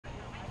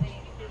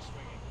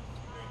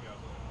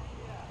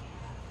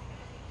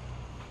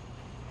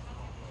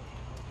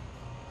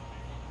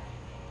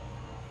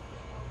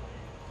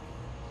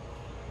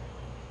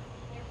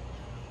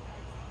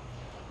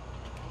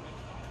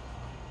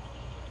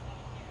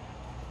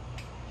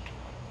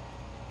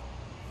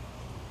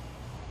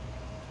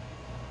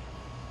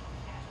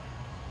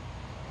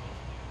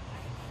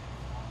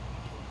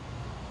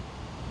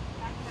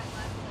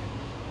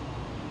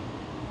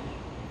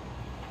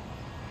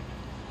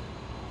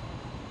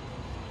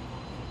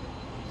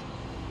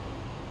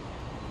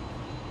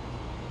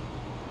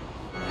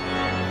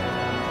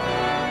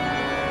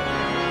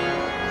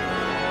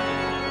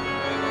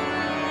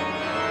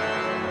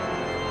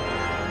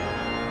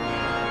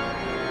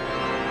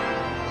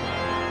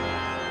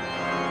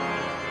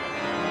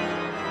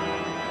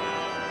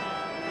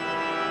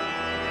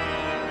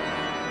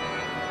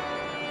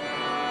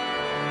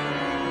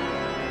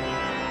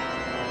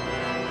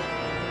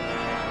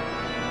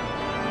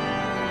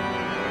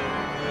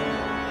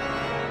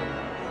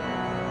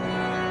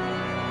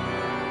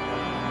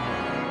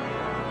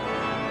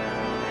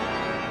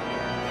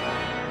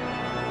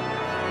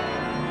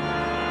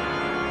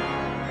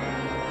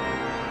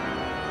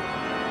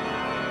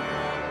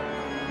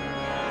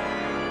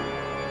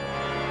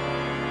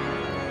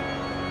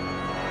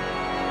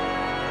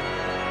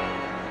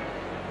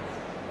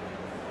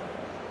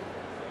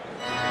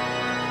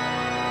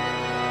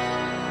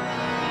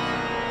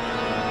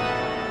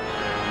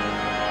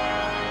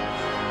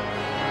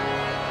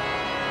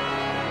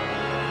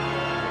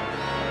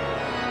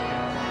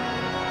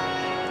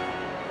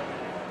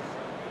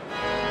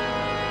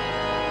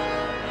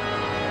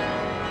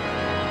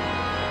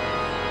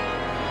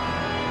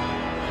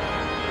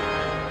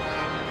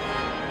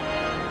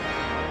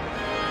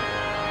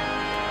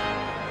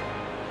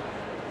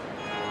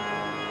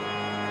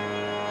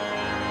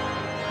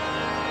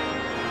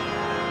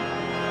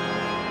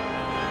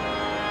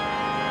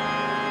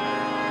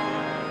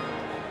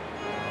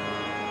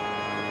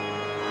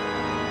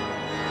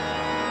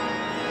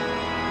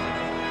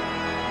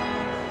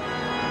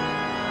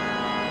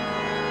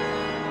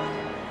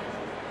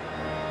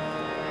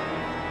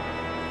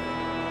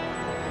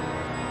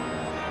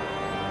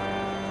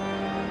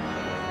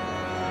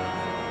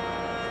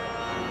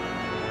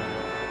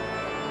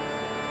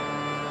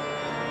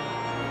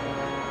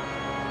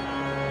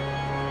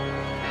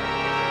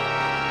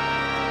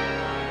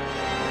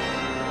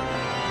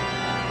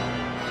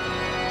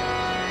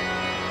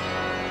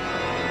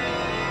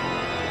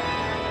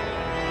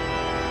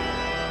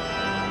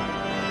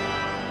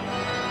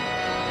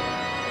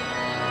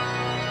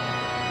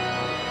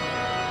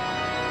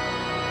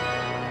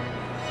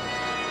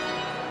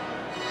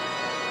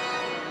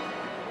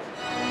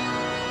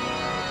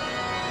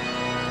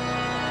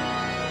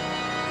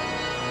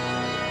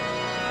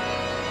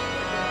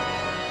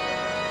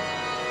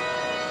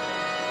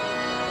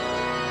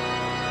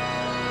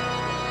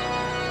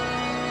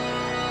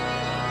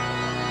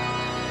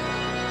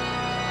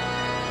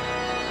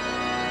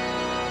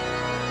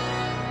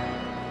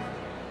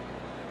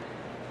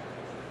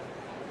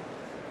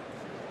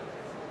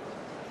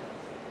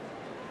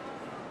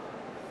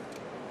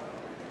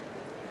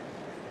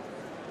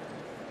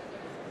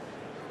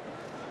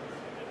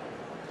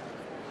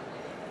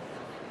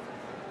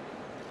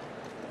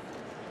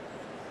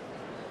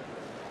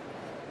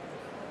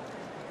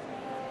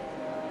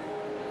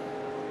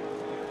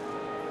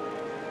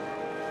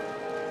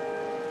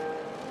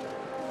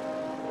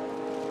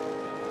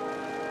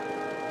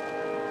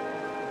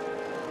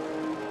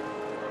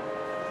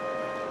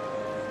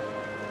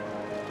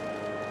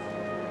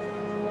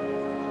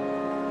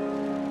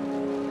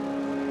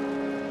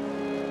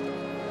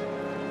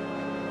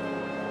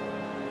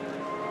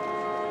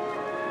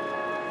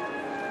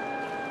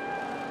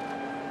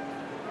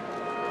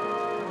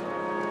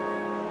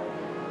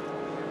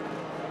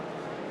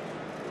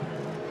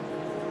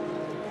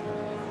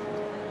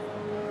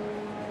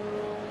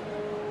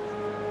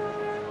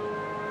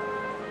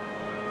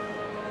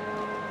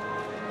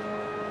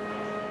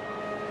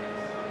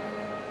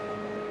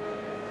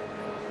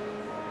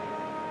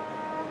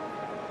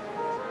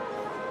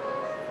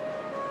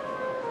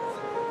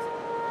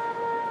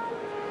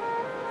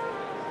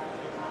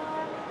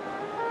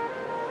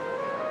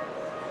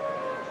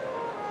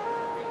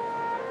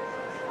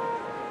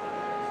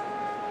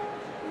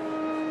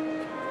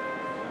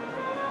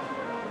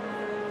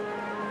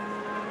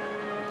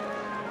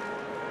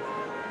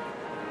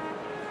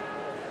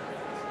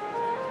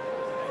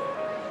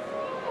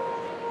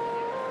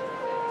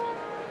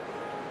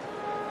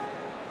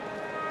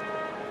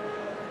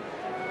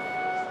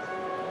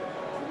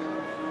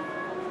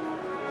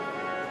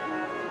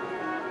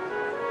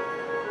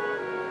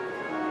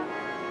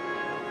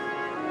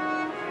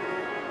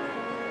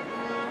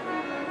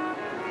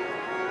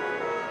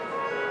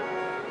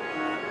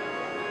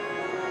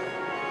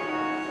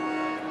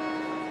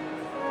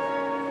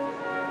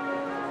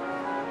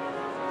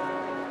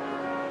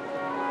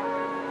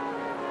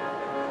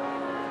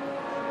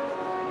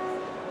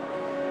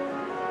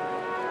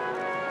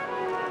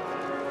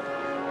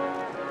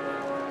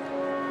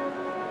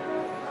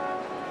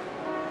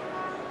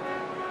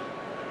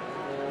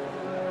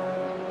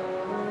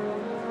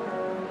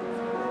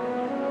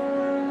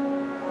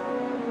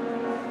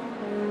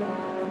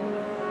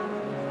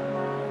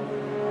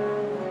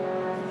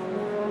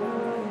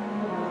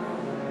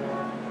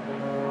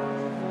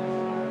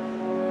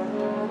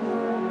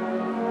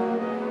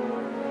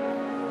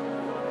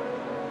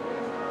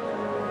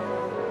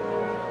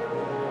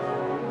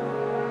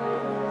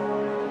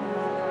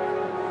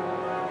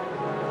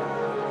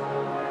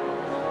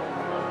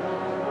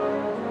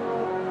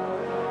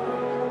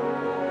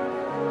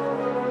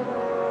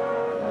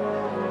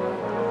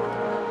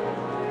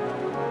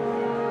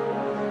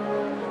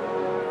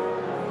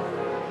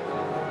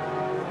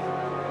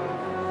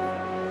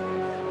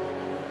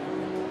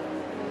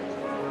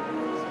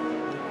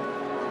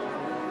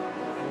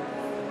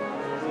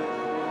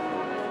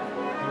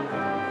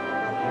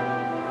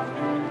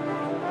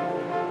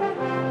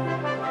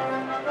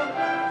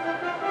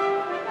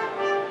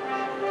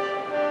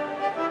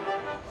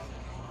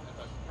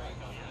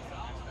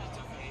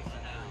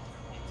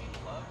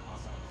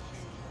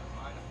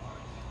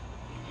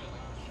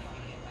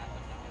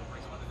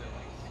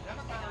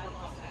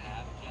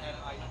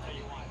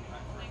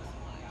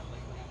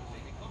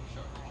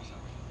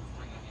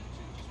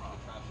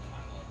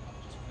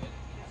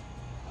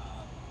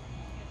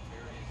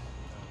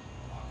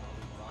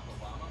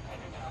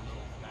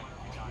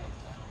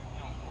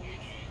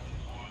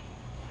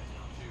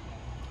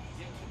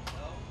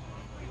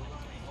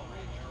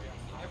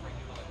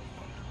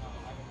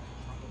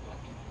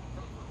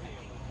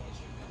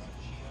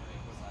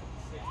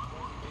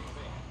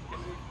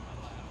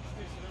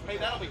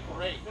that'll be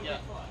great. Yeah.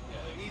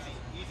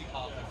 Yeah. Easy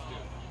politics too.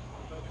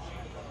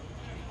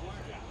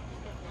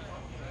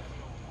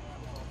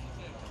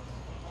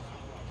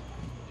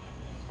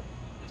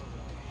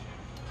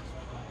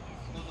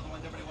 Those are the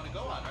ones everybody want to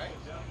go on, right?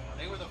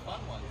 They were the fun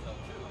ones, though, too.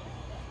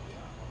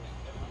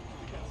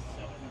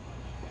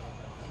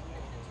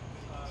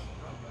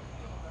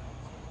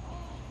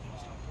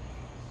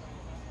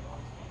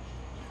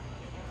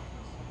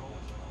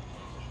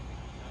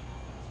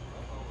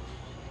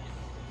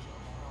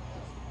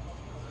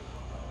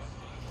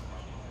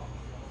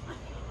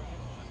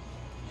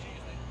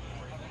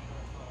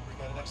 We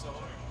got it next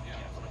level. Yeah.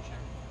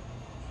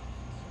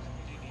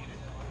 Do you need it?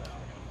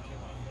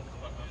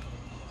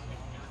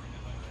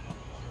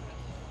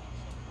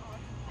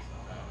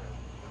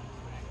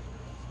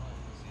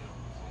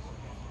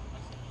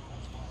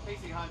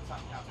 Casey Hunt's on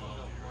Capitol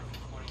Hill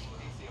this morning.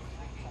 Casey, I was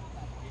thinking, in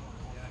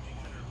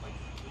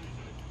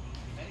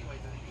many ways,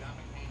 I think John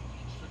McCain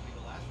should be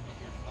the last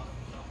speaker to talk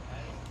himself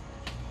as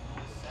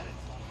the Senate.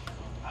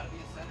 How to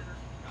be a senator?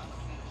 John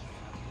McCain should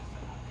how to be a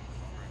senator.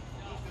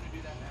 Who's going to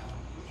do that now?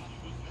 Who's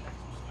the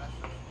next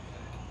professor?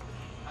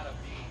 How to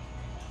be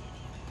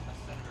a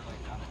senator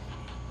like John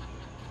McCain?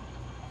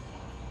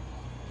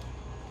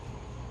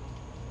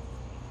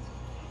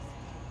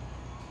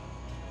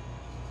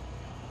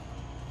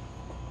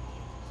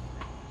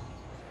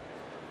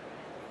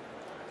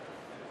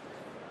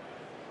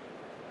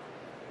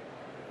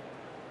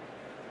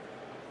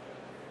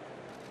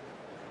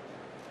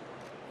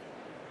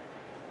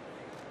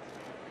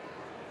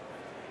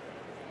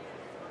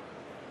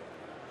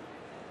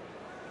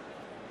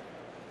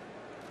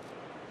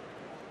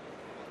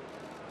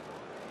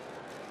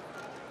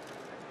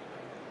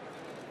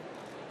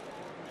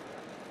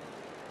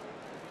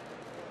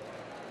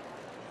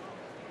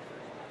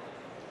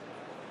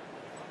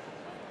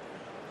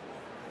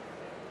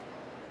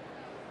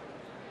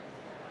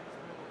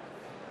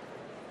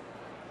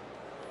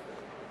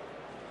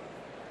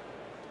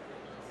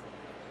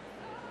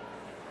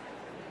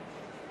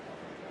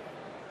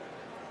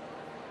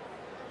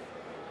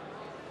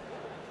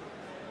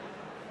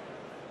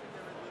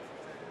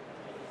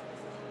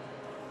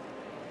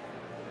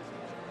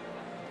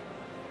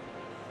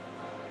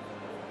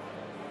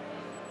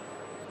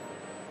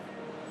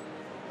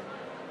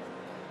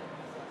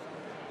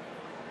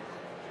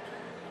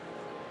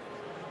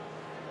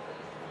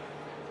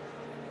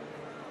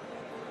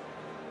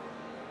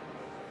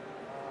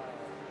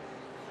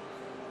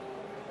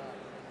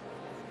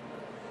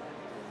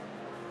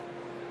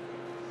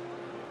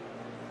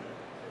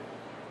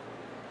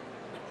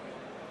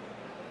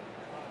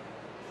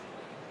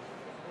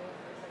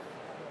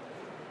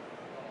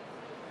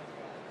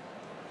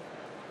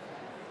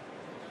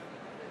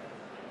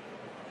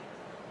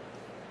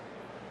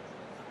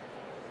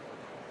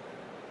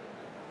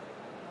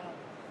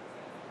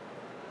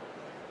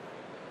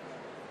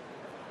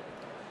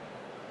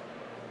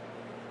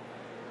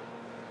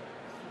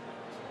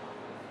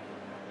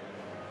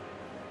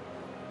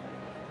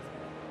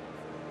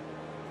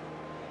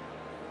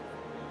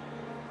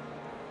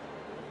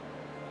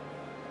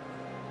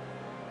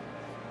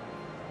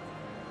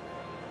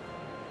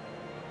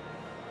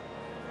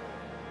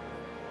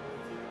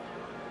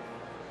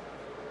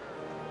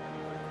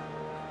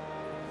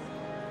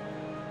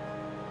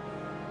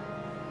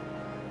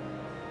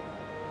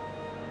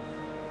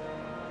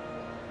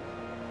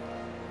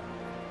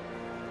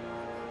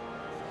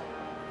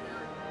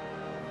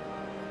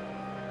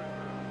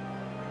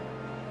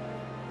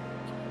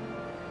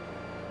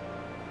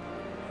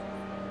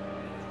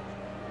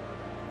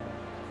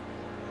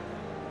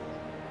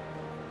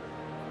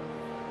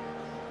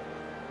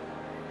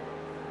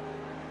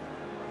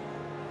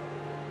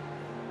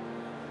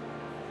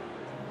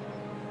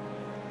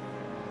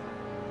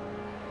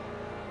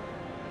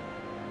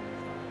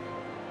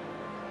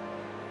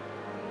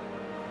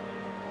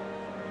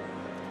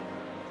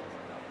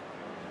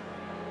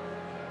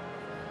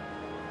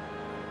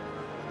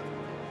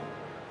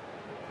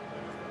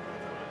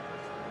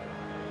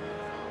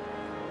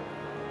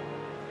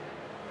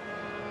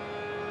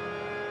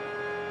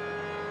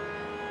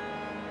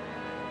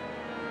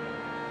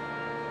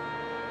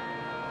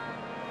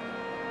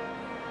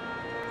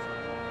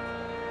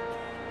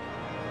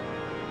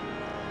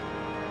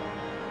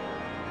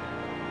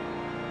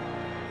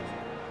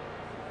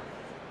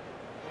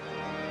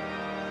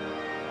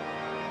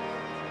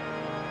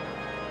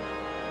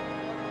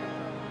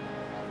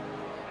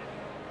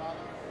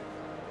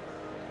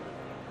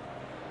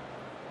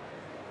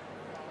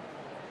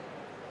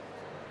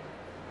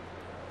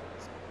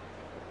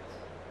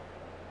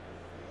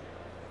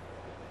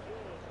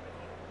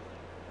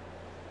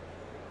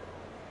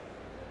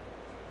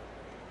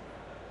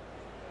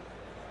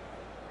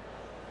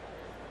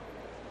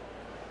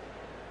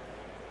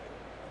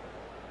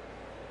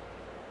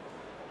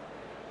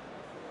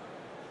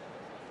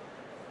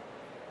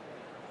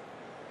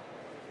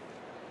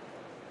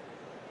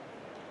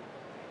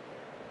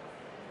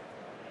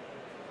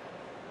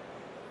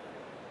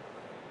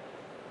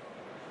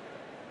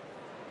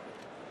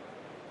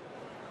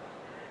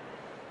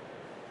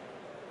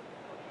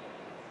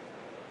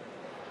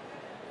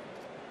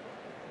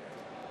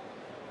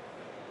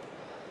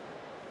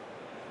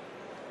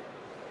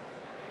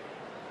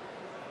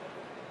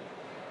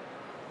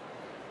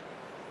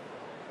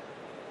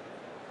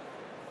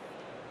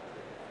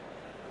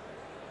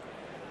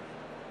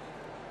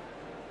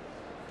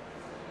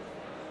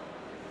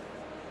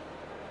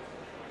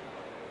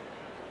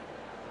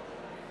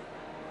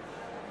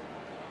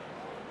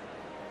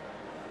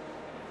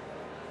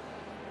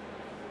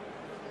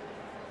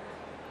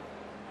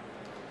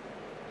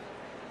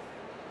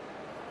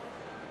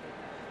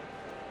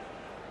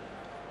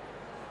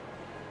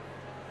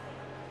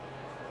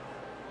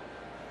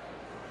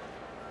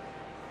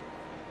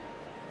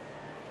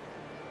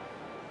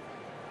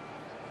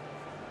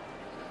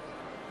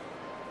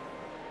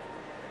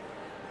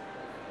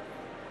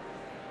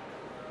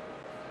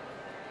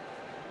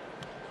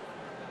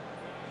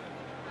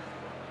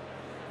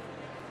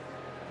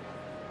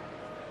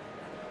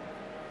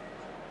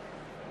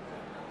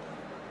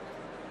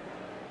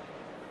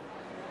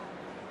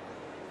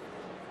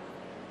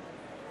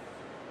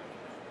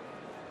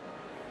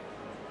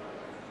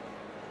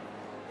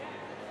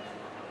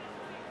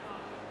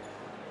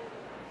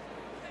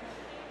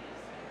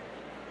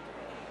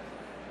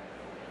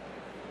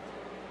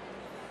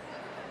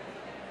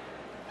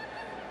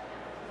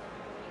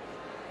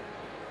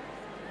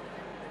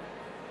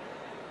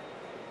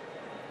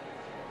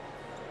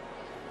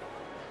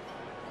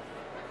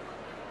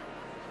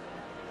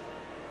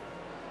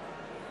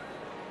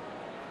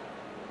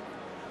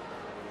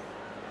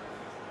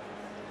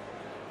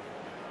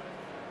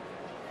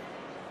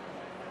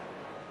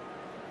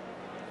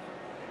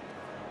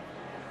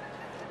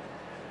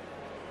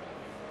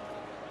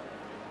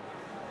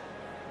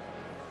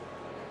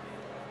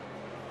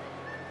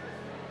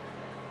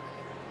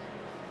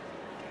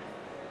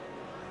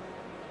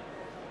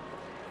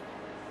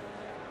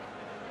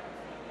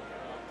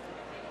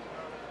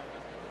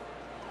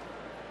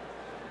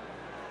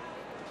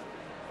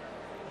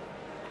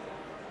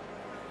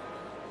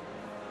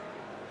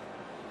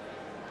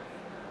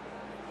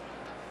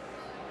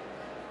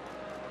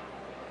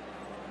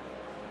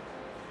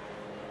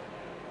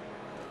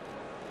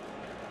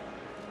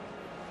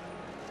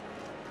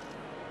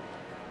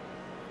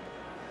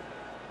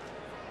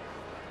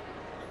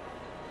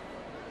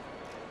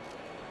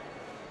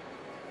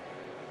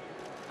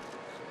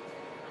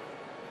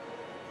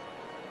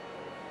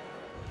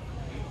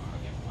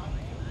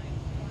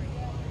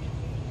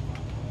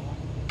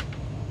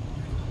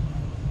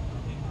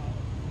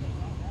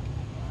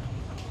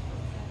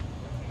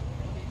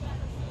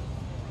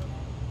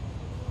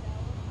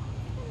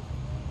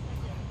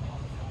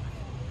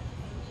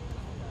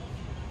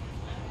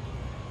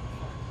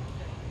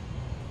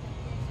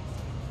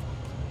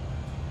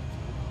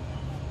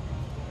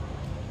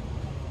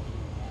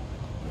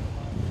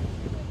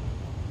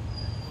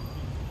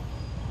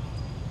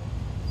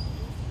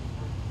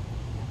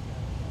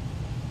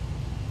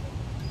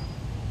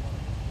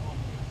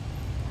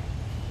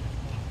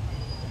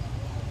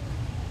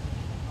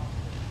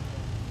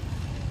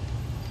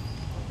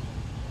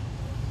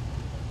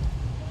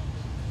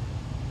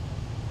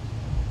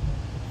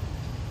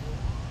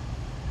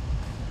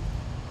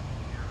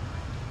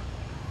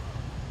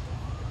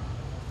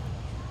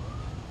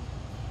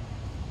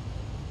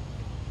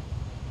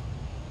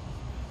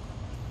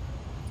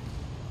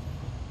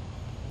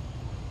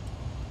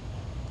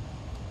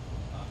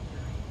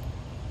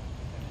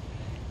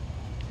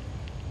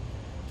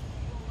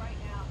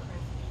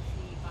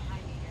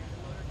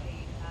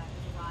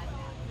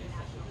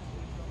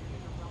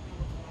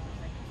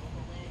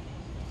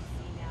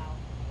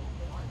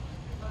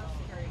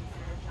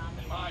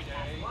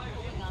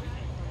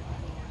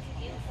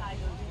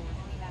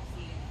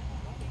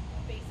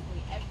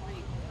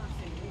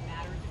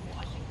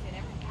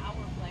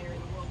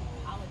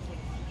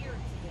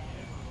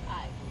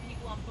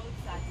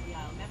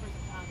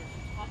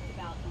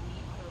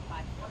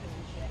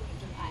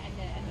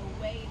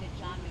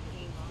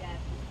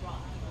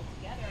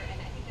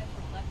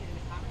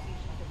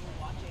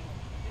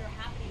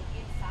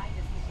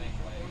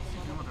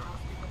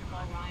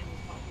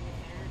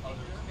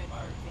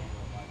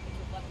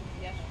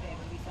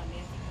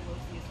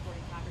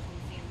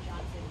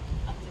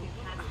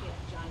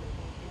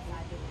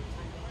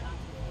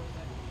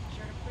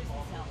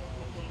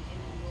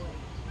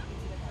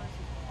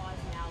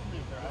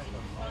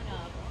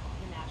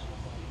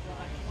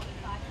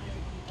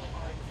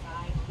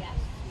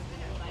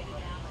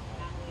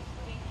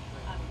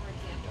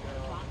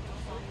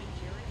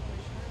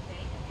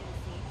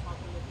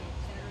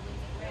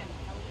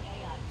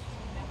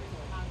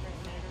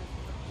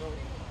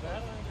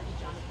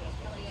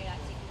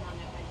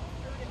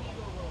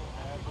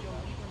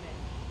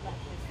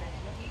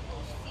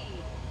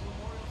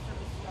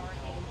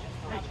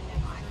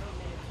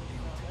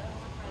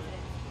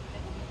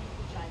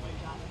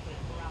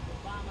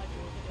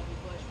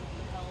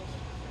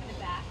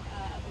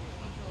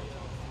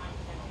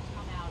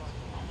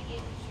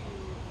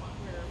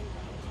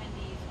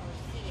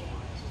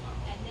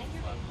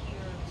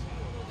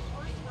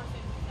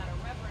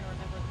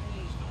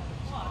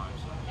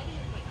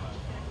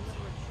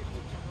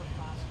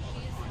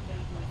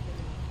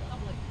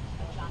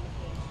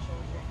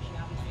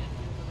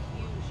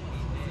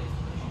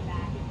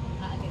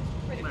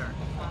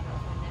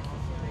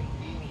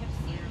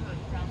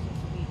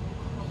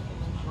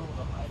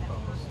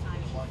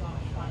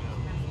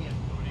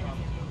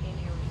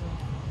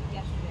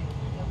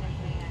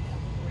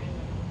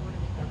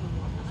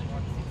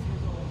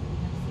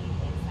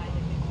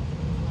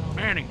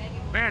 Manny,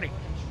 Manny,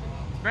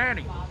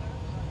 Manny,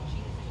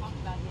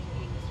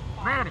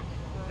 Manny,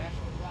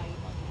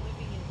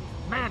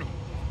 Manny,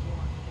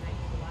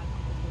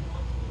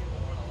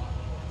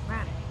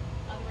 Manny.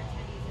 Other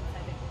attendees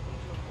inside the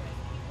cathedral press,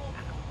 people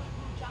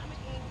who John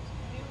McCain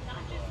knew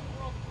not just in the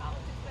world of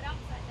politics, but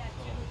outside that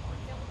too. For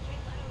example, Jay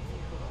Leno's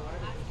here.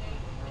 Last day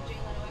that Jay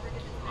Leno ever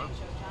did the Tonight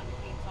Show, John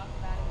McCain talked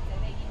about him and said,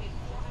 hey, he made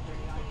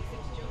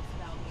 426 jokes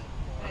about me,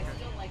 but I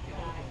still like the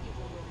guy.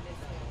 People will miss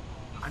him.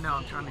 I know,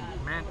 I'm trying to,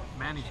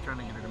 Manny's trying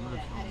to get her to move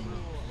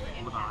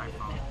with an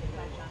iPhone.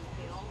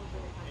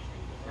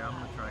 Yeah, I'm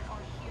gonna try.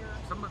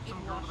 Some girl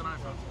with an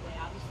iPhone.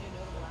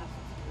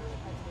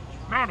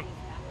 Manny!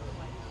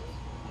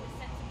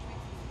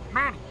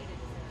 Manny!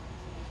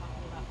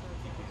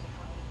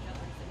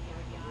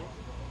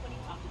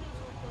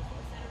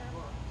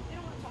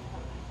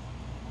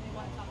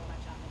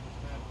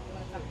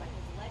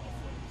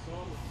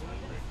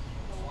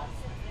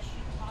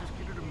 Just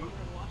get her to move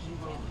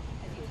over.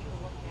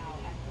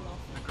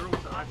 The girl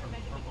with the iPhone.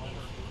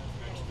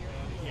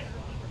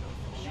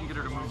 She can get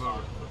her to move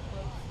over.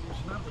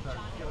 She's not the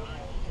doctor.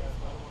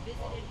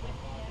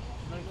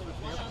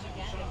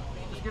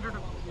 Just get her to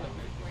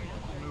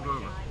move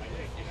over.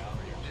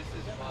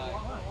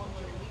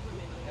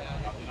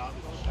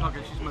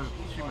 Okay, she's moved.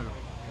 She moved.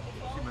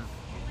 She moved.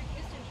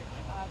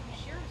 Who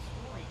shared a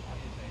story of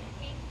Senator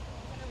McCain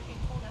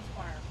told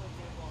Esquire, for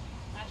example,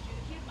 last year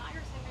that he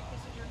admires Henry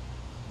Kissinger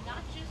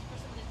not just for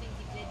some of the things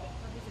he did, but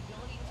for his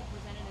ability to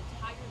present an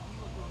entire view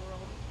of the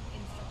world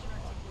in such an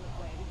articulate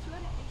way. The two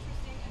had an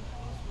interesting and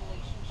close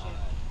relationship,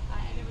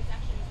 and there was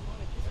actually this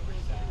moment, Kissinger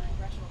was giving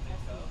congressional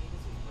testimony.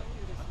 This was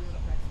earlier this year,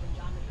 Press, when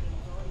John McCain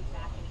was already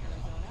back in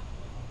Arizona,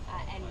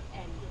 and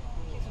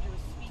Kissinger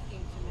was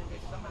speaking to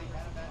members of Congress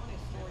and telling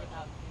a story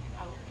about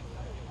how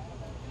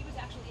he was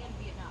actually in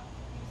Vietnam.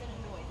 He was in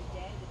Hanoi the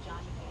day that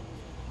John McCain was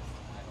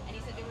released. And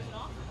he said there was an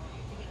offer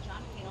to get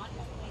John McCain on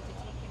his plane to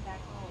take him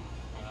back home.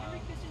 And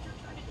Henry Kissinger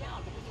turned it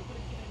down because it would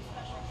have given him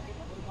special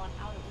treatment, would have gone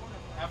out of order.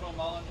 Admiral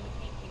Mullen, And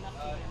McCain came up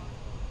to him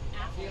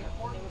after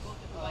when they were both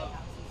at the White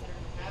House and Senator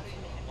McCain having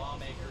and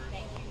lawmakers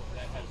thank you for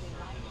that have saving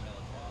served in the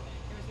lives. military.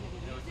 There was going to be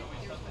There was music,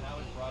 always there was something going I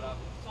to was be brought up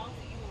songs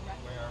that you will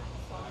where recognize.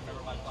 I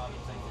remember my father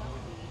saying to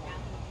me, The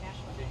anthem of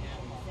national to him,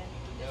 defense.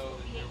 And this know will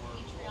that be a there were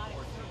patriotic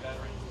World War II service.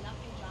 veterans, There is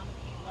nothing John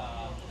McCain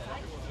loved more that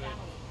besides his understood,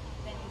 family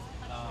than his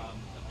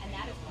country. And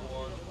that is the going to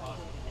war, be the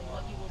reflected in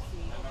what you will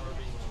see I over remember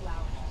the next 2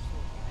 hours.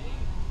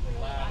 being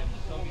glad if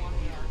the Soviet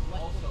leaders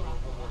also were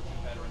World War II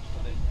veterans so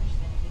that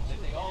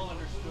they all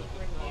understood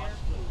the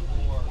cost of the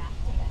war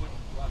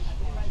wouldn't rush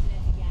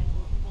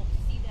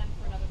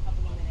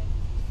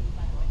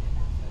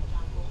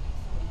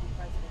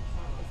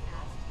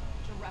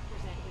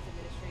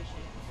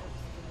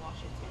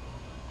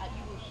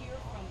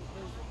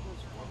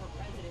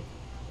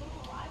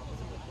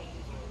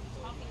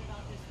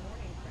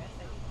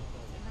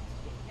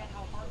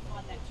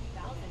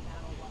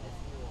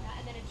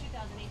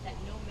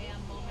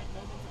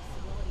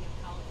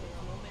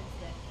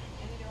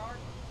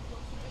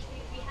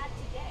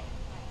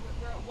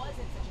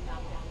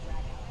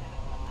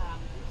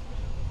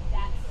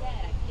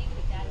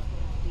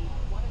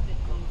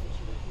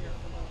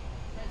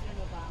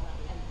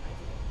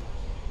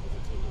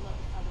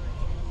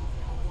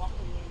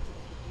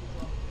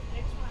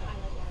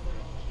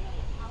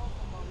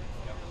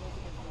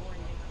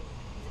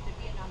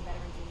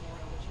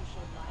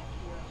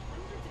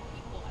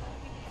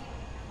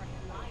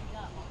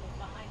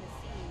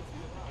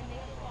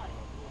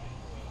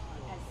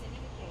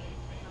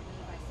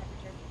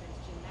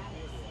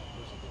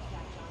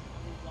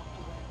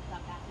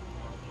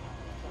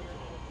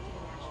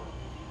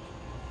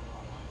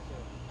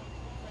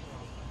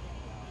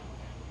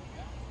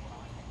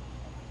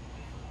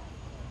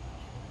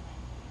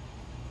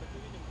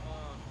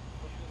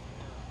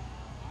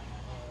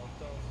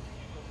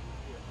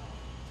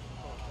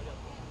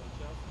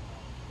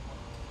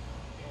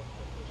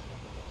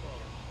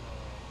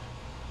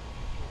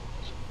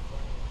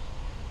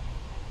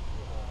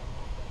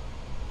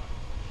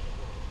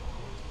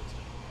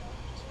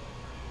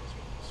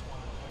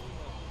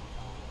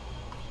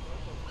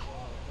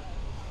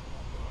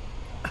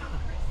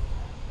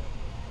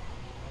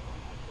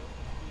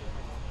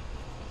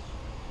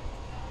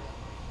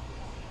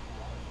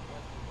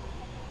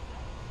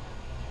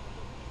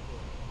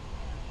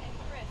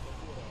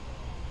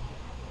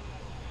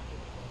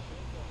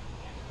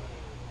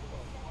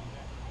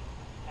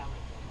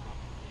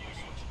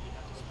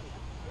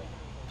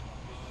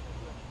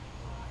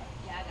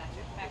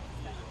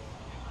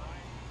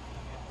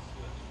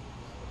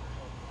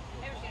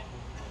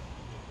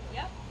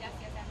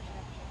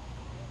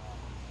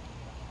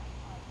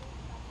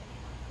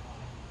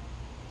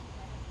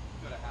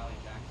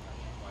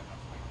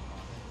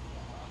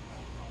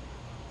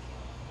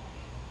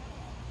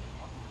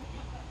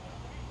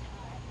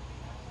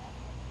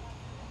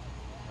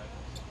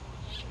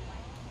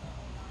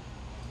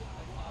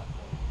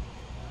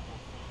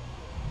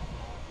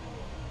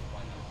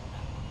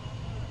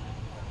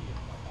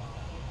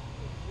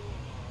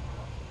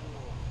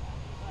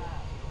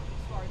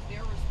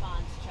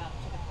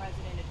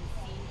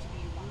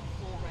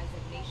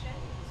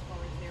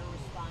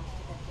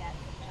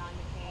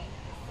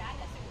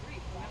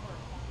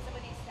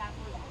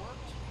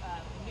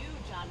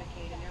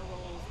played in their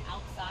roles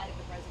outside of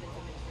the president's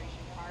administration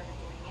prior to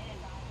joining in.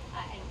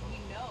 And we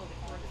know that,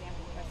 for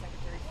example, Press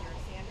Secretary Sarah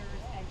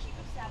Sanders and Chief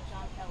of Staff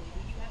John Kelly, who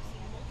you have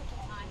seen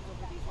multiple times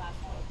over these last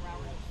 24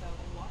 hours or so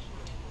in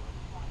Washington,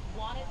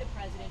 wanted the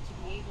president to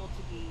be able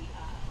to be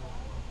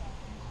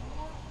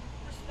more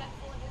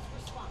respectful in his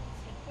response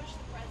and push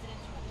the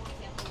president to, for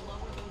example,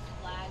 lower those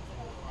flags,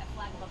 that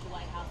flag above the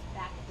White House,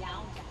 back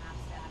down to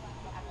half-staff.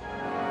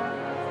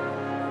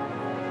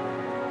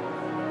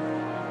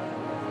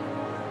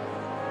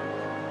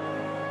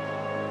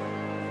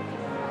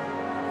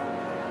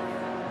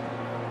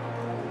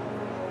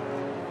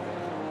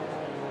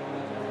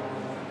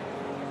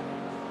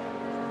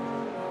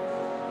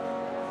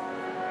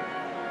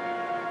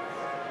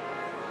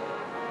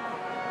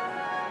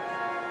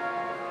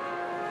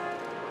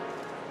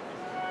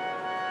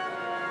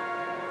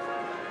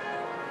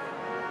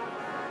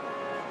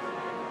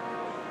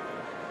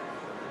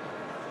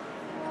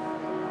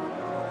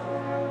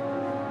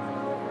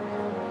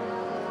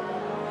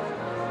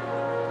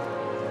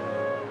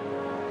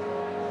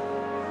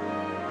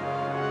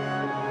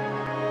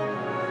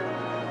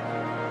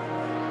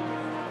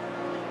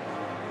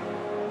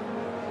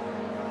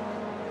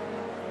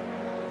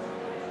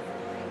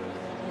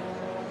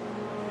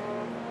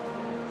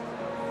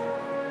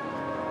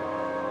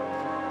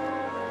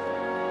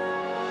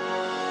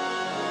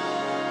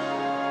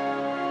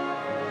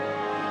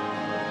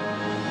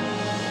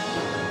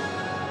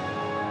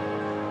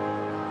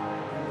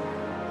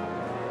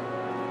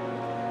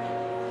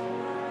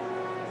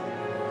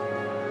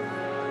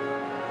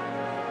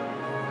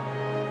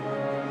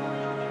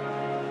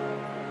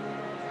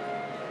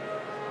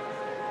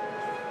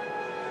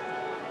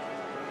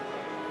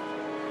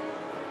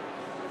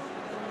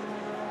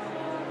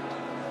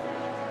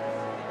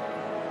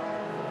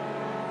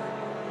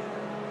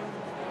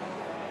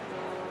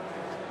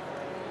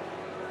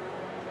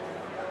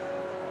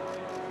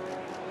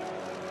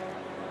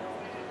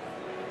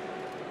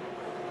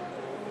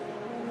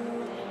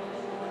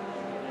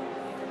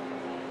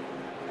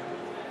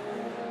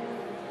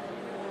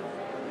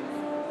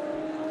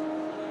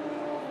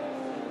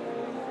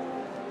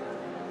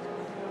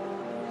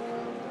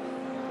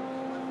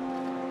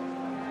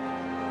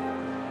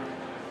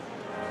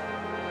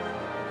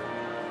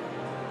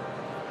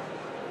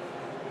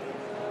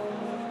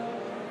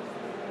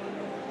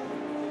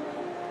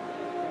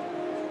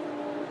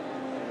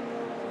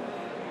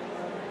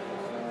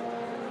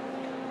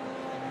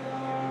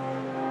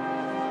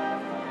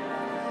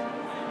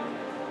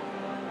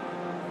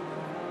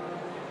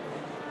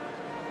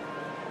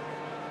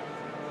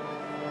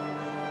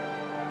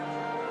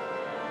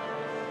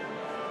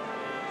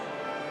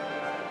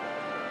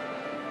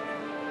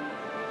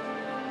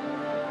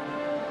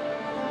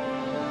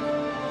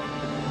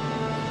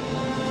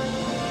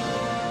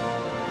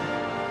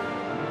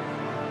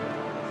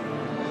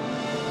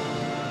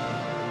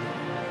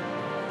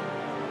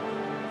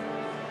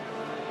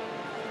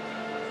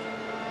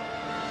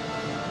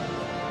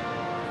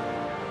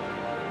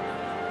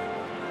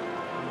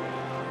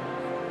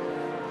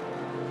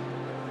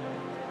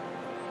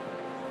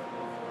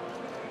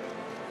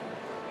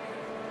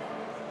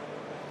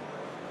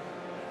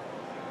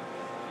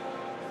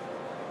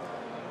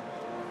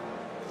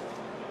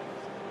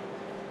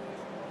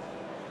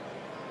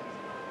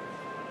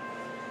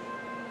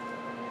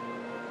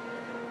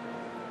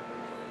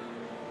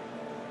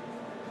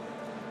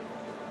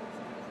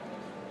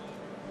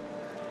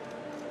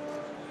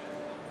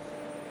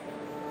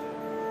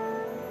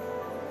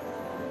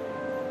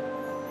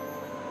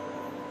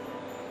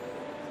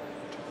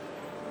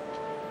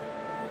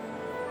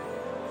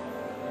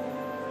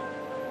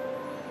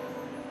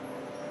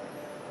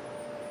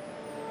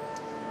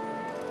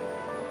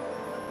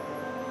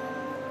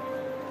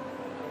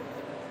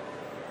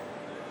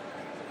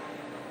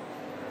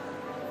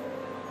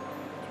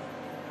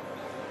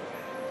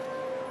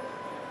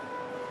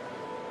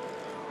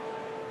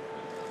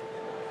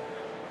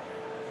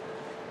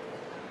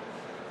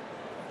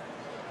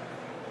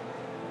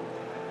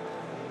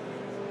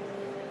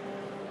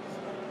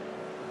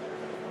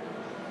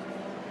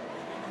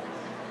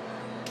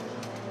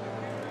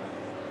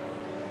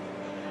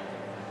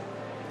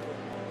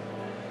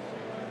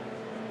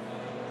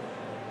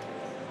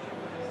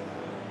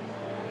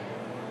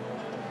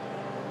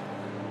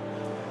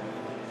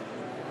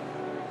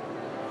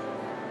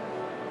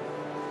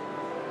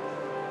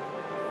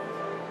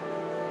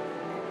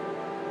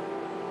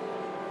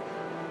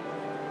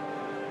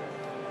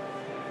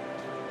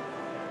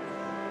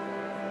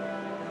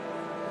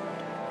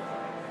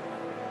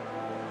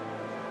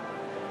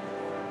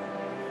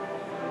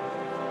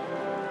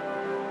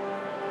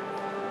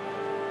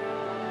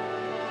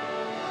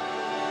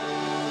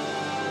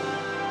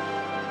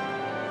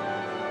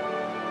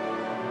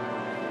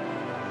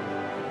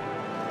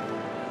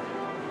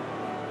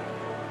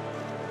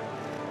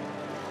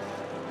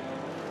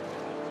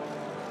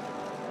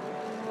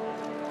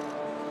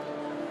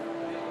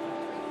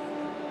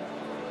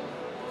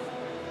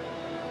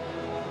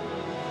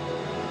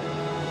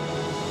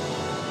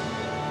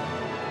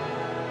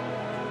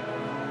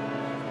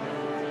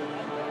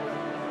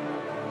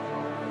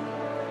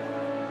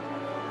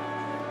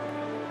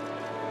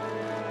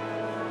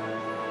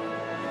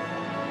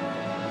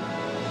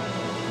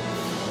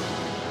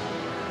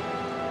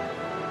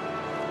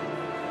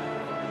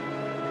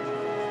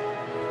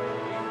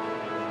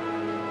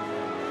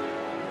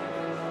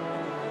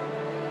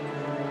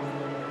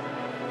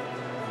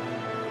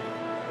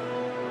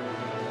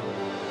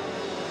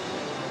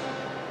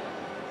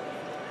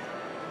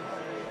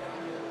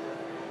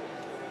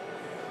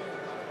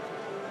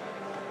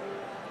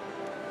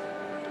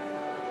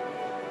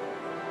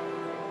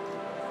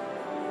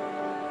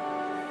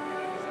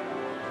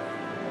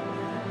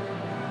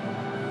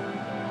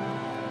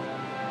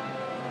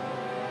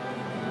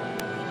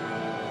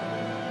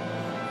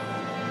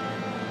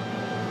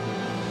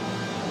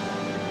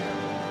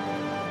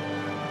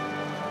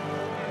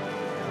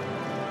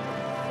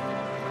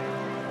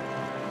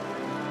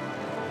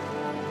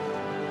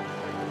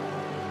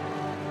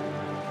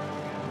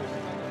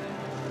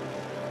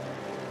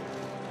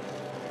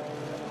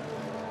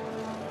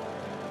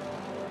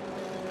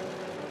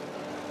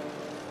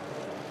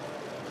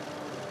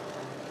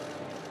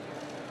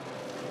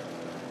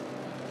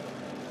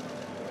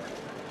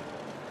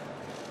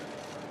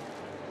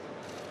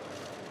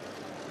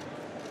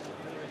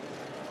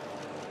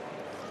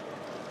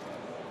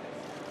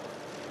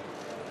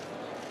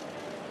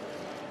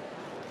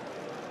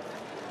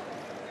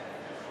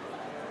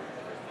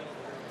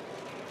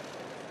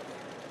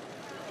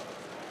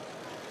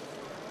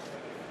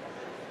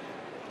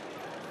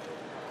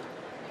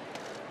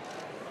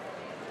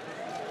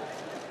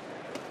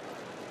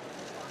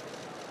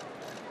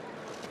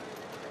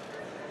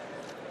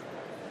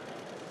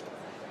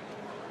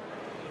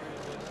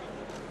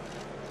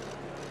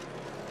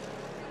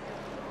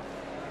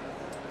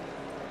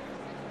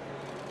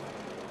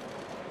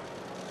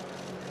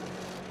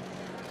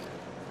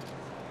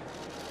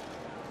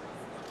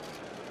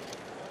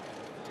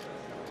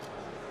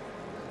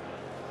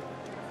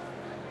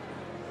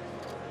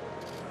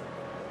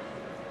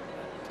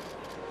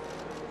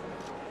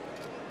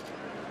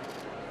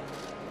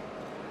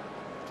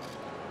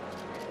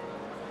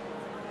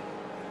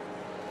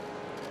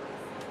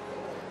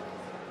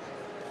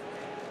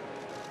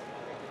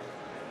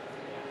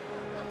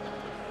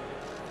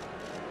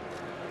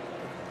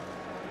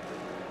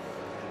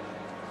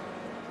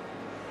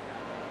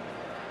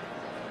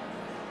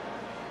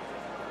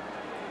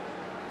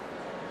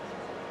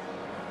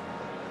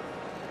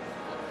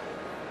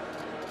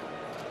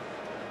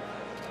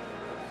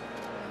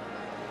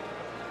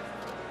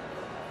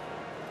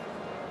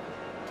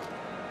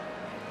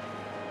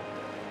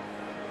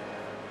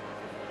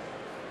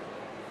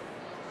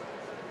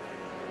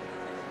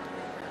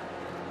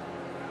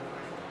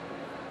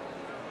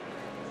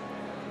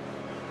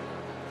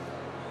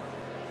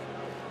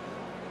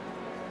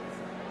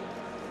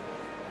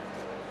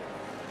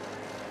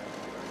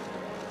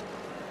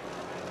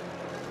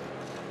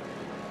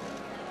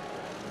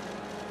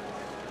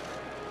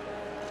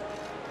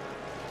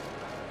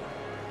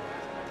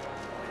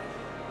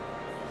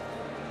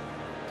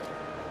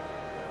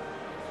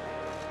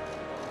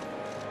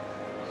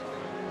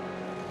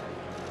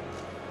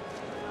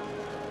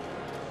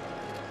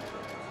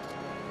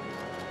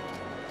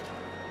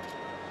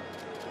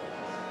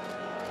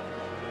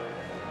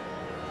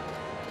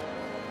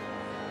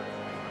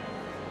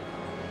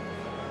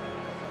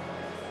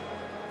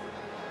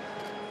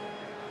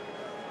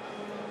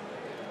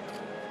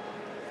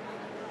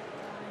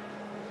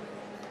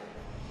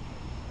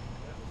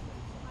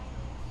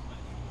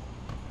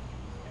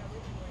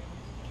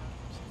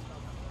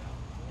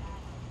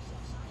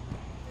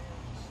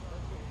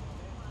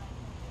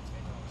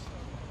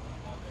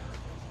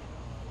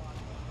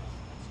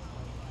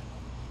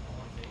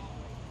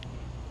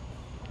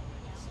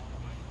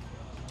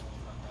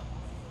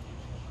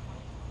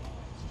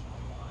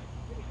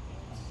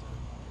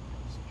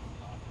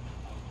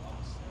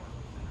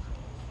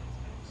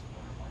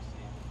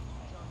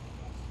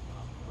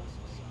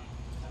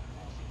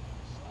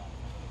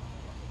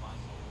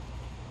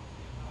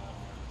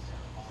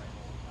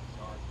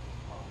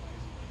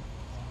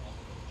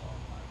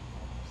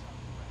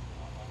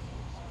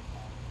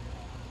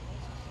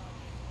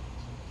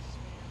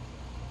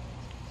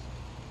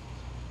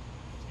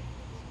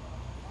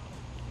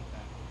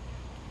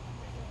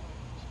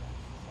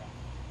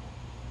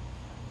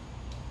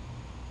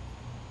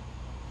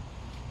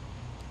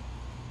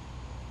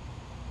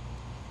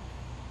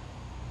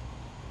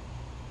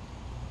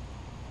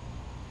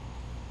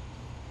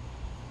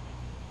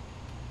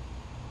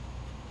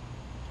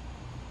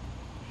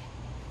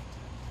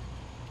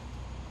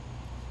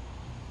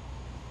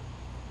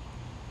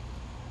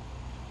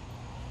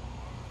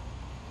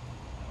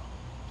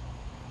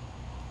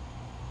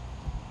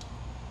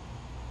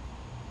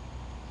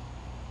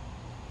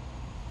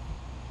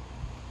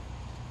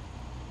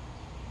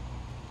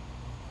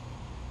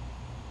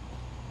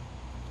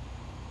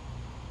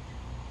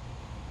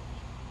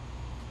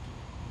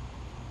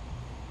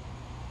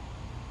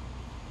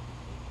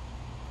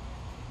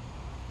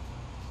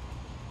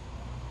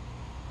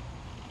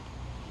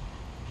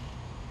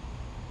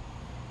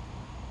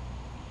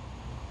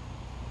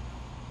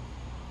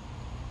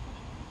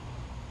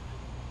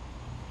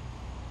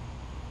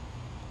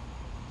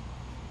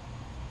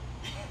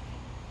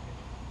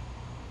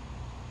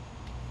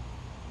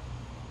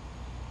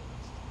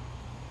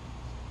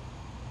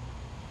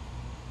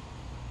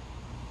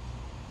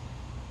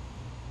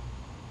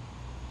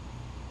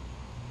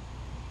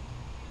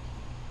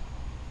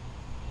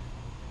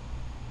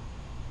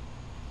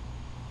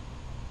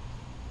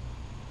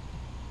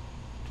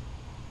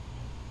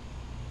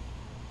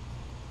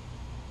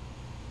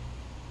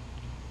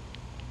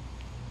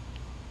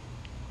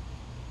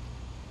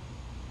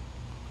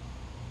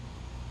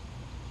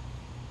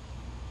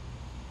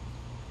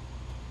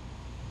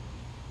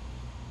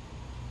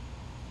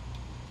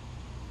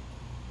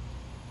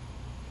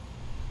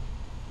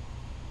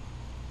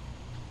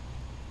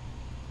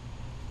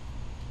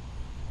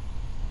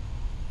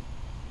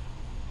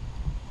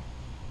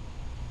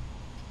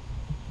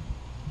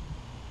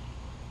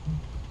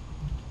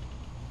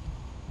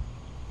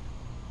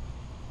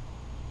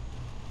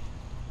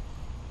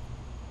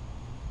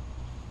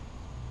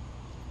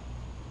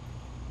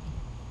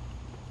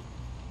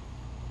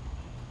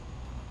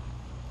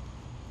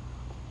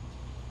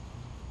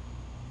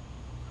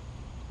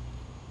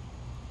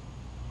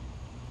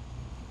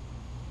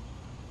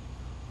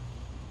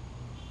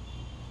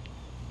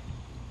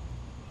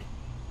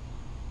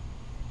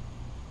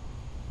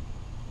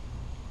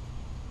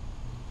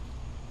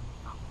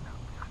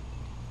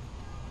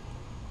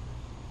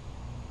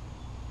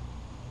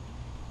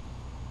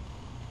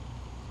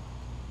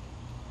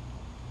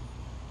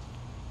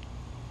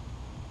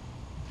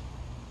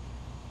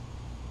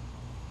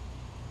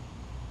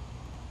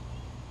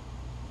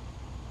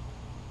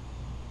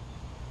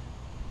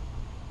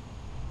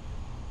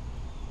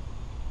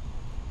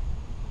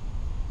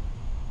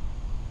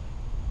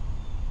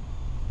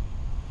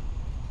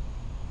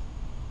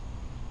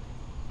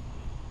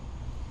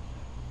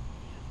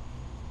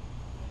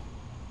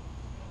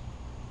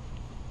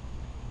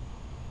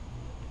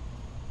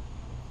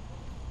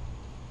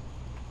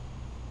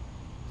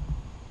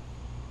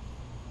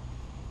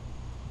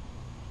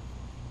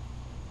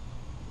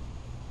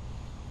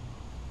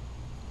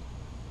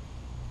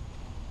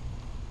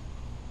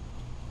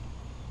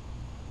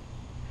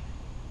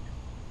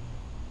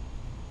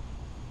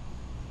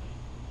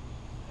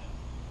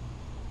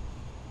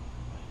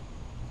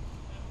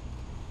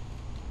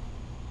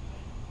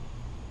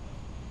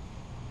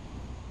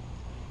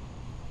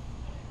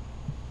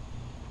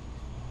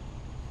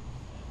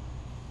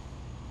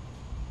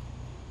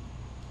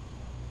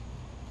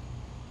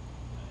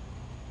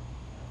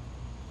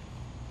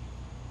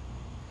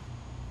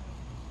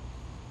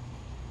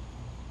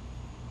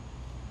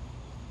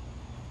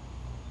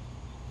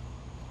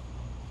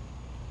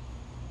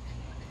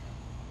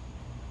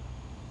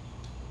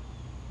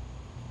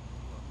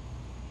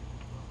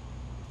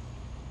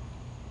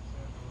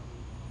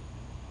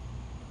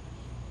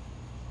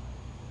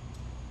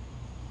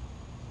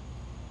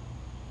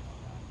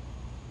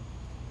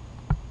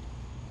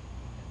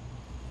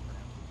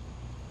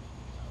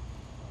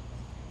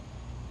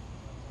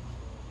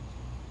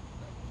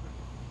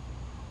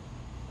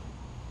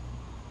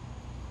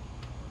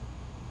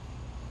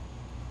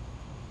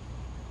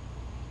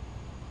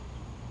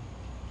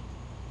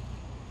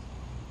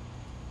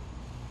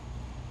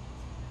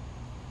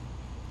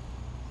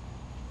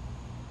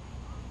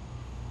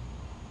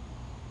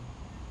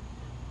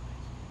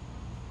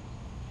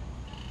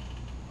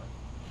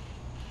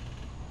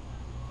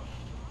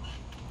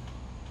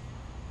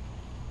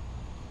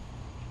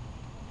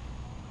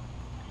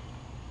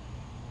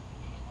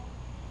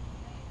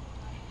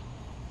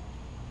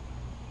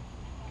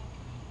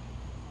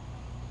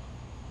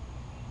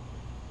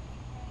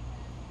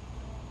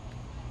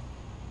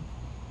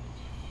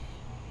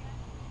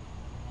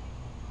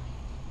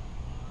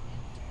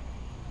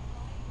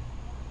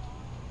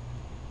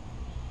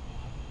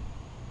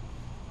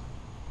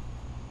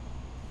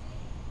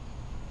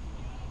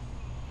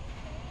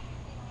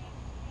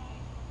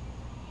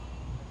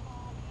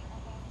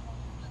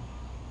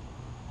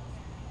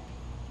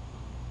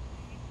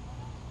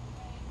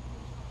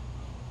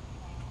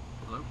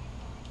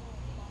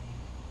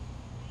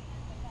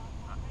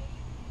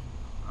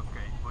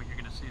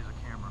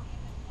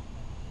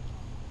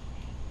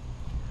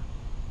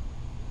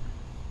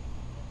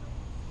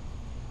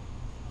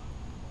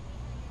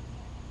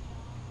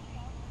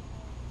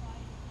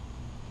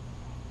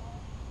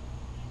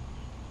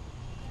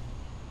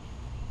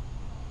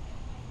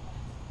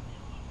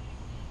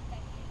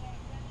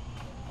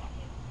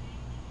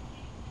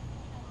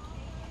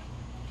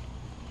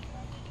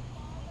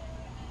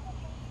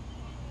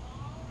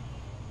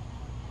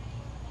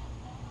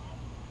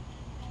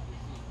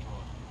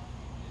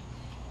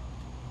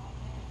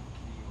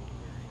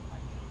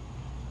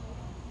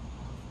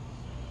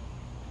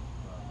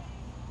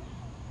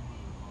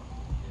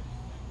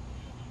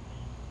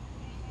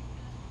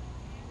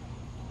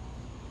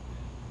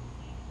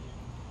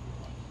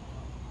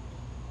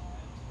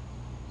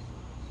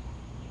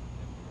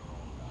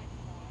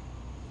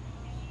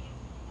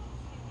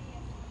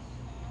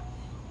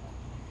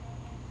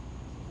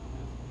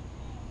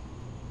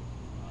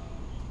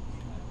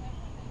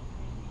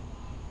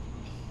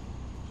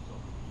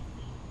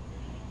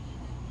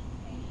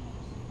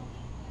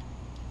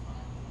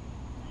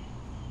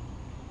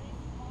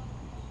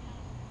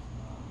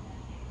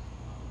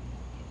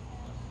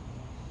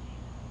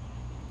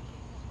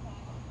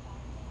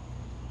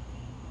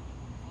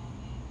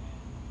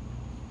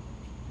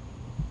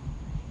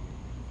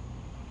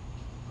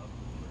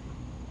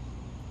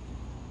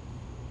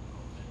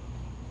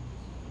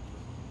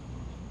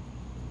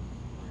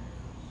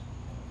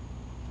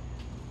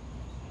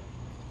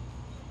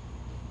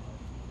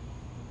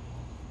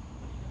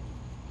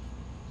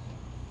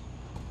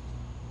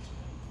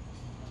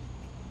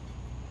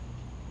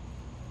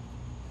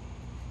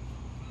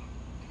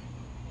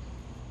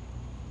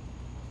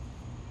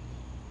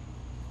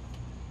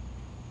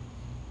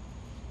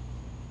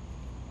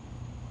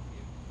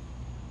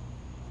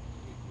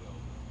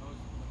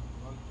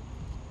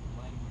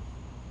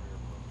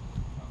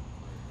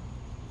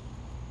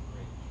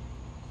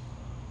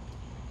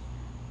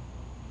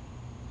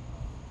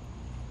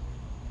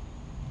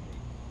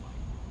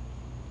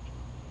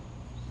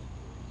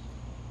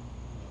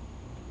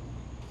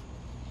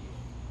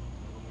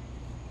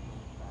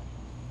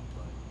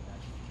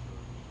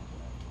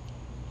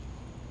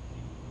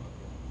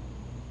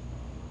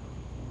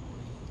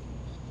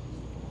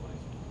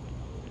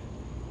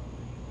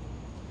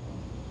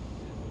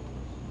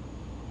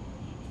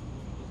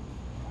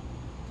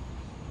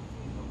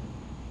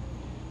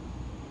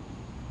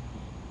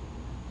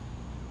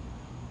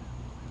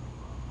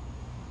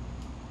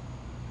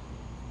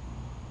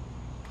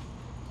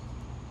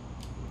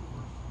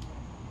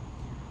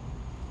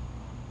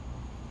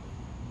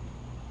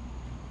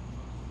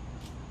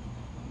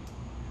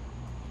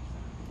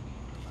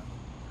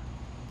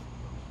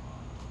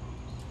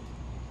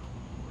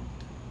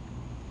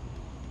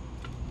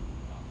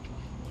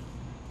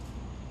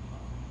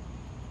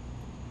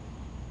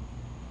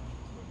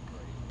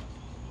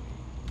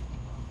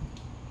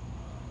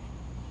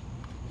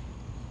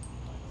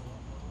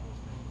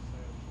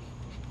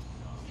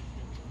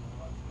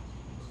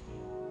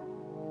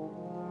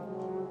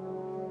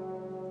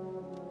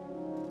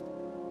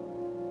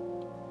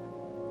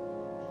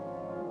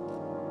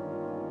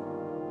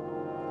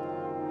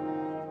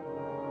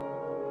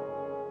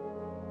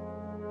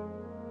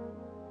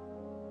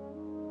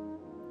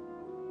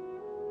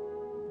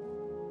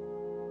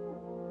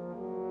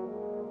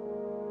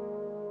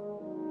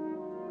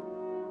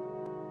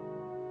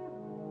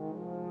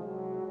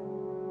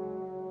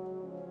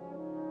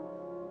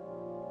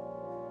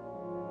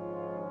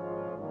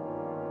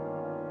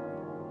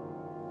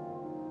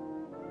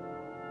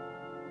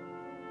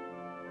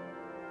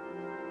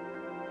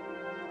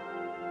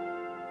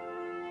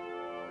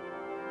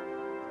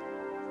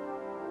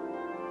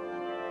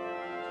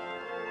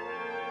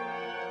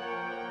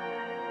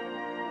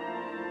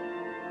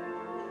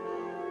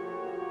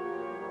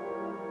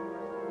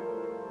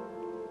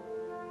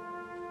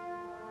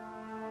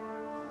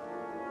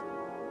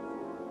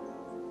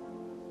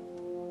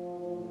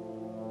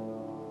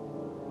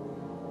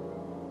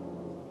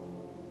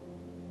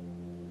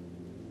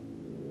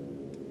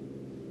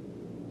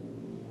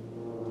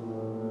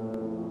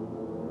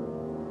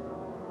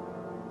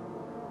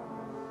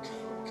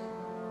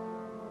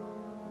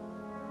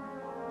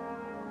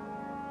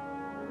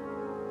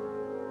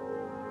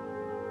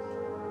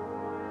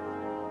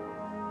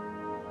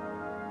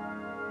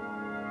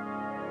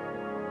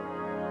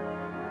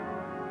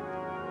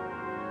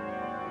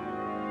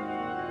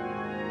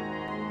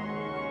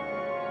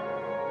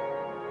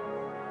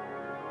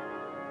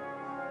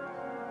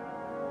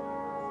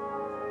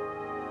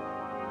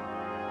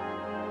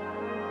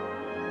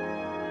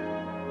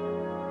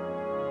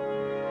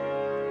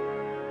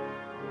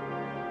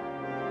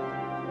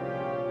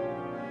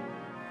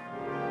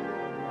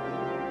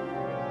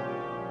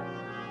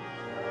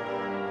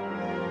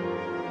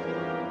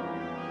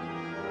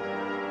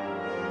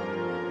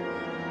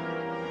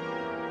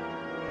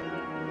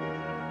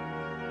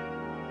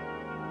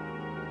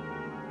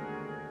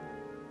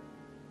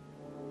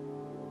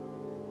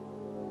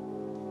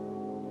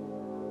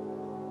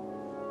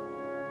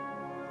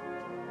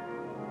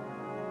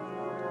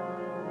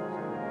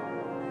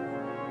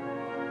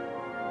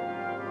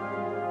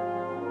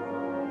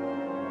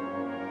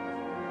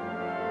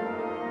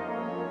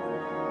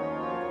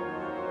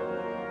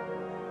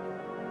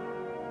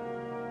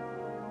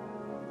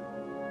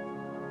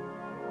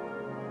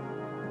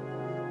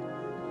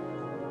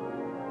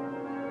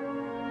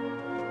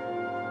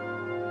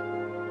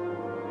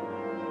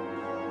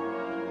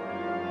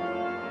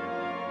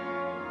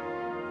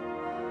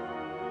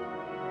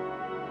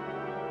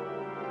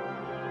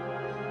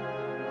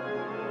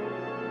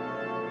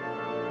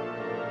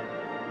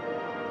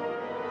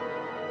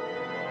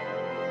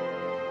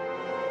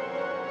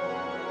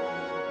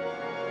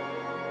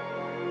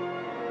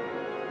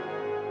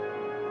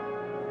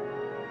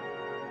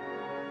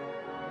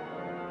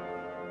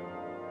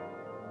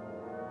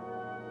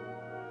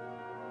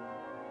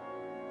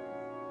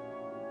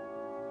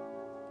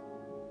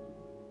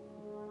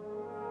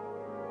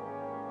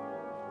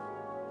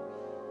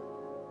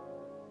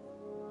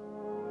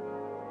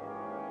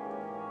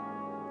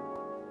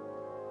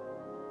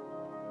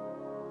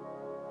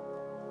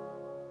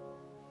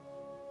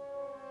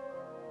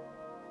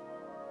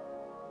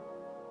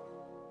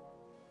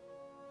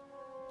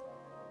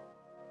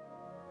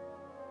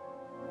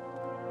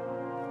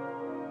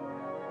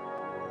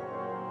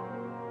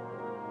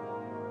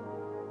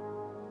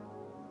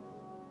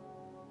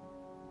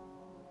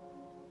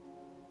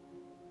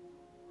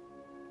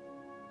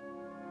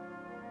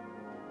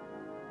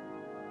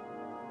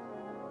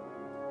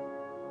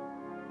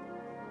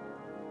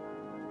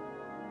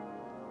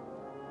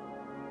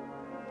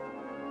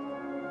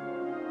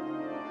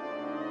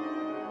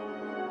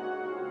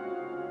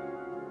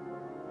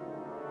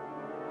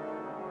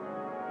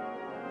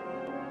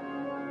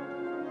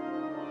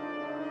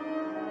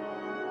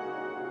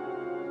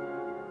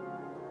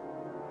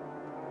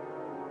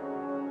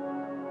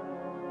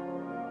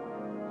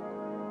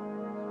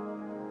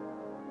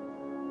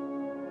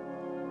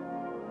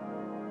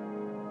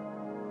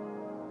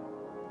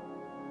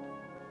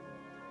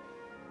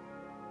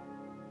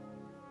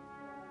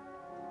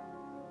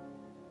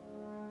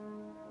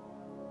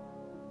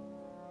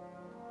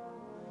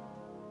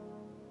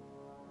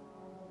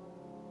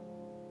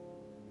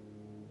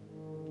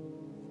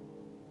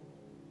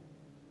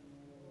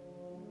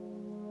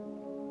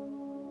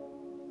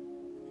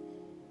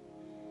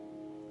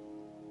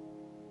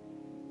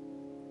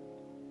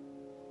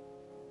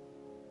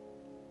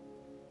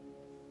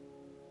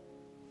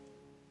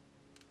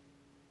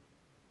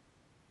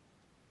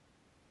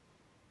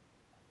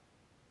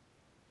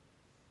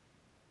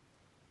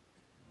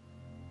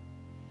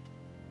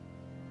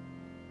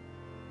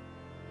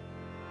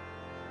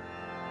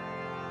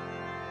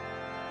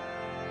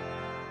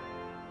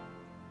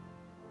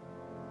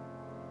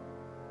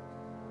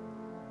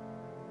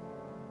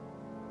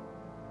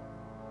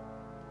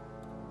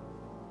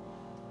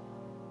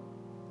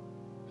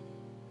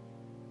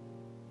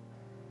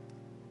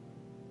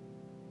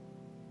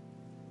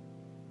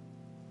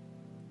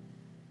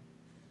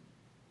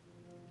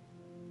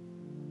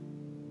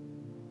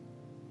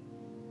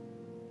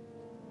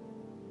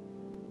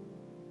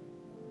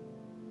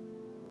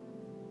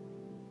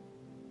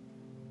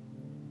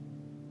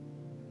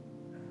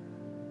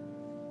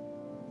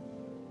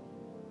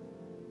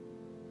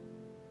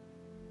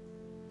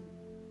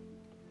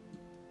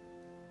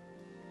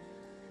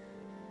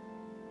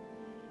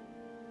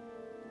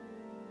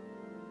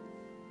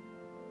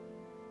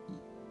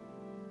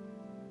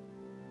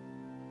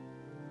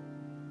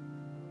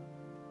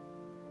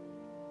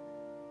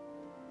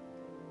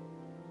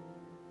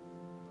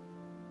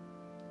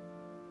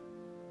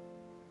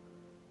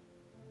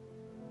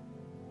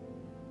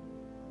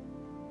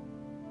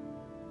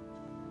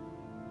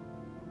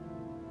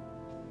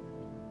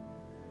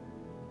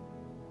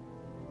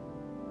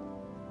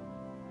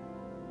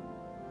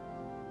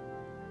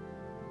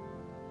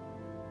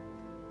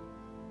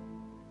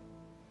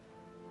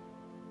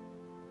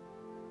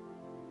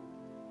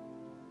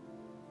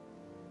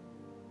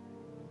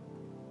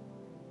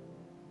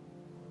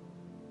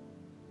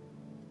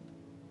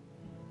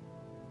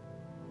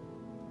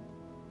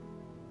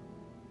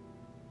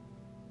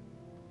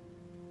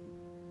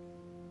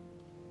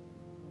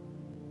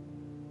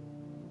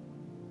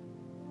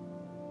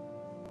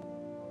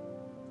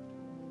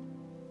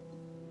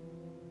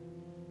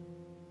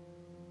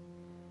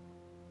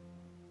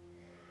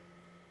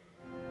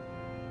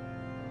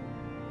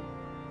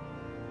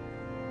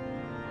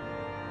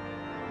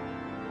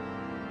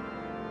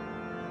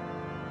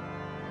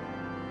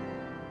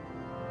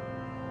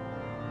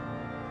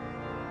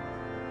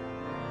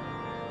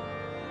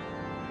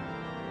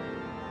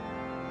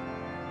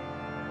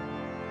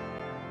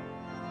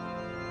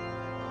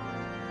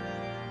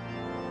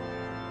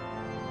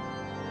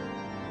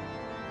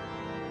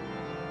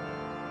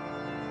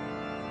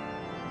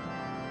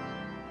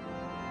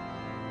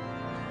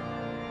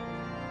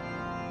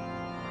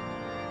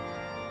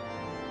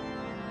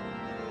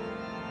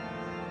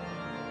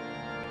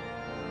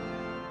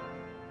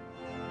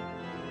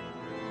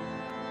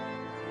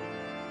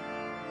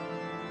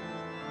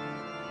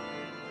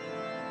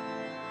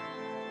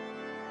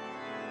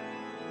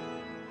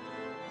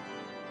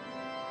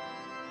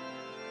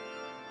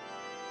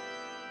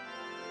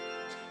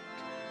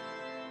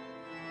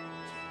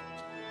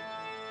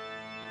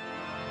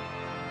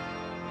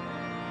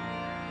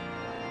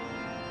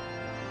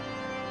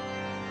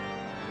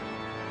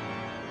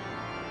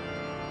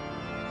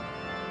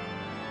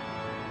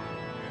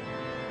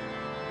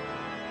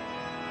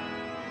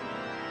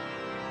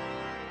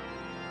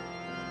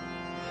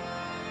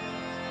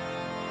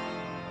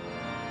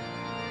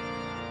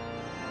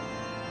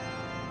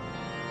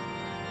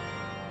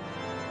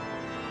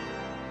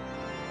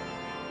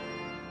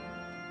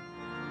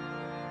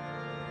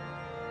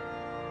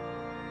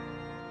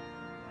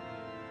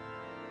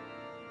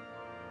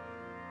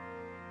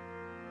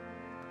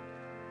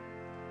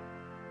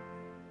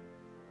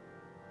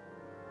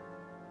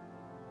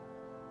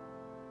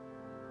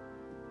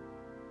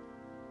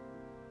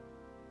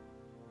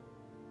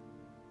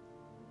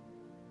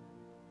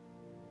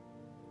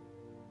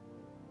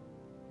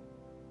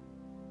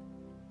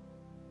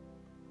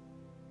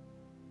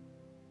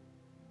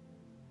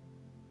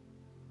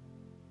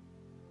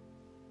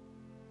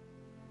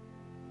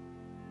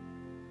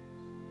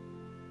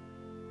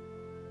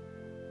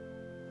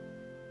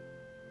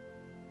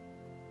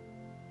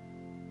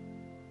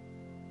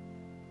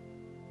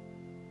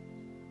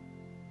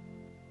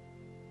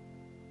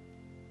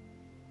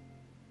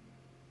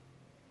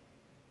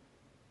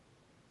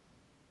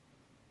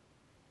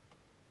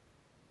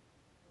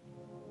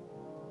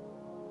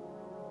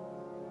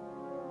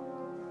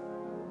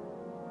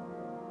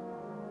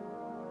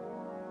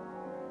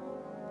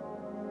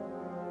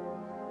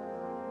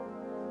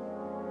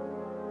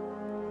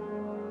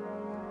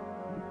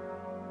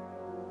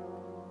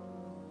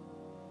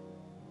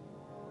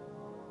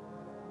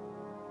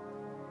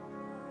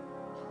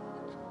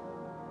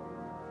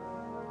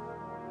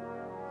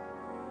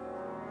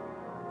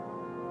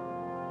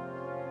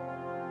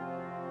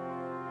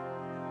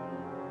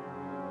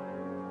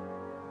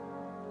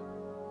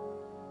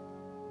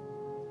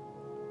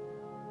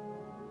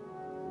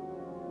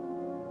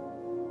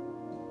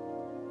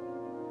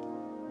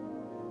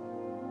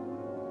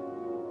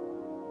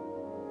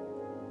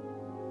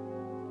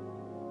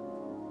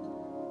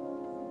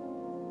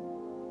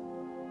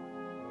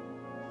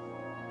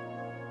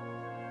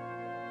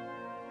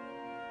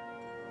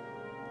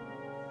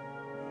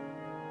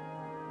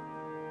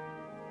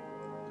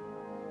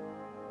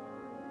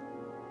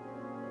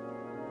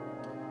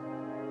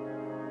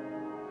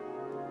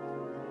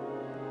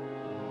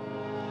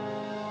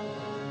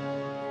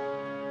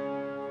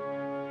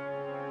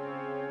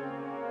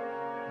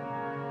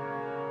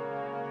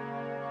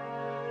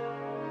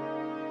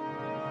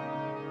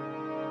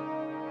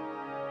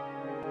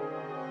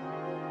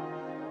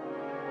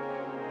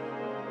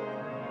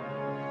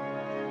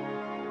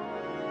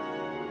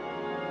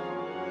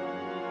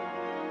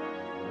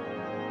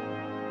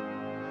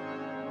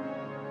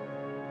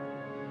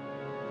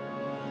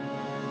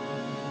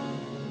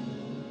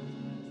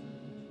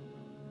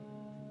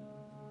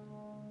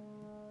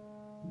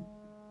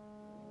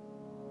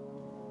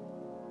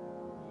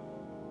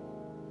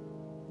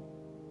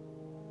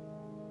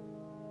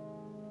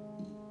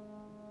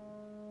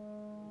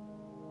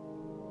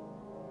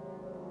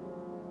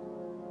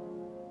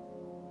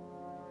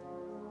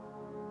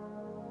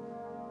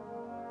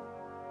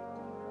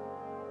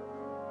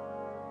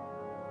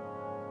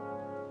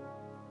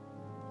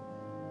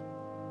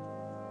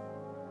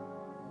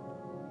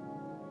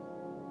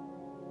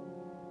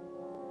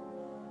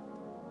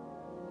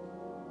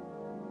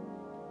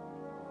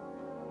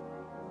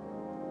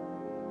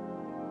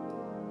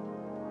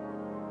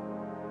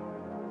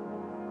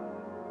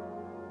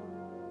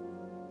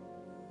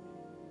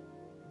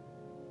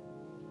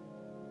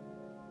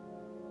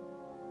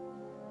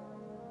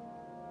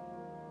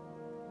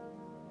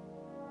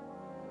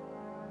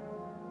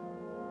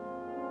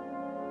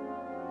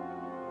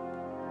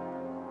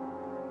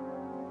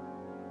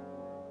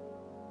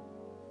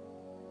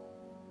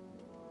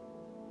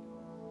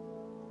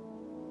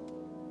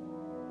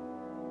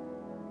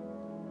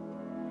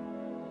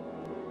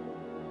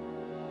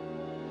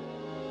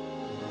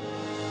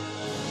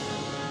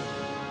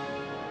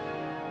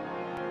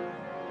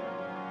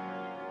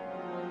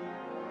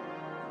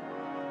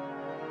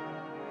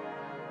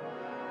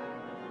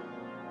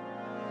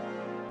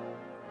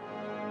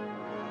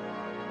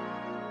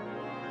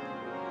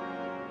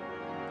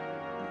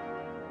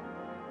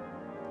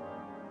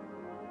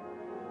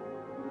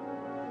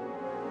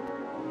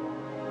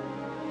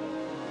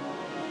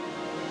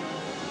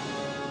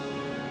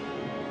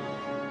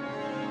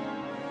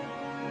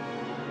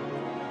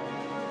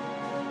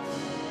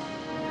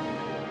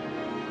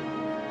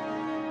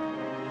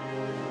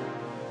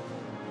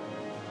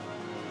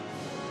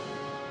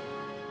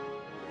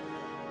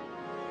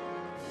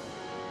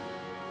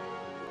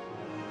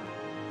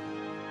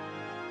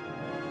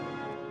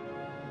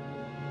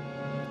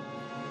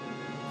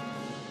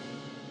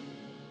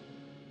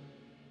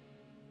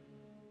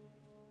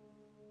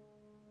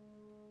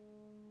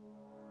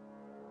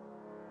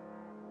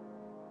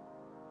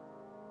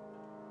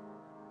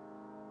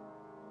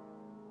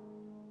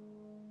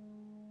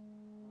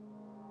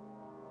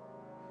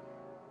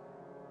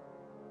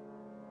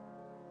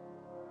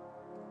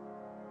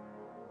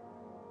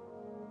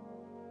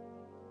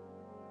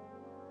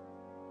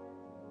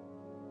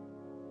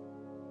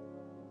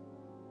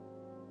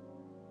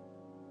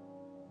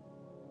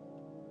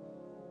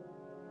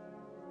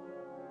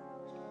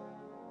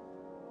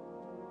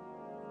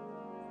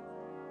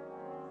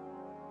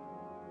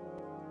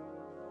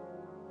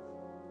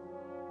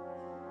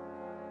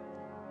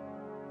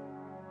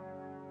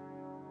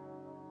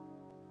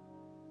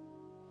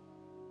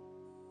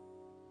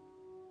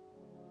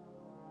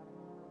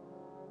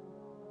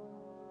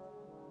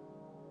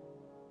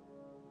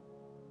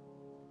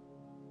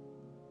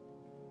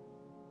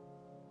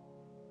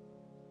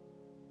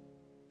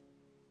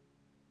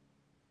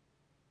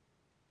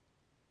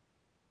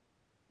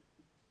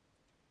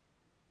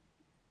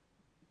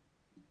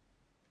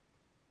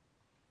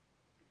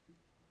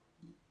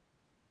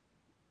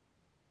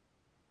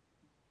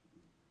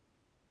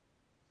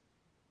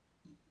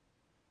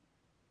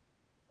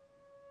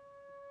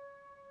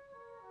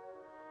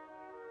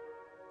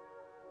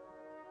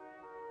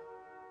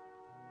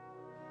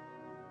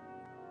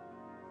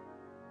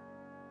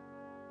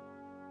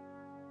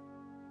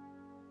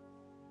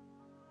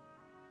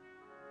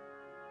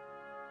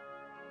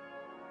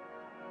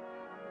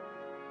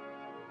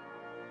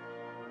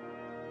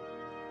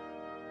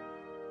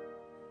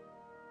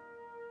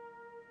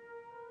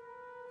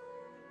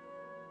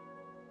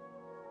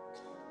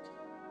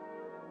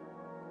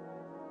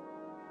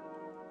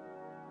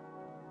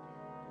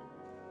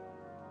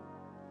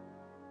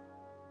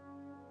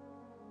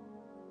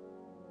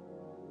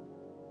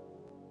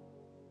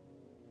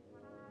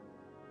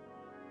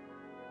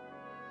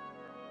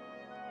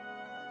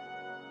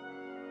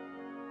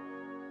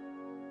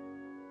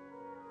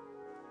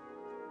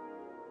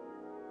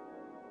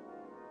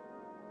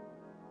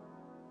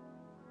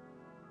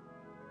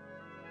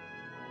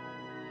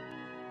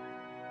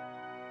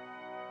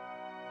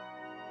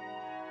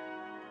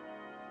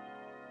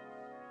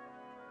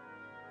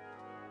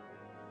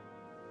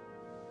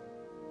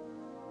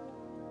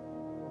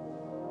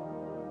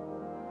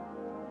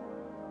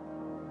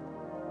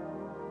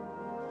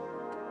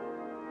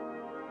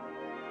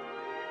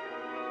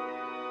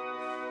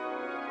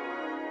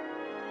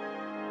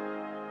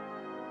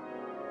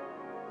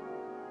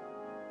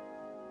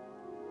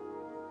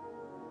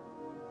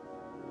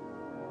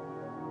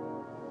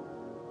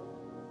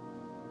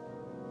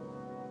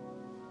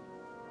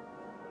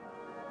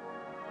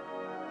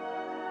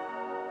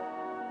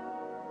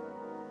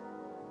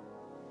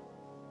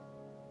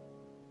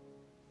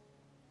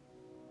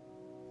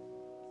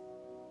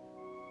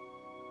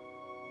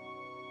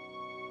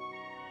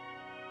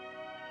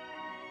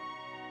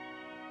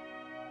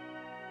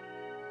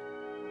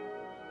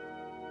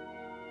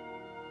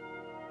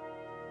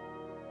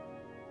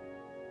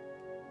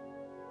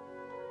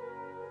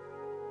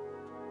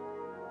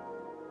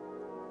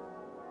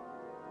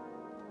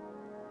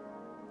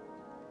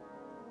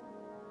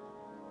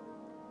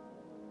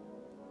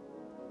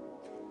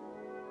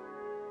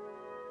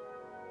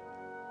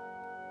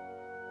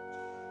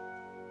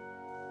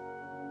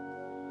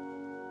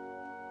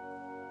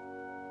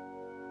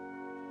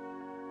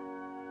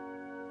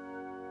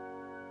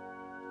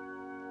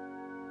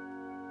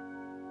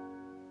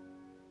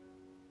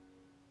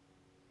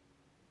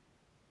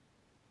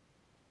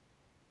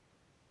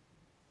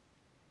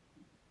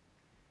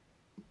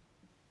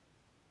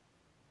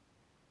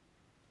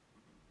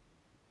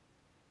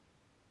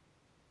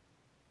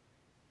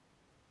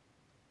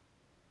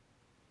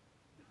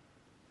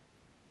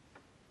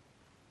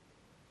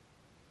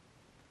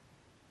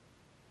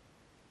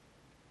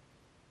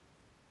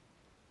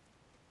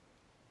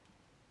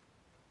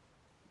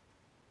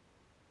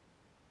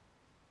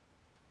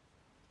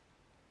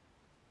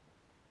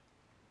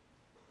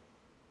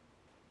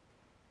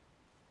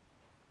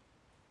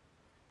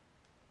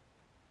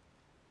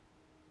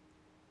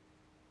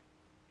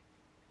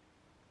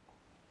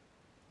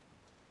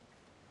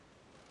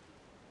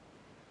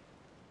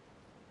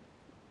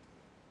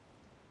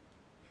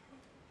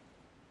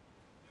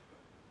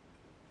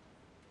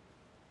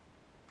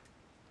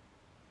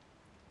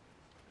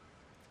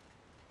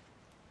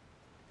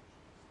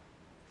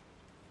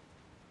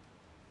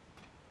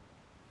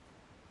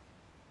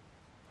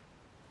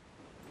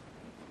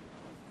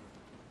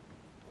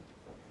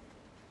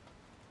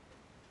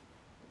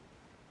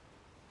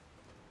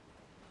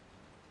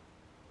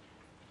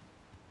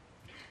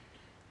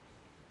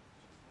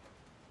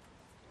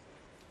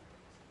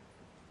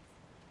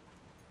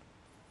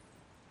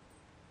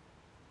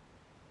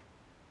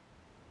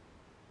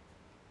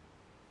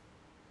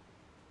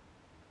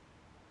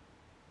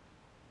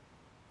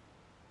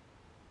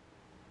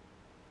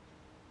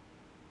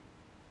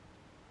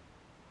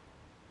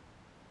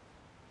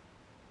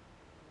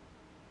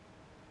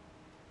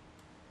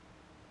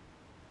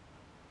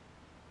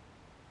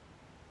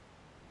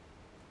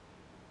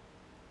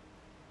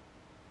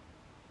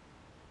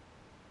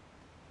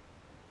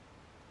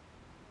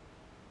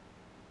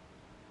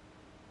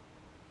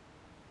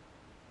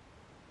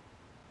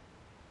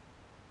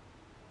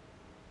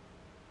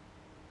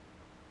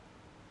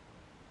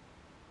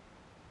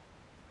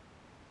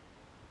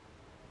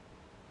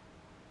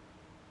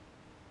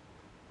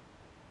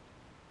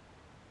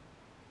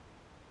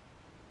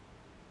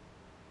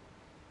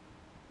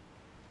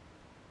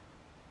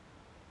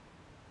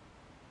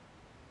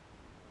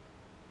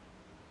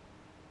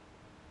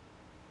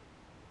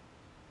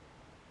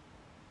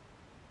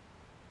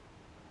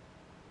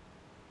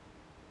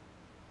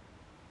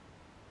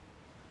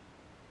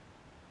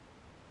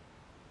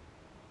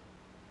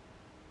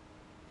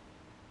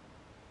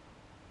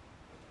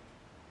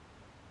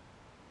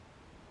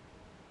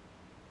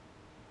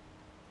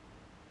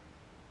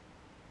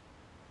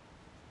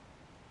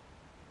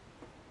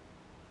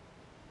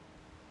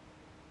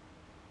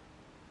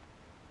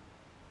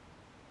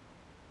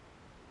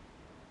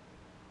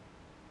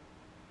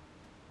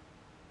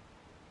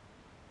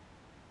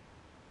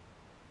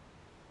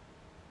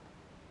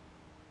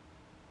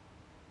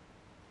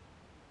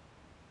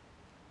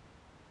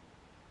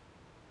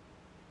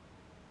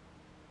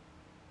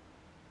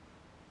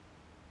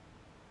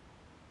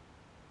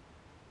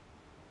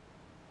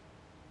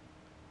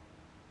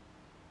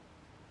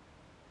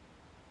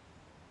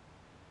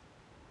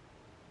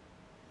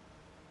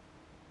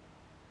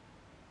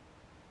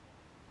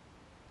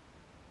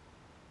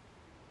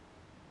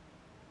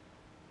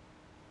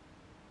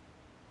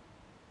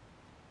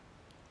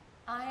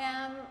 I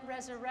am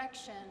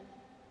resurrection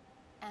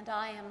and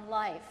I am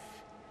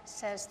life,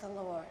 says the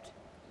Lord.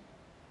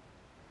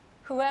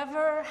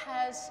 Whoever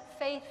has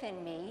faith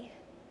in me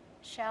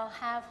shall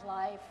have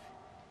life,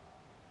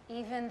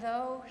 even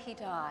though he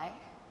die.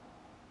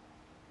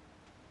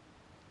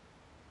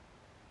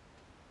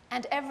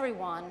 And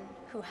everyone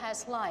who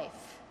has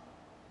life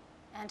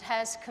and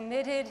has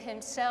committed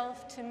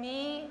himself to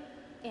me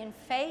in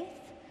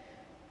faith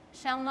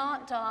shall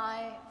not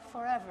die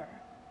forever.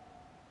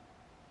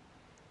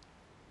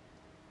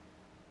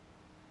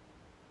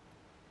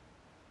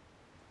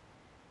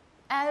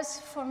 As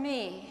for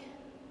me,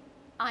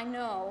 I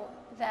know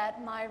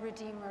that my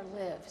Redeemer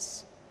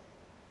lives,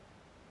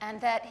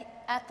 and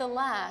that at the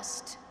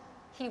last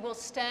he will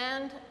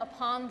stand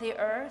upon the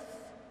earth.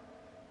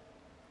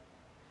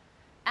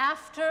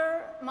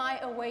 After my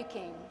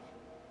awaking,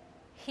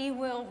 he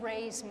will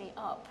raise me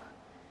up,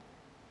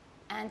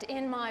 and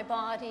in my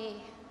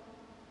body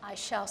I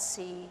shall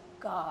see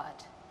God.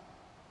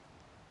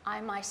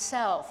 I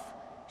myself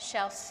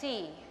shall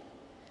see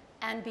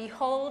and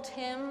behold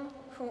him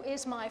who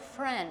is my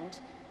friend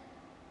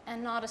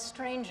and not a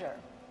stranger.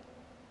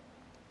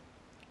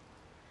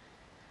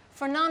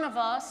 For none of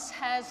us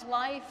has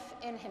life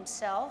in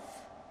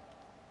himself,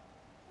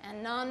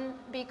 and none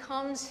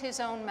becomes his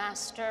own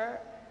master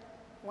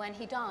when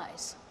he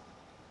dies.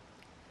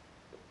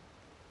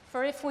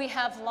 For if we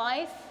have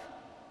life,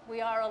 we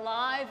are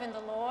alive in the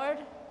Lord,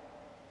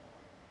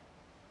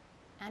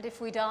 and if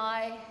we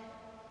die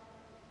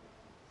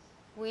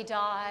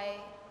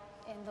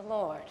in the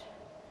Lord.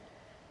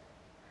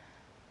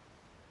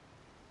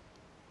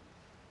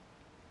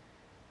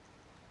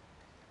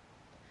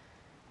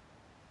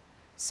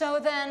 So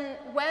then,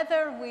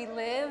 whether we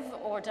live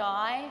or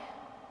die,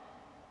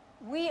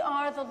 we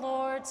are the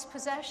Lord's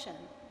possession.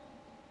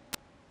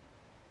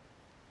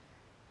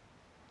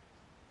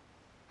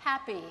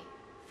 Happy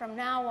from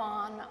now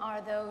on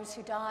are those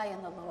who die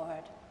in the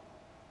Lord.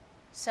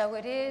 So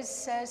it is,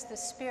 says the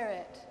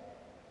Spirit,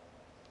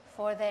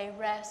 for they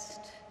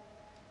rest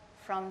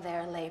from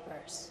their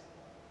labors.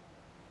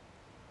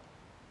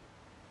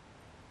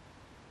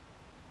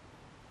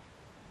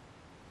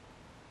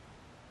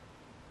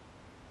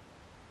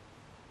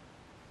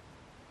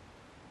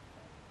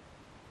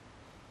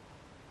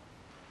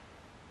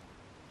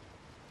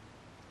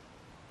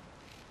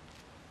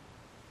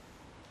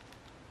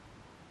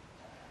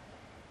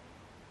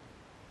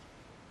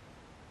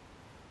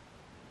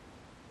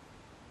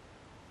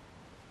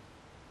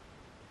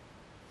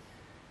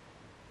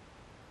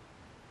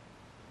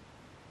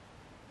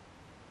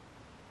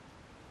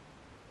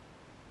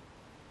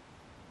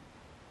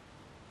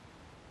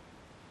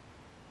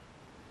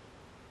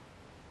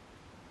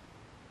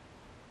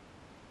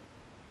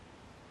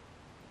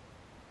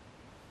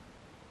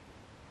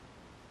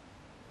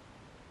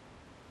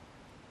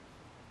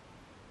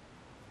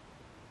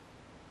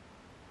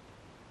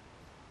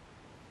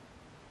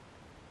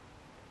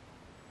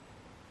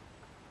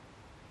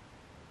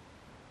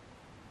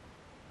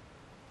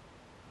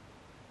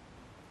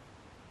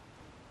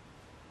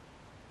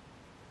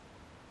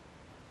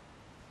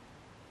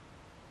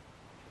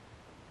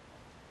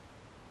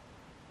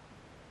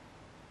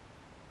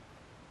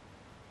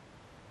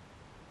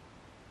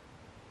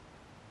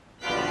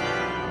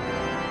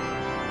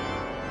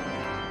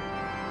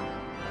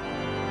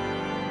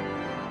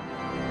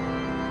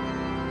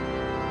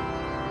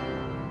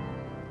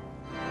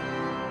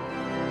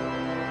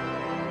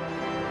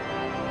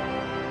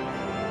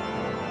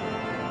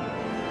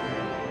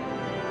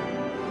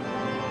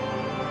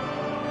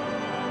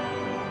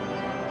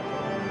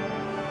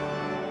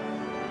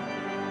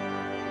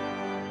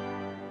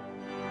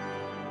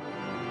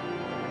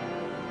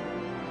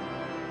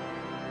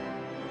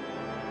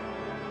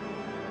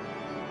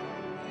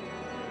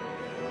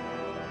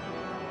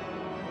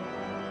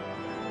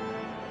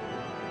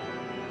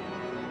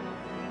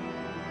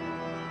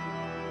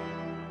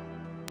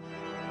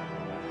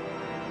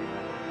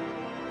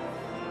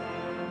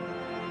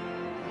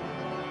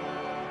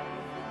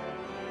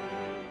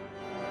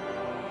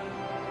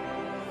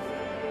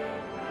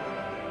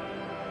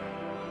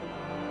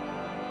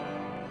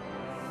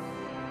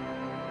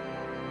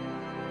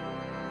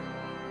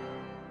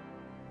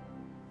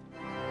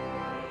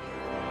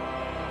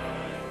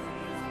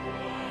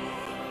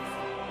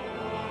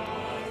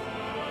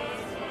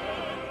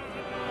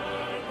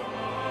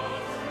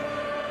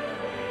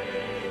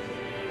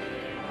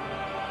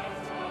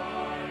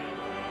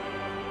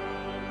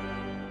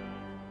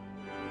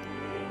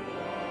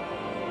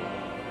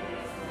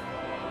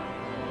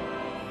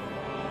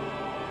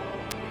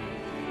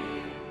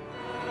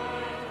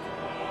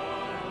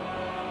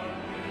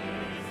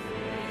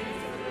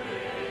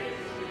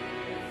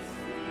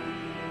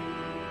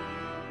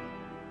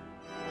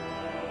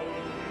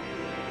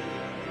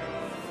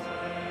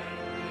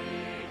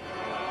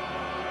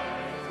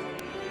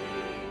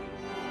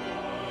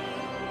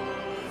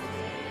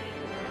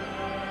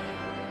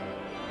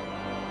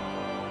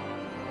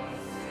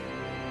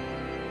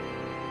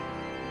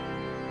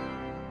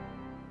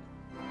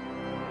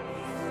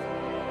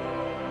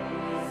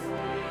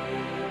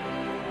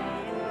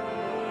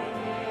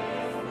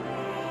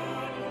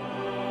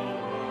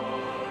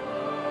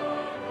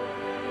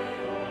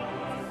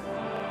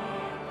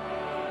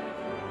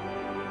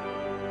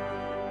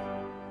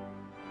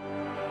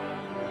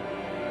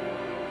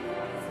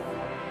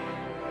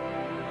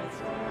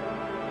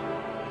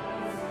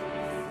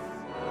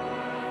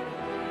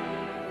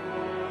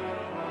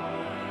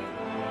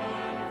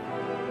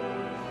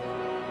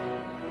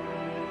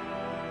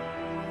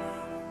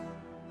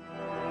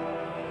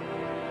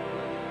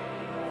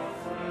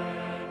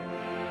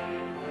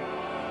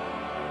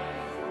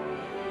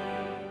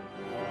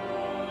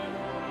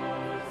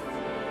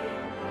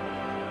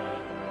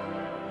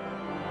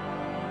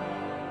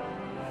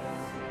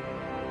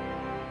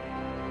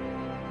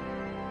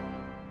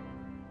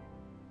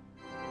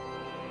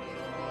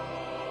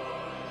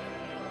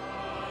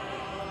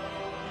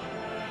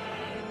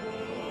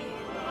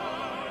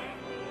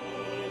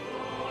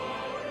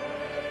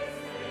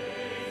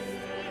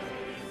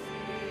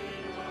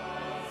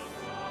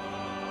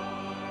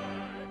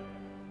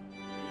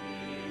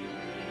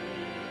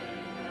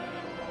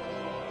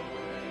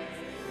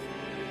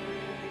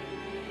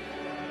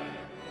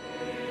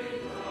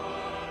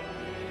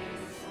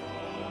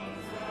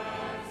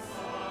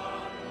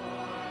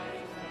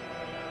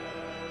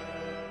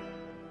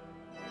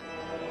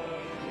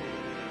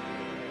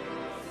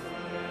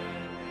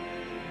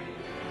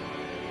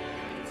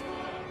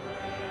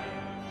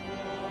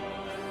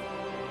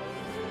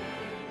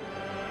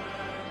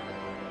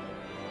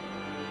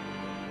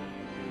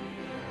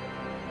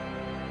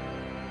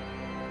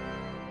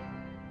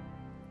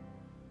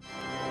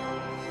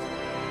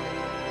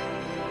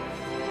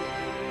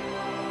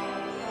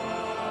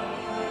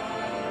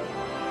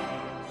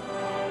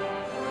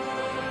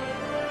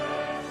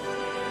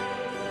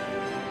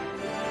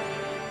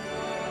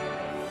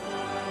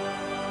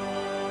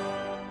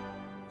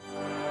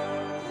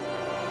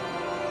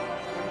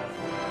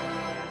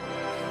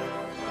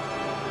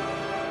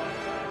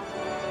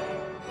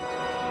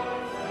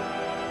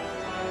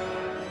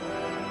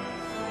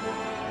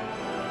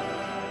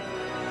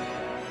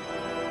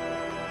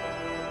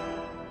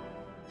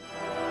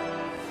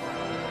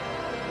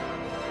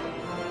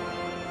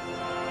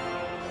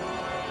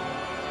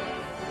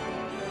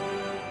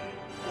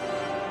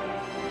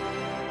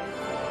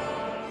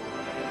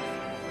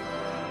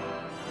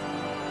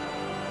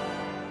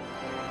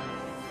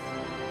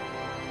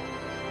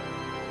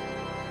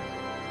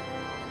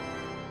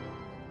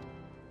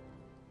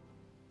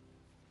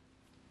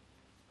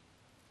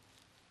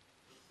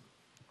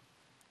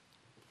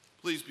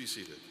 Please be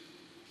seated.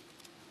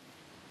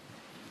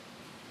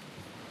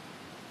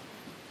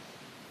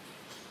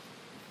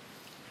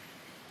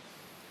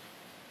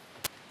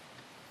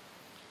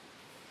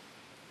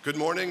 Good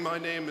morning. My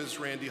name is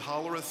Randy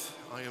Hollerith.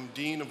 I am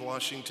Dean of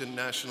Washington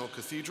National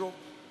Cathedral.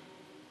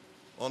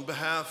 On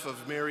behalf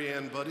of Mary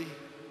Ann Buddy,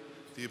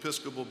 the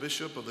Episcopal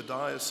Bishop of the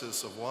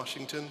Diocese of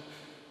Washington,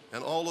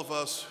 and all of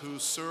us who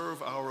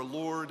serve our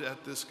Lord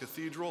at this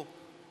cathedral,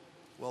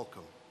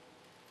 welcome.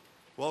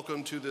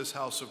 Welcome to this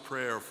house of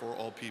prayer for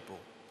all people.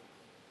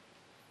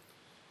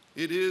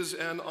 It is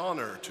an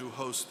honor to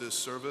host this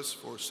service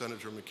for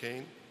Senator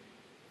McCain.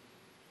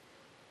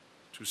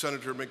 To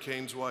Senator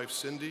McCain's wife,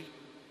 Cindy,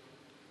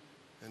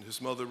 and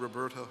his mother,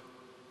 Roberta,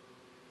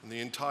 and the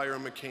entire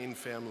McCain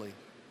family.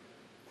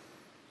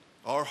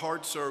 Our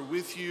hearts are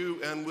with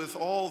you and with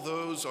all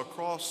those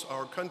across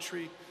our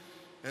country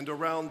and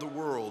around the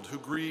world who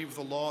grieve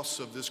the loss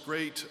of this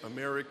great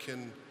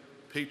American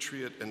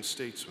patriot and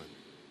statesman.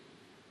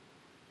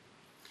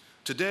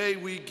 Today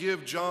we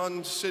give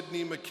John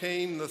Sidney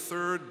McCain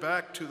III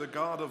back to the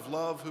God of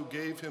love who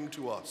gave him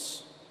to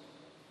us.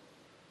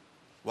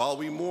 While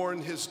we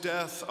mourn his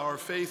death, our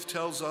faith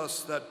tells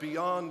us that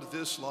beyond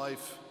this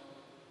life,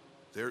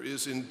 there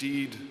is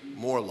indeed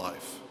more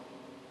life,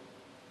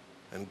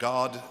 and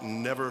God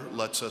never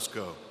lets us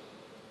go.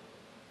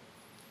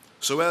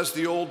 So as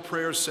the old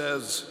prayer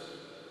says,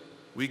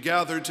 we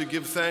gather to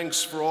give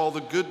thanks for all the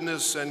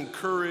goodness and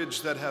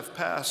courage that have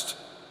passed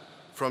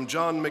from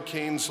John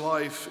McCain's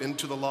life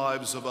into the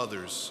lives of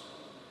others,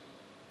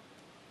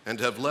 and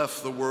have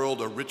left the world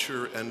a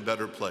richer and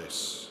better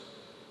place.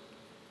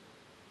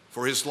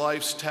 For his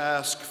life's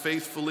task,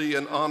 faithfully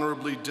and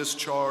honorably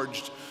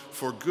discharged,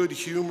 for good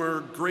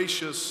humor,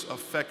 gracious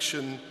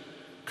affection,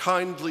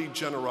 kindly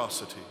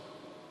generosity,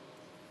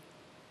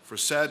 for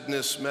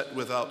sadness met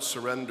without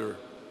surrender,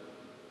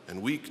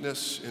 and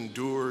weakness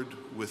endured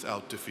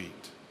without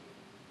defeat.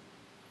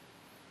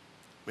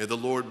 May the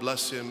Lord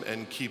bless him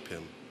and keep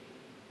him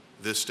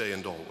this day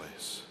and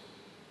always.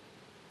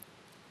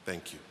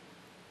 Thank you.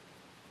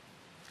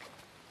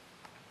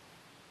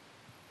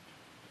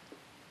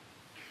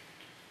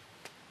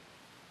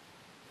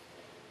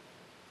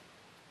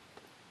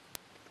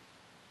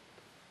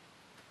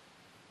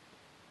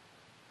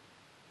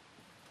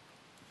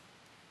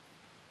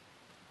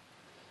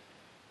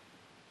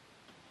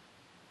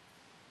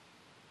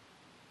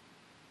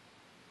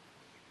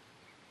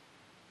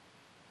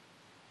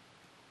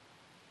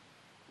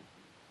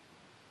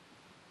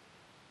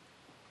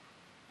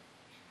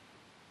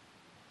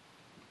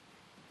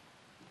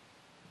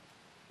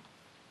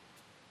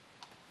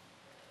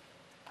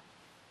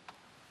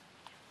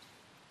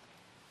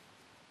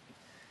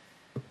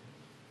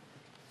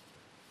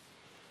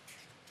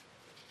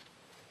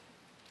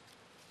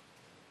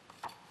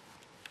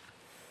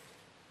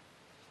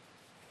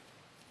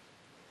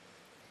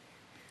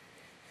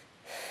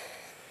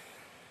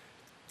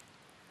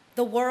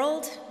 The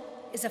world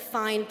is a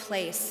fine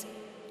place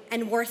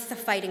and worth the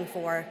fighting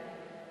for,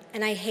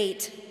 and I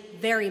hate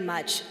very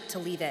much to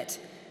leave it.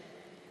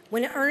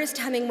 When Ernest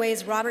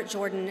Hemingway's Robert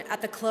Jordan,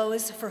 at the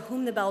close For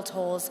Whom the Bell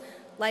Tolls,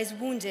 lies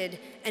wounded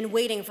and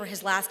waiting for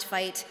his last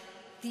fight,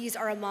 these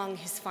are among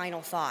his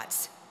final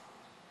thoughts.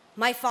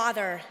 My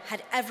father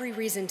had every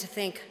reason to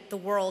think the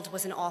world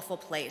was an awful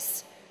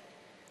place.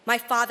 My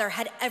father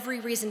had every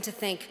reason to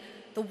think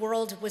the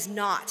world was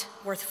not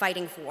worth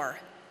fighting for.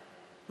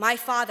 My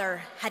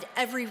father had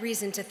every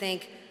reason to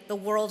think the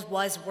world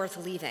was worth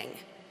leaving.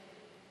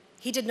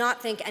 He did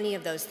not think any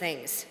of those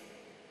things.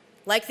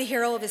 Like the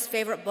hero of his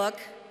favorite book,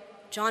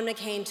 John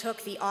McCain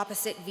took the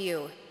opposite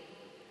view.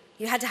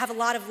 You had to have a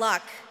lot of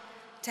luck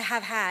to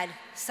have had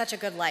such a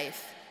good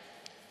life.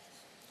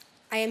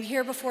 I am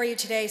here before you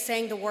today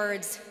saying the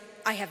words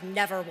I have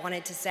never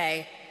wanted to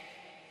say,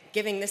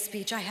 giving the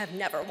speech I have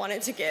never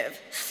wanted to give,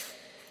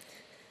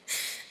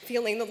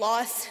 feeling the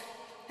loss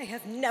I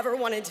have never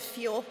wanted to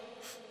feel.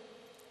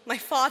 My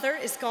father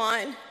is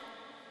gone.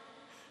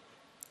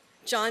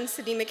 John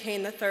Sidney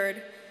McCain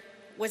III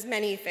was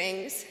many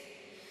things.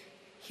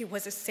 He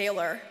was a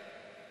sailor.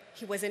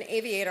 He was an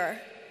aviator.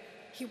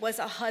 He was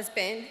a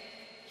husband.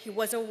 He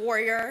was a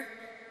warrior.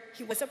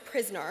 He was a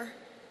prisoner.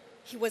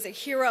 He was a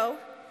hero.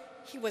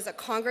 He was a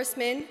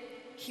congressman.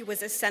 He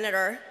was a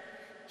senator.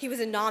 He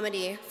was a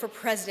nominee for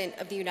President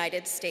of the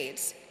United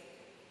States.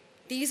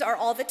 These are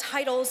all the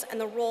titles and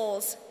the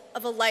roles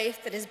of a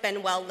life that has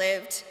been well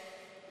lived.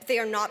 They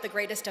are not the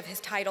greatest of his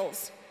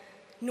titles,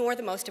 nor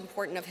the most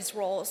important of his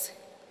roles.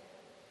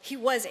 He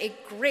was a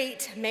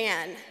great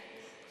man.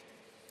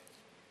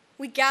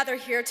 We gather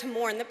here to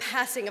mourn the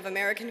passing of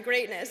American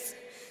greatness,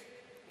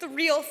 the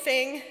real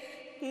thing,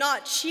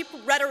 not cheap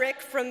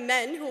rhetoric from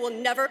men who will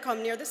never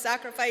come near the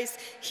sacrifice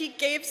he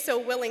gave so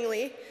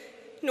willingly,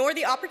 nor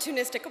the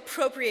opportunistic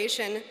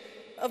appropriation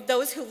of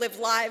those who live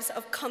lives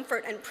of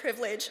comfort and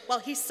privilege while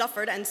he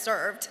suffered and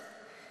served.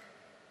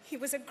 He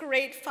was a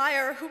great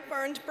fire who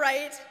burned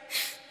bright.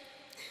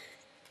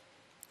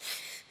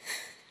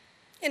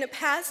 In the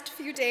past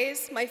few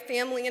days, my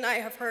family and I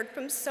have heard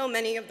from so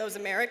many of those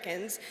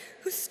Americans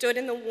who stood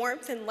in the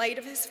warmth and light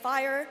of his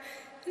fire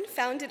and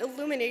found it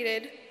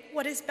illuminated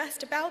what is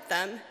best about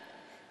them.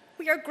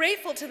 We are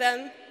grateful to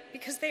them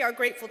because they are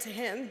grateful to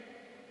him.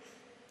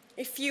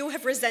 A few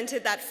have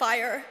resented that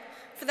fire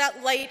for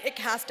that light it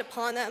cast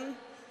upon them,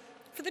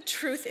 for the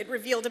truth it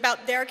revealed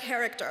about their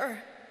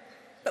character.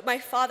 But my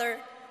father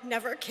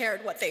never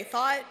cared what they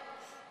thought,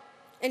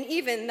 and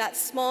even that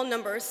small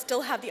number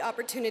still have the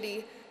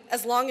opportunity,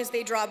 as long as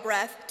they draw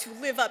breath, to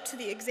live up to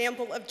the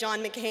example of John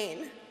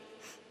McCain.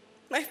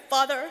 My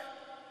father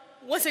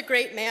was a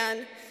great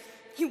man.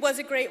 He was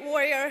a great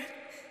warrior.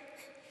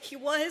 He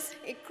was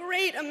a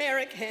great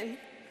American.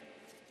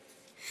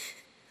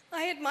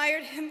 I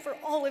admired him for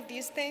all of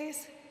these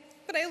things,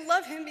 but I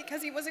love him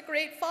because he was a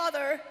great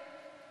father.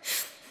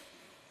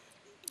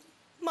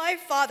 My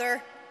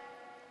father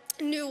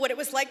knew what it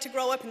was like to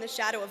grow up in the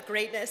shadow of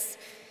greatness.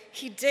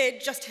 He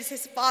did just as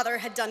his father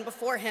had done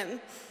before him.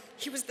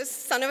 He was the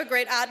son of a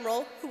great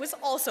admiral who was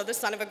also the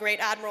son of a great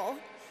admiral.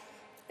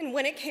 And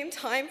when it came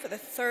time for the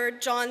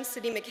third John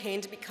Sidney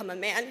McCain to become a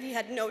man, he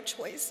had no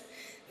choice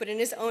but in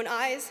his own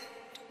eyes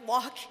to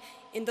walk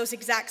in those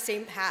exact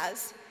same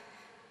paths.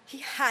 He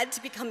had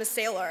to become a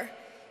sailor.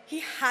 He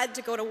had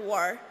to go to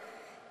war.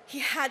 He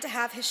had to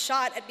have his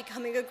shot at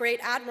becoming a great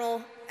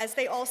admiral, as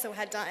they also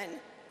had done.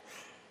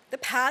 The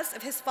paths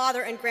of his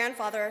father and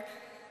grandfather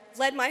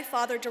led my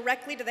father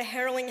directly to the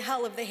harrowing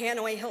hell of the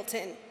Hanoi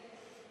Hilton.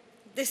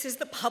 This is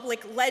the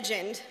public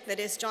legend that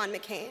is John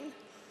McCain.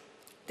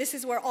 This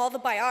is where all the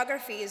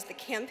biographies, the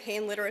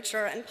campaign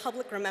literature, and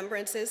public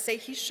remembrances say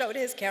he showed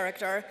his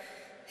character,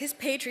 his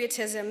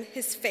patriotism,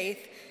 his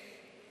faith,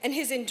 and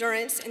his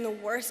endurance in the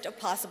worst of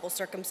possible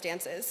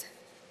circumstances.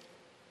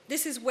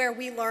 This is where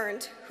we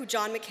learned who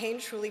John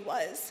McCain truly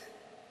was.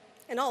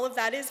 And all of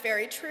that is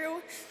very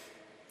true,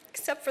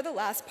 except for the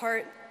last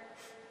part.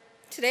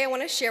 Today I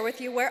want to share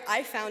with you where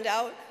I found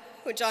out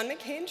who John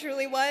McCain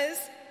truly was.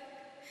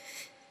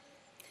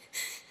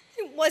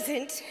 It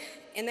wasn't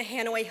in the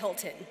Hanoi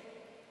Hilton.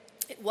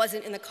 It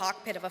wasn't in the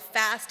cockpit of a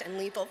fast and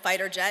lethal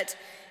fighter jet.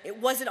 It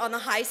wasn't on the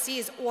high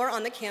seas or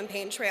on the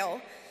campaign trail.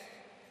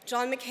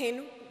 John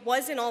McCain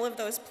was in all of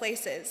those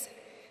places,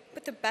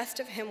 but the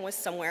best of him was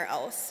somewhere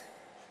else.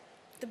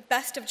 The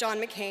best of John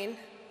McCain,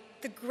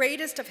 the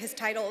greatest of his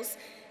titles,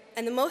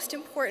 and the most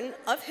important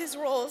of his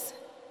roles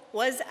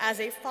was as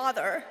a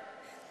father.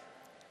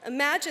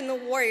 Imagine the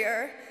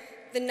warrior,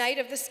 the knight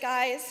of the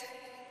skies,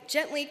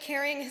 gently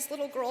carrying his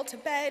little girl to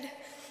bed.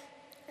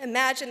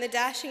 Imagine the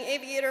dashing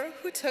aviator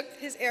who took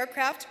his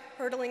aircraft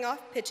hurtling off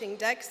pitching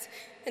decks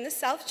in the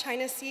South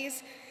China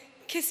Seas,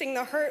 kissing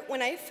the hurt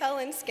when I fell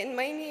and skinned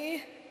my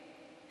knee.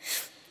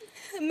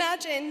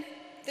 Imagine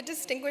the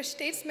distinguished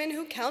statesman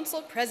who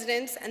counseled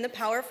presidents and the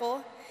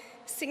powerful,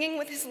 singing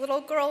with his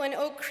little girl in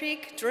Oak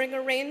Creek during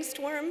a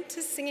rainstorm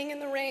to Singing in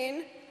the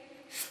Rain.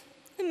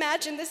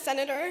 Imagine the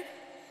senator,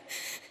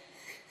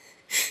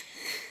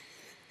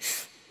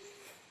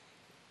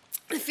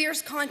 the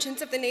fierce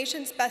conscience of the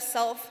nation's best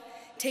self,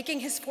 taking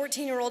his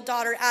 14-year-old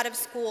daughter out of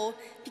school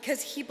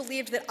because he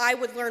believed that I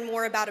would learn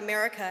more about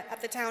America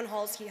at the town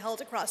halls he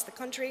held across the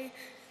country.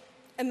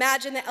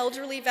 Imagine the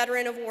elderly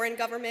veteran of war and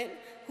government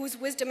whose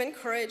wisdom and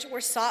courage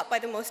were sought by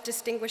the most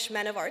distinguished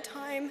men of our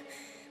time,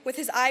 with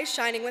his eyes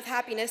shining with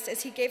happiness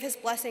as he gave his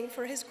blessing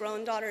for his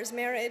grown daughter's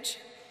marriage.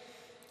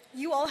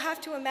 You all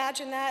have to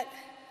imagine that.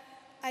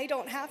 I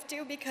don't have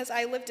to because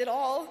I lived it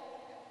all.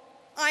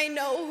 I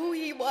know who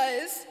he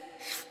was.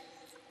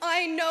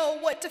 I know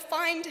what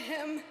defined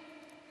him.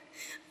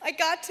 I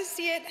got to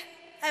see it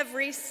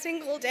every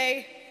single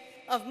day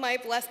of my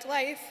blessed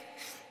life.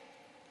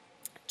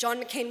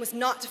 John McCain was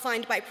not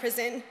defined by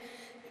prison,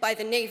 by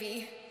the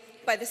Navy,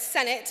 by the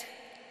Senate,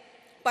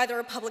 by the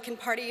Republican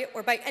Party,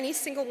 or by any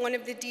single one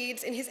of the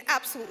deeds in his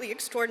absolutely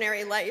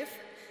extraordinary life.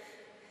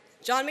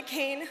 John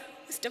McCain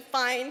was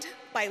defined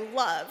by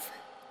love.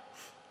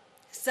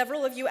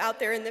 Several of you out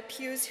there in the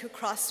pews who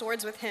crossed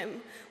swords with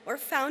him or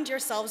found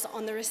yourselves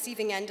on the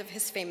receiving end of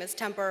his famous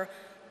temper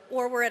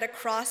or were at a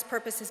cross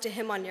purposes to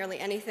him on nearly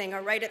anything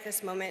are right at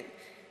this moment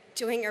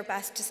doing your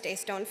best to stay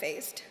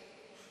stone-faced.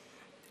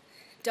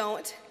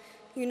 Don't.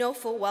 You know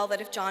full well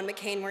that if John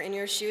McCain were in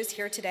your shoes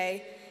here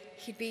today,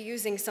 he'd be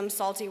using some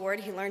salty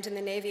word he learned in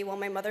the Navy while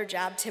my mother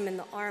jabbed him in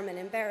the arm in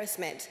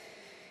embarrassment.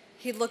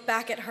 He'd look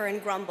back at her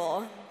and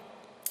grumble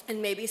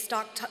and maybe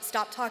stop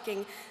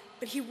talking,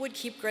 but he would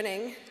keep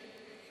grinning.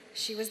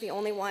 She was the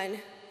only one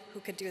who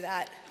could do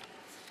that.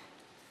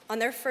 On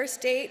their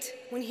first date,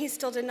 when he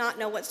still did not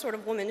know what sort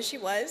of woman she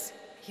was,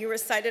 he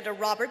recited a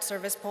Robert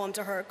Service poem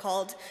to her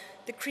called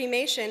The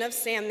Cremation of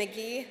Sam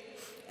McGee,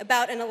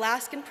 about an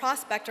Alaskan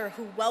prospector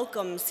who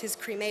welcomes his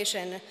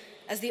cremation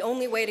as the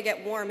only way to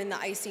get warm in the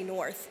icy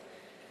north.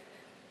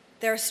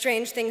 There are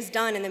strange things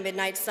done in the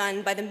midnight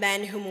sun by the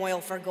men who moil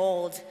for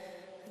gold.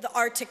 The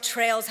Arctic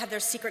trails have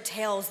their secret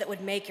tales that would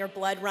make your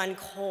blood run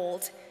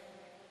cold.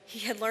 He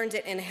had learned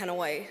it in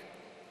Hanoi.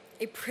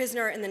 A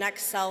prisoner in the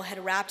next cell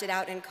had rapped it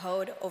out in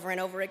code over and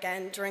over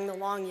again during the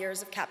long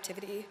years of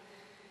captivity.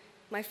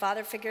 My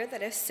father figured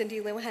that if Cindy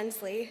Lou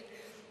Hensley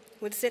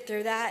would sit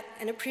through that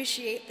and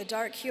appreciate the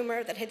dark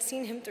humor that had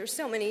seen him through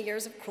so many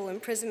years of cruel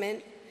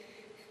imprisonment,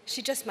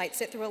 she just might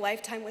sit through a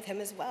lifetime with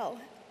him as well.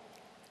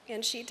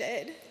 And she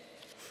did.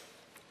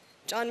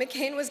 John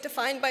McCain was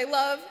defined by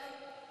love.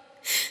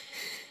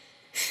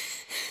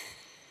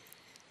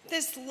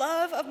 This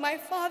love of my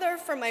father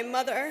for my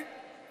mother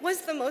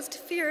was the most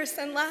fierce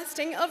and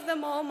lasting of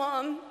them all,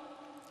 Mom.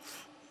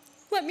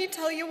 Let me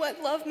tell you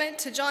what love meant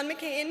to John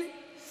McCain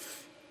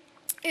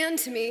and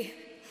to me.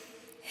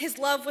 His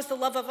love was the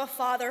love of a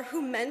father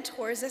who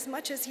mentors as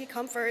much as he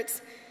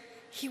comforts.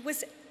 He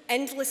was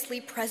endlessly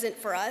present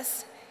for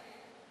us.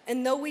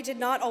 And though we did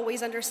not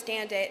always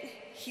understand it,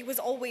 he was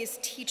always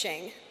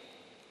teaching.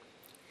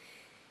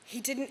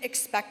 He didn't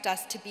expect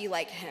us to be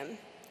like him.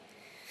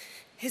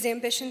 His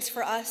ambitions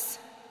for us,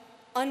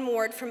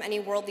 unmoored from any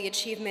worldly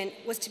achievement,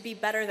 was to be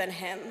better than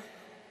him,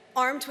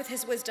 armed with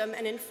his wisdom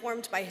and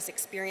informed by his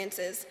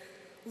experiences,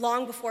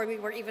 long before we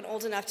were even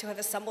old enough to have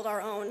assembled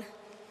our own.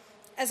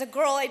 As a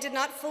girl, I did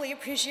not fully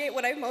appreciate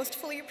what I most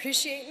fully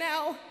appreciate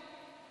now,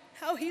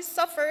 how he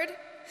suffered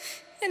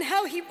and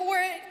how he bore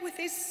it with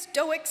a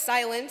stoic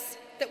silence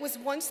that was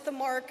once the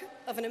mark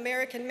of an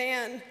American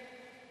man.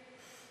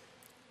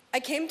 I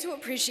came to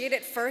appreciate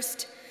it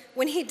first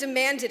when he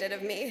demanded it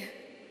of me.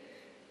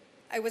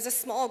 I was a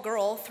small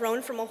girl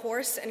thrown from a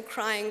horse and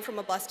crying from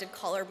a busted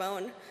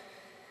collarbone.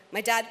 My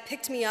dad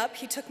picked me up,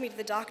 he took me to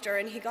the doctor,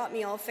 and he got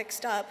me all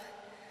fixed up.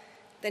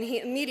 Then he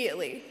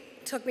immediately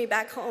took me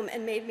back home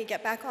and made me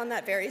get back on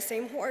that very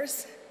same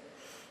horse.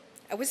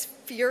 I was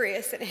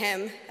furious at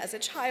him as a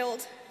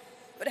child,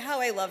 but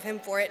how I love him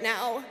for it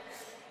now.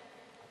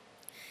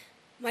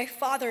 My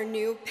father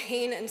knew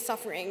pain and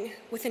suffering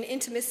with an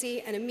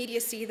intimacy and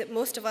immediacy that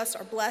most of us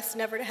are blessed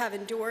never to have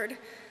endured.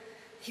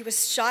 He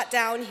was shot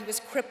down, he was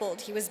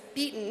crippled, he was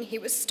beaten, he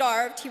was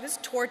starved, he was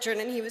tortured,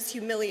 and he was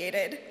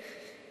humiliated.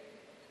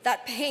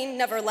 That pain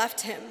never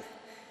left him.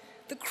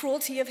 The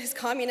cruelty of his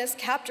communist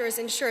captors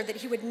ensured that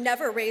he would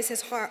never raise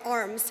his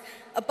arms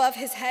above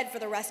his head for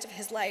the rest of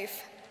his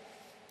life.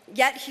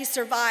 Yet he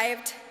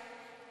survived,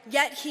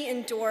 yet he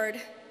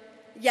endured,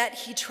 yet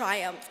he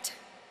triumphed.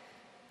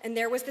 And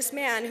there was this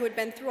man who had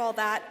been through all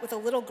that with a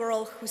little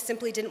girl who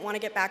simply didn't want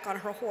to get back on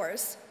her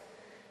horse.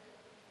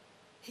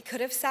 He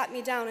could have sat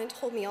me down and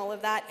told me all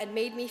of that and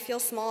made me feel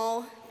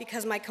small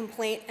because my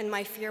complaint and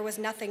my fear was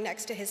nothing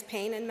next to his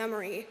pain and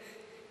memory.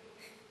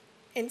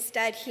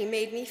 Instead, he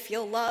made me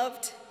feel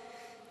loved.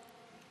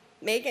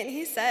 "Megan,"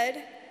 he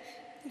said,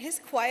 in his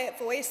quiet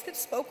voice that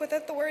spoke with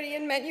authority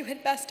and meant you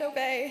had best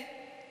obey,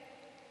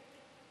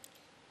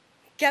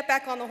 "get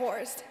back on the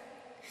horse."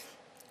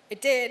 I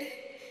did,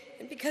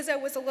 and because I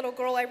was a little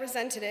girl, I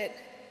resented it.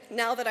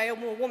 Now that I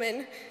am a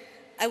woman,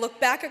 I look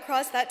back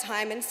across that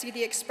time and see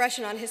the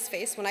expression on his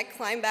face when I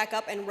climbed back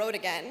up and rode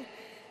again,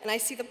 and I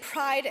see the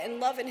pride and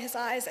love in his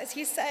eyes as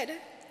he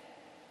said,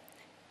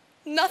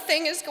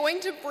 "Nothing is going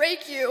to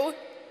break you."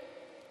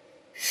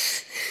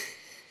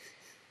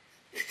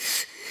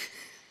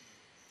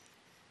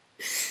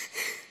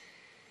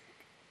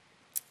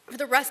 For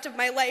the rest of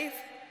my life,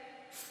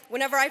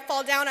 whenever I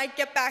fall down, I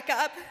get back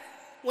up.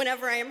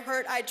 Whenever I am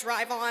hurt, I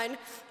drive on.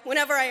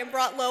 Whenever I am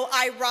brought low,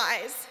 I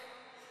rise.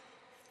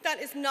 That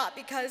is not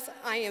because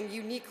I am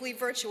uniquely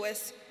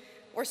virtuous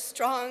or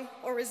strong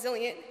or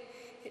resilient.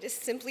 It is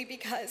simply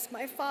because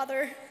my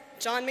father,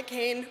 John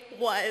McCain,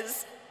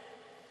 was.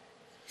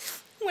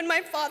 When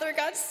my father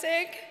got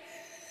sick,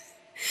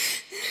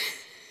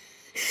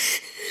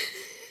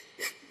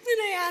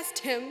 and I asked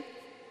him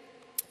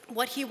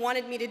what he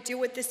wanted me to do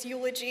with this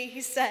eulogy,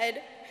 he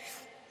said,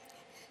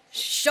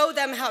 "Show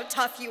them how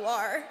tough you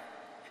are."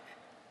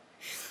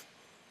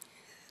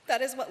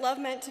 That is what love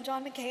meant to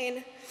John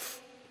McCain.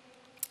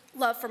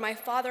 Love for my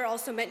father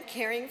also meant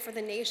caring for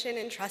the nation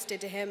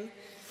entrusted to him.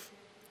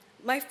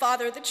 My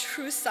father, the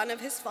true son of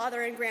his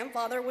father and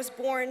grandfather, was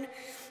born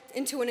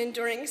into an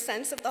enduring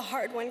sense of the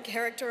hard-won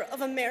character of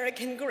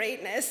American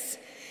greatness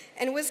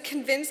and was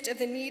convinced of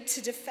the need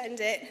to defend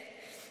it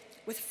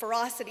with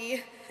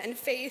ferocity and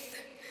faith.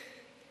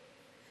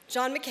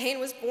 John McCain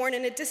was born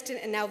in a distant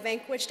and now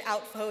vanquished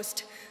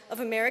outpost of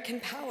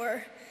American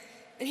power,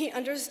 and he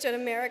understood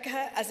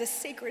America as a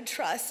sacred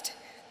trust.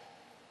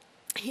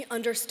 He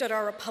understood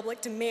our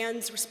republic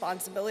demands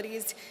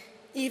responsibilities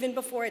even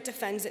before it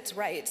defends its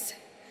rights.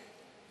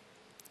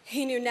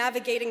 He knew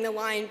navigating the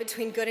line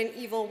between good and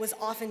evil was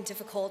often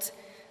difficult,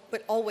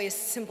 but always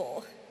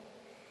simple.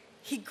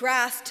 He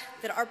grasped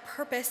that our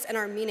purpose and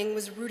our meaning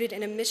was rooted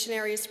in a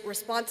missionary's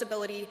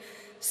responsibility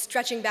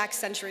stretching back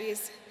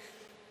centuries.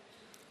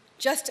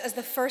 Just as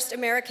the first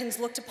Americans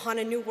looked upon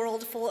a new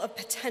world full of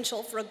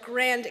potential for a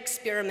grand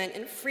experiment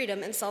in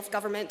freedom and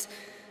self-government,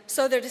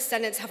 so their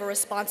descendants have a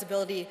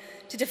responsibility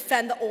to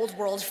defend the old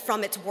world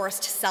from its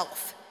worst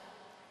self.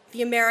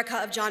 The America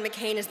of John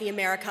McCain is the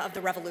America of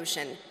the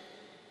Revolution.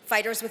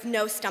 Fighters with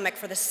no stomach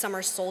for the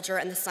summer soldier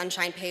and the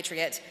sunshine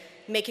patriot,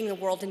 making the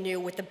world anew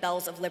with the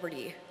bells of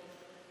liberty.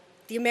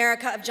 The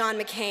America of John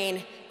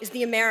McCain is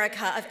the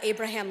America of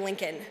Abraham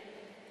Lincoln.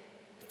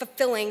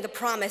 fulfilling the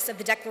promise of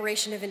the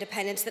Declaration of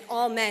Independence that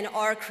all men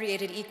are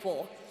created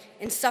equal,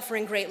 and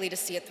suffering greatly to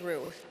see it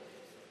through.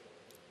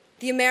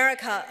 The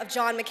America of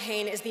John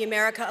McCain is the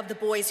America of the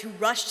boys who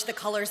rushed the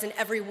colors in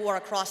every war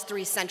across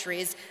 3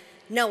 centuries,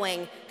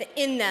 knowing that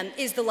in them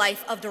is the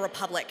life of the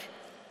Republic,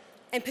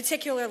 and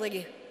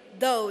particularly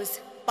those,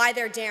 by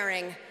their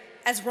daring,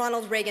 as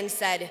Ronald Reagan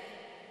said,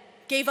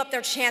 gave up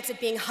their chance at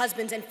being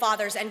husbands and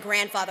fathers and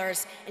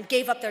grandfathers, and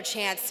gave up their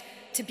chance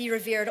to be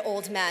revered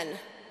old men.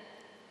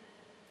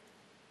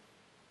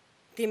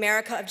 The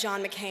America of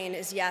John McCain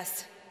is,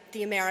 yes,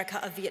 the America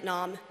of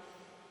Vietnam,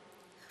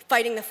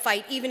 fighting the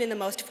fight even in the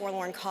most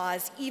forlorn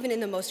cause, even in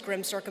the most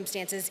grim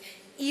circumstances,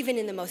 even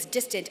in the most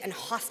distant and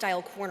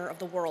hostile corner of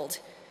the world,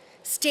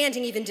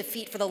 standing even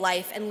defeat for the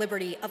life and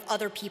liberty of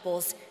other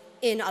peoples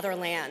in other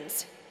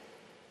lands.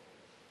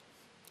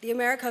 The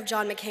America of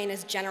John McCain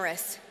is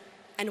generous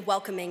and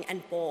welcoming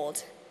and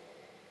bold.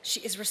 She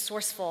is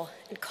resourceful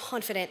and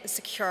confident and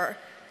secure.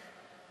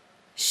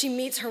 She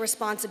meets her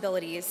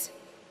responsibilities.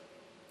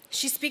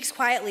 She speaks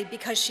quietly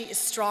because she is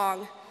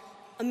strong.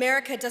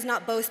 America does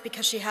not boast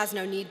because she has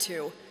no need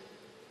to.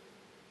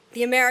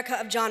 The America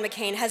of John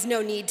McCain has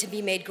no need to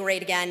be made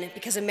great again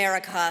because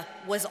America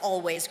was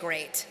always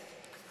great.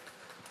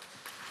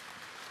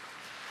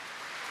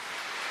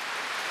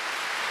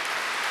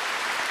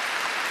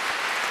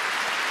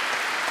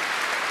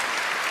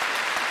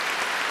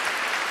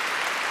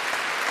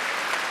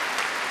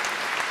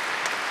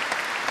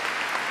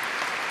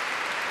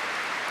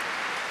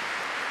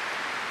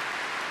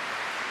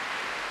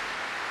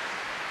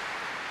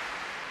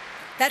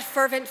 That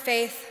fervent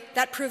faith,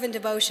 that proven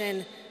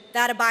devotion,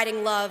 that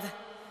abiding love,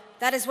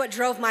 that is what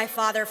drove my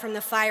father from the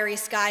fiery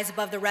skies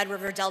above the Red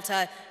River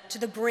Delta to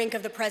the brink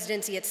of the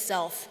presidency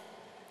itself.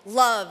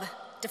 Love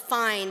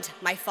defined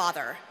my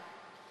father.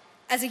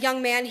 As a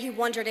young man, he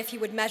wondered if he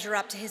would measure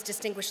up to his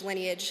distinguished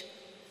lineage.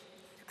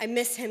 I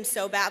miss him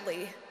so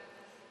badly.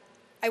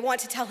 I want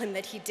to tell him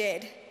that he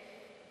did.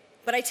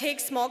 But I take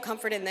small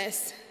comfort in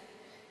this.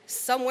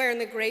 Somewhere in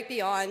the great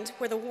beyond,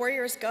 where the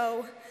warriors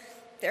go,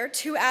 there are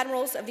 2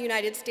 admirals of the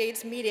United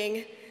States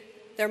meeting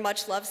their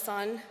much-loved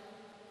son.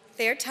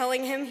 They are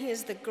telling him he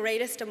is the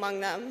greatest among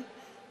them.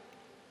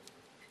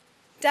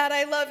 Dad,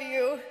 I love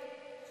you.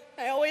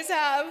 I always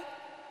have.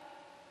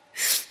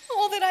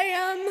 All that I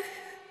am,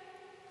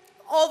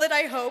 all that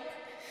I hope,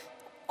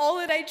 all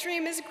that I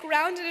dream is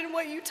grounded in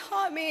what you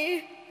taught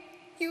me.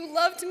 You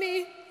loved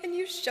me, and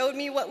you showed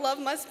me what love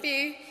must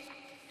be.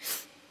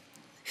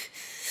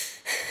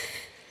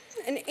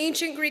 An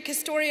ancient Greek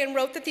historian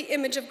wrote that the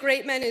image of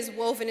great men is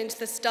woven into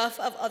the stuff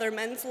of other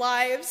men's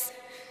lives.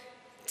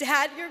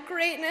 Dad, your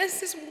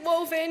greatness is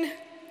woven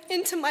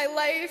into my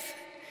life.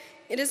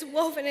 It is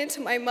woven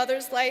into my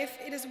mother's life.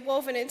 It is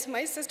woven into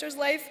my sister's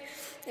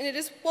life. And it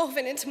is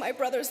woven into my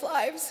brother's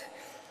lives.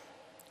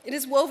 It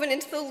is woven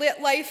into the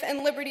life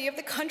and liberty of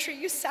the country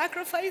you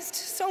sacrificed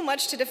so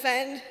much to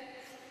defend.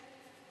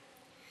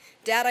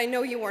 Dad, I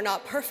know you are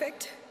not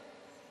perfect.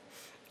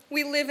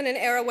 We live in an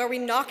era where we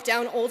knock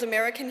down old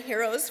American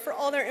heroes for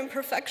all their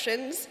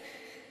imperfections,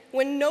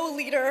 when no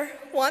leader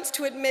wants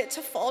to admit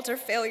to fault or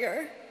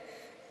failure.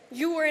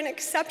 You were an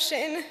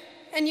exception,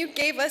 and you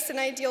gave us an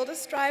ideal to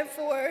strive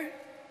for.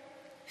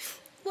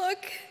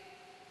 Look,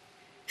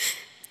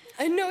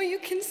 I know you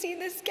can see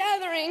this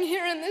gathering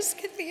here in this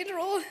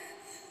cathedral.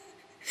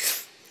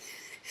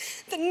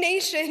 The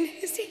nation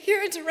is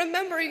here to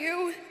remember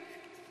you.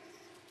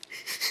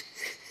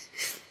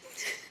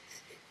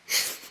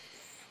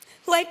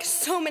 Like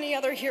so many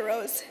other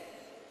heroes,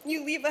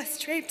 you leave us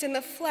draped in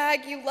the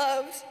flag you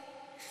loved.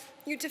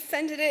 You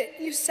defended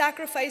it, you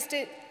sacrificed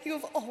it, you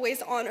have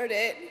always honored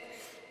it.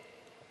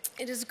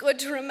 It is good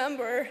to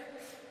remember,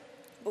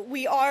 but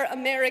we are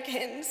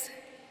Americans.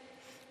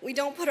 We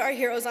don't put our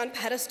heroes on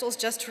pedestals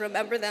just to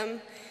remember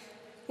them.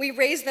 We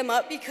raise them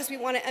up because we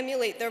want to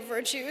emulate their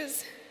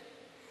virtues.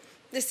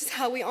 This is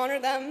how we honor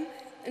them,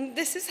 and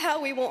this is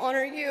how we will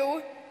honor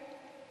you.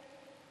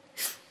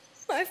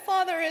 My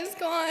father is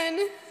gone.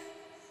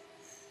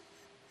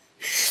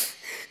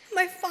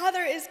 My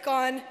father is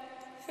gone,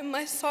 and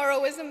my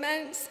sorrow is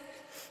immense.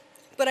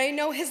 But I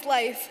know his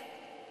life,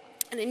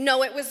 and I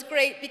know it was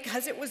great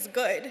because it was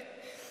good.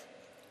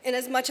 And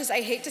as much as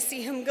I hate to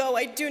see him go,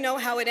 I do know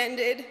how it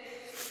ended.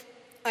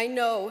 I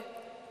know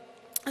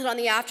that on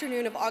the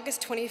afternoon of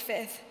August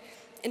 25th,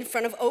 in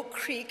front of Oak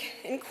Creek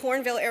in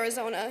Cornville,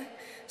 Arizona,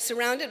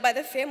 surrounded by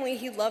the family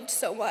he loved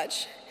so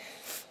much,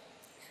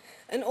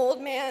 an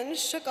old man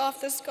shook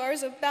off the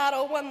scars of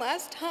battle one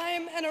last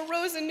time and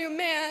arose a new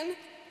man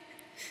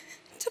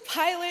to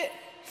pilot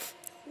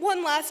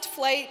one last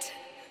flight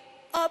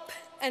up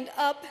and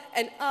up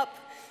and up,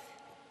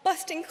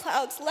 busting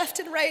clouds left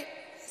and right,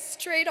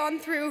 straight on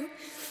through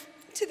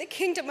to the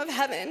kingdom of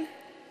heaven.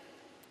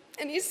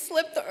 And he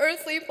slipped the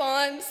earthly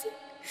bonds,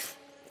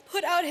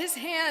 put out his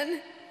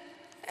hand,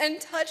 and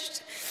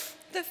touched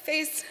the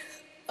face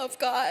of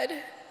God.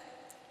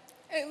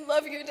 I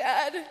love you,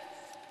 Dad.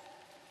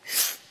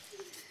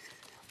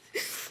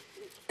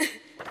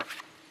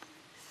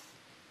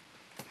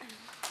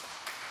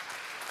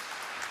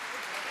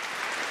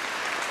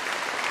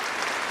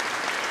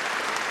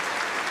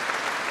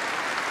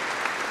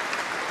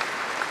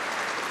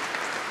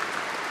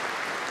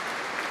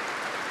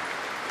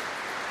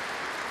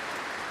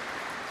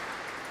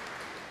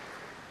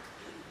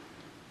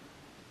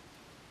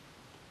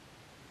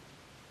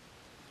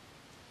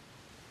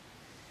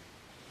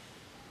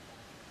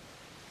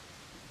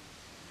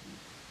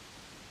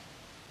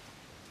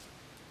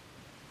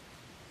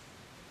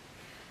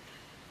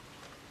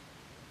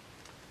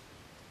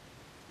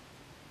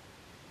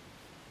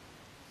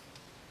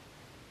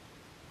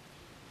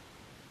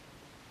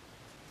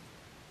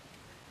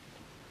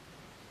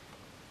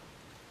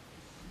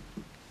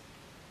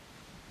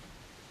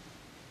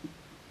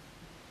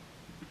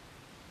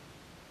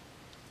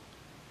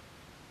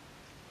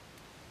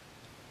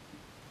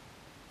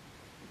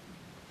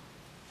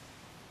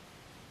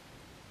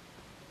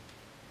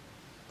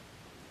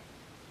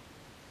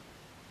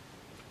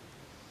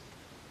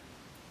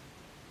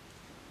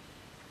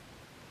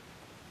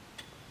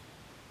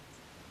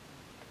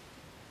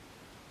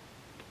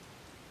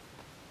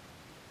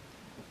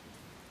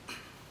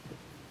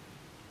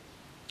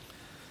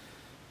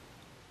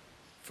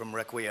 From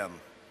Requiem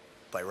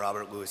by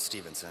Robert Louis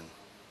Stevenson.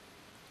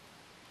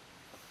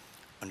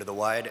 Under the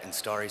wide and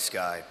starry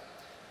sky,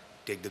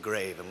 dig the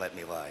grave and let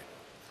me lie.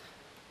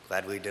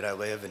 Gladly did I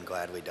live and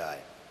gladly die.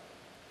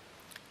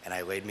 And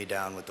I laid me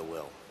down with the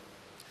will.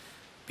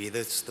 Be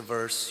this the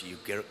verse you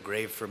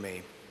grave for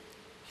me,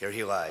 here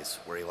he lies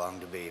where he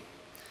longed to be.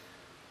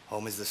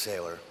 Home is the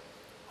sailor,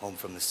 home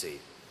from the sea,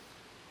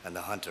 and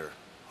the hunter,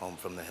 home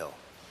from the hill.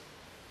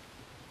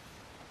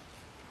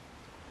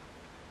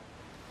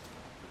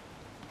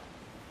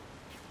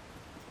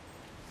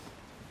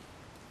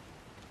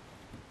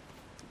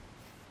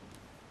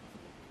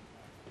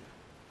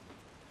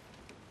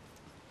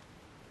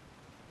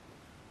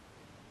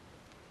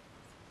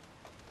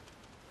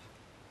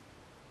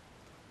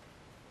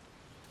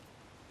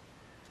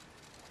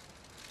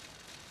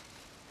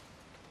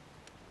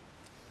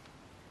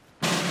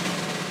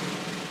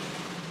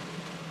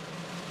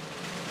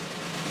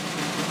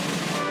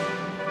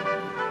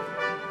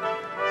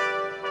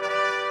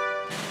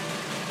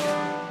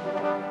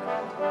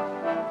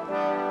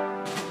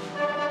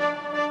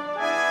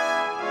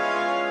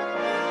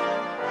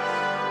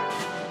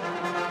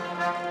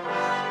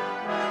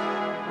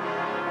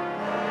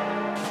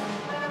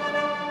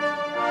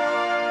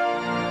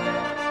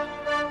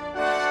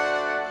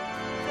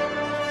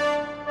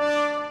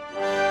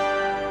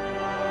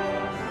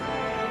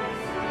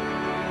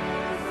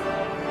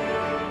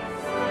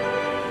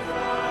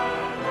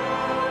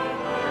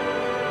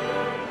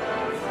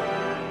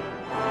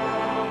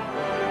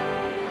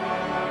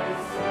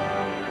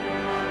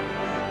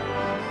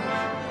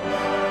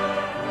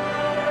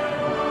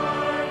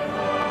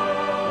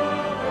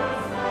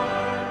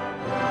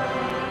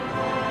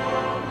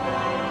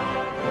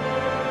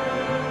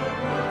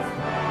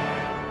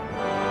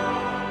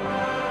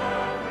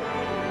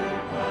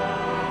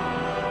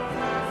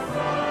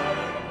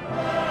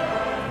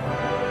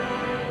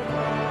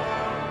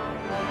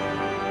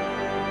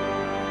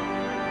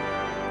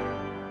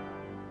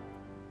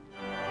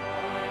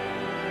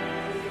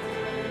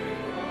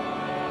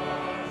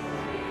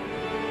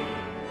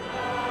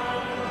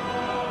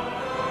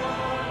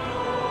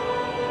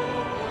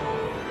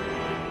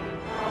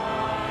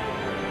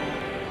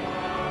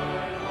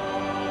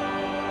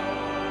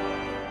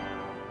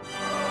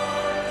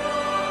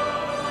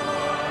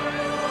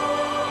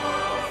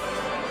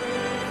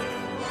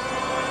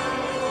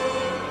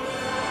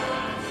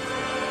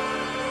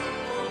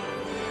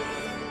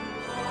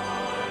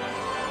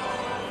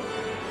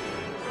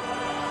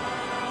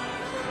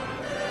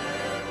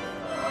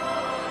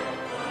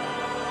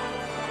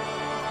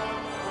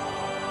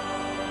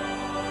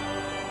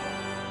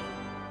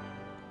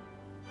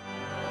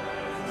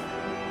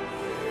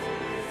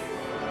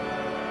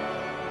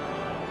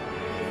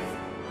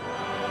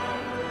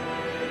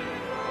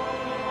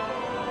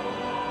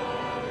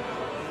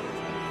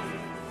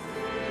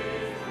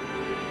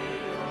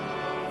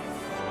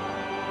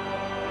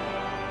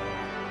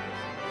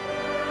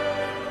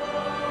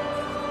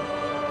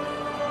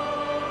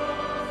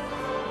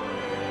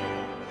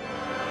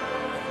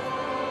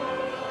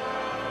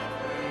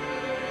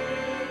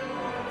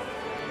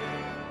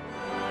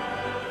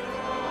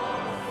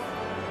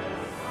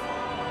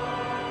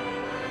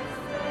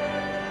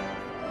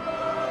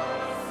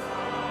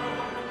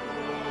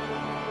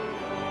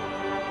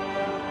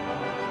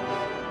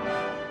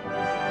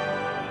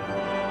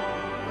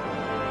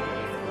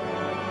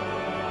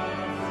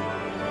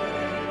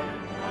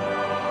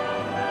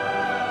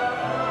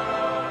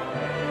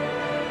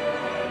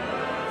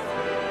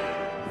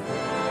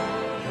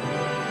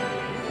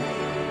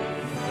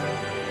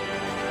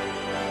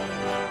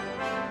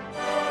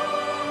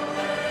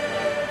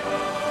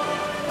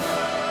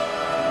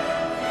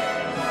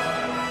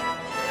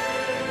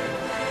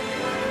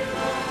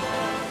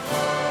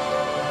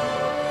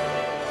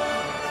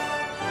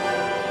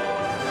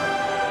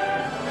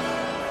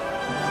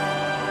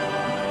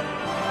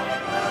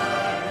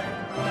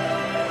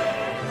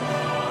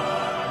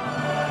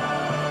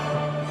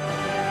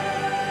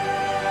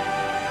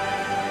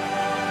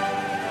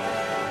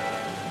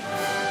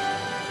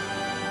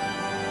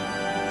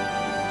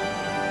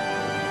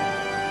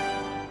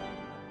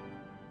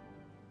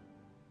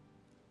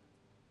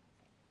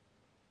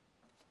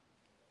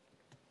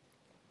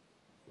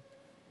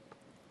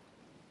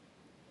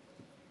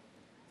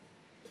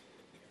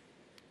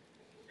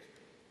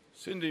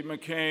 Cindy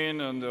McCain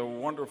and the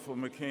wonderful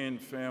McCain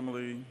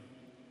family,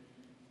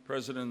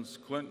 Presidents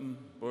Clinton,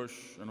 Bush,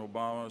 and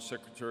Obama,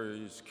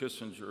 Secretaries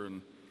Kissinger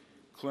and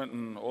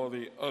Clinton, all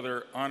the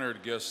other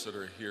honored guests that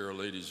are here,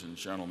 ladies and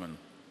gentlemen.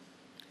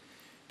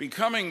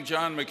 Becoming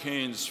John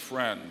McCain's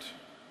friend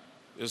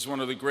is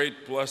one of the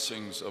great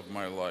blessings of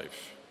my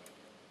life.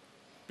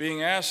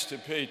 Being asked to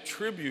pay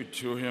tribute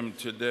to him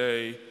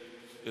today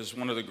is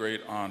one of the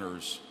great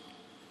honors.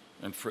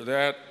 And for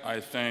that,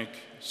 I thank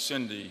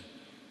Cindy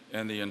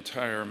and the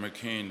entire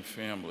McCain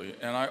family.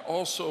 And I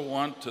also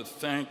want to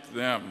thank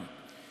them,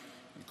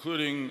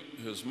 including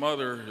his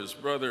mother, his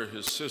brother,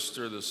 his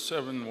sister, the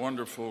 7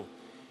 wonderful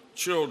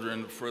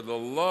children, for the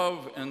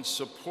love and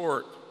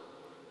support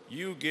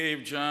you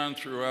gave John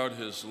throughout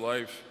his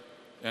life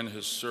and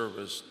his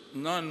service,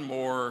 none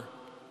more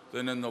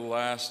than in the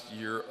last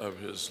year of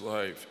his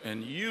life.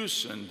 And you,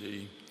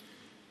 Cindy,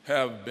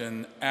 have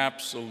been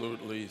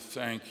absolutely,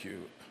 thank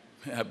you,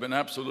 have been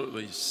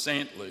absolutely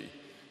saintly,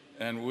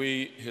 and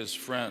we, his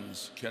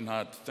friends,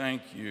 cannot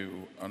thank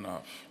you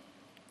enough.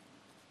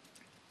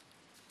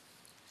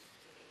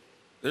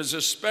 There's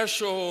a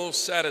special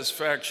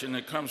satisfaction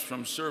that comes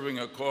from serving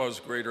a cause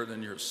greater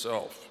than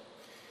yourself.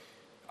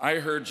 I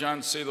heard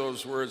John say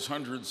those words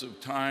hundreds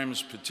of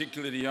times,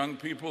 particularly to young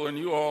people, and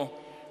you all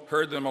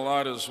heard them a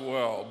lot as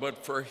well.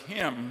 But for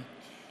him,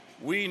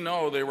 we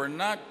know they were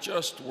not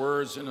just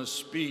words in a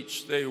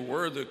speech, they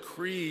were the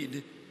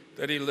creed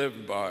that he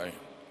lived by.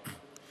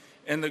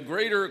 And the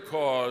greater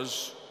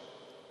cause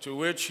to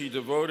which he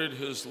devoted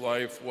his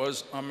life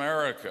was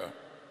America.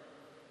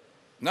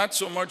 Not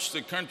so much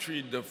the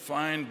country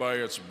defined by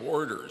its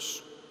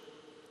borders,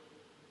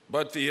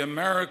 but the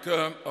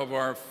America of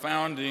our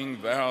founding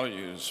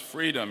values: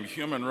 freedom,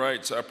 human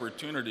rights,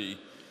 opportunity,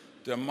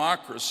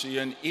 democracy,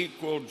 and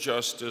equal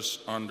justice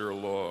under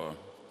law.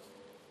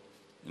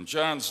 In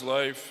John's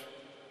life,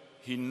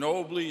 he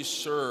nobly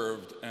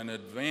served and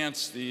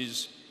advanced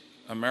these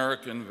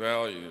American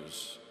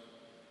values.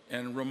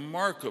 And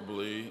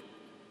remarkably,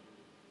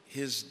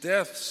 his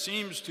death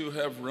seems to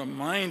have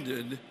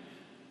reminded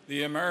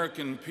the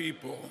American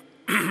people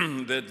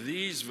that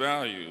these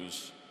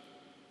values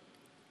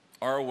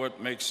are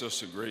what makes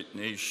us a great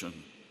nation.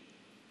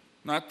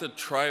 Not the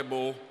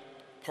tribal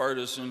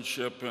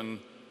partisanship and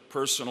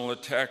personal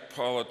attack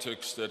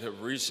politics that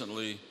have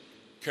recently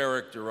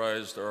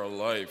characterized our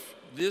life.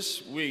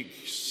 This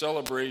week's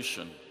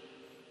celebration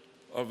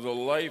of the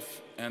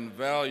life and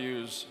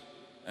values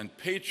and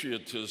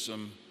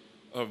patriotism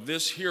of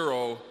this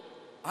hero,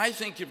 I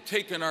think, have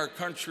taken our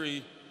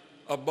country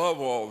above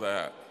all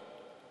that.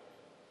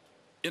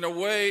 In a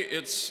way,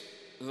 it's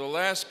the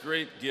last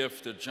great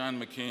gift that John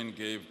McCain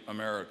gave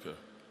America.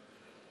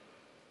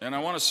 And I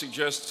want to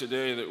suggest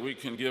today that we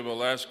can give a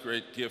last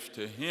great gift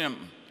to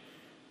him,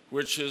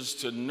 which is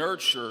to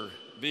nurture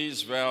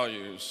these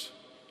values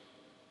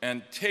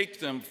and take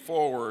them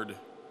forward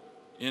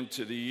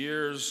into the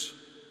years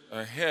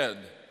ahead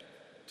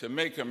to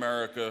make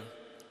America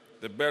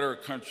the better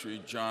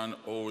country John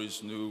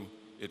always knew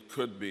it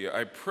could be.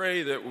 I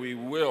pray that we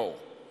will,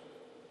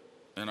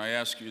 and I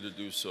ask you to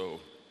do so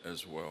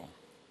as well.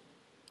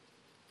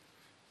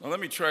 Now let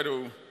me try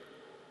to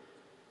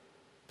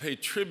pay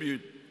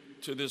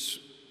tribute to this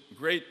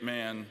great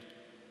man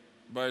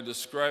by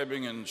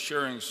describing and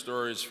sharing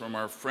stories from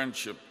our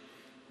friendship,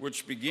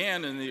 which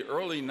began in the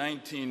early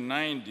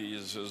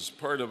 1990s as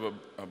part of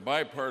a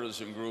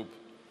bipartisan group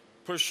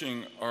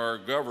pushing our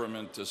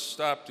government to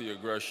stop the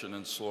aggression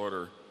and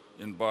slaughter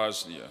in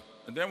Bosnia.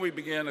 And then we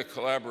began to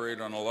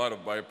collaborate on a lot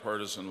of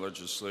bipartisan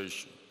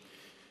legislation.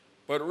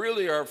 But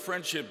really, our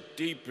friendship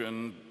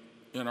deepened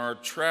in our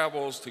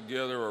travels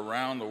together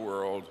around the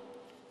world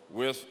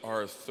with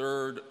our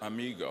third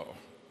amigo,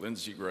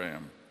 Lindsey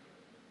Graham.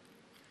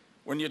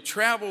 When you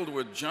traveled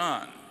with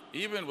John,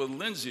 even with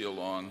Lindsey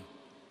along,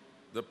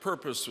 the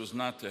purpose was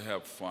not to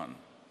have fun.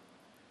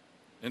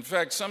 In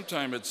fact,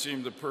 sometimes it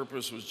seemed the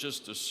purpose was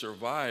just to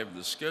survive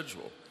the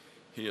schedule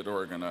he had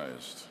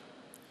organized.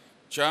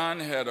 John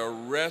had a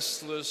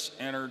restless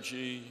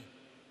energy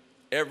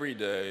every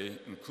day,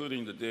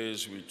 including the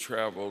days we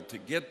traveled, to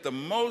get the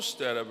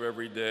most out of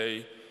every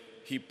day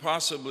he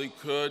possibly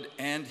could,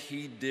 and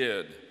he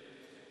did.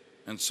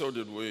 And so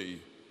did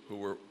we, who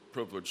were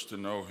privileged to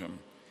know him.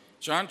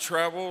 John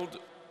traveled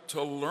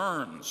to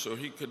learn so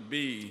he could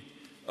be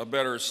a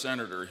better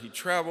senator. He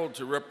traveled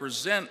to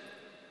represent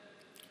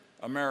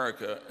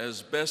America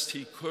as best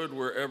he could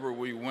wherever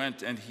we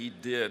went, and he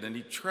did. And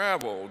he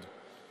traveled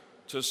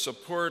to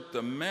support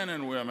the men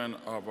and women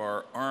of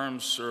our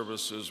armed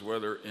services,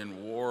 whether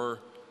in war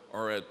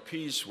or at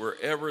peace,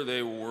 wherever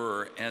they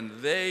were. And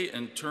they,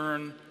 in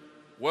turn,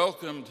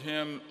 welcomed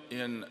him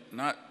in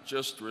not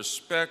just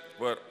respect,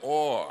 but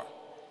awe,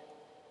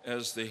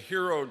 as the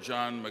hero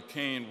John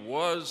McCain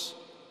was,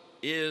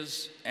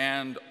 is,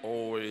 and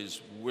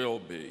always will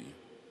be.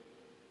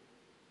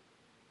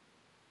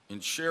 In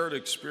shared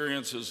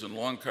experiences and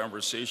long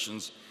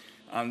conversations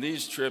on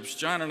these trips,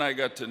 John and I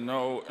got to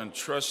know and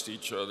trust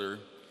each other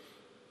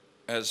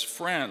as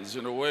friends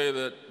in a way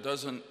that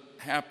doesn't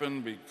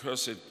happen,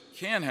 because it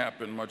can't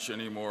happen much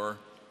anymore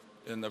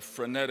in the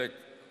frenetic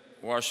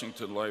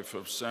Washington life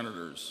of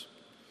senators.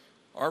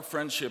 Our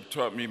friendship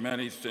taught me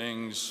many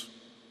things,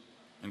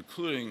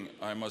 including,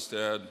 I must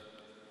add,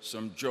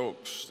 some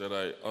jokes that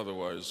I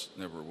otherwise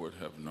never would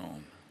have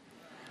known.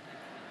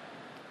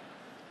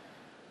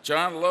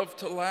 John loved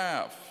to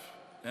laugh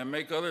and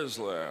make others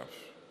laugh.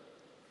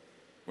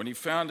 When he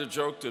found a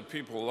joke that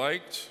people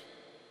liked,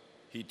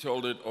 he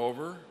told it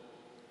over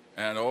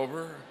and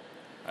over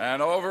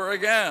and over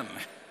again.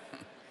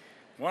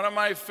 One of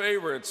my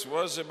favorites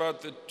was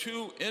about the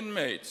two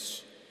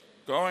inmates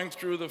going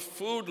through the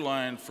food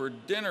line for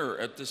dinner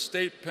at the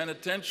state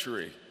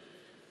penitentiary.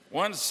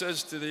 One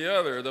says to the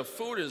other, "The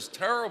food is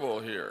terrible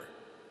here."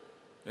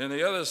 And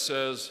the other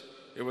says,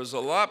 "It was a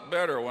lot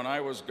better when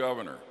I was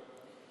governor."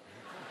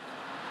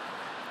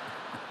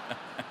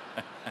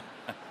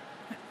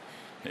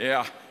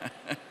 Yeah.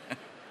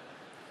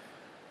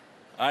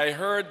 I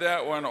heard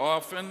that one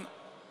often,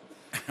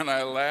 and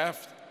I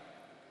laughed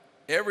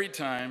every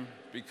time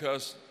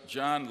because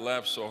John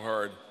laughed so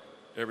hard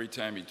every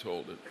time he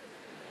told it.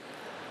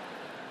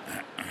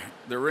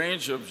 The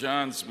range of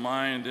John's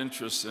mind,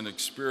 interest, and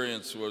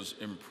experience was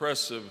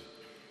impressive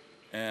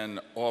and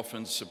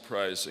often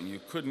surprising. You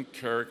couldn't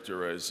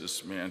characterize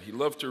this man. He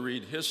loved to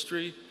read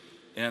history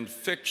and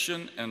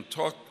fiction and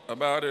talk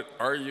about it,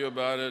 argue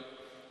about it.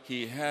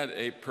 He had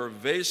a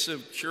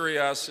pervasive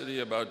curiosity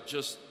about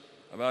just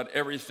about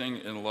everything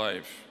in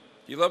life.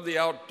 He loved the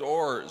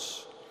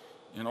outdoors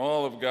and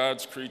all of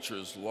God's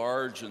creatures,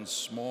 large and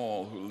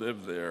small, who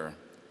lived there.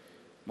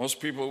 Most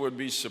people would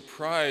be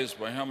surprised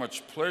by how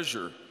much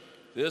pleasure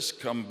this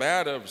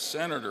combative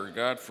senator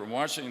got from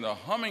watching the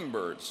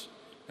hummingbirds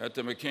at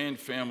the McCain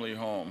family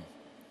home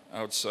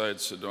outside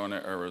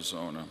Sedona,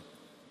 Arizona.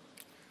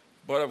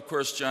 But of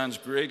course, John's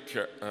great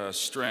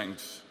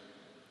strength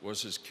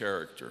was his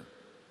character.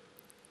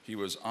 He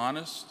was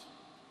honest,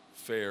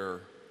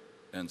 fair,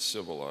 and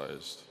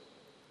civilized.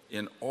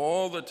 In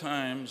all the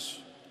times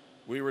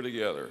we were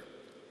together,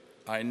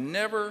 I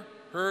never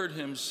heard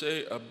him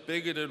say a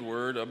bigoted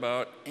word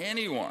about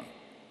anyone.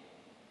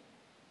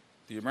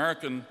 The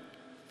American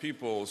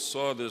people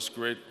saw this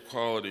great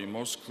quality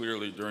most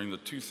clearly during the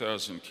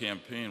 2000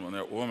 campaign when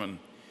that woman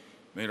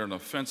made an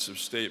offensive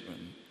statement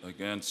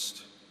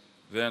against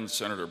then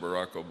Senator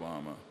Barack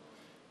Obama.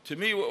 To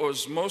me, what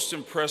was most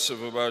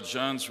impressive about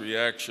John's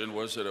reaction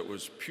was that it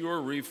was pure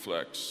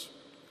reflex.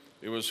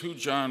 It was who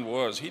John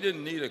was. He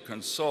didn't need to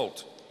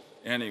consult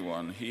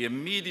anyone. He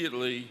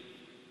immediately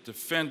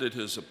defended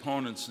his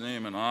opponent's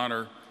name and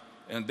honor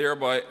and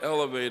thereby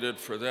elevated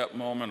for that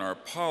moment our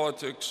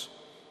politics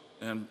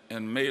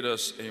and made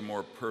us a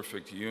more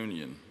perfect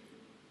union.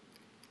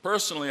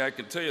 Personally, I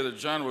can tell you that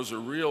John was a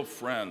real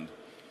friend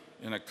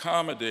in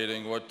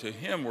accommodating what to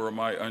him were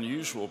my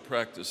unusual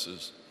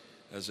practices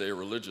as a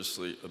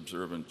religiously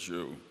observant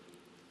Jew.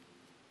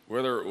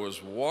 Whether it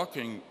was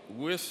walking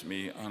with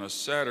me on a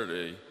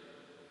Saturday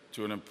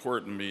to an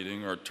important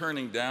meeting or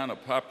turning down a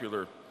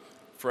popular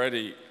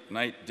Friday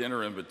night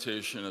dinner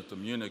invitation at the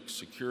Munich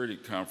security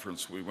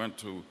conference we went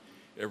to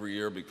every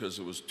year because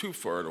it was too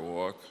far to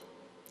walk,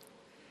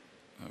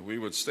 we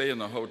would stay in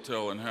the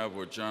hotel and have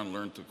what John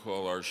learned to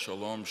call our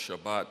Shalom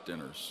Shabbat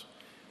dinners,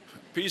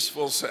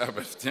 peaceful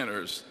Sabbath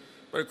dinners.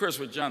 But of course,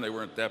 with John, they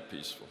weren't that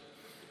peaceful.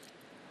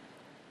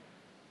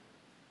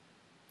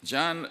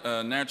 John,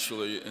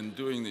 naturally, in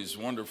doing these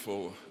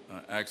wonderful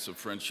acts of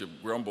friendship,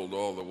 grumbled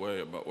all the way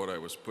about what I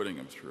was putting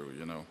him through,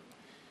 you know.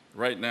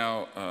 Right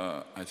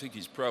now, I think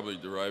he's probably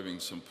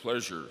deriving some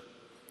pleasure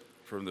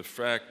from the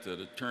fact that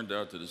it turned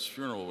out that his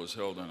funeral was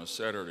held on a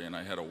Saturday and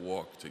I had to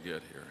walk to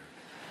get here.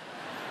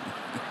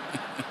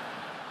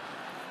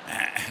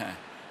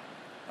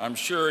 I'm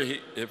sure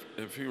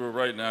if he were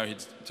right now,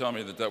 he'd tell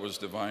me that that was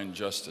divine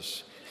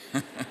justice.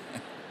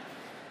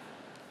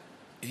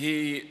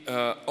 He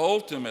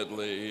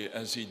ultimately,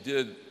 as he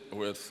did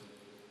with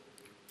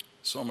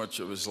so much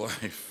of his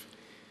life,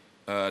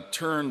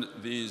 turned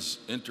these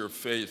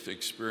interfaith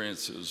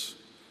experiences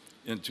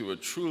into a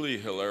truly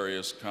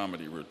hilarious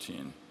comedy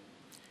routine.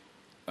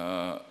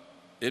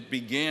 It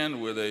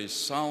began with a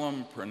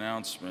solemn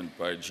pronouncement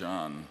by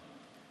John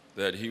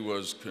that he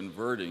was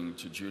converting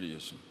to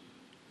Judaism.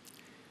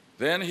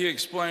 Then he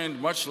explained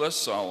much less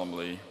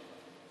solemnly,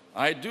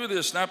 "I do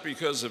this not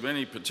because of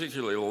any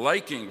particular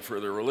liking for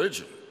the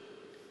religion.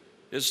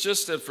 It's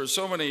just that for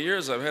so many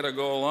years I've had to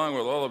go along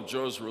with all of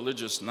Joe's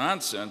religious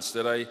nonsense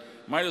that I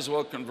might as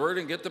well convert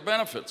and get the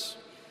benefits."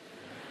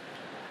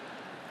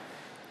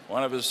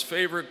 One of his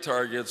favorite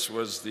targets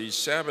was the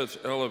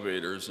Sabbath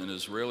elevators in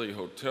Israeli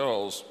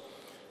hotels,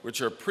 which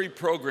are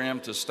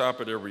pre-programmed to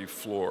stop at every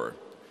floor.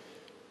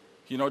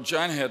 You know,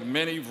 John had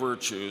many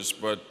virtues,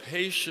 but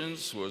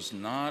patience was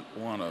not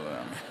one of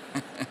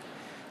them.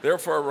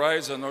 Therefore,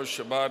 rides on those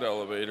Shabbat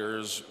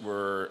elevators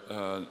were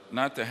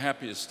not the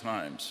happiest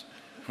times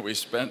we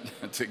spent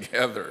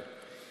together.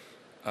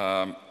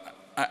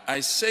 I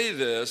say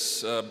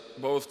this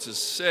both to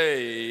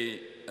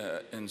say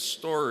in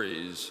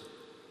stories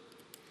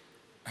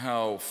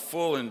how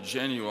full and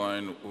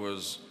genuine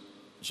was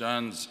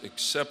John's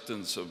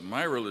acceptance of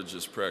my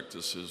religious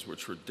practices,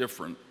 which were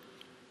different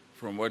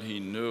from what he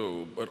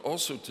knew, but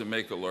also to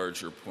make a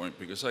larger point,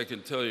 because I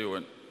can tell you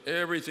in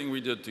everything we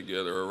did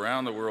together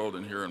around the world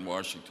and here in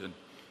Washington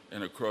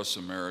and across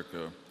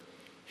America,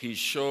 he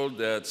showed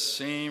that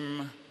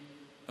same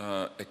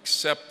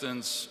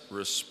acceptance,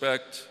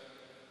 respect,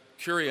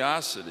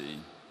 curiosity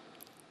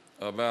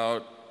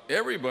about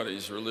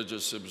everybody's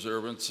religious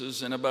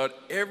observances and about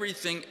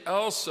everything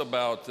else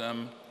about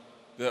them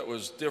that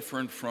was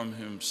different from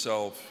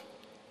himself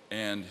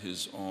and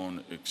his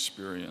own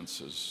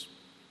experiences.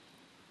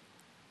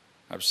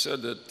 I've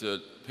said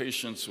that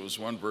patience was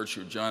one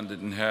virtue John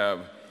didn't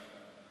have.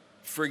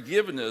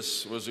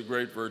 Forgiveness was a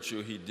great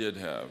virtue he did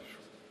have.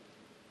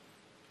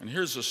 And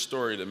here's a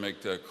story to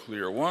make that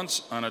clear.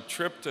 Once on a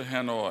trip to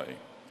Hanoi,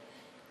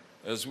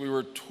 as we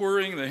were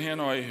touring the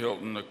Hanoi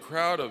Hilton, a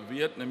crowd of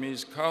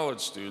Vietnamese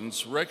college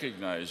students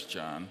recognized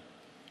John,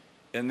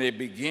 and they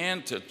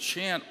began to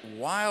chant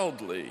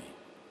wildly,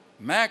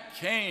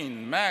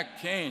 "McCain,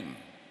 McCain."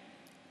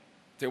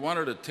 They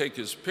wanted to take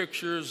his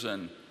pictures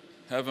and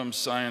have him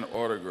sign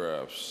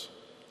autographs.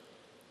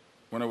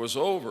 When it was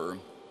over,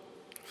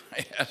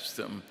 I asked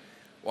him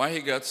why he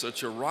got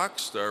such a rock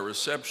star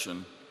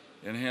reception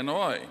in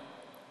Hanoi.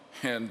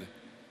 And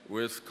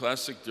with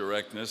classic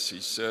directness, he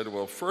said,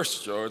 "Well,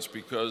 first, Joe, it's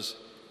because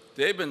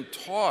they've been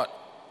taught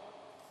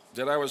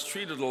that I was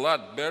treated a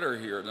lot better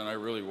here than I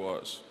really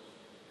was.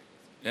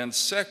 And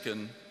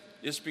second,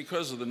 it's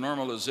because of the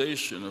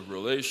normalization of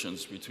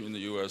relations between the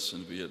US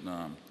and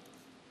Vietnam."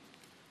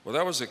 Well,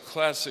 that was a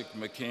classic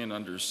McCain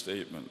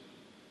understatement.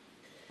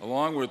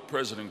 Along with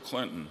President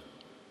Clinton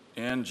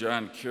and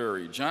John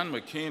Kerry, John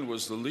McCain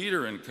was the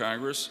leader in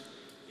Congress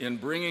in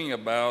bringing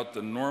about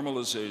the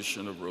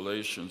normalization of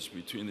relations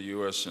between the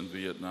US and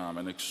Vietnam,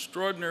 an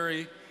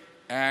extraordinary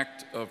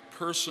act of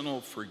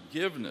personal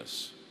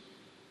forgiveness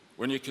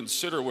when you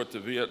consider what the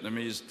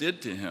Vietnamese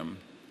did to him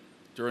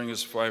during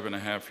his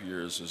 5.5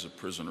 years as a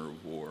prisoner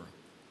of war.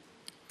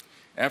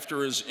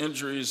 After his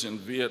injuries in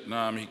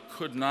Vietnam, he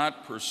could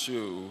not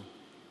pursue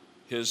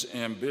his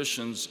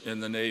ambitions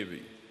in the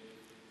Navy.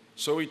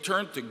 So he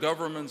turned to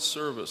government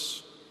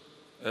service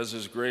as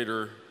his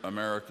greater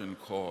American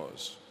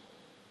cause.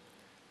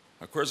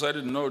 Of course, I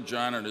didn't know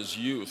John in his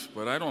youth,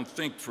 but I don't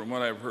think, from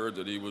what I've heard,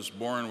 that he was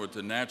born with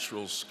the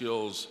natural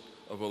skills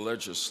of a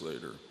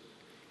legislator.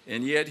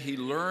 And yet he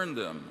learned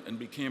them and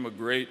became a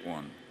great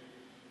one.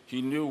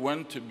 He knew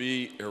when to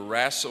be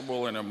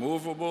irascible and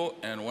immovable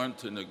and when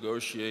to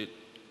negotiate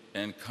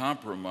and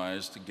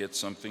compromise to get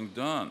something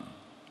done.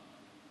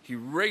 He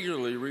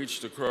regularly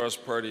reached across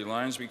party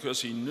lines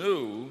because he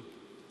knew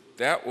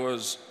that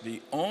was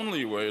the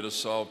only way to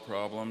solve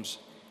problems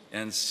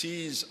and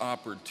seize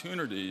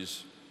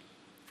opportunities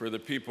for the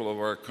people of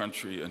our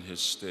country and his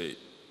state.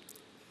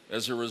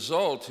 As a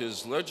result,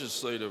 his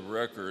legislative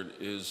record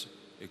is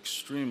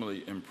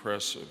extremely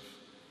impressive.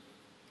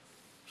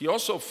 He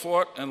also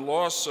fought and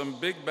lost some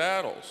big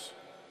battles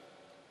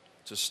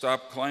to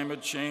stop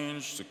climate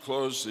change, to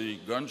close the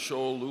gun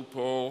show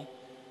loophole,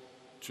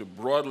 to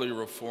broadly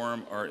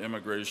reform our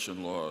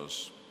immigration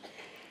laws.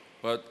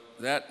 But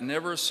that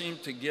never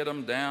seemed to get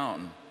him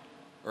down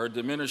or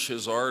diminish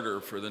his ardor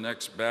for the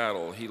next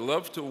battle. He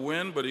loved to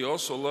win, but he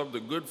also loved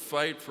a good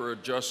fight for a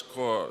just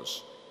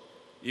cause,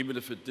 even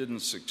if it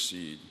didn't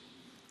succeed.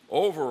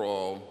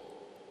 Overall,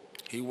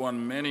 he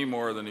won many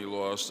more than he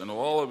lost, and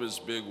all of his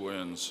big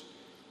wins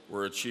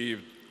were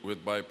achieved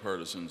with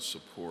bipartisan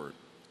support.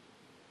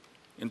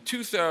 In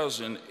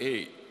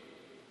 2008,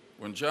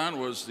 when John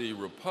was the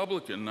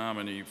Republican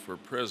nominee for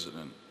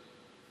president,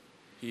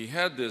 he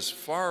had this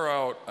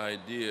far-out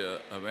idea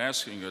of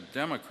asking a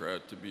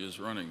Democrat to be his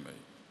running mate.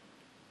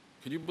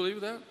 Can you believe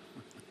that?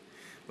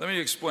 Let me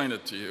explain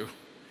it to you,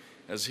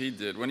 as he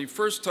did. When he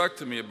first talked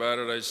to me about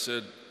it, I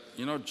said,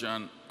 "You know,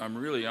 John, I'm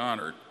really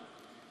honored,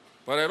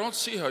 but I don't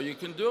see how you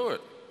can do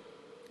it.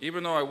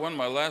 Even though I won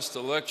my last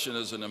election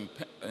as an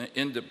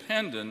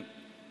independent,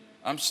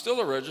 I'm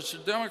still a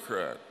registered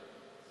Democrat."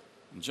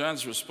 And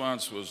John's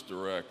response was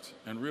direct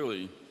and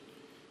really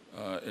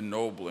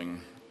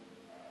ennobling.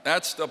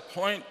 "That's the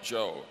point,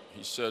 Joe,"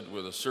 he said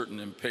with a certain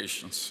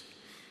impatience.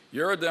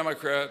 "You're a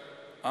Democrat,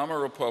 I'm a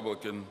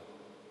Republican.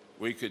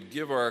 We could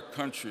give our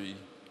country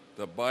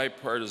the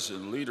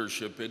bipartisan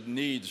leadership it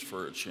needs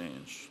for a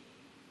change."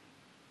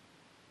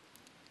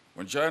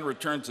 When John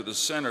returned to the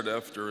Senate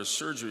after his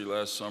surgery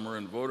last summer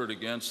and voted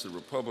against the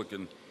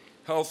Republican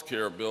health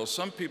care bill,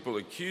 some people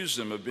accused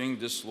him of being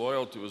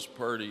disloyal to his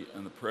party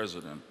and the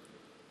president.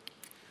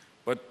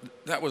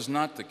 But that was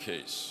not the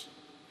case.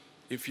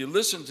 If you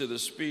listen to the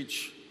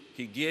speech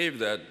he gave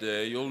that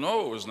day, you'll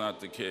know it was not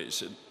the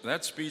case.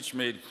 That speech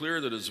made clear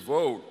that his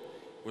vote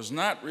was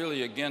not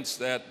really against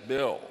that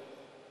bill,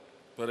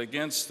 but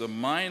against the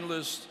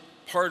mindless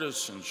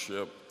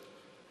partisanship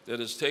that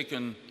has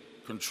taken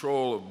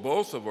control of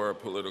both of our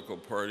political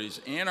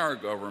parties and our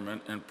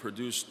government and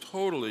produced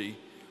totally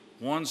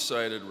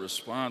one-sided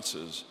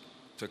responses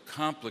to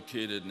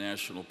complicated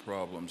national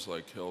problems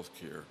like health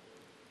care.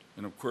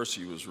 And of course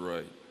he was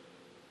right.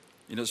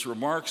 In his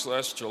remarks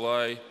last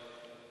July,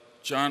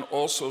 John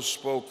also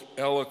spoke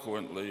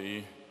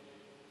eloquently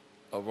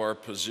of our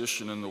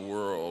position in the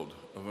world,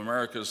 of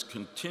America's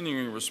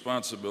continuing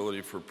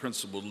responsibility for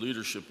principled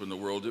leadership in the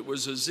world. It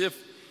was as if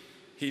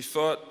he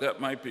thought that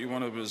might be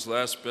one of his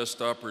last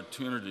best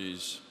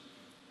opportunities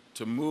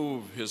to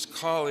move his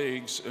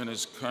colleagues and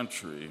his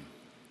country.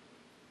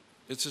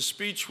 It's a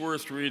speech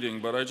worth reading,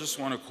 but I just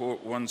want to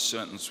quote one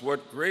sentence.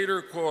 "What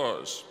greater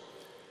cause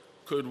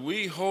could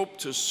we hope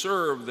to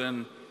serve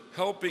than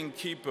helping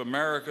keep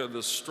America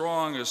the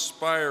strong,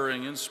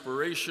 aspiring,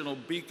 inspirational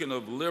beacon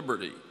of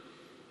liberty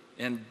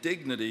and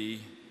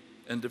dignity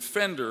and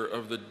defender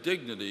of the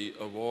dignity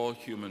of all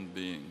human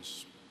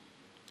beings?"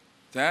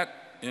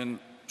 That, in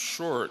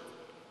short,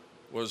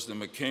 was the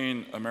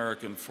McCain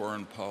American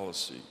foreign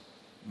policy: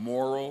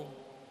 moral,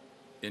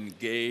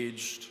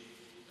 engaged,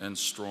 and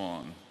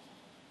strong.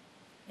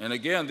 And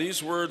again,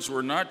 these words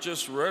were not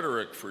just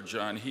rhetoric for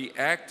John. He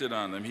acted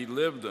on them, he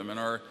lived them. In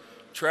our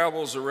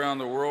travels around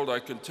the world, I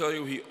can tell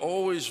you he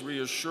always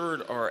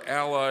reassured our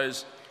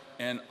allies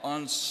and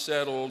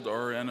unsettled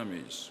our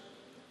enemies,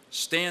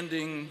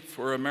 standing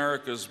for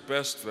America's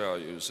best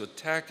values,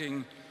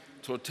 attacking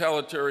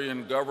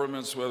totalitarian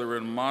governments, whether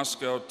in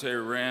Moscow,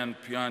 Tehran,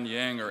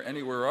 Pyongyang, or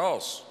anywhere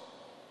else.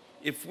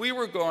 If we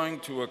were going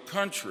to a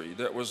country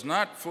that was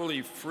not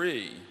fully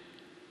free,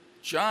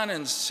 John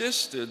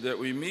insisted that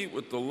we meet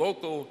with the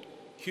local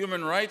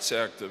human rights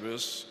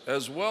activists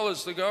as well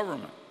as the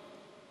government.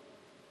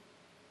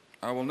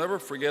 I will never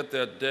forget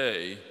that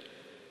day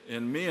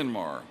in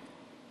Myanmar.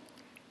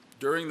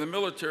 During the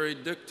military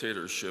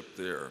dictatorship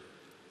there,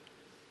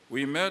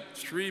 we met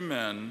 3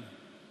 men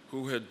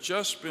who had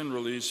just been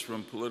released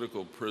from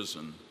political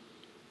prison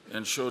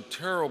and showed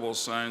terrible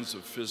signs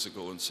of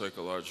physical and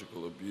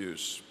psychological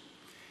abuse.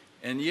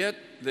 And yet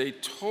they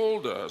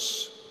told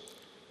us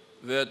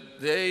that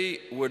they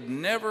would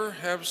never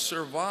have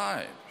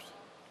survived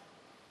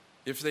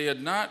if they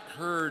had not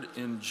heard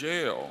in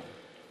jail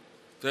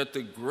that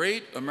the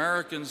great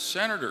American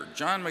senator,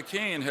 John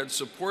McCain, had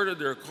supported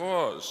their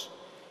cause,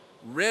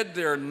 read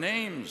their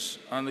names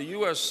on the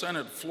U.S.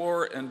 Senate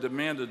floor, and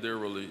demanded their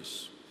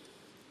release.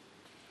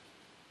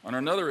 On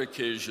another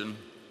occasion,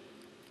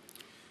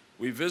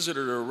 we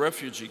visited a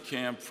refugee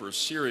camp for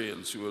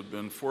Syrians who had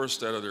been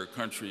forced out of their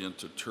country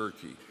into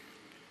Turkey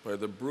by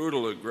the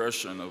brutal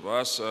aggression of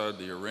Assad,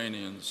 the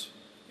Iranians,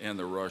 and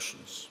the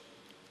Russians.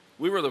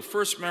 We were the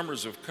first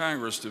members of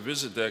Congress to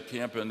visit that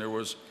camp, and there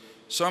was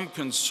some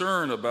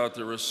concern about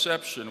the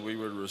reception we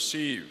would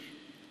receive.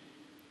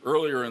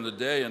 Earlier in the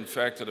day, in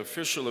fact, an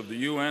official of the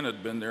UN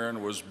had been there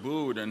and was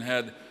booed and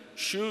had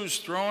shoes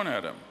thrown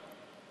at him.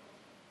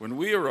 When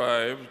we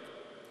arrived,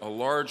 a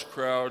large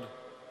crowd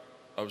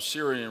of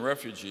Syrian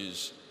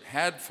refugees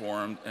had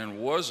formed and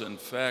was, in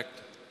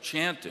fact,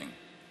 chanting.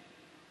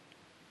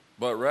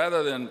 But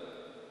rather than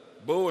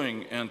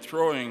booing and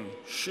throwing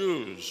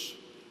shoes,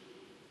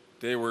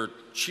 they were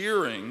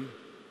cheering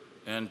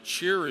and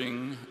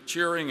chanting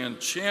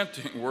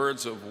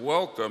words of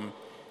welcome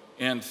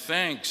and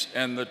thanks.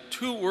 And the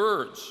 2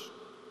 words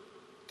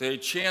they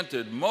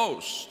chanted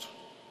most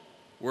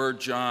were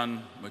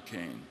John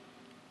McCain.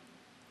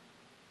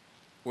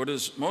 What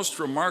is most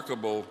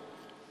remarkable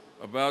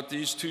about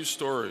these 2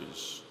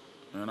 stories,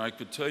 and I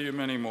could tell you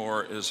many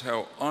more, is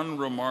how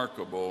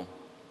unremarkable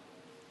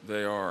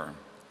they are.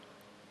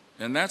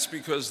 And that's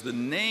because the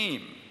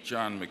name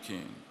John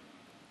McCain,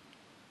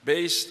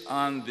 based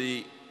on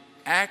the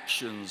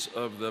actions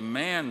of the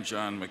man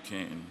John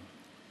McCain,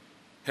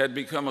 had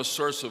become a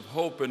source of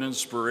hope and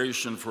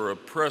inspiration for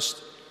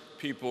oppressed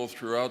people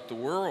throughout the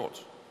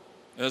world,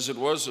 as it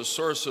was a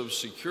source of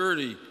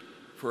security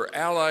for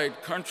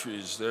allied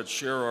countries that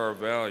share our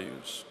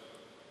values.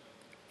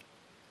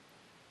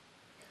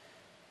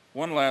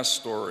 One last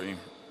story.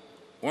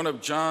 One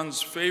of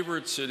John's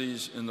favorite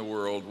cities in the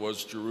world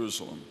was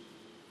Jerusalem.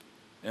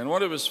 And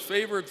one of his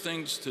favorite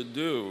things to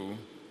do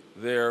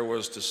there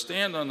was to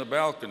stand on the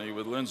balcony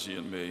with Lindsay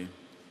and me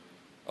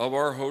of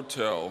our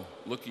hotel,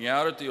 looking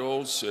out at the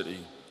old city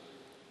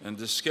and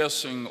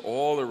discussing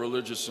all the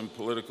religious and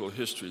political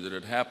history that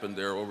had happened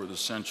there over the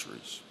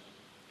centuries.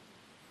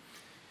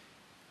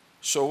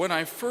 So when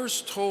I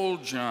first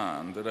told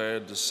John that I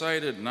had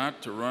decided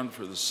not to run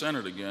for the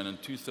Senate again in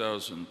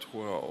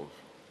 2012,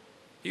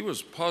 he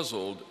was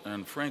puzzled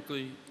and,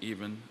 frankly,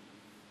 even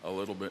a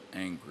little bit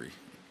angry.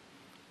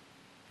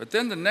 But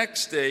then the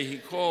next day he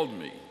called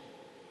me,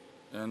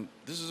 and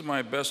this is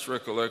my best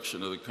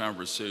recollection of the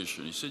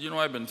conversation. He said, "You know,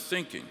 I've been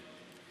thinking,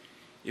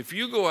 if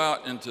you go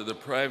out into the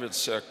private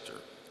sector,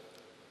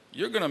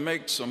 you're going to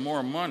make some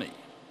more money,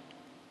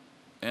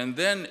 and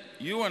then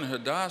you and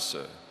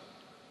Hadassah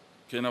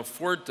can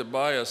afford to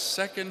buy a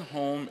second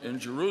home in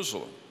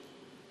Jerusalem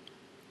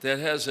that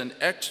has an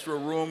extra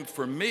room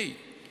for me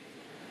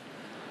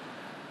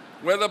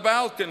with a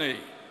balcony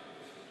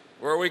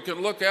where we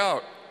can look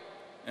out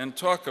and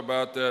talk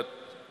about that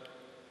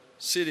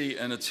city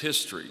and its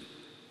history."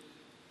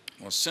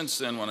 Well, since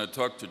then, when I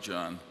talked to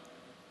John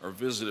or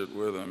visited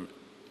with him,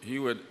 he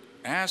would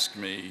ask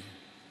me,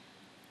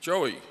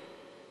 "Joey,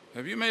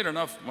 have you made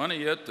enough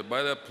money yet to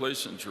buy that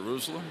place in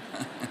Jerusalem?"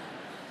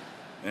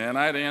 And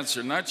I'd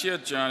answer, "Not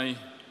yet, Johnny,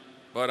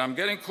 but I'm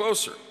getting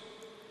closer."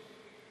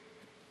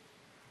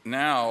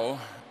 Now,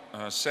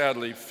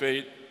 sadly,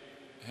 fate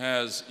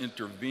has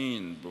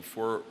intervened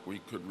before we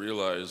could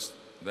realize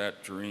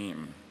that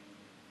dream.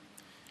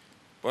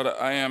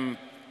 But I am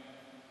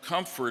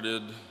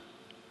comforted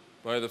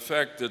by the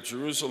fact that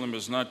Jerusalem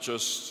is not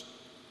just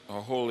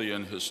a holy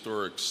and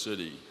historic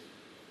city.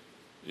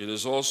 It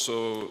is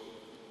also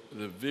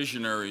the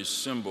visionary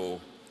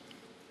symbol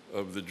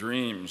of the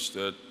dreams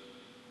that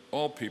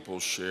all people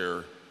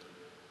share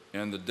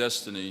and the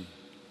destiny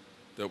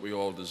that we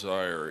all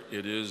desire.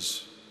 It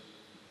is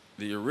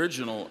the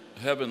original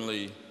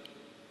heavenly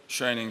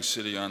shining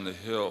city on the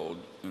hill.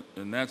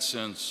 In that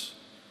sense,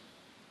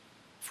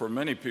 for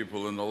many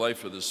people in the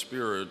life of the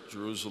Spirit,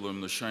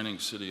 Jerusalem, the shining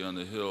city on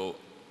the hill,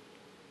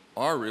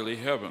 are really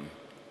heaven.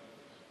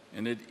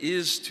 And it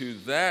is to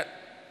that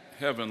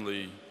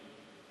heavenly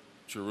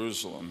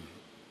Jerusalem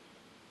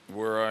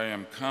where I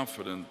am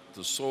confident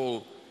the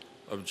soul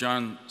of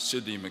John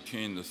Sidney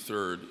McCain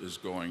III is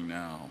going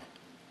now.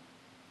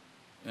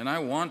 And I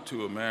want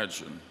to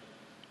imagine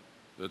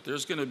that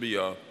there's going to be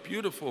a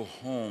beautiful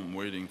home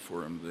waiting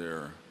for him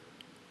there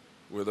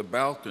with a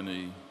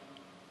balcony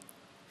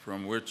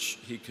from which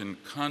he can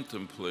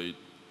contemplate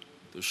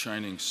the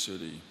shining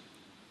city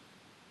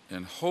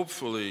and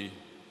hopefully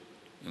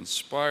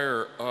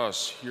inspire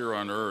us here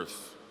on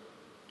earth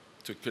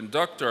to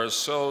conduct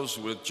ourselves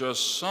with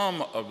just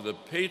some of the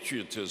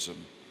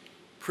patriotism,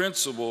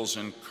 principles,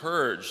 and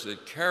courage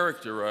that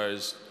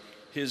characterized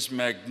his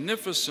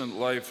magnificent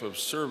life of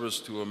service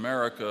to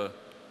America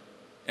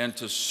and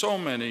to so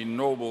many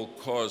noble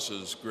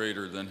causes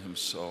greater than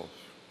himself.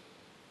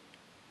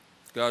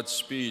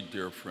 Godspeed,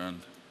 dear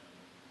friend.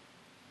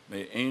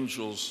 May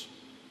angels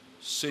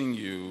sing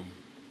you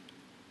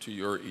to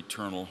your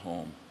eternal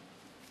home.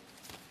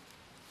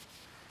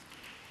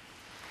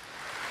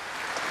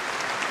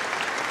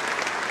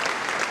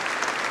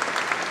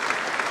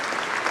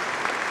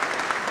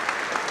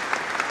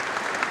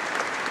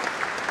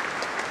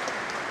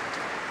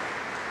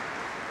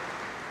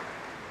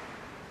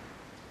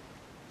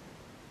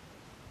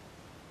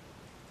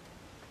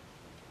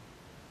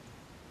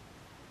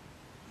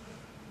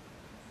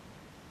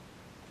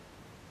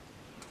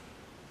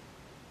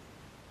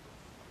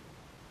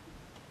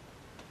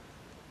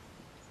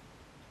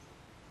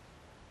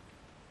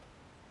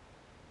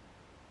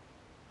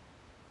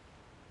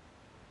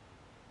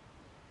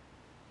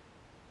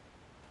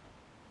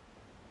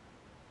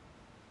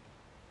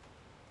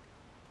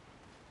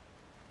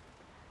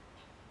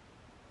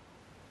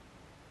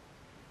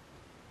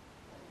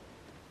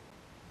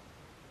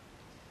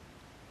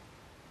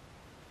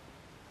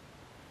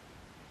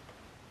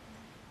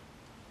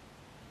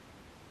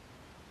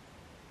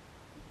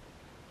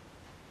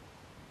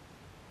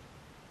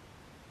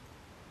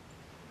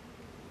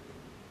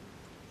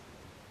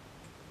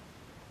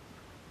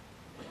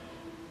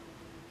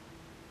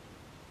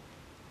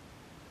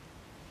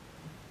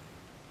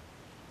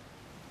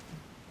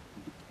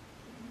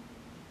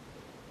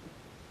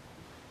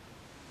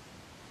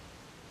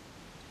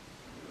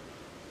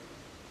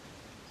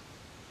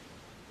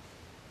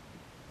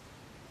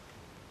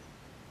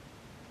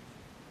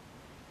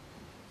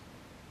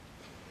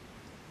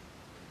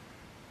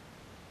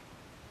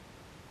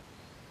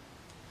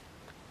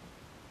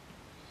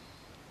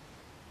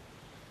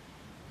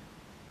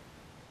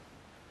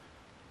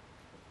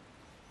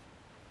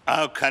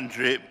 Our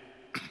country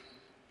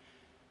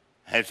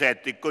has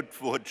had the good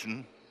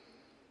fortune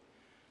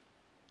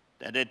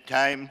that at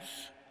times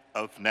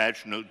of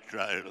national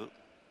trial,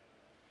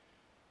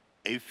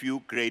 a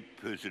few great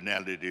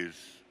personalities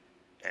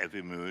have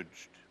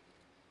emerged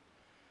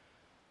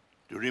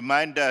to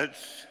remind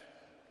us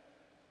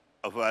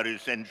of our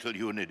essential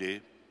unity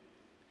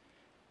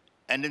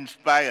and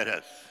inspire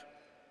us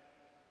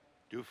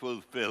to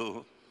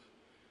fulfill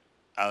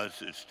our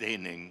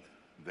sustaining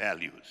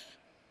values.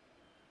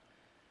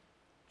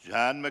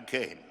 John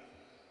McCain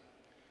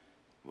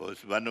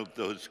was one of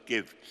those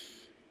gifts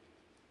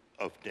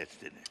of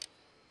destiny.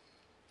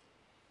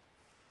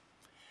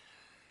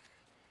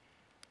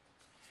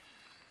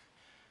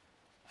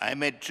 I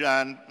met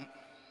John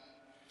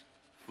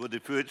for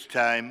the first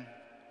time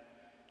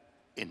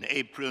in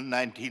April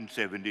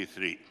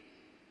 1973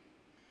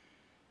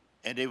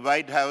 at a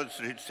White House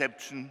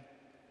reception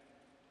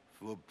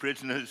for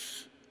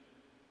prisoners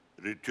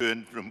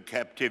returned from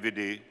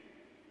captivity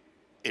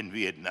in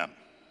Vietnam.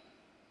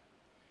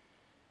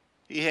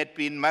 He had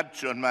been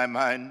much on my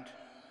mind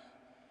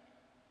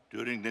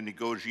during the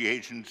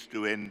negotiations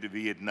to end the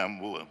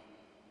Vietnam War.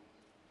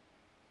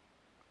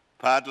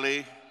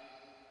 Partly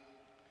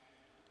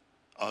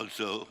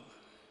also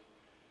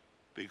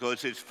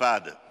because his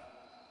father,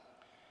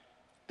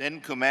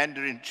 then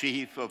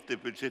Commander-in-Chief of the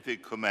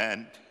Pacific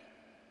Command,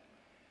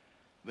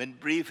 when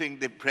briefing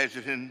the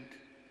President,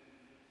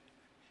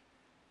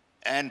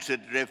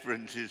 answered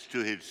references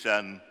to his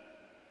son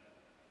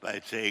by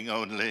saying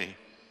only,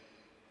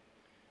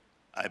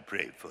 "I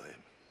prayed for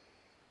him."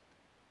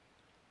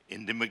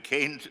 In the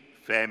McCain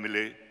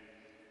family,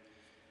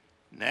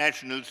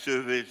 national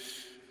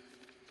service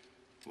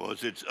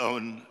was its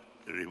own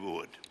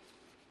reward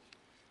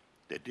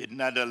that did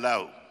not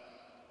allow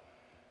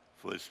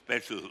for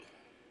special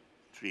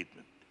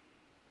treatment.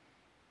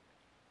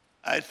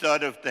 I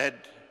thought of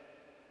that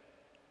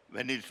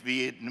when his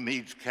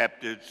Vietnamese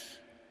captors,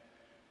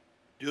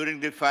 during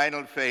the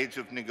final phase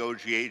of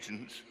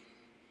negotiations,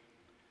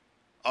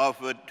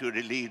 offered to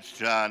release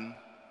John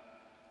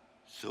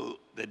so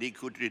that he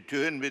could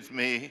return with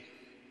me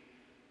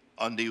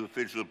on the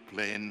official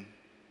plane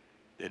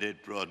that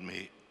had brought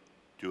me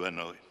to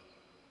Hanoi.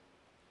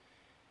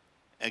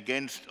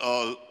 Against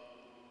all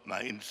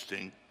my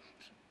instincts,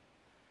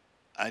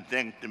 I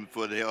thanked them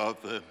for their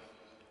offer,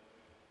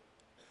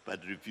 but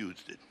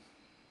refused it.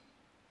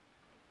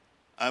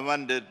 I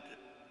wondered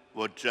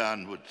what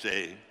John would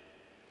say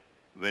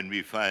when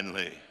we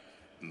finally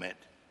met.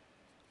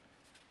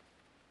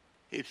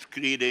 His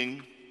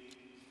greeting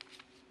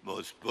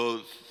was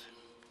both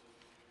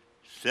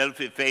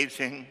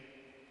self-effacing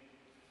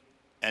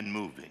and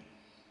moving.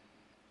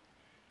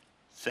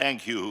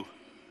 Thank you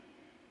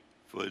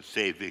for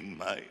saving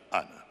my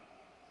honor.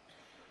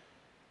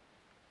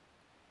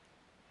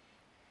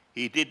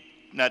 He did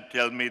not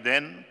tell me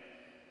then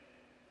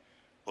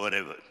or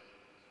ever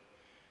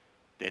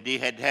that he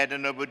had had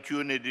an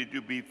opportunity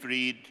to be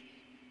freed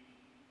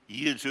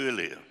years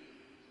earlier,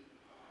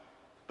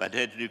 but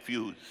had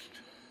refused,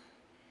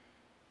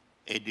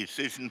 a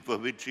decision for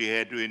which he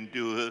had to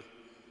endure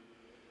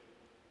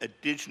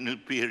additional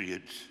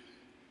periods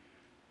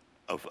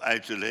of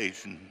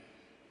isolation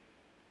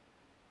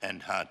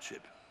and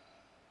hardship.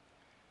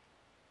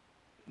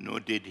 Nor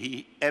did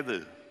he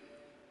ever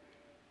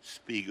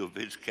speak of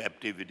his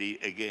captivity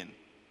again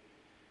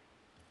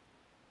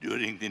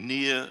during the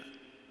near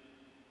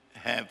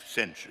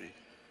half-century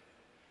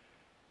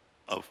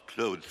of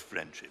close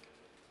friendship.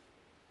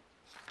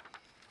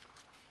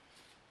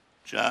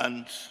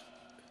 John's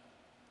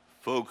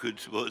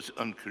focus was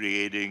on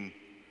creating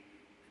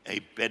a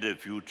better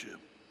future.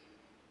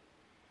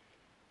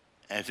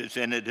 As a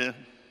senator,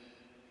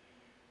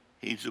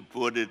 he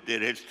supported the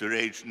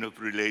restoration of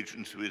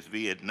relations with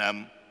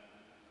Vietnam,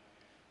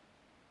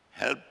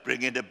 helped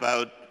bring it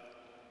about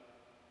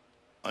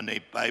on a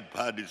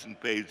bipartisan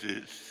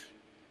basis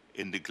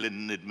in the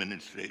Clinton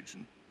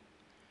administration,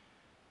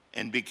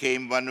 and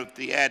became one of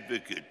the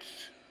advocates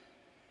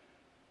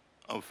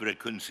of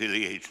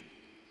reconciliation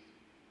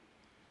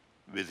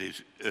with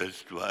his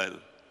erstwhile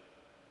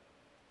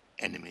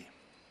enemy.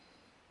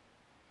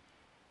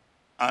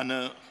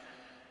 Honor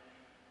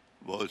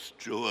was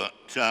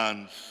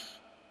John's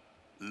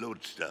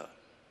lodestar.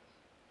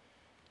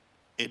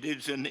 It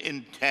is an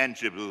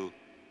intangible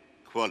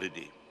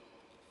quality.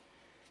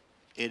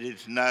 It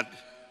is not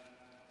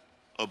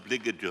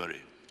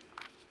obligatory.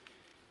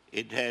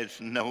 It has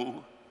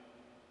no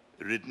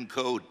written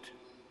code.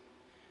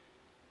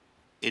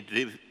 It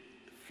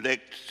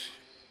reflects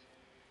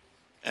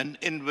an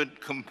inward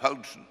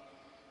compulsion,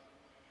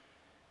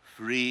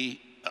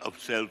 free of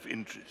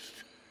self-interest.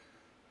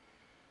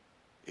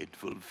 It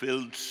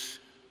fulfills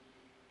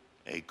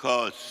a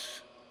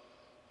cause,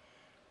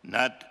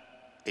 not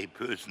a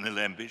personal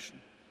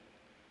ambition.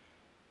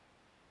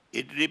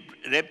 It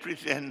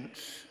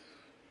represents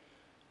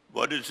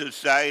what a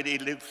society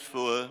lives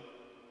for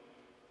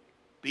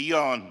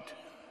beyond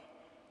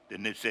the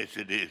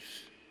necessities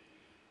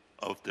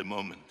of the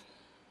moment.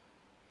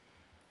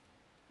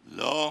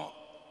 Law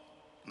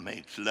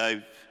makes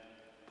life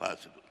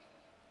possible.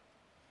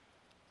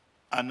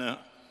 Honor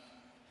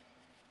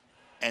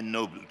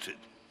ennobles it.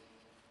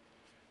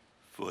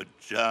 For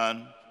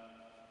John,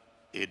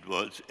 it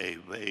was a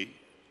way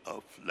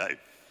of life.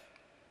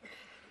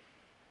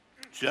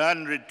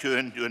 John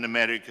returned to an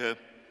America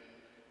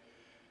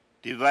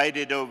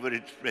divided over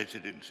its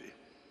presidency,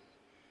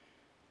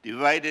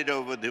 divided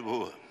over the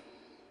war.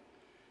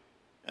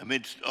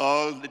 Amidst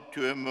all the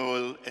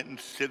turmoil and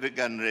civic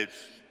unrest,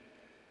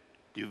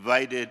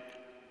 divided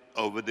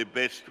over the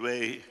best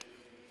way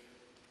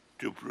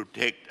to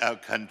protect our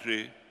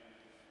country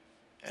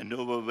and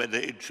over whether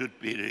it should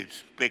be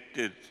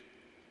respected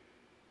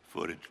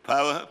for its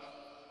power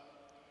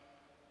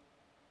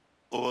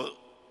or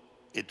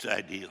its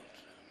ideals.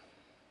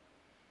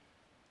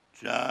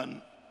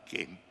 John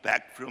came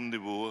back from the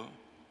war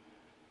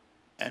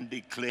and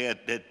declared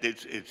that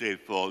this is a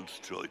false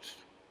choice.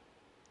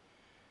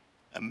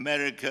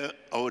 America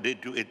owed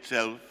it to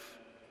itself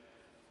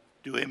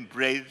to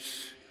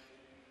embrace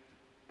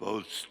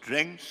both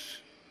strengths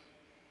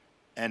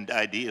and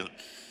ideals.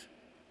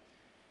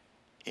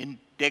 In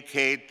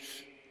decades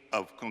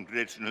of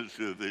congressional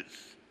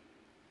service,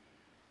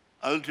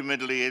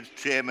 ultimately as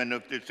chairman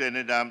of the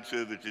Senate Armed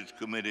Services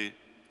Committee,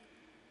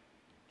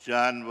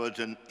 John was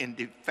an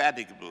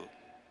indefatigable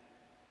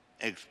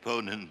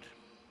exponent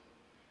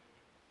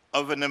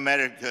of an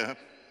America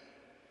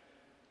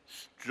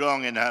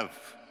strong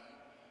enough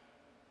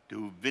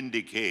to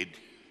vindicate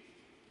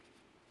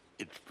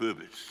its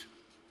purpose.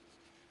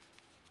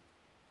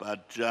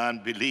 But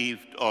John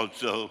believed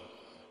also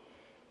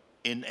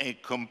in a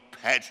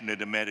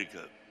compassionate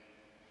America,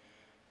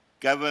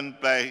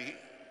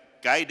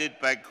 guided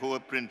by core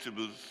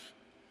principles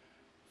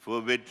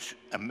for which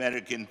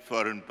American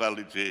foreign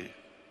policy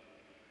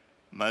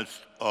must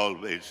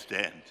always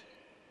stand.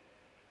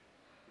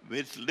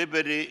 With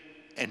liberty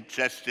and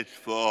justice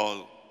for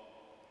all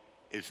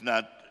is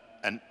not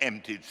an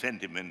empty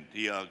sentiment,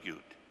 he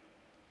argued.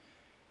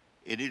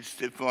 It is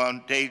the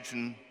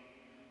foundation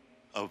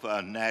of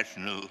our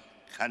national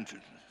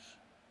consciousness.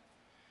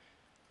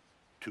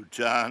 To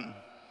John,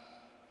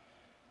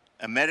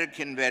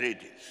 American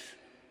verities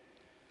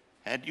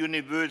had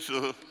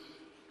universal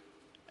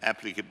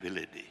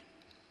applicability.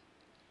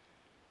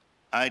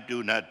 I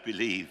do not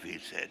believe, he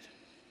said,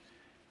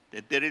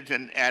 that there is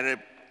an Arab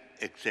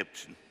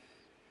exception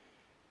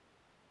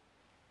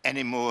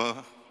any more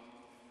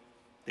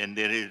than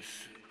there is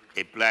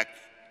a black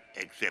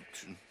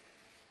exception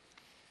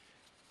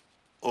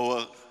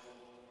or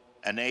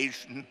an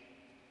Asian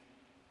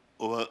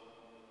or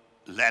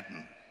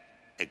Latin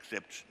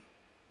exception.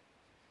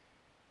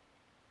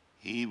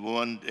 He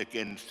warned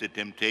against the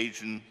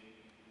temptation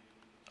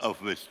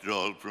of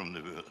withdrawal from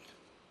the world.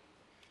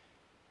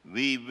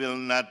 We will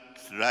not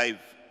thrive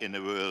in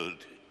a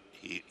world,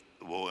 he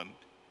warned,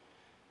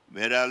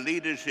 where our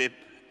leadership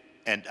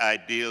and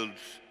ideals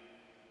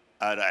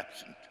are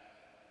absent.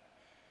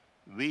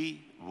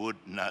 We would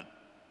not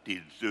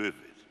deserve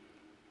it.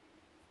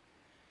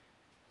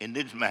 In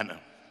this manner,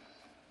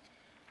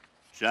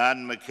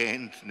 John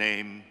McCain's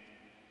name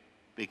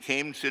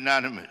became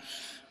synonymous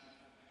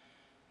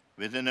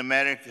with an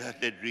America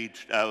that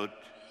reached out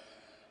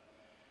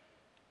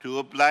to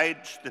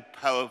oblige the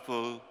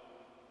powerful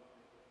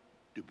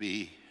to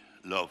be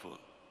lawful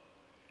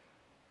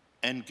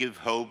and give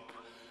hope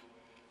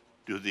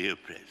to the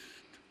oppressed.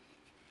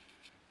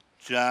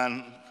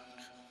 John's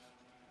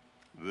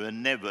were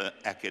never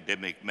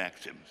academic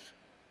maxims.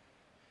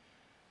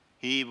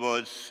 He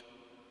was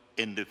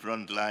in the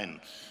front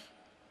lines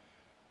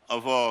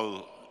of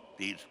all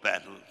these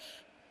battles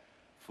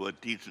for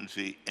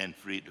decency and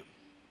freedom.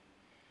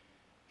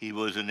 He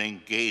was an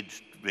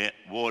engaged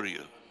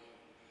warrior,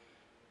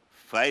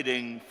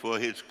 fighting for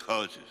his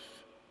causes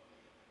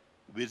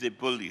with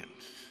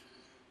ebullience,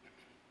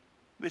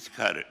 with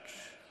courage,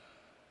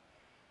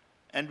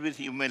 and with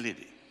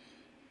humility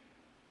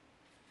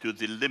to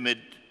the limit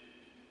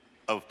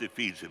of the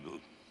feasible,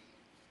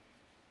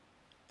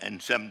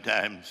 and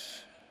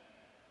sometimes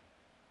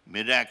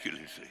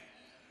miraculously,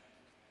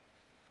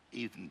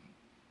 even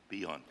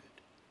beyond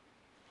it.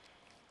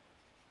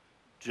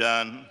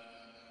 John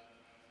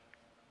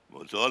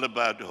was all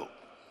about hope.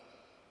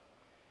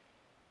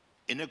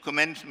 In a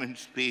commencement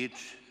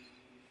speech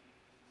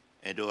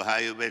at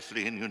Ohio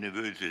Wesleyan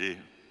University,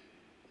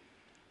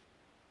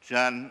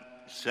 John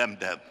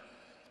summed up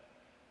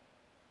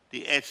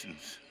the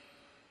essence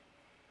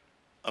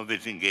of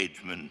his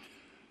engagement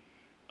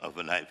of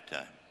a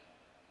lifetime.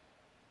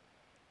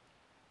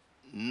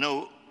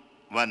 No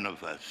one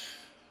of us,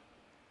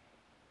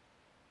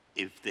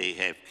 if they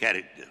have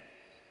character,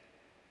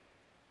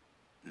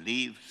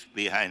 leaves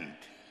behind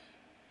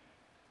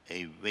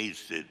a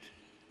wasted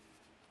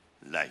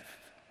life.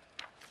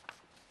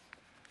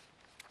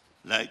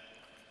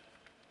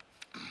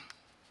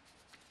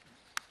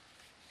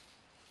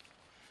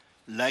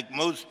 Like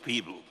most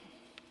people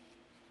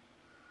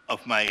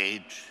of my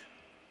age,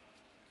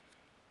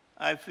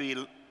 I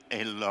feel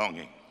a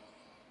longing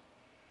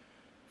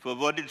for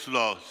what is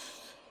lost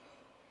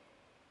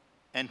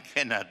and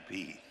cannot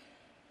be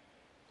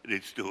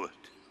restored.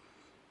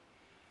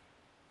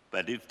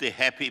 But if the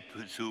happy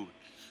pursuits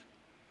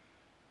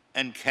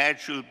and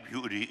casual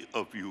beauty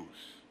of youth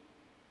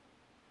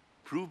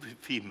prove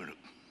ephemeral,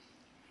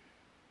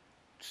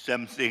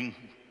 something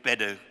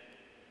better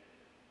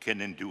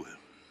can endure,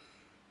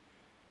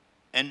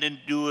 and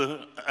endure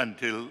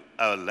until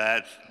our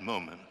last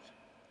moment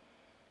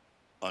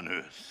on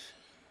earth.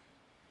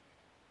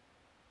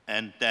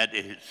 And that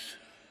is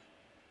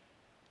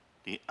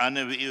the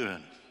honor we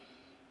earn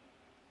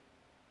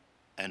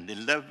and the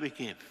love we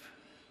give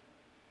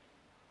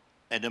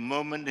at a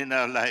moment in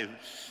our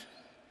lives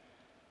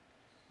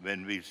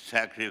when we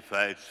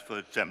sacrifice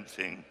for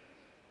something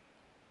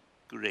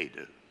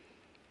greater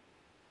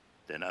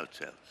than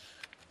ourselves.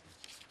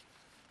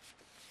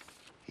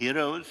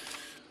 Heroes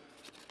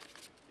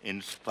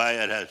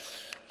inspire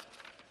us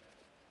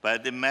by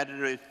the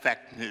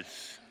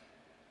matter-of-factness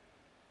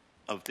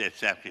of their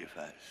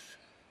sacrifice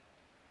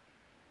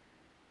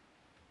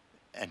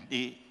and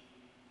the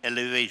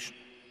elevation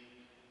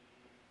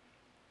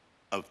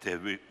of their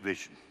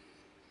vision.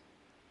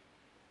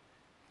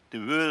 The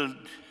world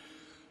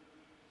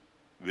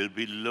will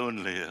be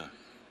lonelier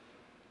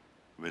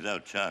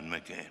without John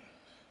McCain.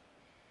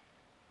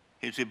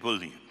 His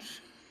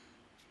ebullience,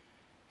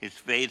 his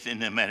faith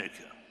in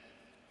America,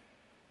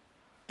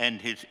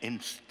 and his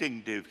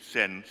instinctive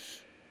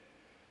sense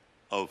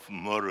of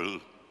moral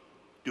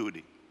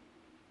duty.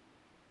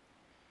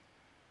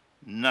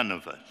 None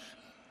of us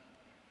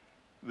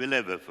will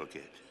ever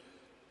forget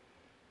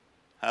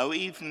how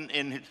even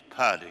in his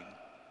parting,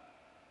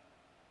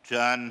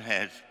 John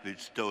has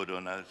bestowed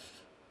on us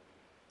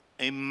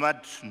a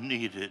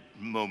much-needed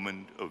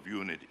moment of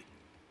unity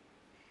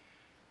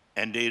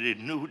and a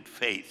renewed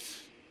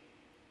faith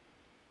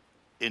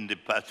in the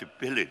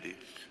possibilities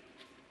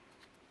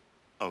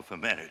of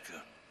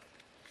America.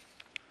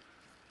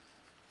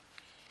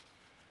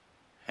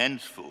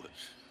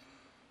 Henceforth,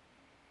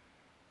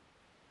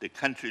 the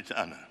country's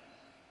honor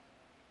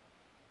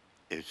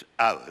is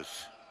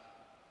ours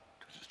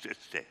to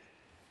stay.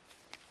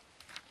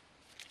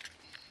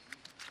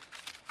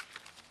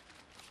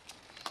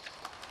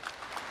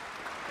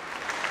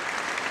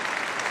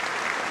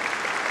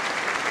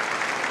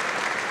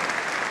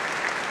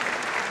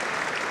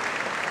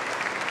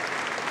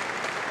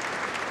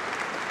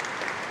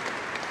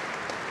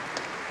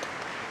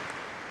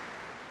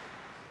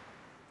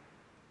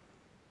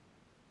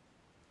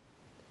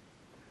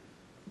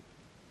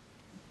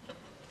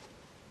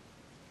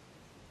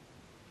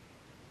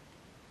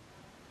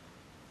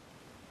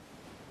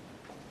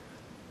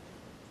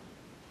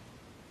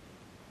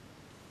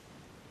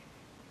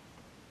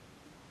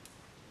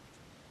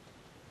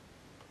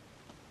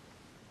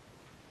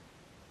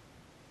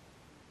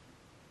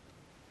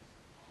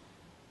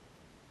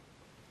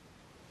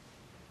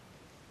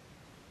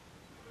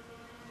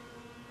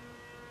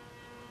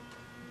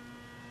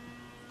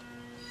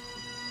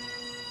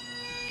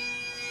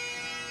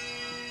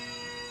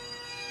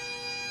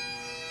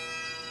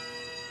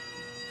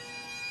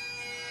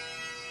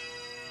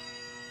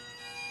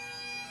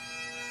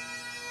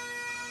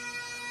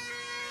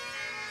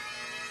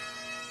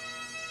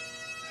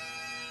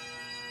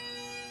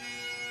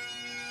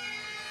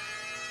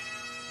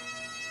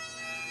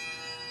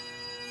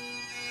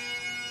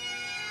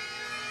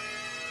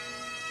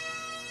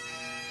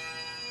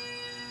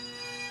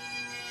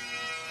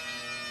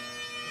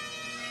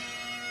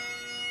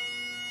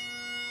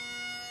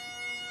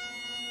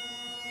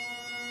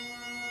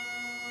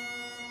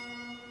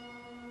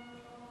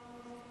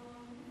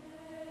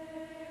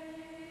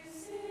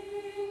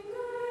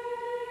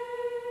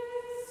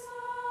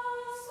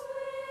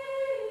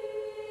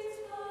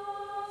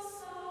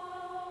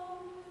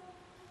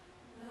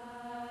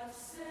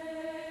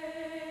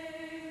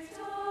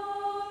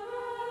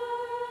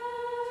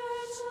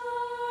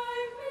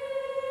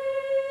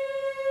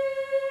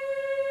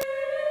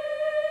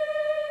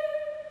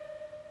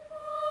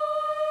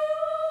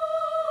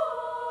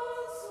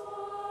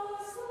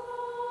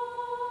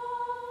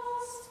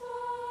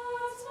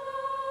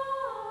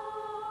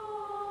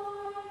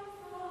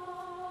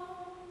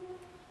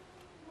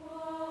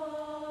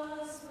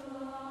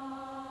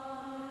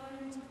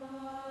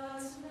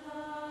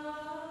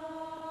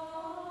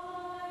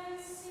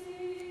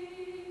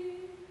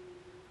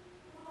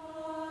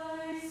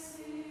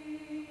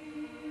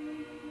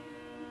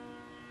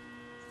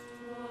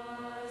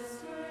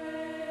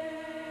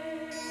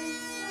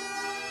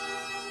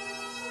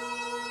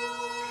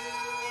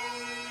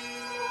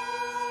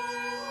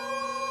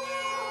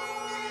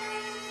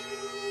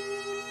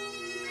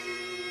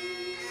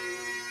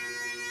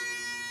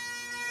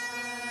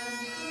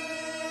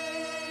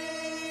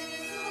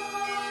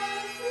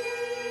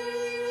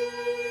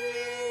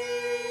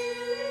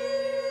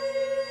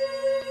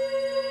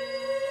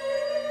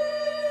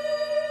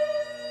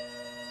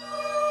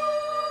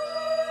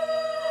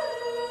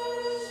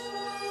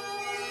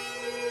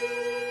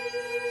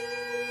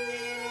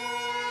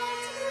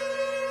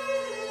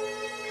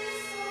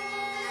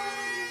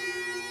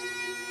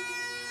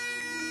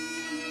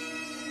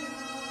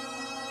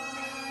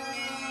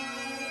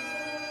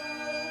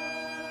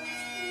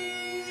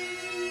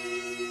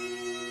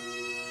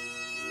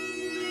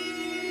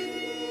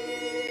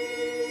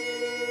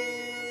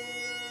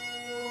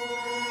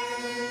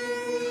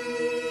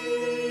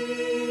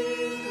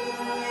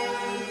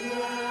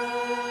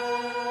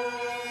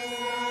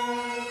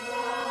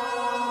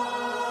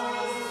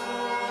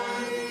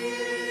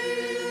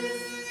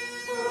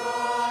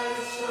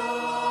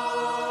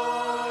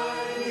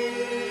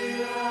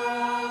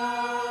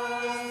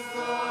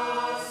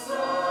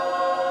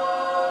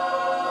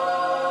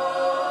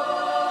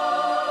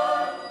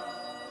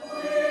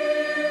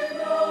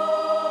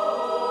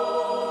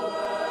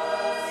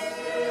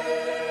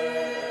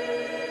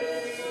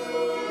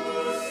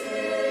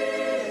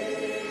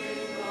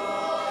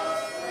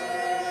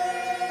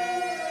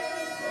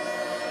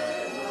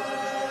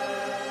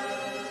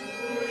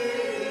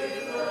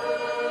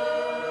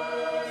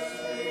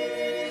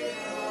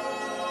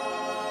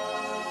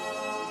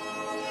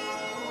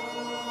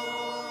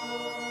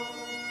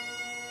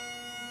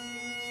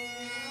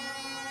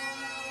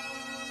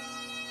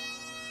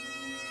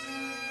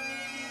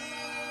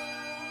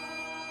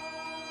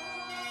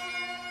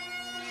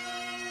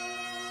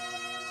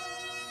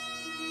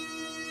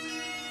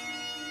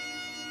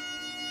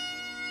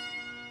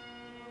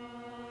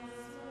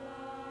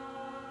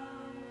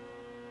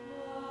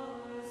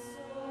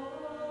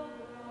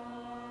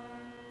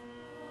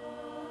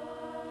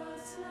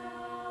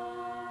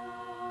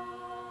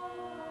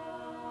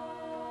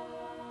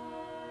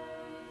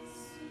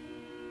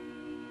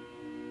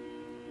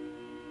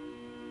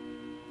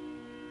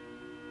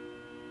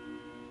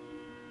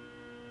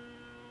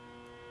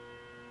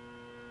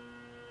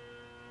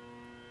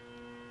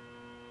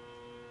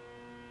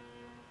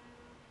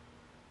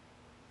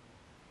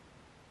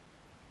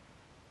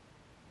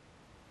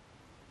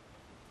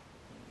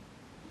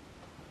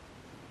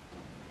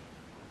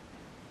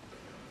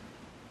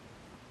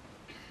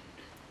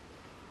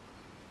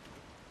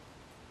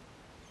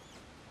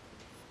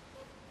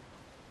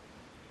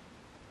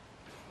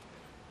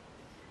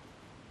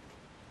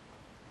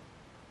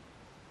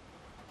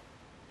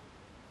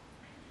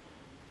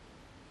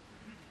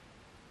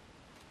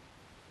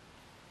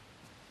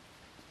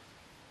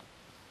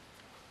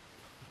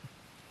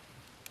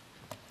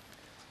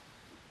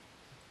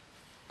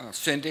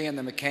 Cindy and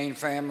the McCain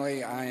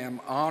family, I am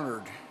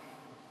honored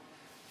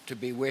to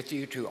be with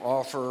you to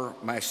offer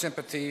my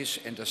sympathies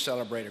and to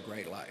celebrate a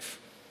great life.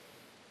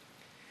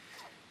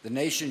 The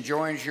nation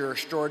joins your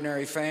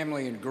extraordinary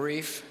family in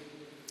grief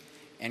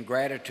and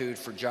gratitude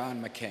for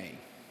John McCain.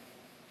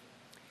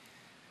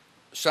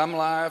 Some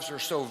lives are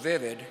so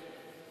vivid,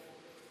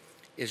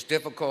 it's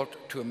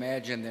difficult to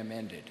imagine them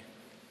ended.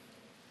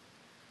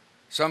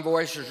 Some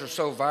voices are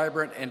so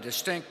vibrant and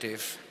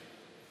distinctive,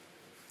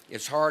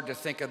 it's hard to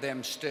think of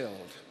them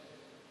stilled.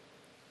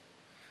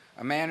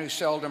 A man who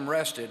seldom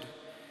rested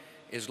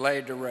is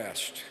laid to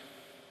rest,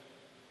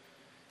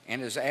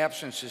 and his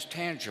absence is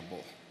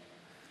tangible,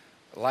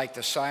 like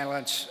the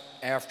silence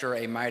after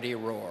a mighty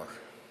roar.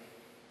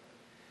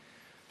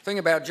 The thing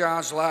about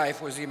John's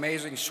life was the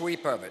amazing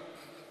sweep of it,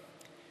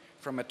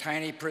 from a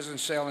tiny prison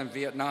cell in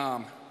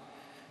Vietnam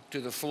to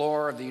the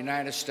floor of the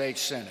United States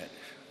Senate,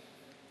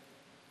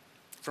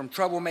 from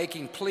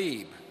troublemaking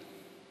plebe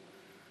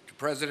to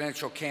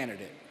presidential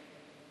candidate.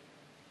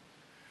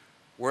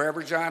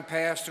 Wherever John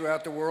passed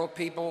throughout the world,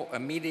 people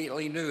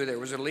immediately knew there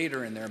was a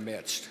leader in their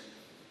midst.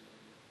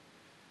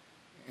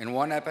 In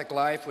one epic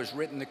life was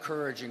written the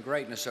courage and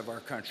greatness of our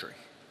country.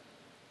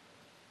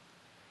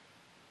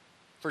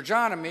 For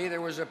John and me,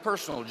 there was a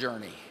personal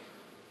journey,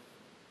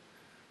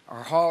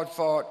 our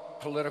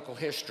hard-fought political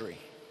history.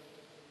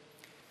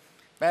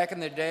 Back in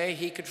the day,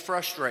 he could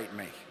frustrate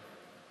me.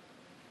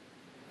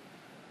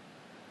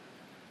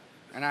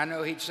 And I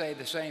know he'd say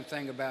the same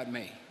thing about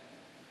me.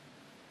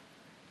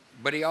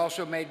 But he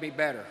also made me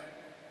better.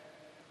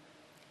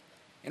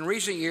 In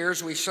recent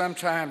years, we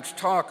sometimes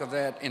talk of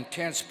that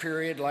intense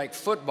period like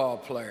football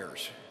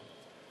players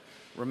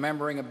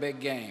remembering a big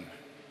game.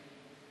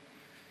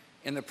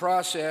 In the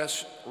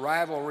process,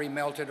 rivalry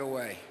melted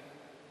away.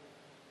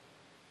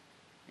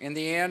 In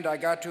the end, I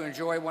got to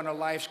enjoy one of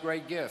life's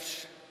great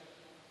gifts,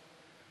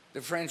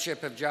 the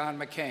friendship of John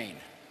McCain,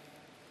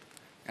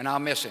 and I'll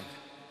miss him.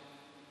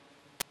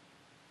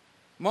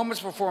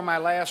 Moments before my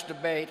last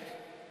debate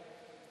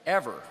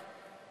ever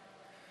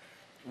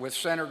with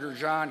Senator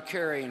John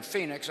Kerry in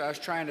Phoenix, I was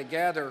trying to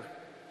gather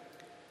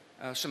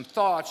some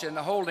thoughts in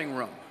the holding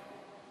room.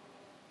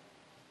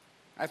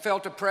 I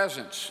felt a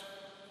presence,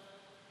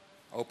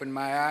 opened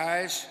my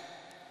eyes,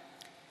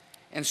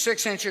 and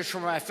 6 inches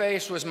from my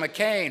face was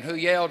McCain, who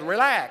yelled,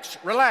 "Relax,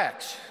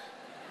 relax."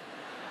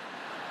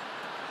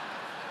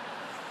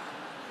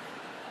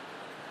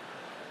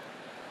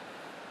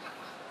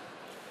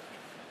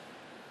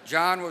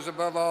 John was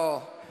above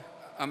all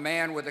a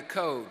man with a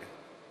code.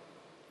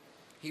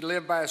 He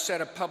lived by a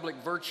set of public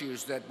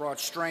virtues that brought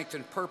strength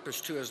and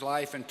purpose to his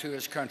life and to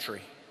his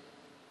country.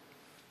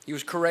 He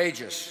was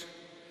courageous,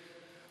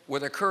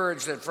 with a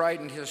courage that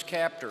frightened his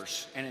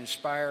captors and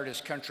inspired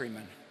his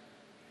countrymen.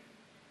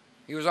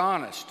 He was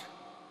honest,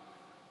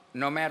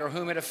 no matter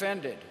whom it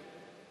offended.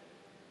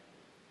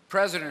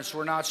 Presidents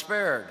were not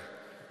spared.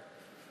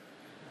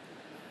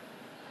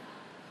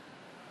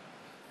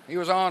 He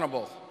was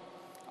honorable,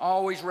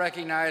 always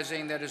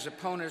recognizing that his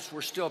opponents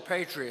were still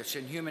patriots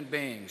and human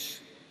beings.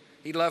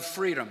 He loved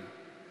freedom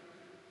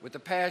with the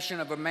passion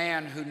of a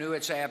man who knew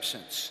its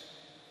absence.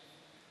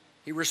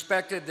 He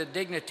respected the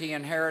dignity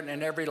inherent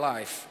in every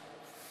life,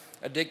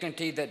 a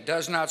dignity that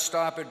does not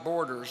stop at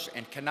borders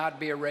and cannot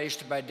be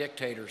erased by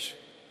dictators.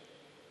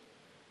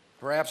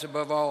 Perhaps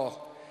above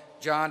all,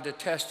 John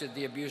detested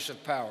the abuse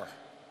of power,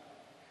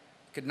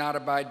 could not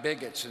abide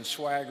bigots and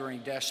swaggering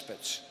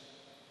despots.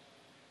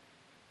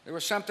 There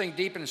was something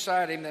deep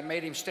inside him that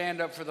made him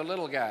stand up for the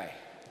little guy,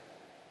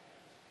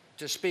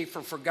 to speak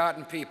for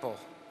forgotten people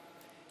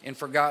in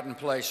forgotten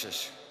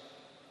places.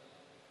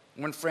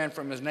 One friend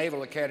from his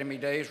Naval Academy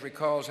days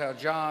recalls how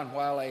John,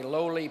 while a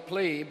lowly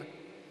plebe,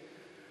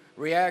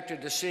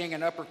 reacted to seeing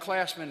an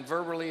upperclassman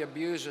verbally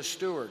abuse a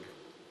steward.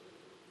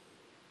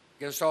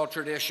 Against all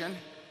tradition,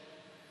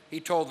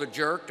 he told the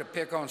jerk to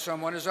pick on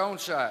someone his own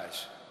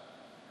size.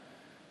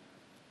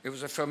 It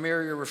was a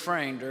familiar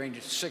refrain during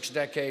 6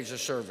 decades of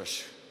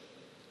service.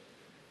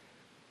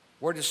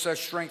 Where did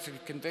such strength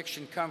and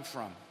conviction come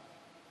from?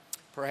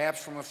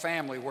 Perhaps from a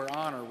family where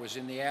honor was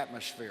in the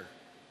atmosphere,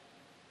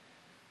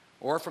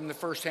 or from the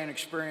firsthand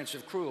experience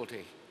of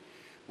cruelty,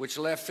 which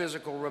left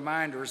physical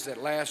reminders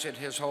that lasted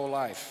his whole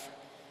life,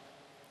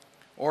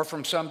 or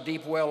from some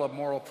deep well of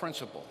moral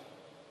principle.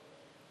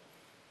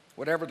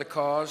 Whatever the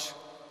cause,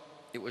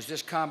 it was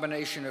this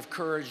combination of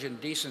courage and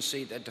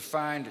decency that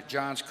defined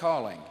John's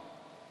calling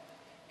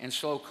and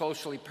so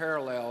closely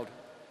paralleled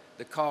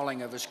the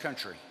calling of his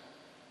country.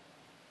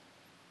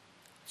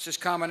 It's this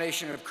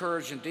combination of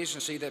courage and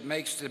decency that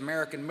makes the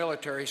American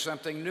military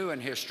something new in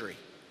history,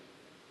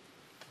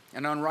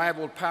 an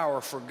unrivaled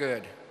power for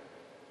good.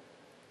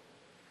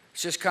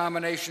 It's this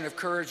combination of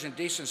courage and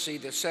decency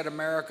that set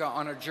America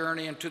on a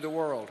journey into the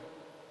world,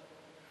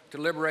 to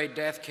liberate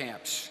death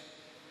camps,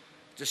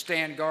 to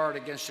stand guard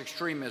against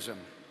extremism,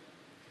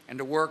 and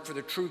to work for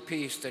the true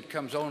peace that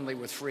comes only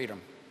with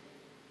freedom.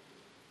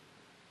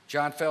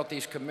 John felt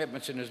these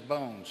commitments in his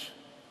bones.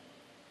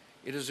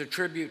 It is a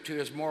tribute to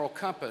his moral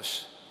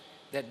compass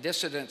that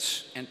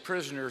dissidents and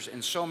prisoners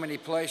in so many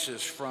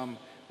places, from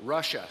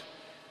Russia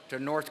to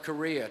North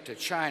Korea to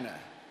China,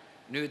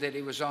 knew that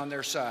he was on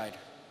their side.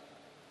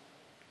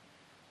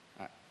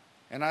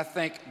 And I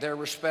think their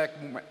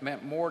respect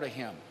meant more to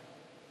him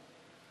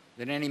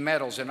than any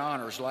medals and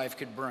honors life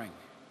could bring.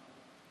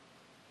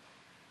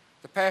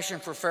 The passion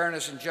for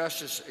fairness and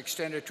justice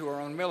extended to our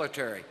own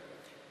military.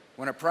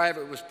 When a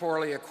private was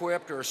poorly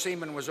equipped or a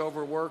seaman was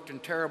overworked in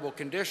terrible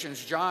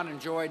conditions, John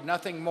enjoyed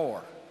nothing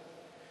more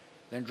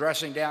than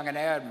dressing down an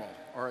admiral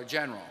or a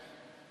general.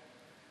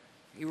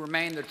 He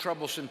remained the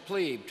troublesome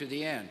plebe to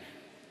the end.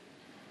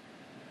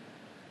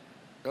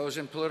 Those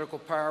in political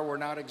power were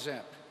not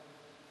exempt.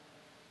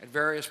 At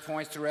various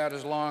points throughout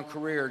his long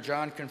career,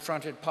 John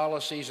confronted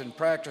policies and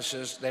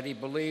practices that he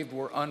believed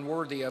were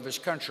unworthy of his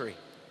country.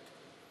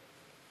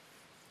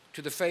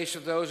 To the face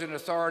of those in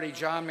authority,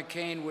 John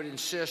McCain would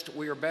insist,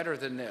 "We are better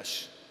than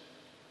this.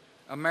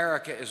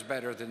 America is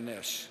better than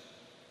this."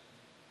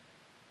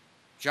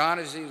 John,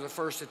 as he was the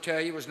first to tell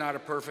you, was not a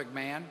perfect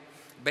man,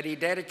 but he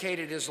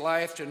dedicated his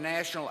life to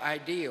national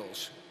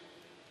ideals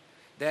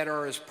that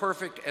are as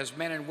perfect as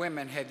men and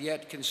women have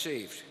yet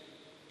conceived.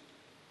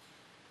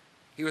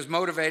 He was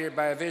motivated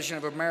by a vision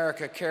of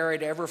America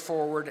carried ever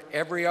forward,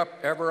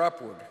 ever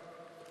upward,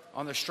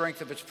 on the strength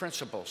of its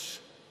principles.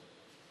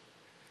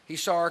 He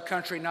saw our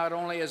country not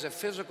only as a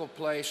physical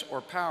place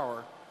or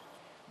power,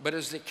 but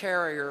as the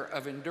carrier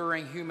of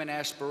enduring human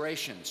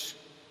aspirations,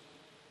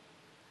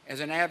 as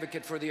an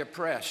advocate for the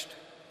oppressed,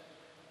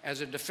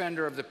 as a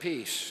defender of the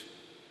peace,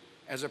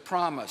 as a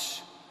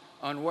promise,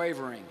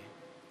 unwavering,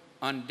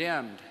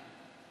 undimmed,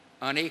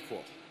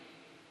 unequal.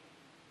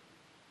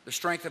 The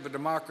strength of a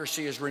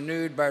democracy is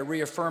renewed by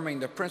reaffirming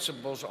the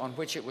principles on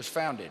which it was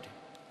founded.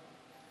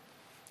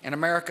 And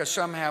America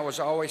somehow has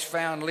always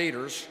found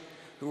leaders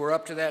who were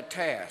up to that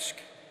task,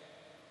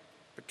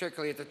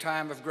 particularly at the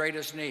time of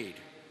greatest need.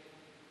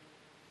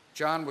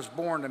 John was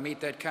born to meet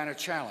that kind of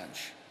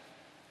challenge,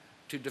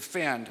 to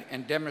defend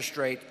and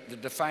demonstrate the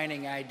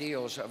defining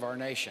ideals of our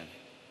nation.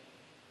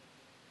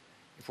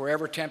 If we're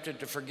ever tempted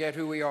to forget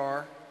who we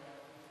are,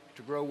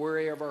 to grow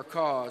weary of our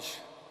cause,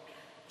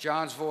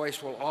 John's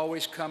voice will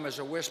always come as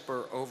a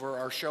whisper over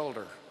our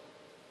shoulder.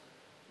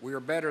 We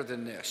are better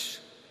than this.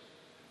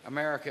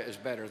 America is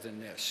better than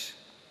this.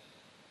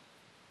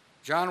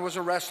 John was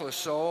a restless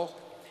soul.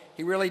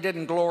 He really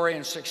didn't glory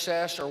in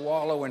success or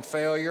wallow in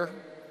failure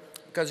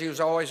because he was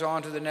always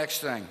on to the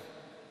next thing.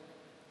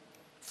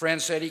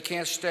 Friends said he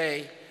can't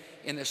stay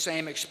in the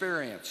same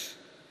experience.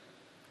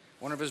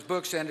 One of his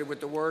books ended with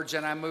the words,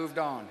 "And I moved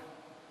on."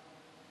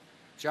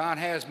 John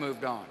has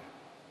moved on.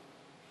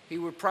 He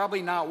would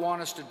probably not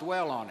want us to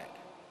dwell on it,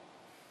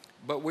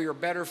 but we are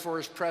better for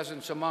his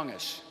presence among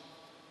us.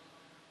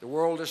 The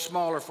world is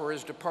smaller for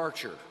his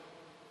departure,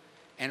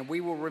 and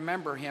we will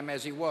remember him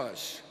as he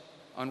was,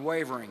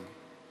 unwavering,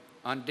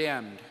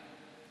 undimmed,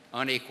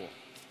 unequal.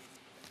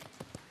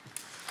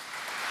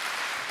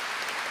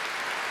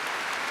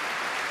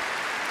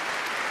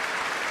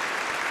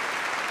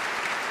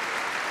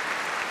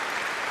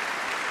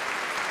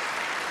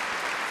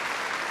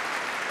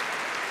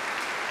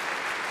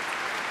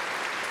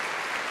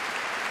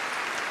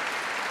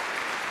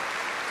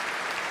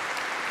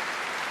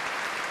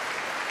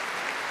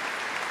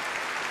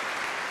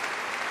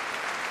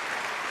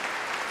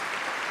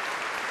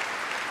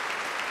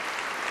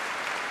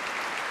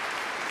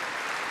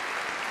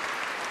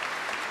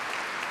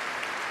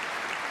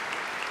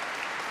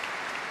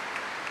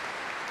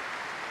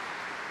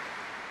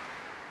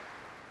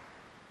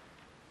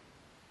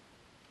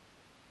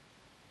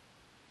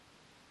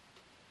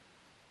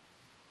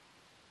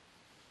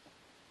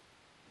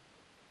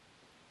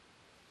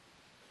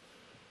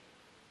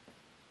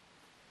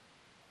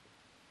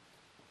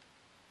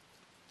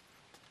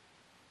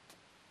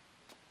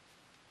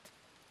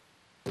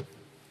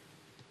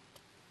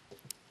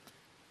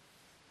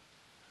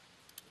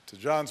 To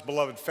John's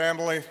beloved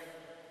family,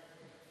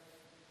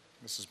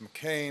 Mrs.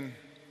 McCain,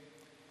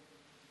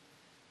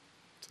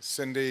 to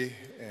Cindy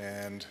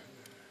and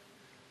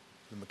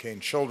the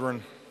McCain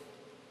children,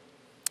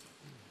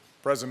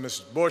 President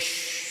Mrs.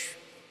 Bush,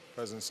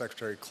 President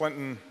Secretary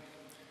Clinton,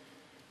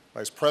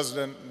 Vice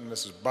President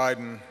Mrs.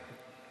 Biden,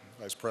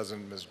 Vice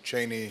President Ms.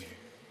 Cheney,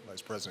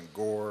 Vice President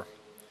Gore,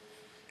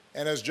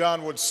 and as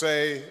John would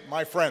say,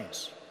 my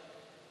friends.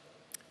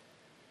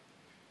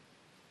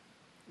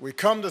 We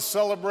come to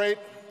celebrate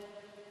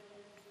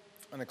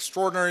an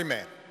extraordinary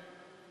man,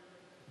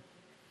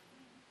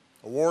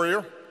 a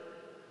warrior,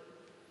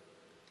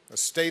 a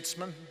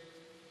statesman,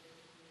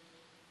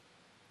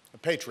 a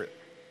patriot,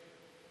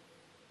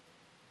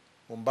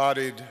 who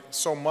embodied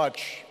so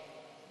much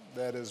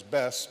that is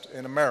best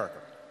in America.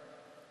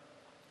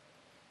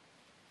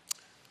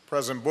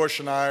 President Bush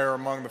and I are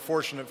among the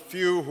fortunate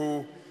few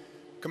who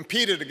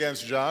competed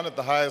against John at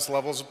the highest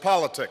levels of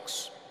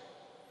politics.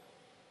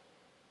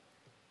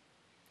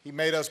 He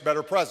made us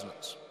better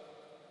presidents,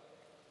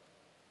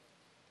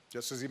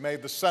 just as he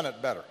made the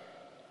Senate better,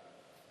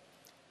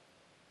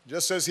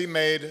 just as he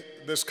made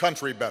this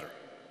country better.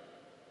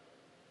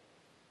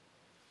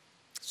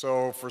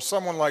 So for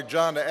someone like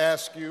John to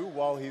ask you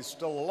while he's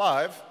still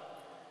alive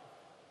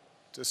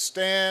to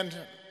stand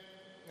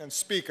and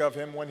speak of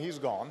him when he's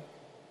gone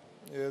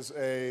is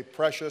a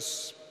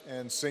precious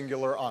and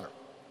singular honor.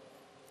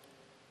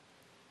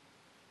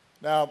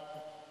 Now,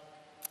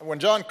 when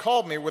John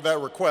called me with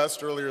that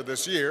request earlier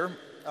this year,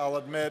 I'll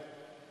admit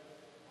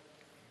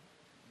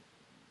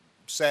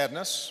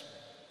sadness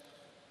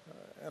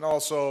and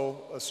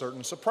also a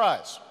certain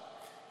surprise.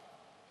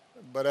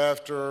 But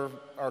after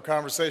our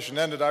conversation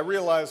ended, I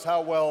realized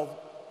how well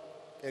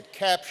it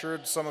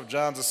captured some of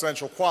John's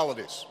essential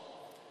qualities.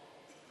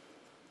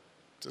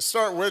 To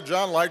start with,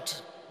 John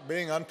liked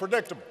being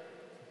unpredictable,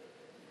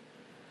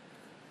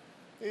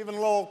 even a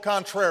little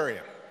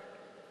contrarian.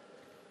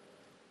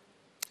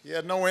 He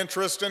had no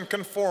interest in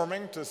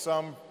conforming to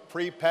some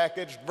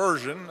prepackaged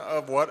version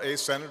of what a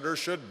senator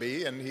should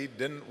be, and he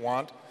didn't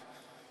want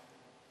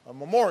a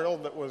memorial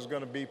that was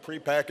going to be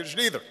prepackaged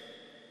either.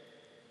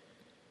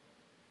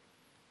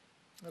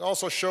 It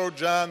also showed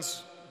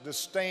John's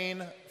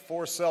disdain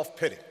for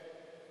self-pity.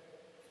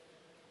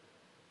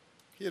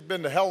 He had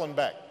been to hell and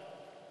back,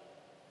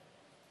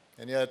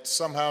 and yet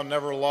somehow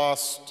never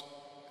lost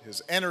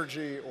his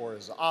energy or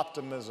his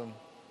optimism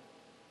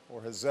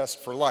or his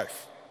zest for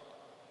life.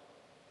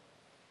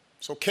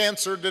 So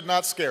cancer did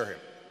not scare him,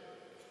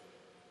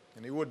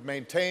 and he would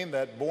maintain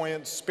that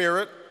buoyant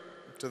spirit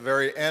to the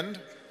very end,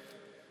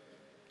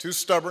 too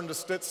stubborn to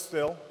sit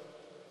still,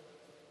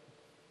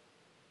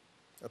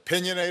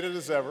 opinionated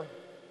as ever,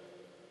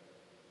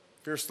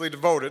 fiercely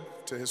devoted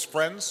to his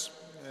friends,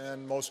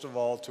 and most of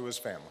all to his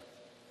family.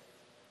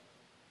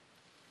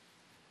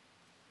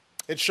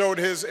 It showed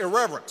his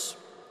irreverence,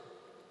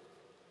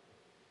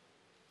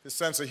 his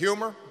sense of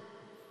humor,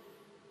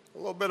 a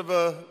little bit of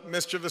a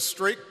mischievous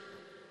streak.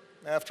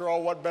 After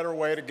all, what better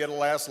way to get a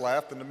last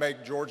laugh than to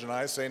make George and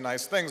I say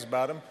nice things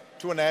about him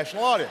to a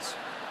national audience?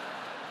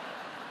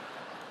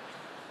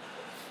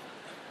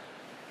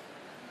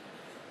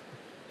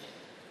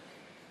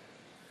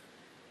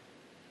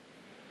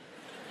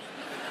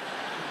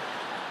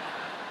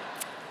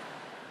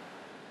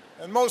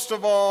 And most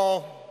of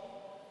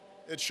all,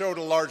 it showed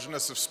a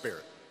largeness of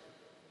spirit,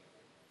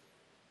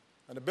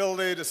 an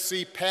ability to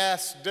see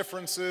past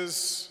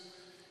differences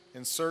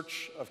in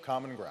search of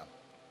common ground.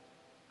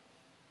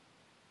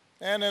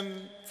 And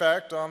in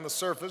fact, on the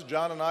surface,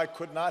 John and I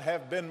could not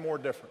have been more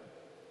different.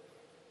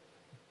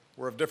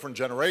 We're of different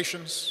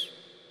generations.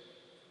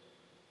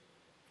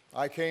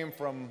 I came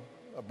from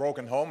a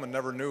broken home and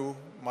never knew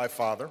my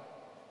father.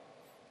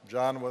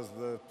 John was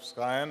the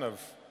scion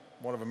of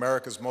one of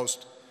America's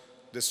most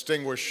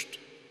distinguished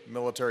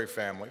military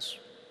families.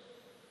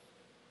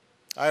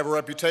 I have a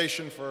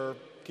reputation for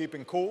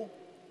keeping cool.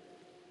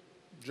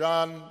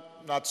 John,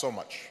 not so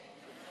much.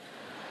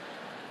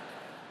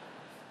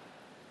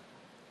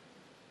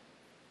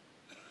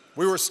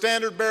 We were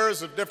standard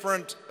bearers of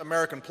different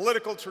American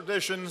political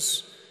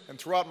traditions, and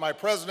throughout my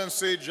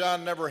presidency,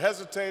 John never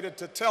hesitated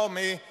to tell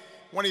me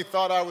when he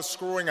thought I was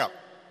screwing up,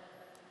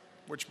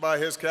 which by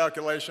his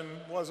calculation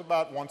was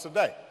about once a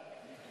day.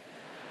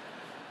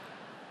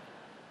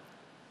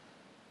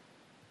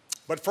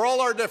 But for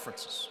all our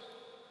differences,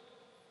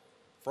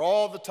 for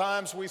all the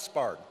times we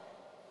sparred,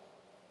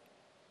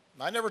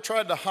 I never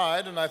tried to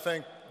hide, and I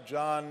think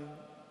John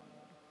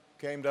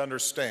came to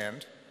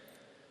understand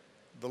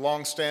the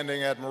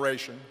long-standing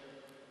admiration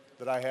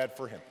that I had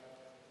for him.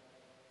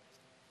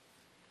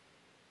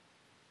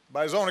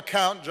 By his own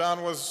account,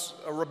 John was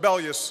a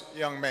rebellious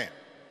young man.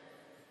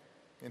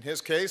 In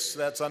his case,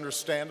 that's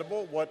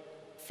understandable. What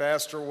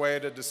faster way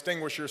to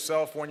distinguish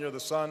yourself when you're the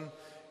son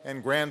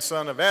and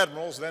grandson of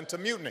admirals than to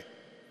mutiny?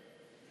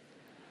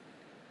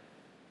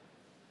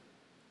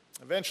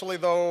 Eventually,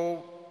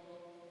 though,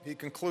 he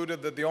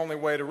concluded that the only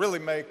way to really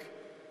make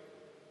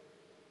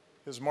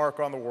his mark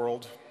on the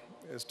world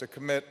is to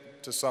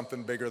commit to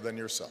something bigger than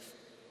yourself.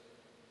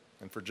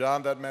 And for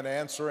John, that meant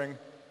answering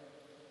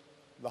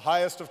the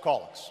highest of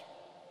callings,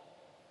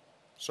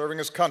 serving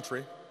his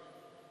country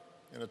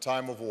in a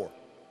time of war.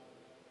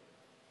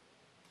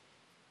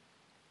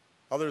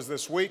 Others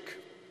this week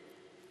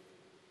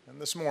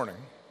and this morning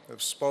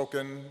have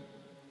spoken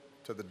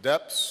to the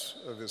depths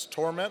of his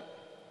torment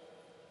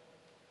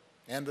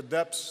and the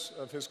depths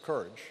of his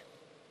courage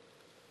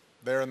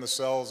there in the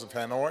cells of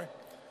Hanoi,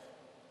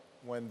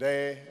 when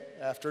day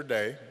after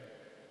day,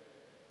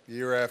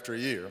 year after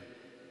year,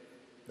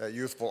 that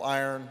youthful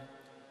iron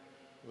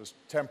was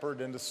tempered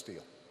into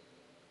steel.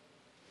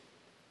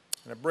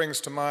 And it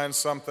brings to mind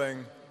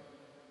something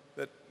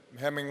that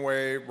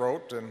Hemingway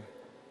wrote in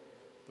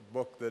the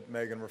book that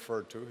Megan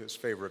referred to, his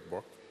favorite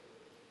book.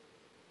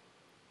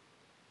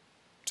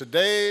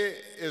 Today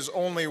is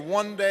only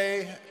one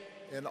day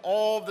in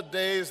all the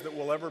days that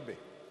will ever be.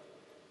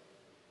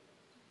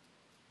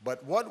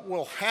 But what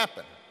will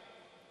happen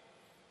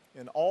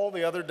in all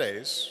the other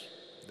days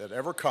that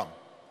ever come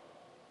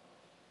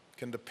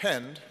can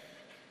depend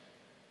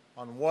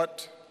on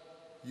what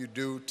you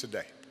do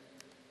today.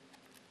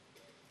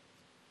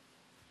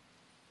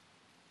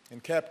 In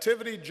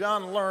captivity,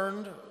 John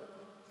learned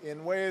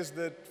in ways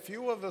that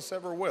few of us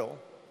ever will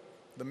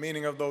the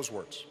meaning of those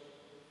words.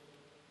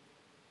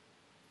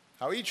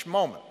 How each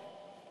moment,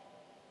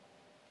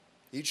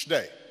 each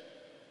day,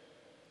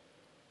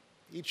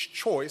 each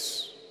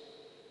choice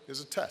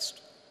is a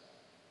test.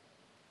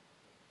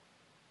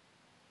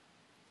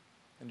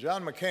 And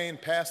John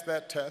McCain passed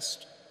that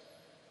test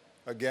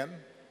again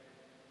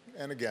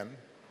and again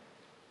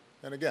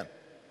and again.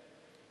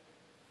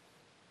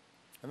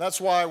 And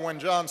that's why when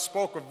John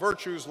spoke of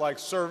virtues like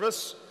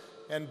service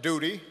and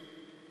duty,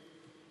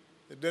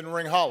 it didn't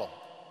ring hollow.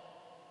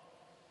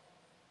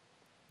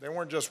 They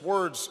weren't just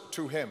words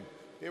to him.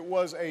 It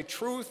was a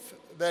truth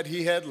that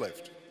he had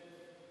lived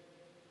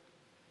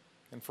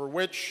and for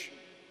which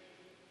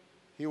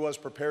he was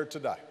prepared to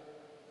die.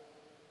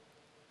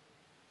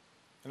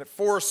 And it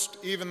forced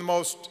even the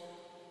most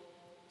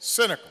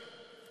cynical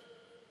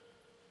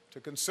to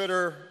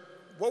consider,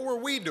 what were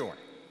we doing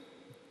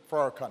for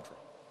our country?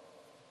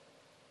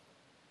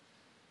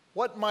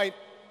 What might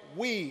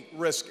we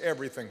risk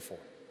everything for?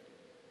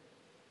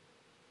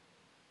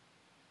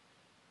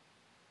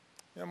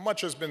 You know,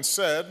 much has been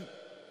said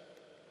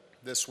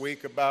this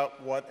week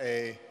about what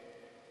a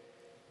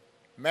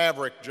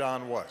maverick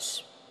John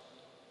was.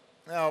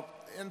 Now,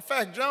 in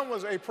fact, John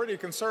was a pretty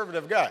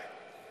conservative guy.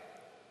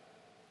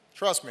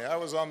 Trust me, I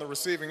was on the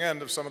receiving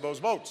end of some of those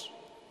votes.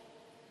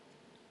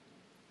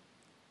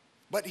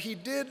 But he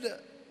did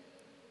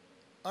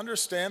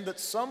understand that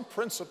some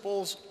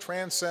principles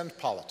transcend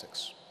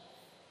politics,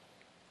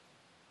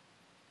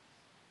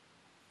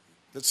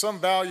 that some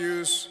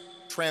values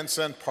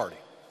transcend party.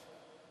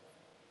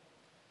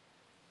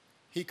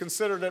 He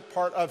considered it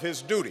part of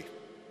his duty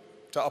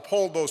to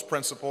uphold those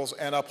principles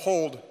and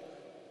uphold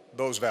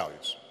those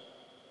values.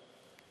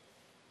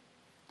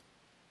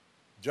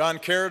 John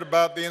cared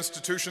about the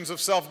institutions of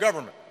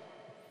self-government,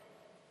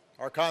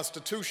 our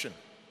Constitution,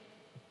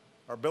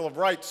 our Bill of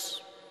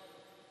Rights,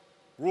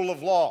 rule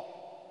of law,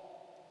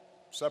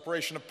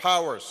 separation of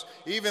powers,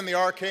 even the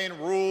arcane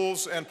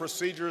rules and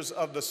procedures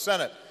of the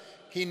Senate.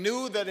 He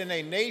knew that in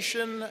a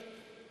nation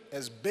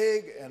as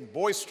big and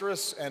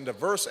boisterous and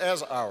diverse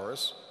as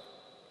ours,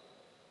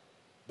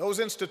 those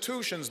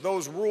institutions,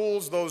 those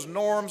rules, those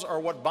norms are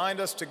what bind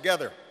us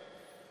together.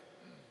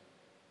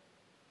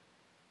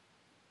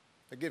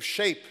 They give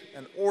shape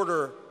and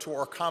order to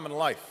our common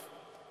life.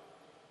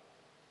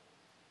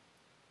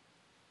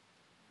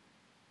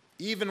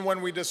 Even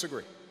when we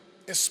disagree,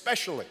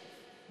 especially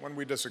when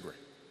we disagree.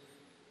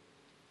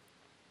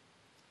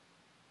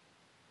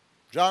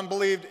 John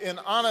believed in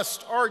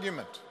honest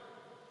argument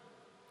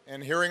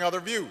and hearing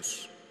other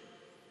views.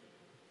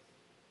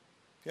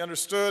 He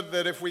understood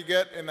that if we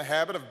get in the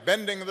habit of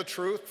bending the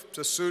truth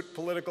to suit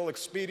political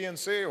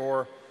expediency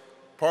or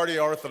party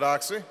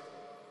orthodoxy,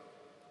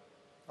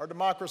 our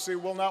democracy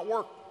will not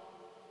work.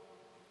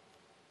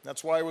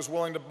 That's why he was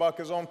willing to buck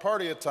his own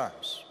party at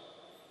times,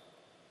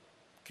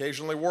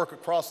 occasionally work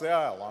across the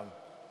aisle on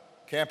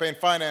campaign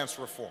finance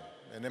reform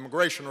and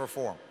immigration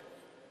reform.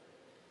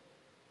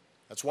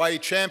 That's why he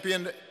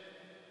championed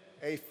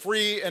a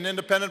free and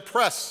independent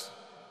press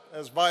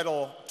as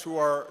vital to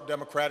our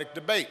democratic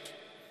debate.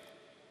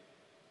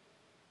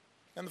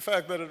 And the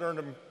fact that it earned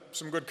him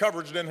some good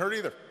coverage didn't hurt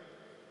either.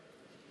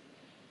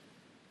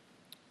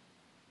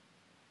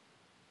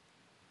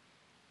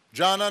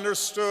 John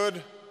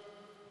understood,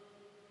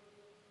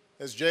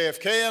 as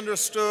JFK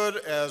understood,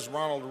 as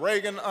Ronald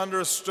Reagan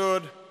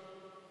understood,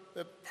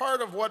 that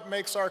part of what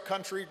makes our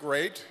country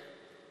great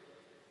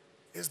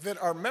is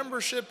that our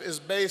membership is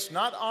based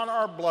not on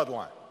our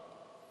bloodline,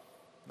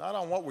 not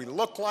on what we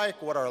look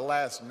like, what our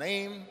last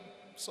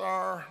names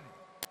are.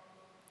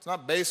 It's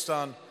not based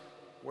on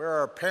where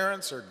our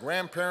parents or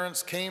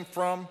grandparents came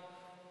from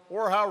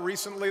or how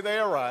recently they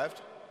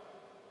arrived,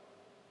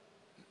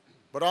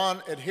 but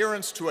on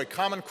adherence to a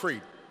common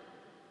creed,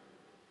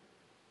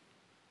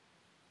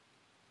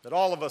 that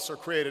all of us are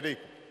created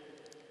equal,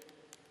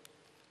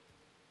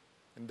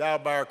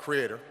 endowed by our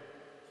Creator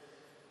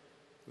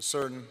with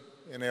certain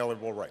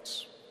inalienable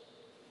rights.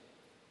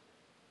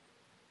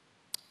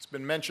 It's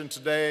been mentioned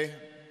today,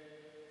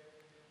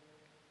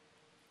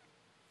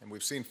 and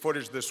we've seen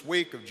footage this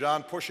week of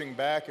John pushing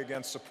back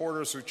against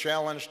supporters who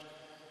challenged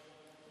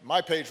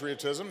my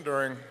patriotism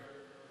during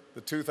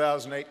the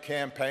 2008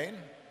 campaign.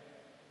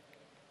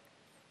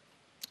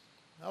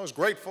 I was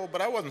grateful,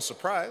 but I wasn't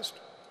surprised.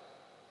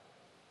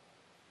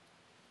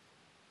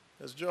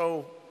 As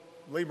Joe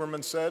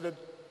Lieberman said, it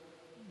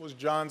was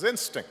John's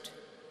instinct.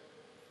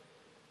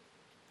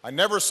 I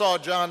never saw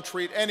John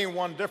treat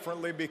anyone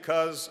differently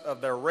because of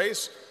their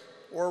race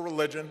or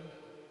religion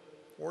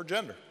or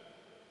gender.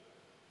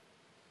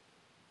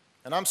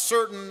 And I'm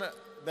certain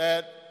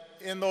that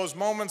in those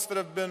moments that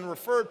have been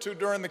referred to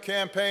during the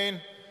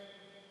campaign,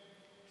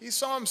 he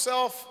saw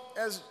himself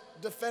as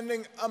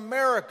defending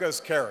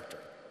America's character,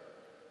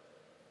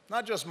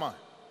 not just mine.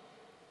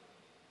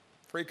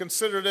 For he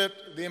considered it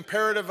the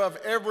imperative of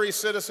every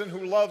citizen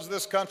who loves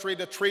this country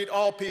to treat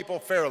all people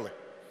fairly.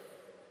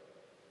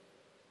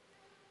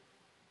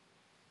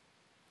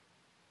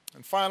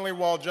 And finally,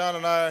 while John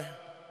and I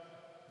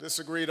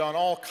disagreed on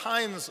all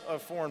kinds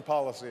of foreign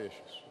policy issues,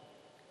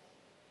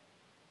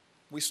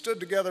 we stood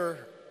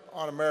together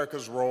on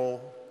America's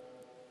role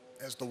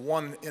as the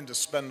one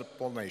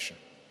indispensable nation,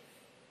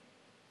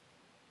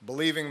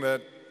 believing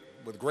that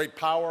with great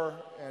power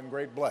and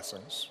great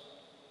blessings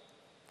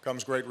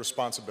comes great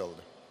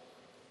responsibility.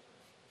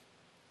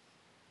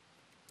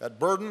 That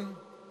burden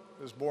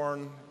is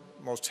borne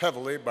most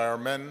heavily by our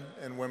men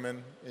and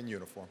women in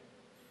uniform.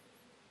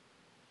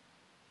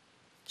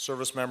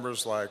 Service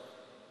members like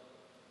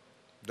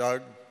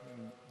Doug,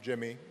 and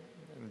Jimmy,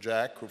 and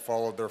Jack, who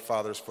followed their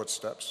father's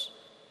footsteps,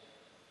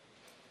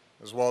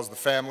 as well as the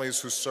families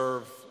who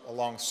serve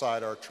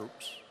alongside our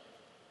troops.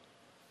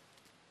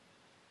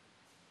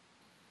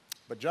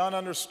 But John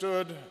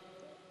understood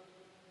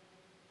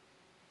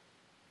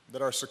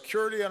that our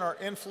security and our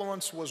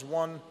influence was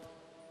won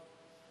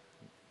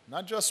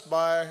not just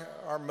by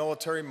our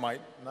military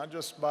might, not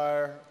just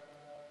by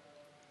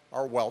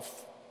our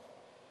wealth,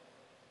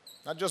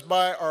 not just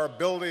by our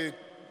ability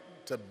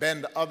to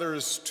bend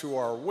others to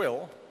our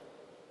will,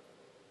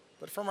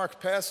 but from our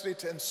capacity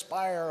to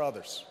inspire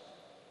others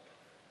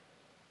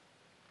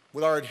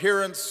with our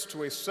adherence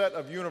to a set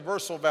of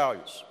universal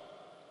values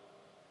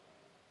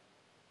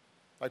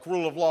like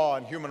rule of law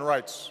and human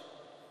rights,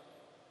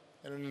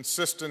 and an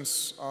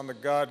insistence on the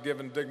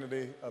God-given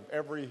dignity of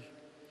every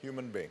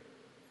human being.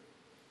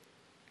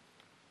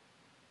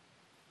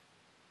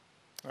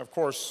 Of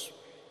course,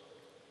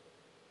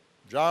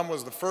 John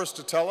was the first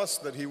to tell us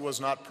that he was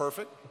not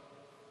perfect.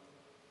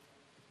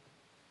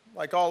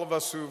 Like all of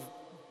us who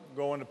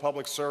go into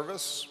public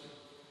service,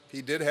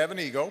 he did have an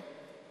ego.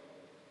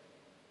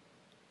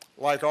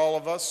 Like all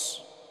of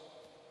us,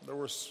 there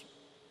were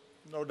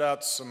no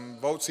doubt some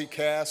votes he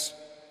cast,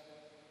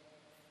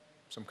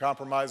 some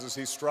compromises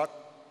he struck,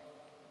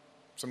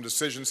 some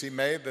decisions he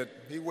made that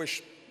he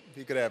wished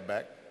he could have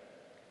back.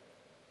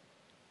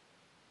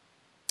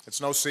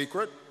 It's no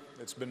secret,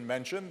 it's been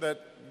mentioned,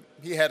 that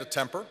he had a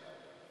temper.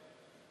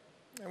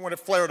 And when it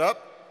flared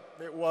up,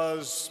 it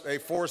was a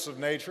force of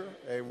nature,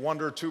 a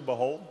wonder to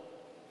behold.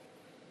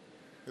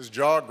 His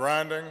jaw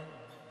grinding,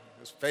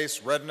 his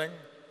face reddening,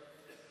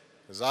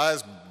 his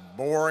eyes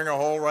boring a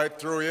hole right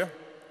through you.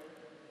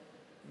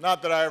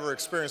 Not that I ever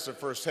experienced it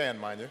firsthand,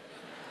 mind you.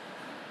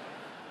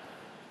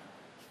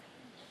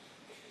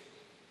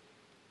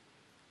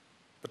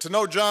 But to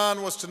know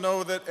John was to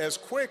know that as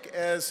quick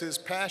as his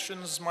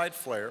passions might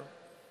flare,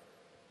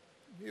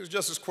 he was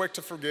just as quick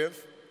to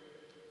forgive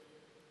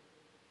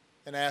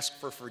and ask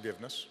for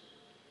forgiveness.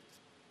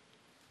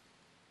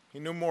 He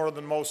knew more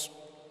than most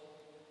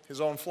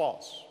his own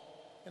flaws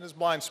and his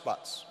blind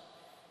spots.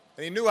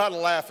 And he knew how to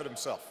laugh at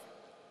himself.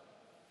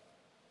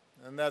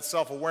 And that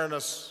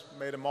self-awareness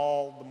made him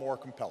all the more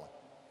compelling.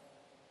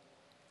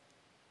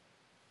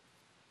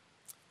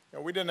 You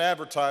know, we didn't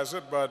advertise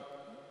it,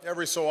 but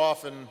every so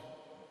often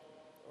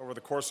over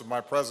the course of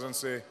my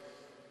presidency,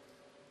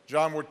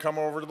 John would come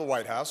over to the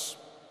White House,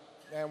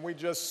 and we'd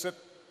just sit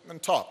and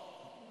talk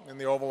in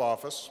the Oval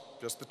Office,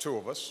 just the two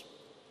of us.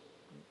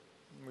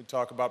 We'd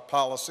talk about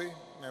policy,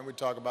 and we'd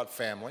talk about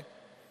family,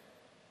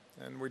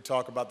 and we'd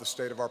talk about the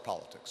state of our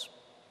politics.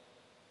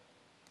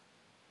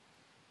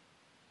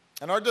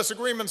 And our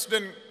disagreements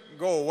didn't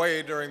go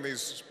away during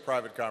these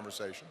private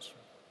conversations.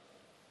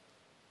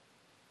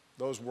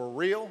 Those were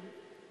real,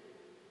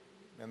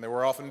 and they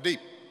were often deep.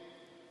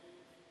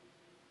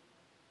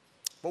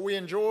 But we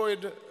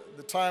enjoyed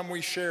the time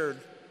we shared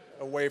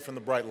away from the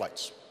bright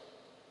lights.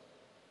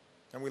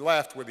 And we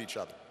laughed with each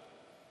other.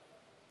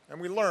 And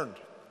we learned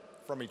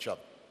from each other.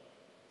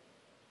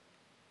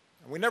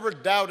 And we never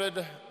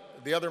doubted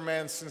the other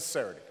man's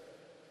sincerity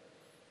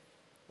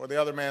or the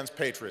other man's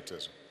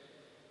patriotism,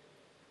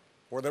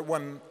 or that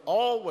when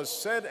all was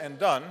said and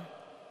done,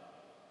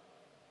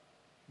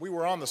 we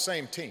were on the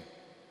same team.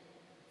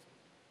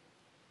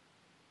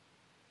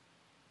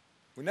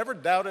 We never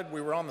doubted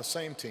we were on the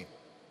same team.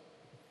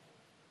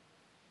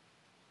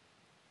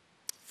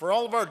 For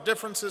all of our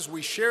differences,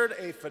 we shared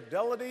a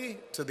fidelity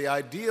to the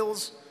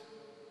ideals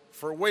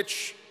for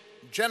which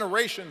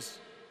generations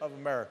of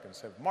Americans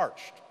have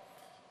marched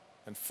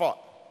and fought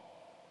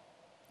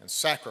and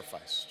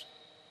sacrificed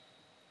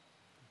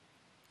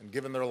and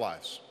given their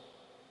lives.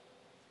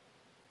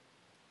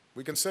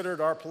 We considered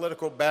our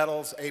political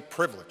battles a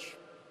privilege,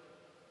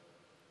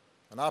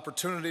 an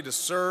opportunity to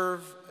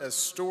serve as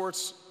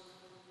stewards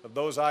of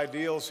those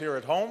ideals here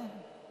at home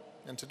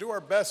and to do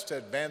our best to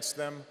advance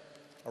them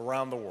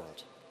around the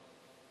world.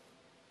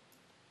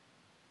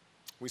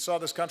 We saw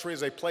this country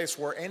as a place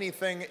where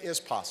anything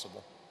is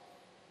possible.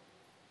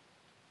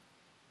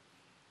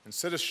 And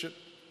citizenship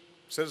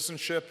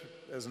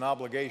is an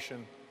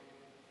obligation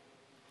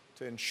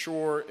to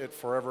ensure it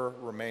forever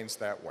remains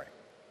that way.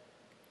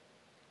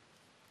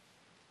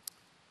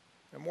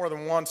 And more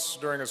than once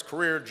during his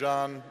career,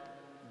 John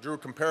drew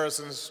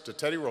comparisons to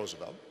Teddy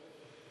Roosevelt.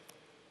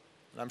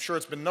 And I'm sure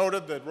it's been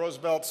noted that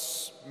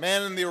Roosevelt's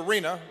man in the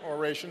arena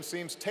oration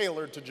seems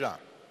tailored to John.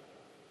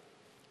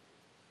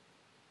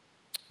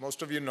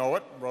 Most of you know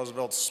it.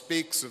 Roosevelt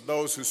speaks of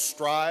those who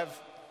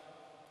strive,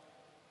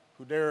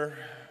 who dare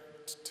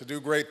to do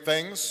great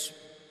things,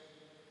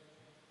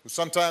 who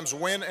sometimes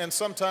win and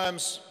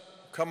sometimes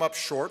come up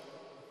short,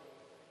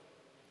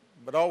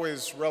 but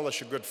always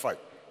relish a good fight.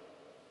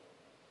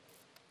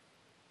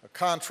 A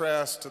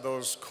contrast to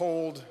those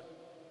cold,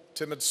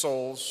 timid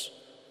souls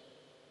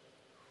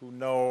who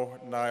know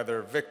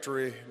neither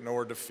victory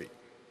nor defeat.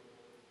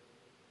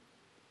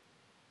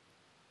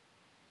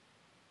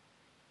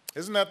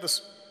 Isn't that the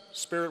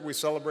spirit we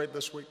celebrate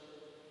this week?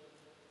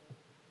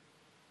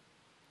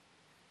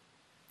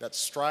 That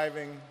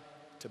striving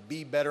to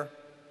be better,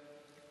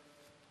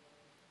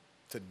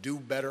 to do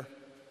better,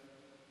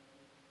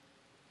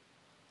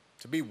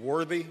 to be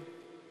worthy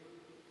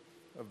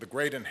of the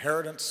great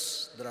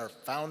inheritance that our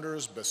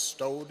founders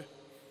bestowed.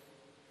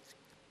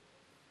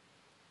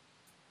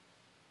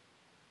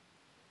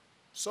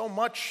 So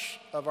much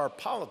of our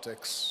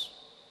politics,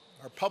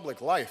 our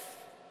public life,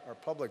 our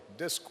public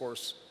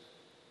discourse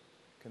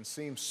can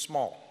seem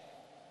small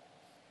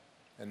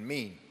and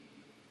mean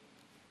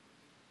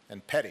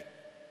and petty.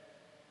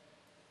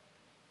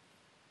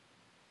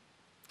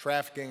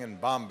 Trafficking in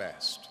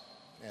bombast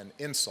and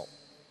insult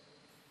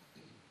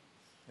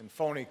and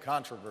phony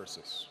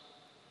controversies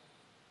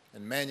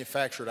and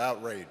manufactured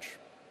outrage.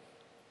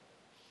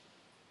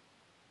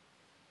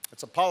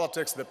 It's a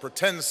politics that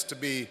pretends to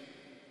be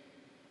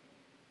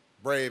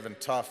brave and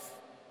tough,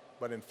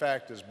 but in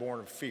fact is born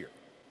of fear.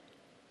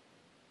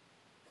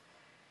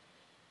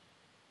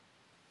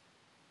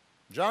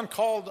 John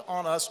called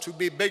on us to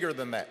be bigger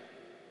than that.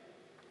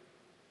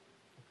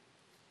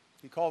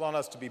 He called on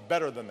us to be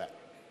better than that.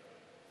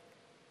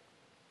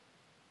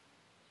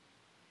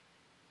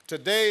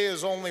 Today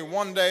is only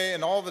one day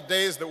in all the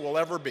days that will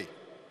ever be.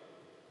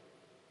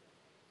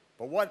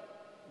 But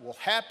what will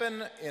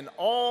happen in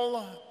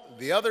all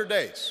the other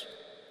days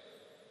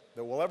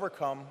that will ever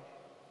come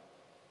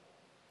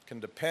can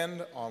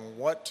depend on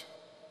what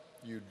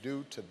you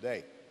do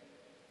today.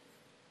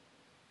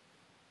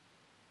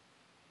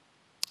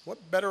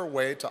 What better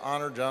way to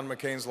honor John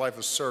McCain's life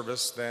of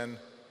service than,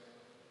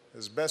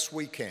 as best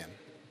we can,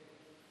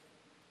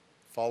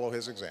 follow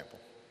his example?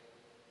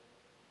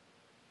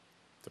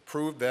 To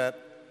prove that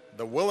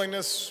the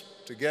willingness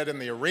to get in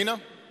the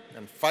arena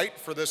and fight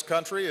for this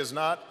country is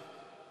not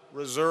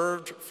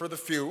reserved for the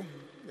few,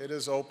 it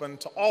is open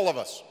to all of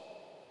us.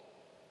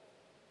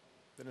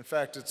 That in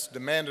fact it's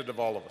demanded of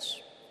all of us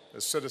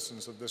as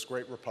citizens of this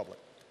great republic.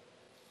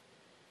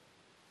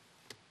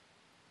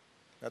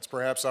 That's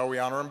perhaps how we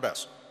honor him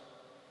best.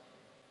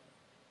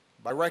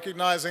 By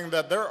recognizing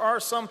that there are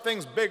some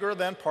things bigger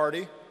than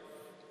party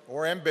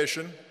or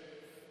ambition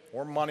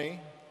or money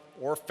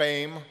or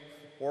fame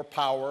or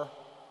power,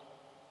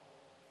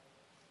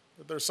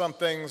 that there's some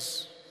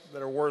things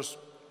that are worth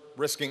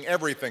risking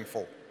everything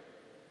for.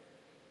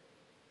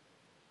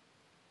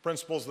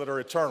 Principles that are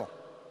eternal.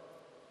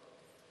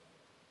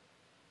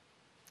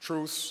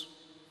 Truths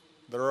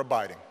that are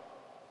abiding.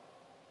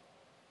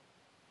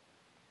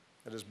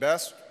 At his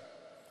best,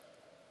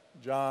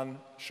 John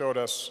showed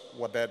us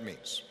what that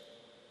means.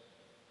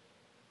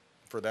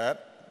 For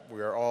that,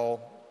 we are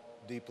all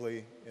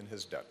deeply in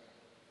his debt.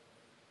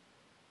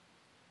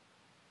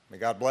 May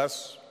God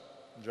bless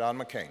John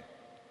McCain.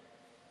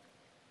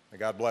 May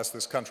God bless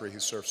this country he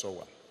served so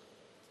well.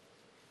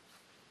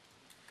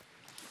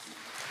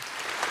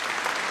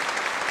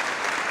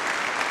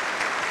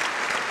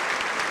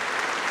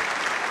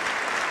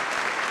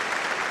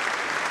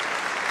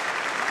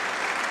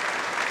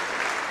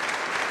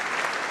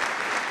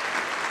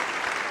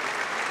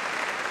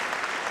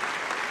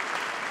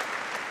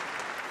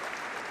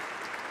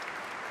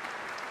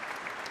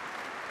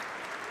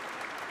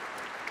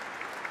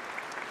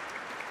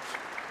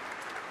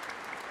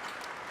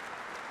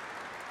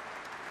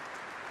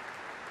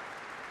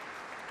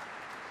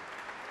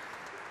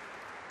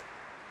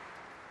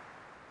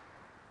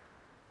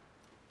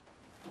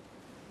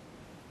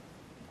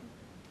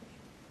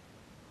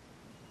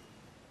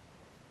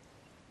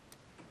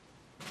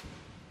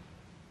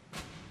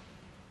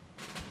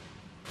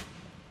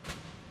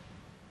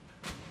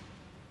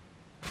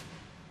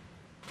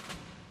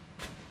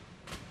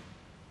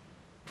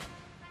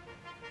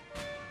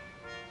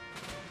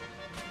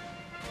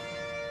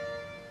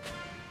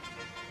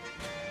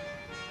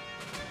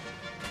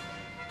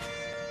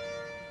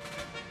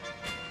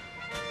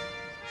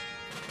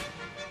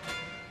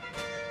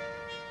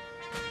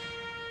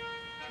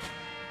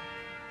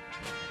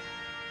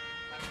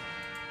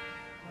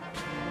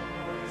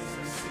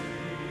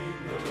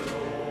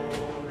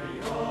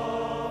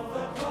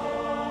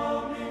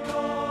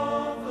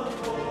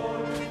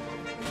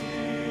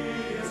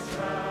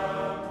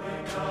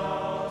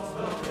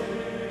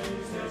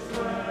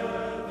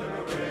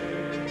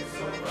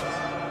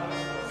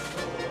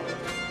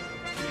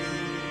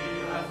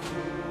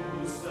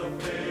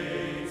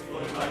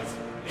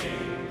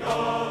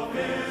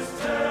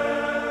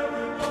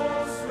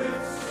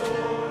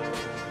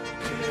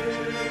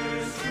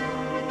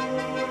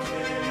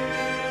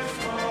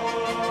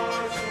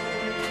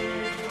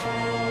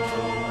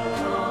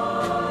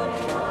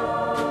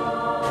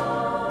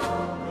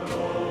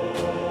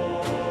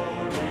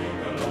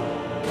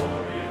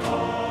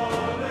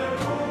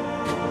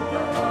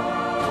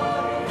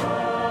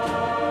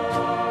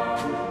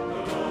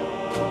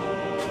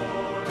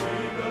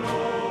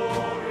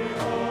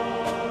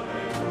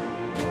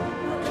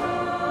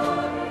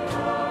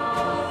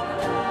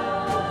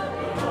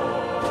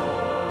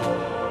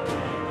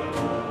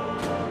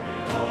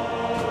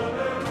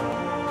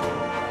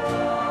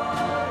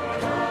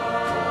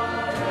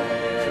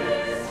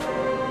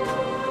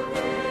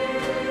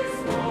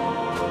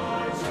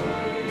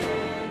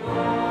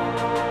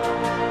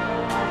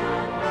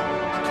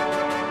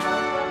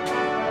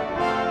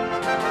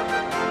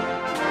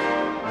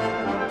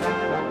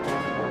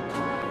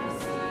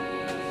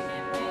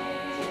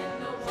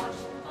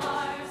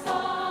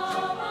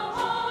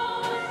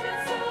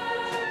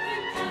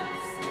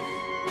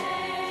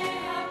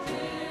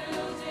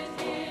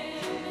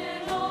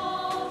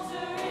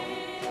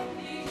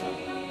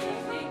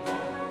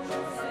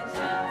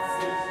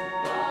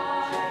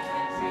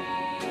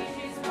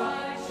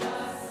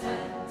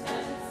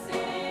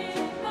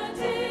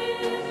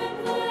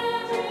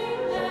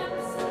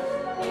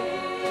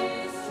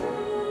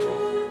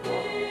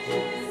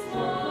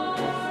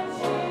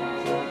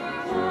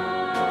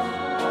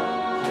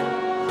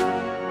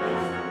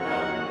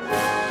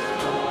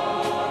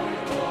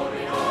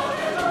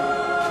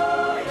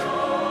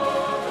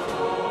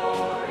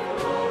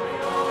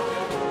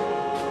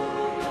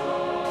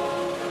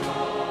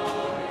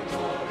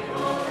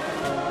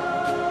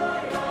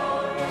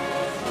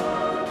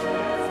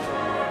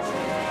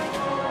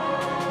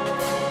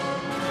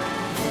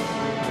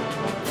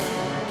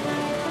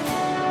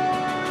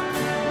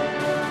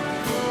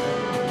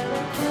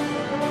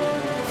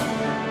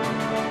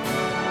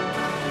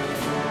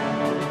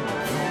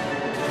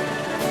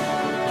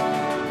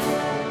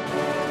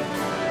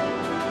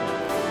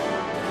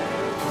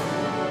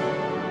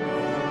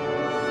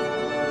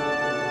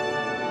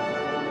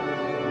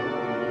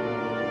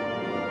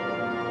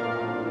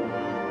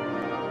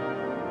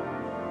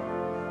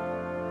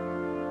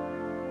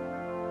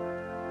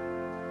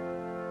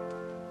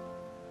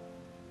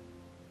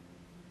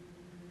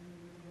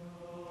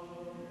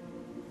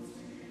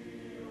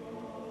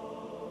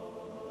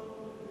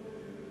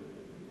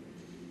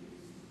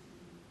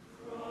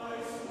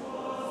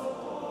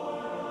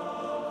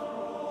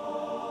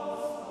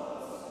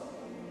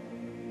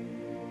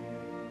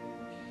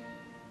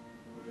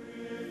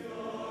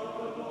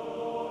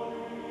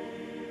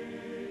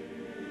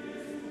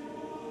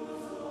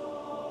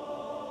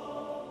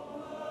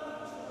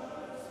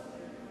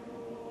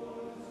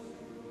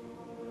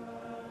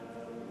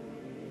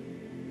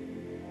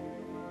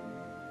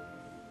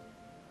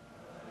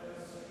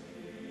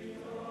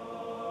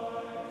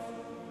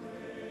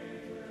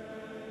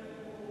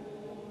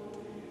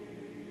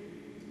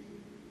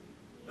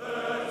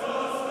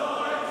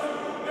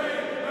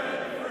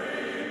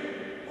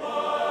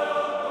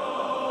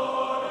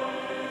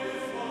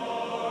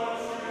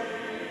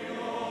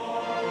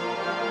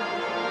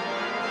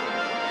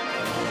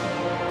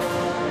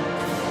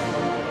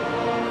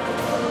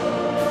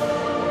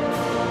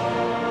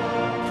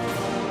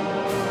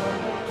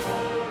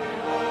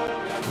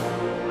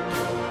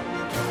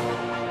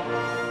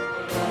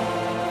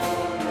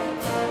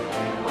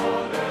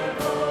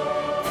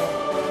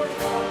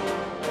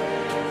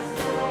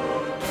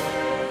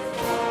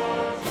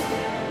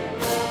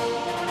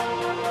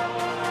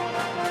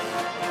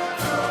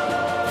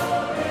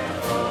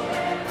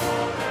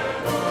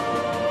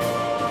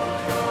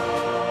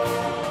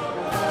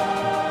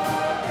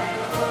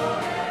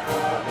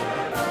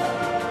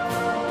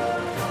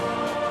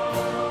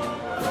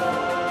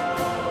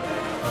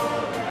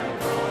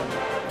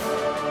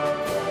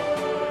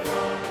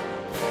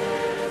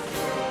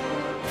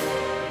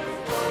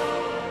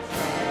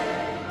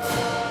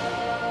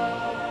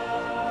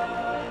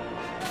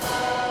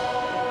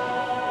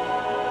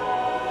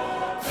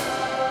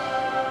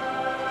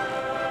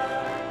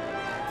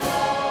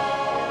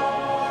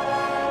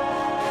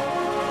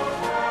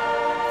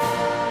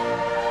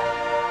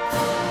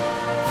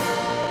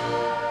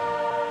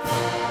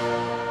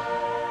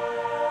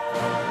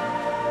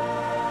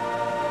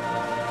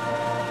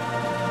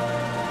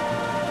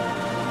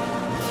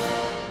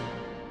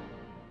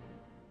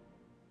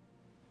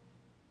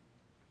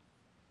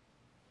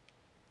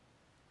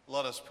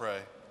 us pray.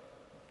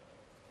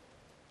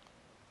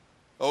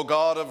 O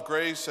God of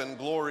grace and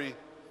glory,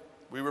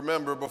 we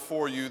remember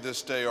before you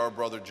this day our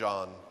brother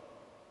John.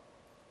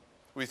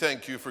 We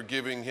thank you for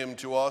giving him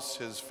to us,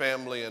 his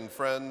family and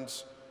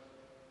friends,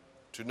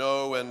 to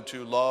know and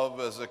to love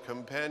as a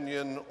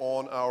companion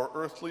on our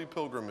earthly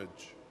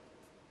pilgrimage.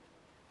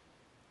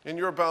 In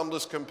your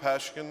boundless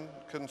compassion,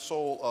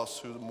 console us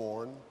who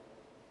mourn.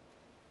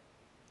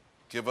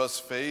 Give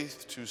us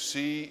faith to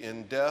see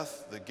in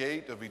death the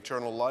gate of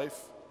eternal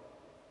life,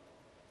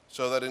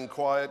 so that in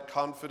quiet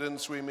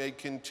confidence we may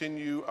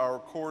continue our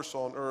course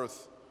on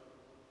earth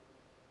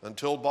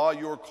until by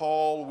your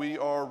call we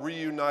are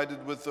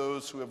reunited with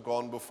those who have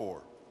gone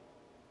before.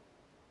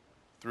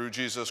 Through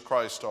Jesus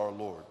Christ our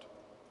Lord.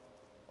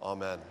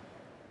 Amen.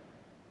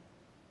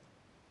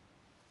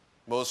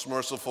 Most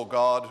merciful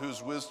God,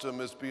 whose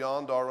wisdom is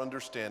beyond our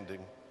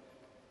understanding,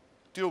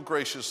 deal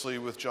graciously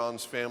with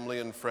John's family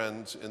and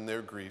friends in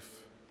their grief.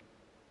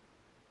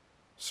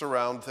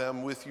 Surround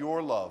them with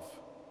your love,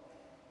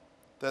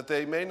 that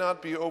they may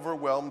not be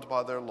overwhelmed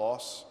by their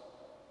loss,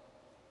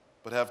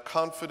 but have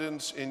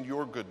confidence in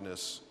your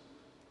goodness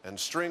and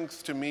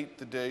strength to meet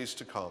the days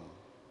to come.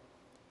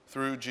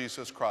 Through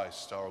Jesus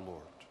Christ our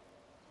Lord.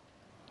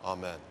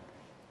 Amen.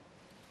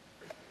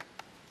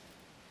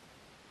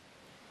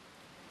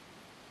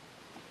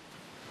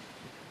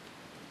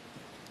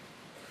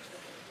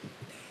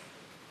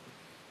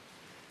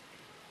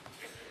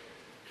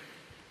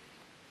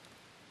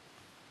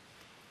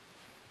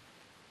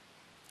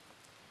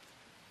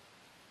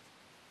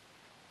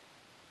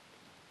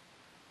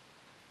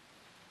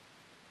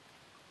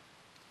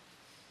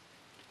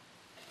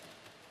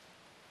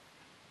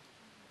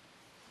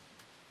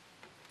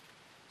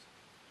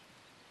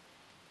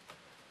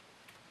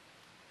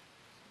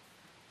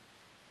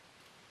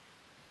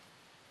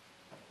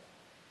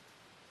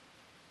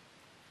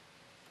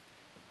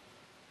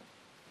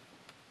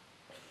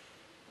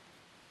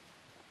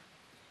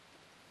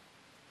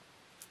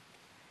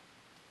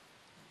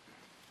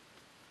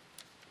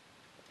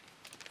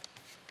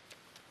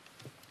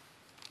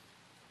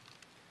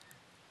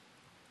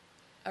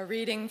 A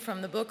reading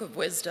from the Book of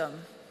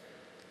Wisdom.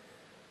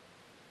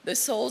 The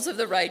souls of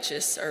the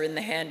righteous are in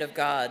the hand of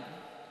God,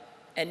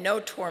 and no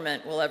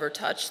torment will ever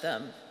touch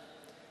them.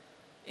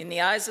 In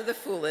the eyes of the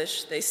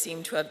foolish, they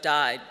seem to have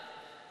died,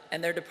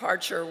 and their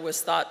departure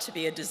was thought to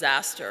be a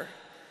disaster,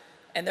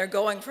 and their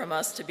going from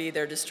us to be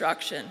their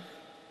destruction.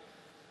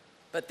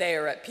 But they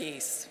are at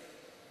peace.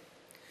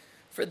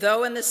 For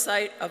though in the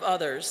sight of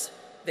others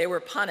they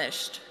were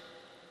punished,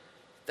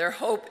 their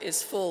hope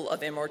is full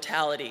of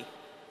immortality.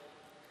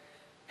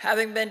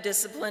 Having been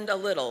disciplined a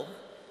little,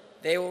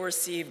 they will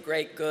receive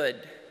great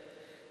good,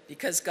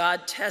 because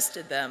God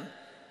tested them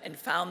and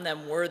found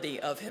them worthy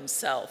of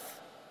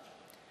himself.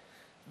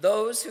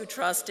 Those who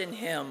trust in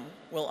him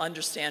will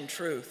understand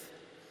truth,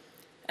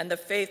 and the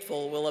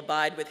faithful will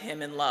abide with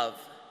him in love,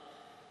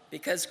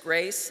 because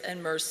grace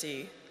and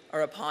mercy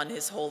are upon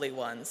his holy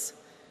ones,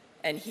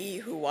 and he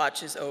who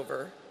watches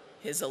over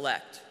his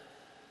elect.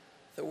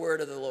 The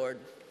word of the Lord.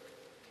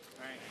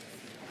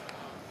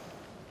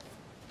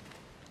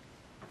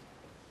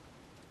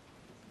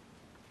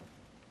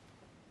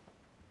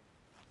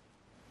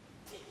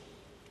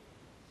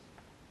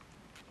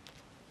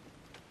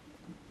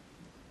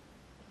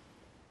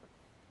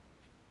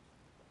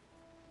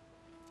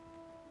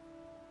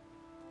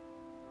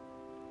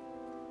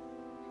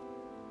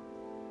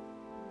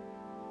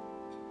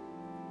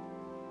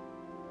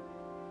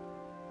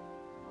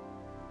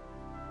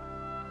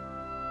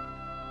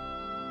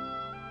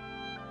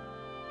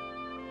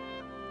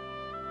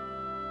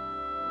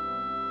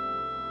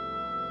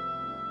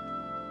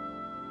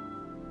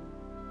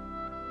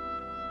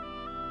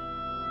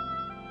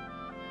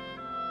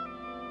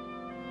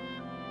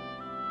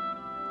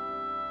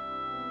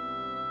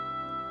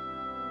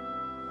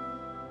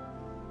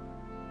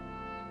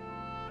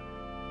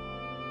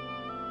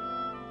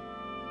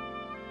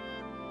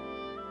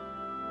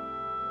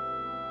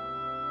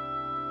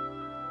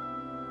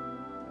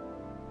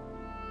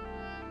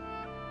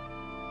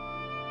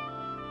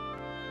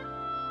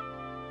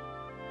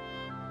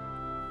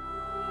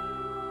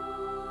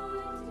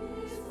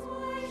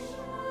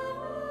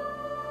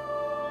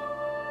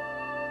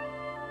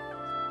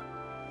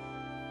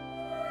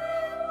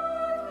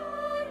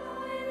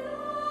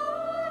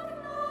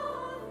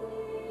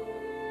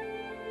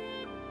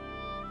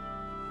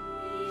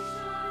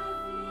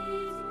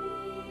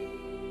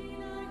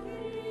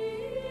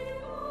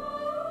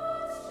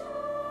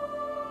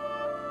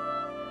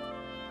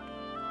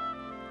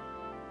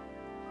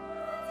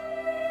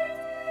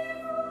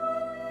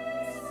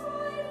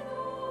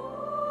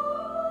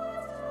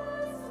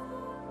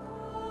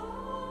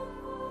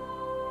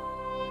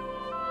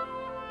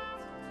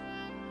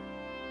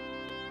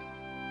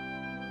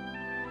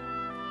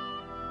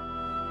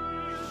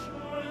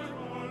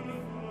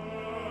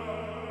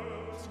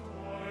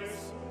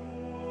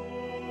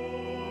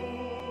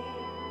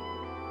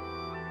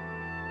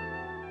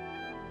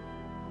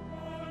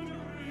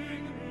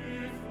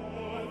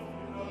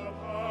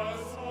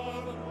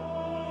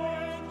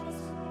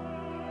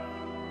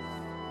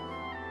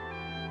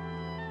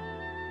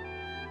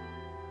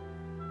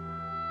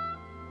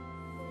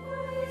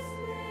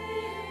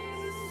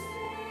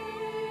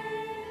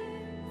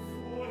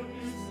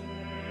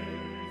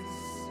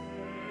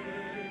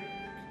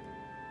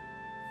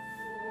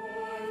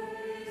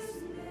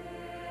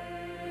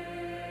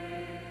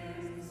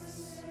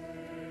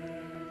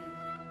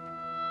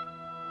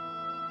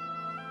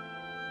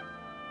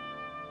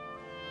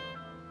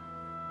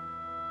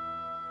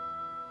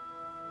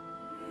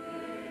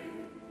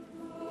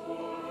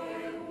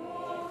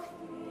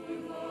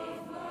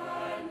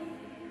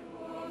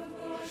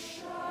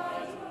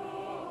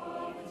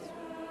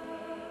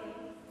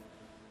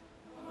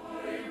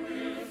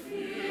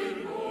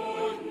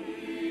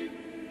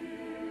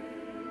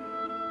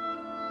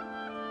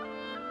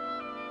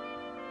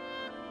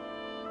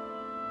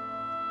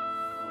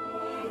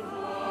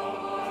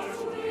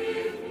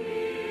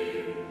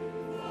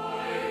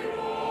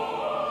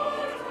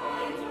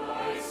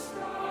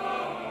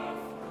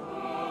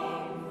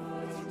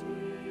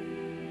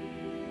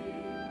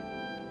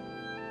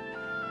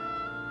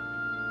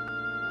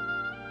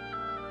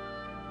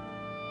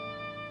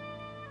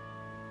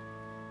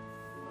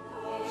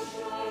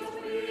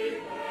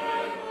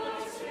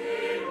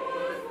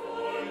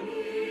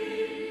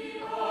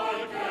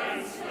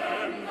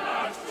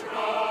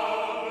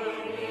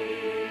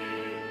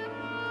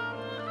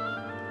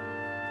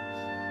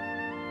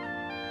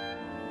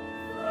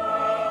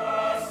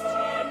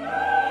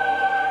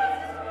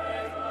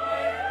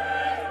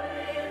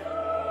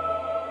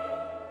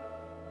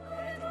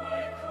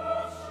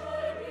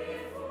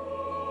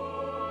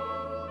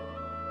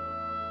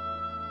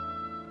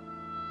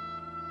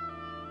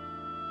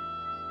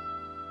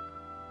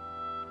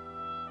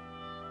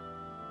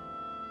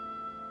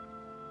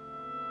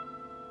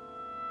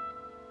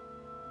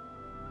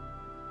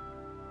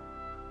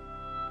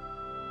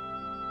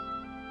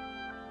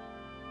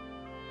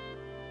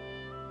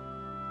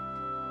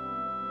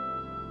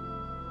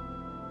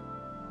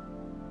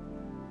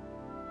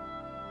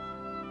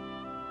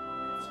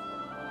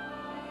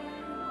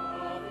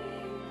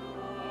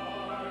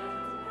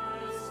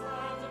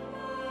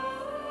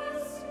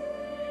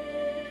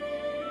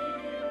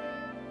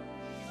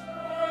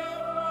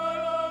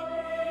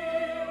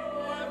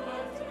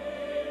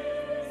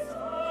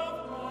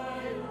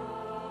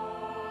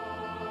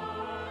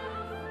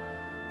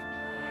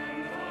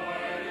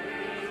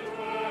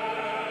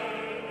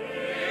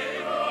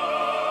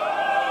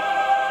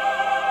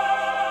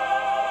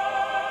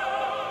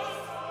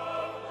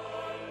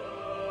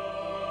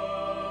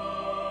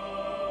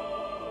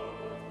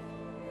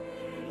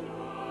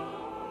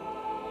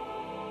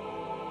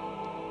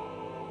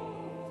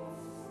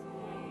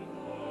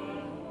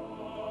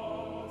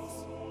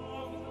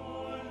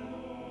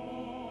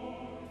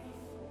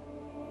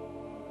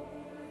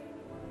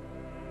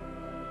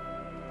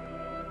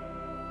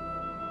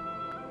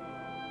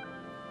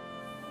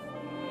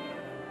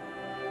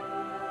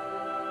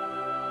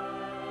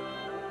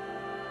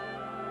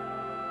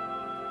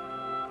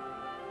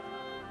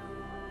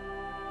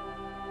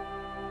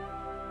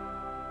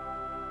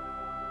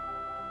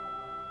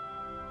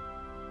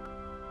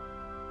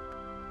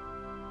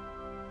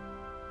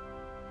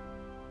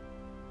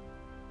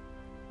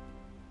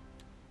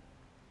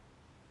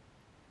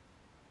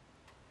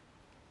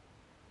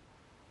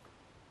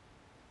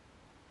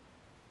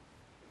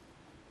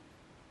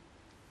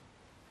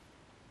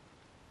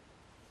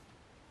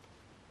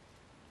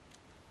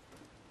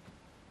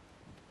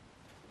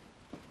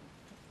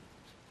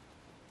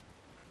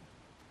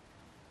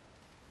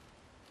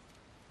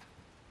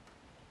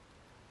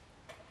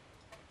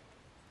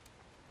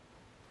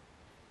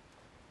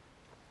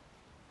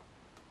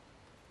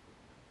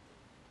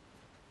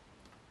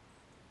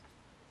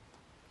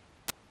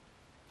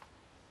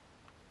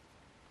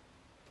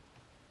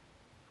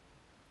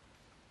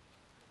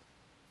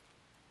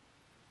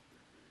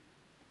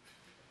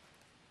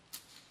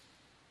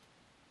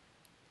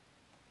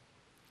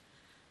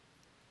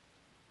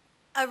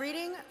 A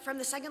reading from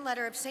the second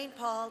letter of St.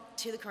 Paul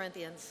to the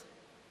Corinthians.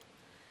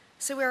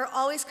 So we are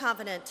always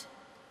confident,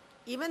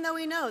 even though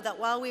we know that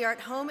while we are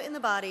at home in the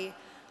body,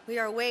 we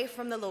are away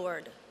from the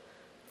Lord.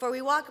 For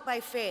we walk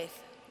by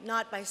faith,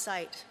 not by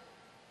sight.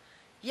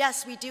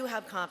 Yes, we do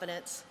have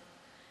confidence,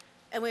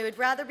 and we would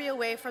rather be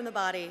away from the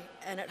body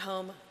and at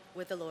home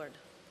with the Lord.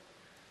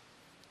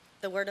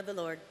 The word of the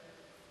Lord.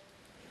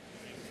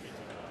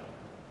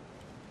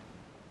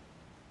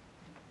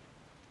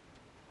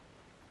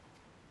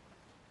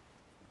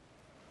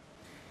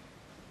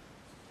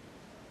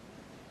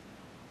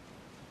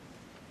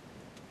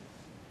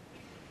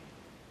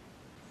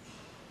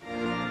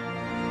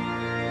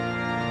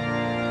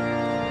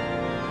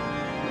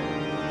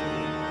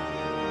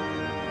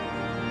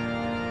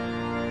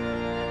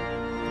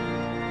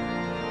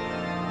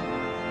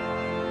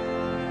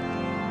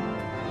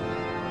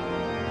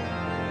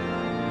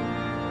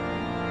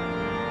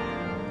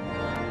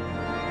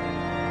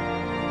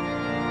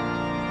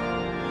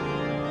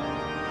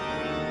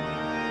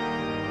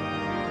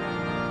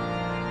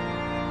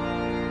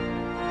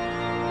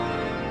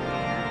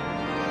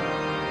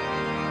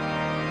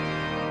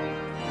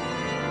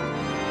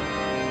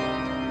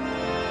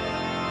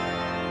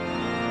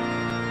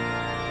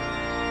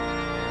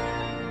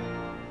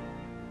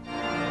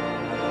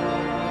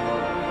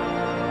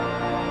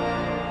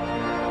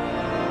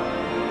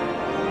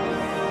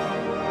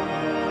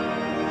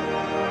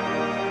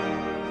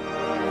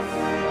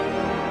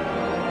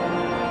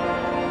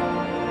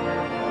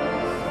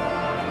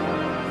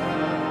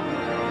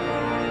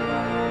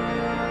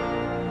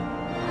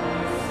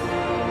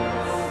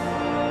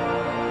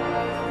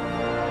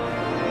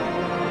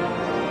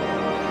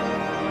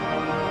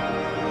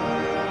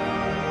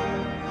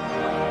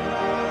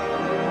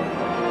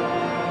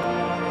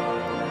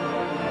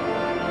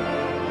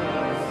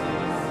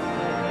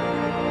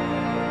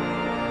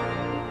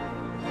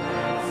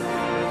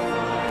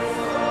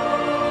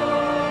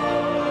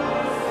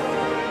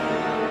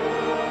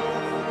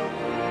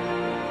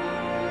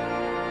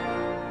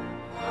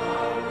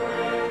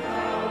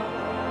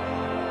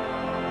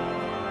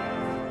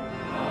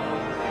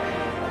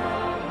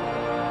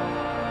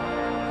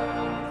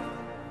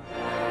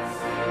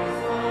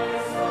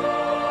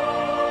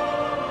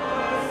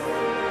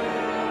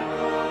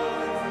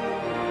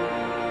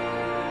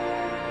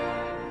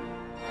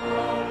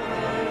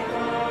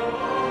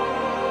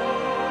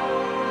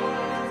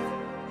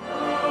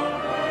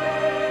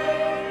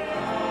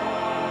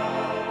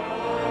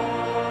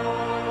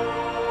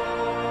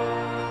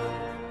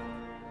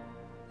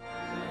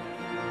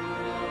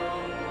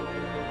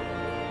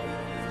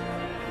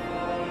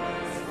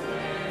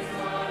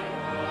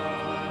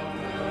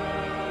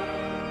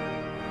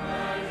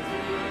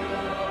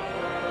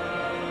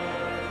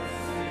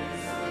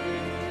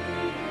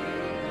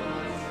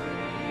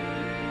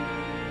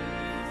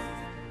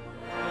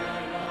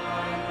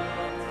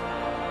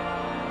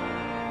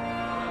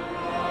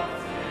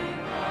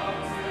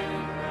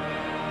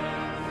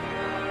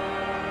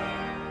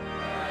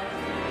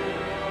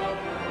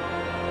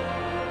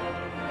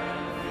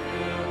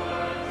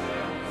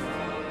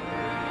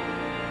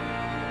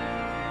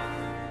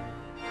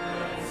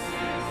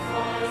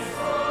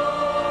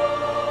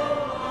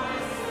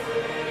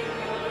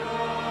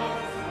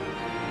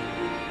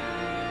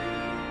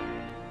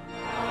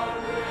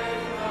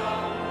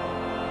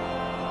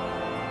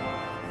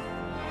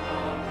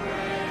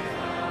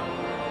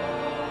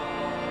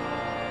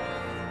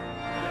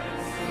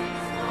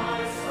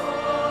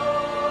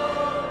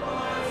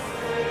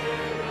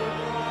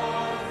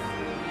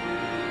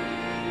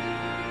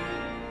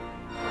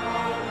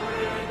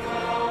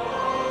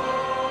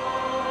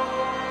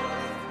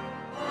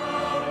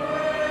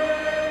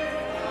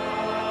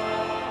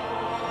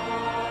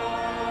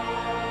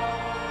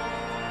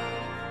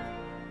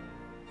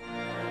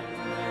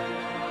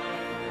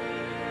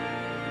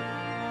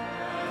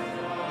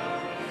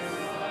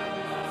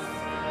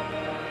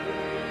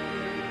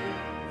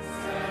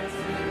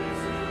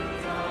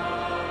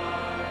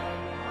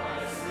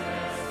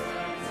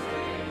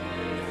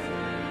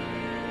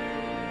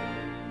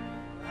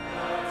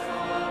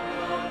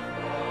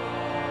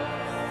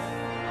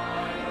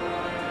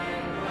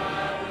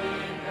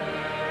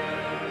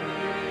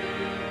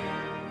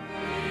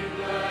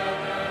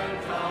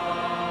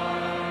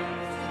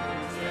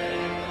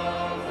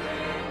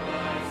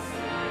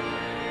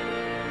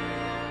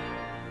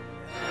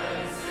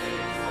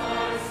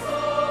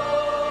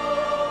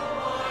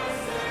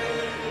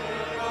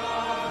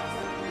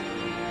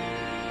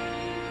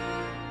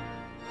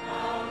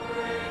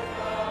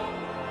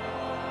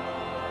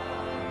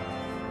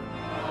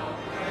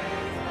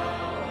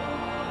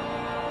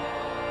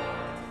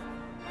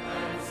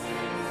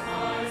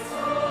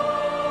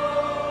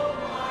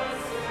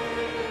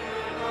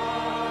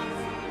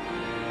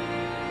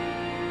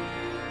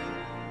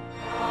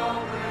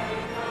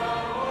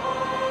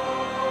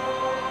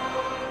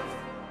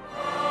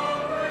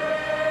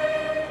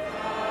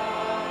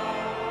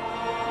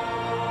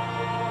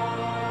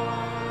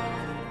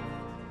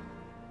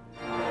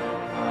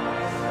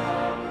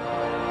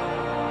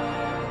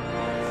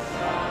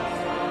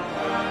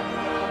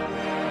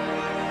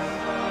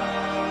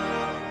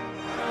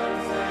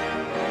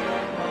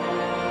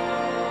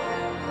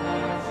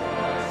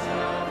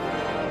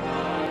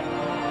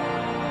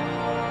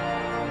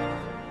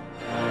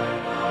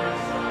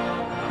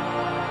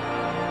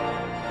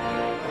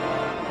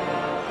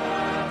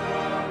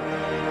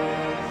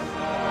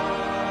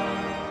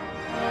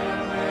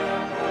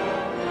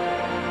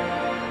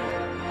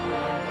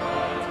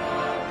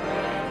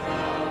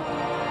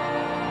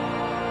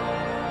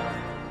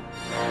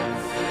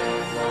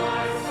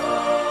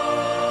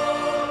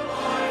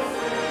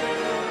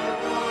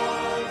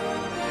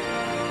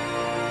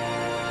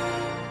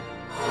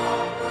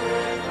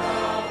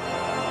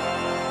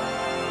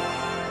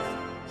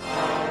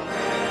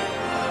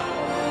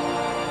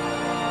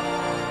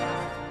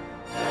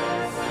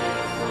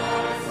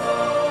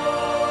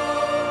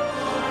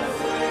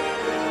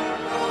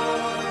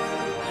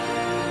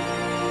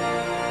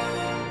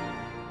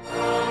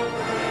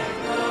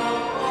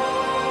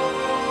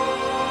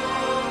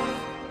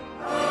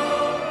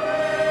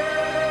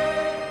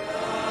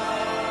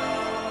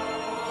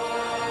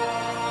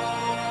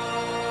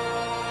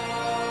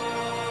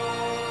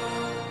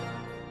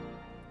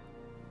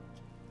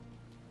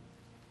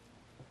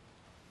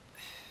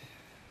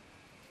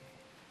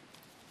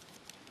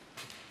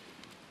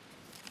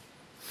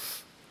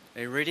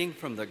 A reading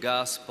from the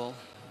Gospel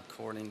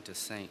according to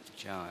St.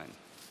 John,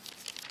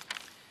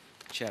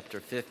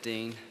 chapter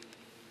 15,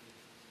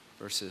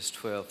 verses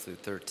 12 through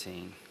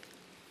 13.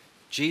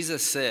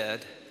 Jesus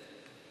said,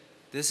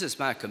 "This is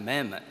my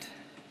commandment,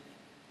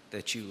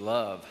 that you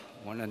love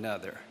one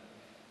another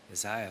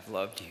as I have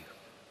loved you.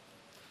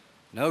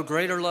 No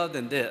greater love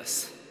than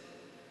this,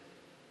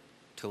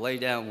 to lay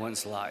down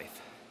one's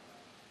life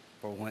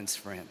for one's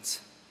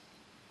friends."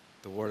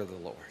 The word of the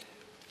Lord.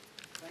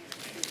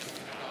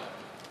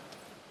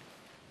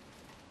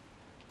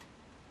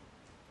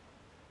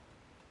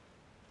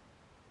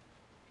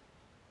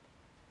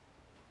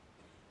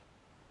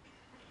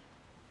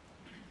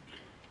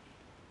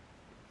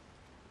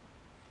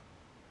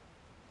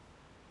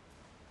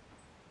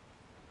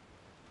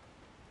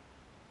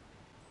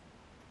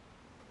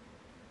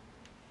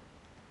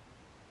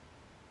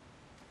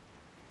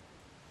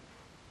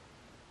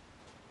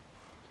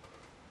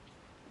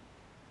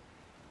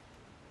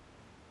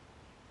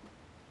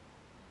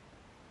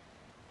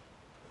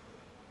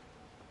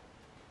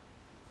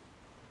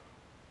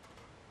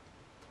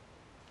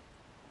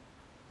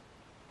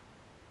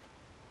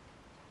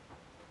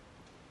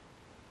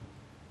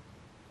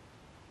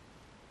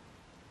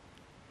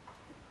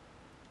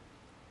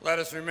 Let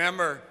us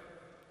remember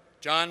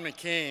John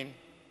McCain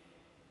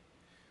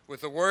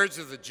with the words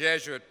of the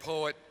Jesuit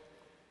poet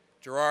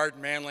Gerard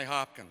Manley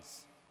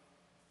Hopkins.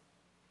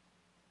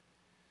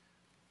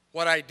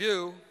 "What I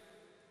do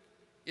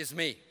is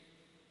me.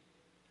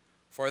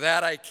 For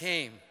that I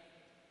came.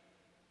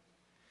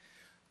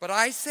 But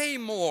I say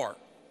more.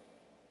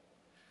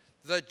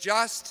 The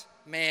just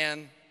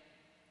man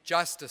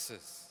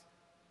justices,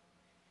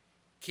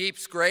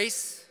 keeps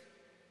grace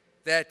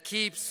that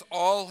keeps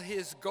all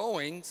his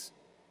goings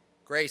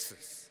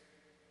graces,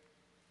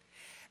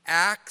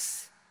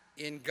 acts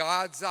in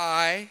God's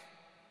eye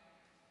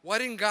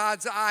what in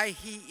God's eye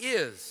he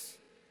is,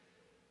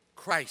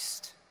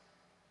 Christ.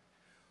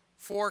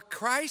 For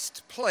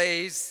Christ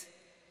plays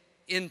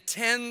in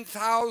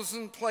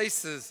 10,000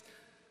 places,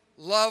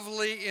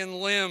 lovely in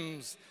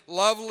limbs,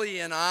 lovely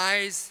in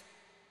eyes,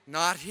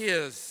 not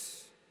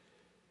his,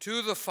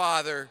 to the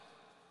Father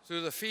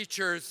through the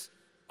features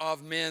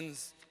of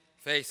men's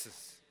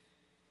faces."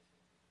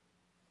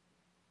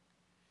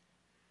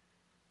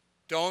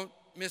 Don't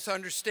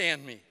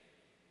misunderstand me.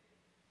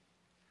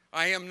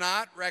 I am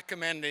not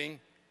recommending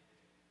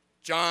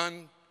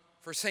John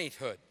for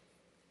sainthood.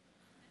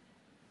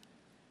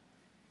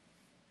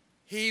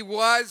 He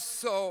was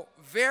so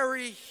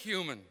very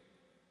human,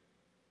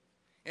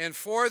 and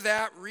for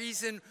that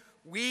reason,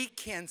 we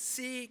can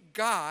see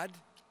God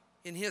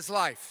in his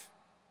life.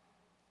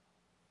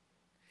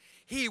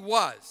 He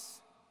was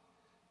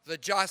the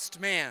just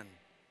man,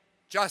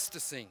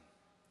 justicing.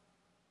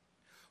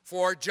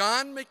 For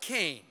John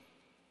McCain,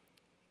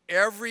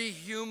 every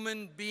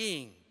human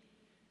being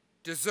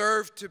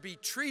deserved to be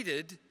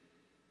treated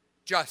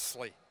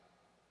justly.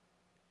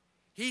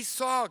 He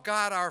saw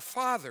God our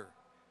Father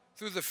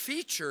through the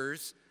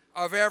features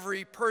of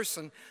every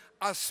person,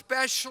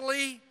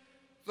 especially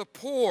the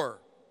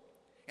poor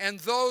and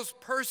those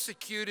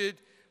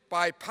persecuted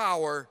by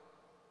power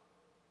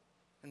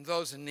and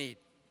those in need.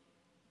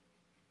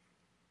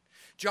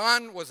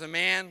 John was a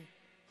man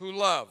who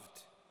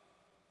loved,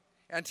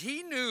 and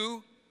he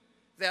knew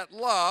that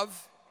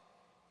love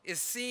is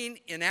seen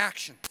in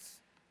actions,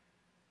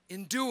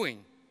 in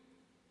doing.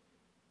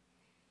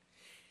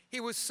 He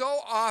was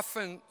so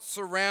often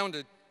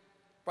surrounded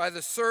by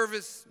the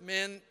service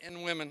men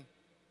and women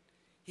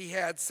he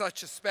had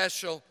such a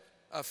special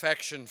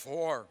affection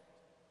for.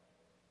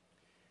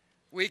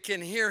 We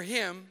can hear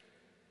him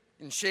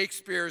in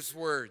Shakespeare's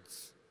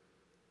words,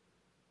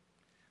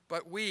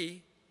 "But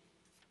we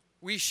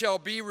shall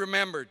be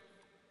remembered.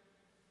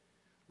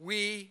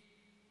 We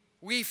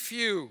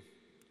few,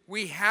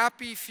 we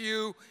happy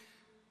few,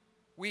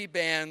 we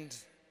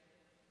band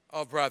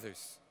of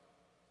brothers."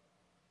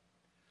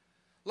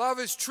 Love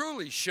is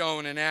truly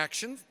shown in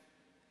action,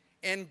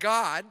 and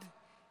God,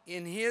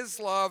 in his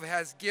love,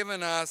 has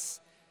given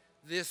us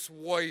this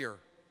warrior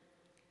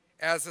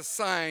as a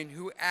sign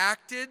who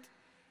acted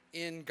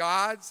in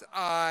God's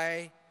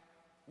eye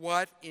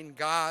what in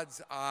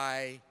God's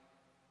eye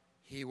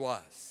he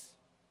was.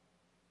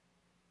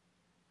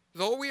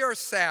 Though we are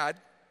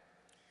sad,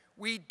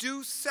 we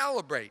do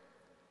celebrate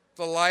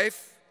the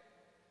life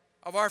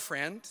of our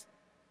friend,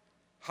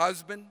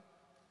 husband,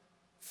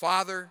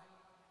 father,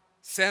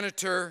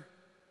 senator,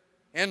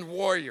 and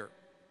warrior,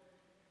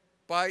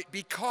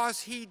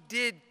 because he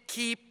did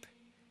keep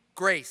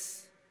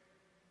grace,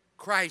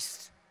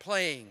 Christ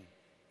playing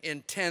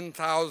in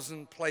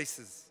 10,000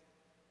 places.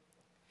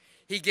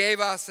 He gave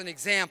us an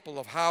example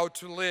of how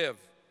to live,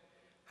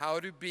 how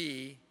to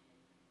be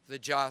the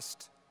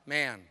just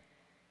man.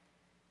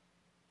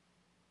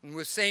 And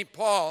with St.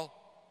 Paul,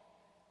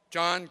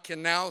 John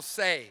can now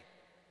say,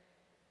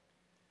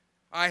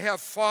 "I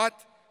have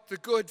fought the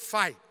good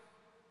fight.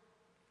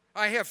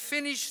 I have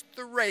finished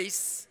the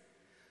race.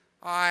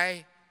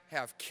 I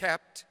have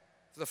kept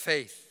the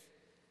faith."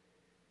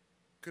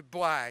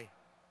 Goodbye,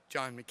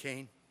 John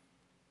McCain.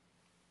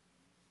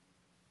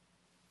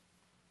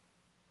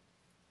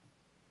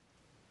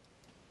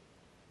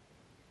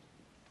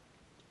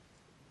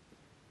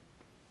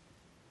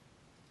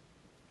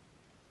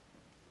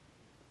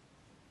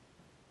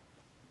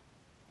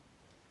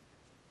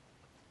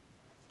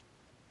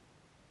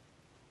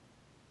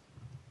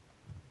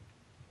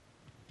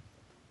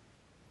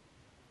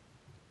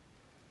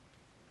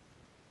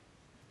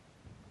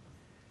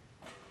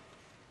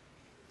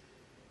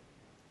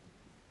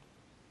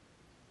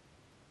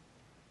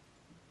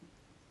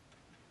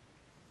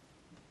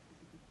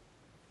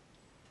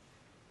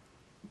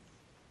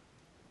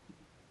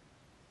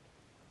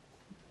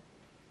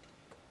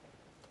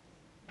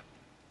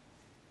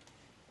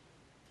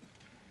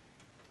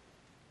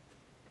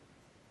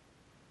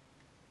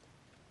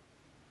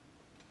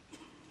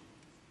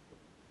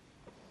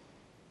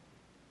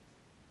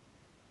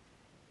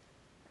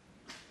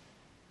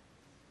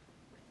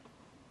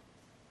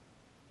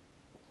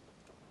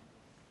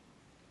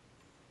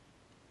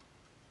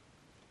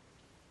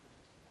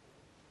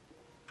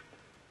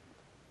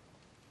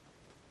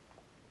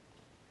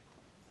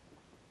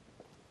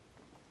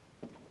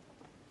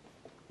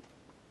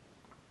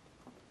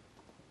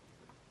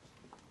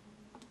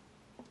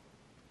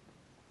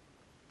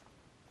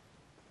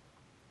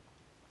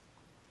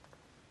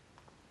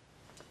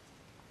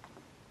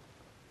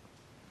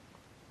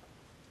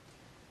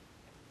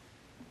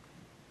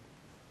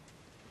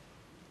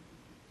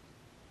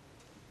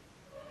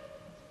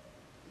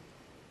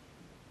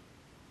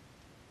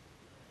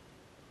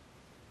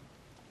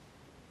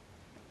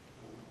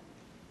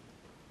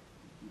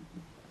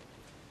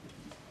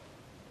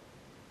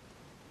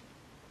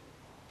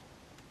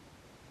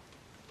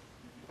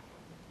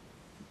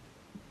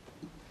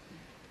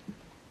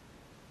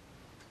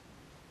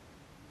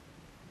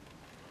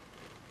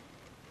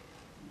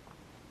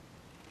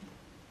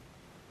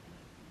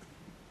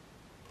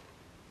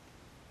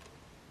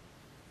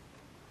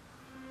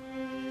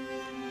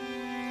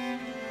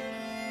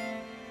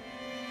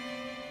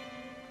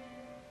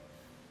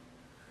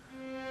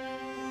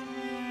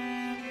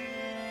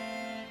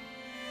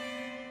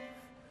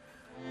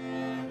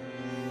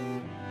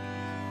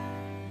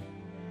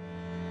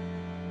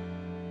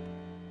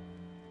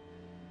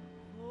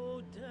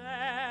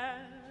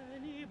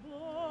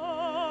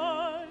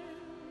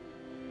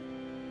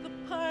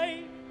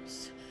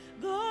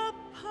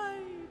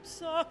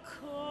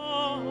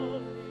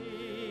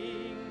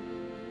 falling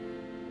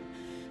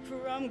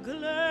from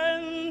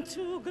glen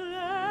to glen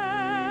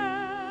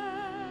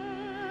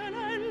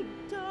and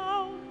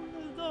down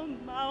the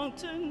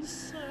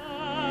mountainside.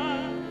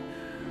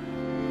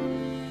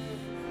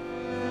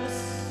 The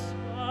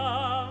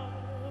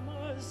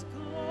summer's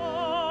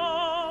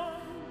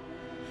gone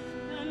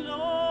and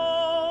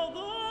all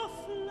the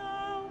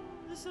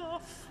flowers are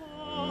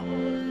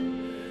falling.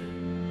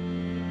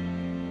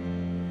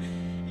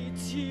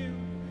 It's you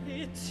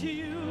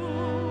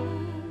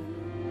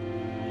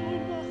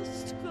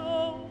must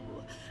go,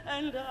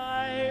 and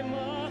I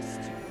must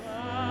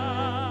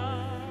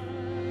ride.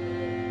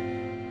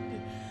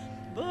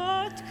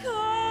 But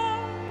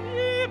come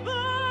ye back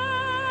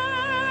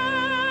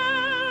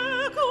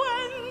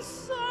when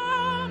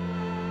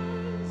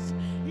summer's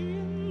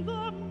in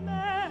the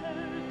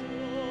meadow,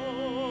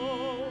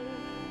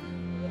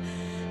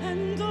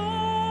 and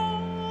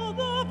all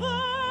the valleys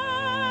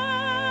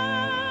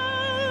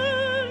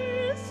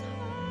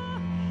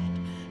hushed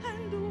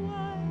and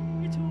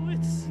white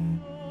with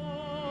snow.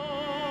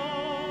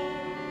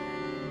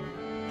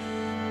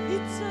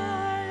 It's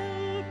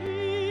I'll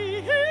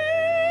be here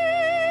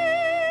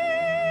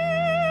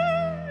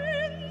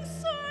in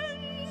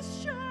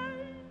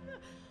sunshine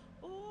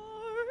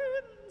or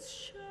in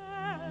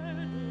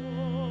shadow.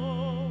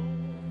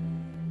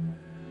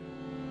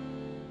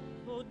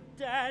 Oh,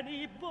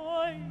 Danny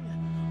boy,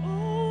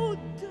 oh,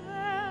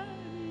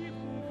 Danny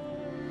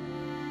boy,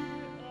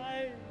 I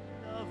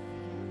love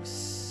you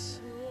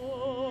so.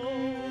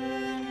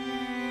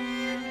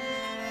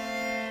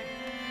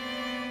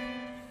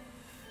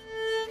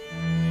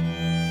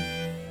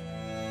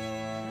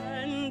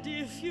 And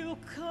if you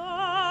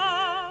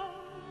come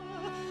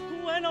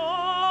when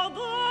all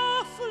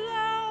the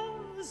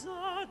flowers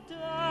are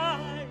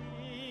dying,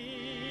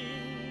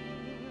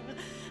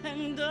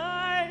 and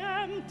I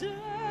am dead,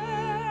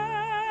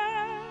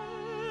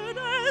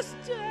 as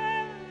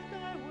dead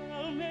I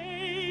well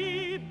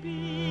may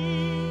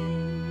be,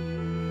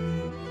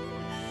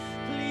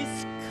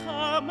 please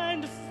come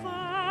and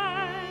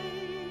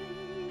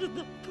find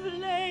the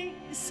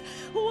place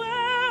where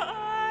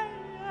I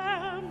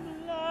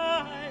am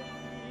lying,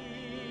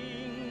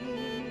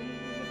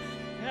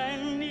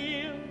 and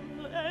kneel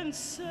and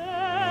say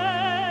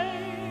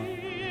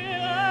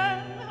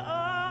an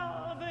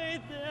Ave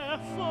there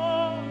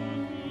for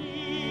me,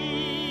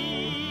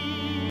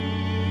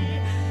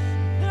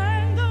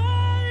 and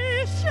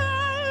I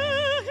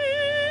shall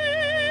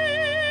hear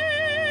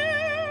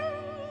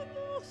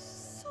the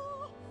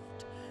soft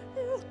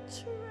you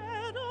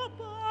tread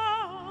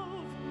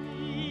above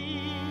me,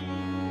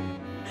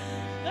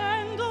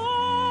 and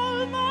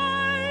all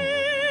my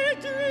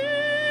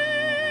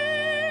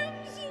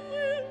dreams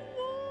will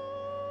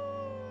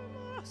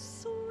warmer,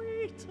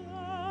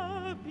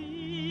 sweeter be.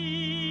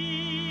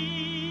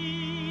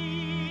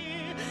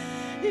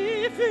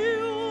 If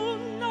you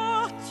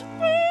not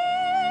fail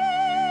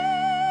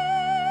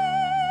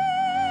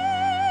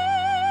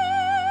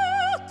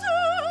to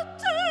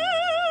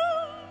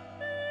tell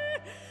me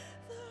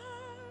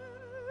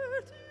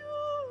that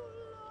you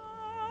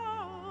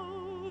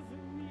love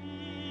me,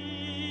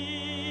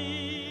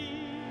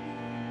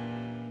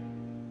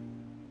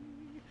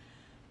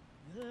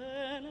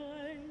 then I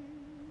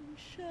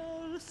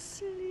shall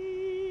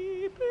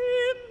sleep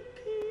in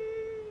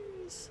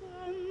peace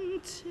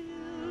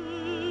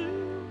until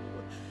you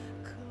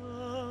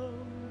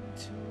come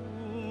to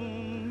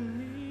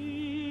me.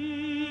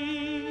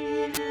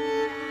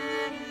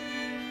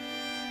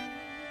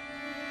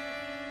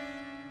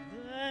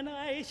 Then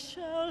I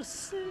shall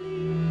sleep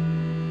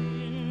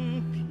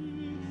in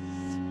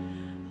peace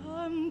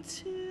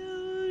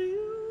until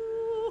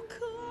you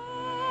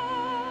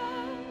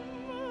come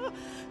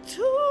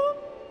to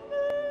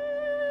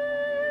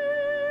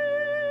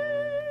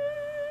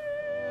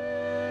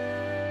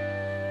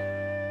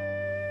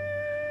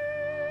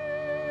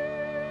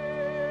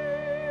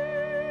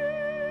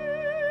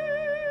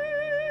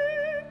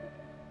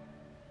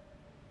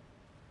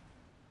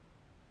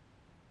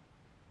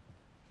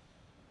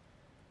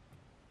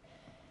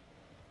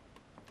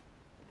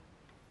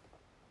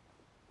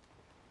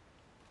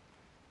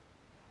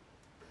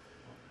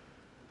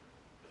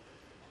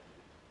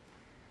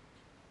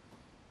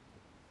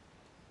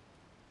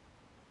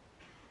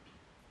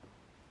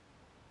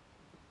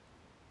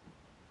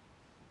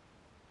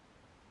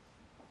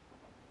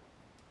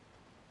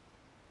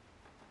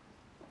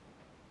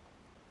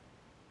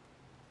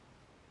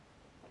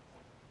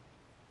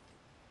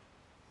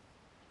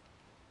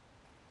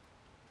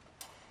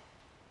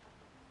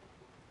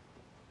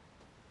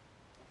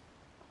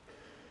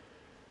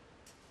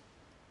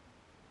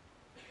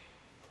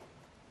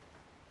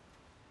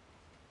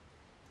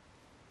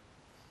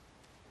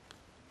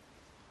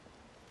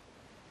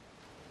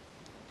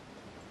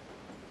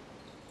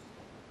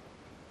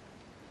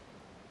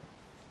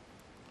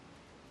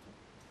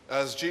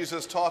As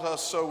Jesus taught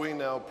us, so we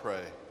now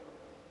pray.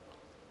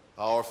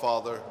 Our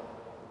Father,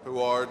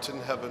 who art in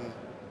heaven,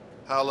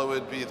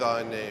 hallowed be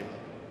thy name.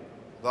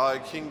 Thy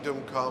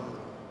kingdom come,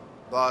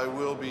 thy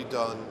will be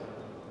done,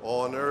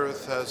 on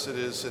earth as it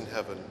is in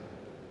heaven.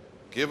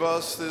 Give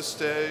us this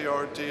day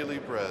our daily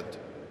bread,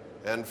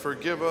 and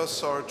forgive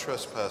us our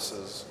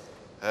trespasses,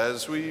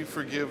 as we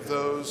forgive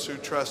those who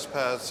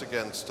trespass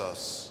against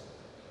us.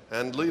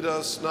 And lead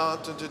us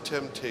not into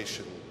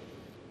temptation,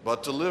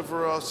 but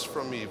deliver us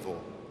from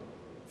evil.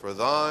 For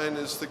thine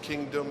is the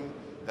kingdom,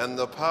 and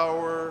the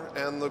power,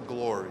 and the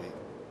glory,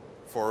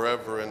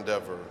 forever and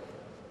ever.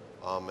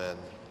 Amen.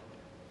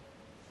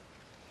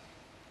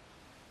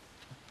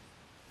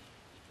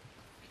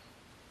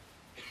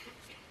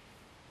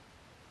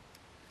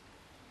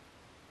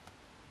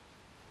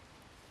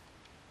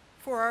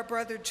 For our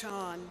brother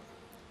John,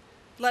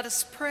 let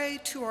us pray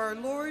to our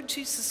Lord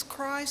Jesus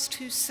Christ,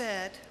 who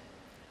said,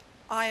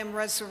 I am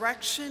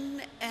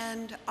resurrection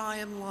and I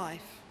am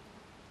life.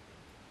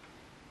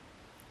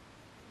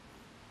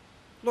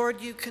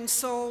 Lord, you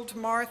consoled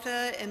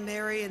Martha and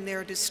Mary in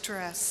their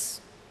distress.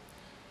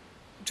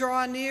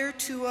 Draw near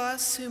to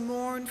us who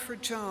mourn for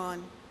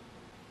John,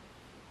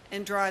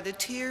 and dry the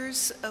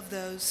tears of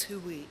those who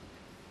weep.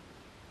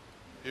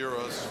 Hear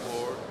us,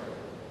 Lord.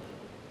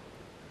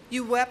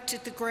 You wept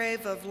at the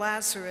grave of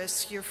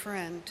Lazarus, your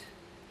friend.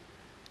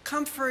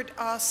 Comfort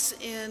us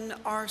in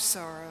our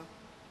sorrow.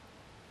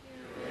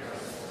 Hear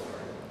us,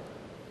 Lord.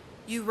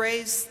 You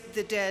raised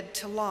the dead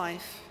to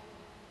life.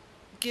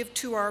 Give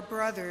to our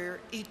brother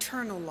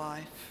eternal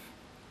life.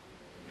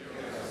 Hear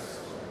us,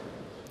 Lord.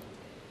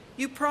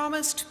 You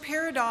promised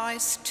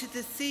paradise to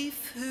the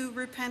thief who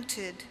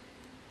repented.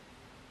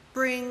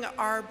 Bring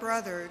our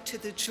brother to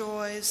the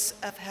joys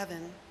of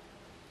heaven.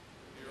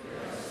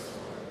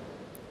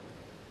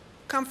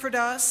 Comfort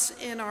us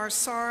in our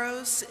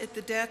sorrows at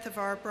the death of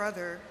our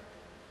brother.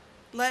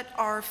 Let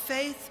our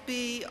faith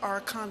be our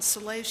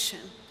consolation,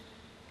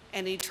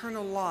 and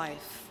eternal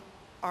life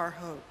our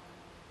hope.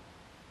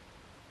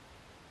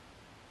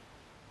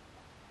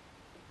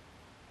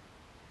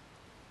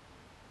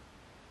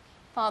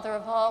 Father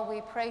of all,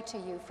 we pray to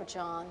you for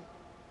John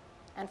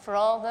and for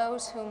all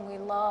those whom we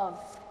love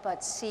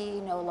but see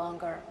no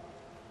longer.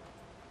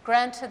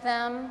 Grant to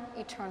them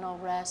eternal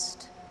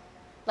rest.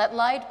 Let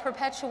light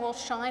perpetual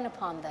shine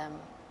upon them.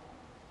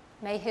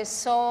 May his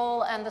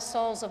soul and the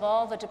souls of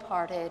all the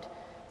departed,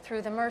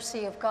 through the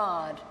mercy of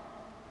God,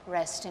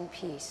 rest in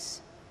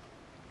peace.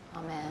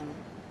 Amen.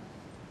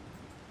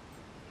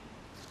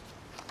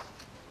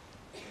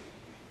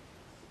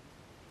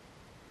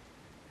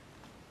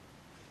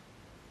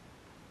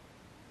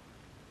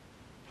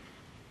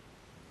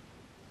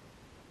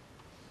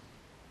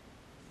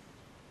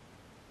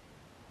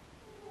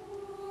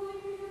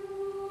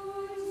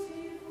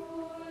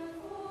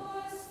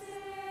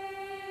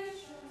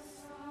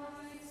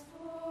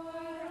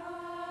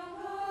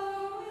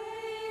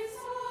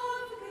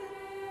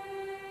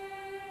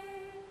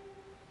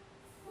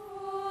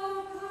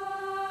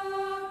 For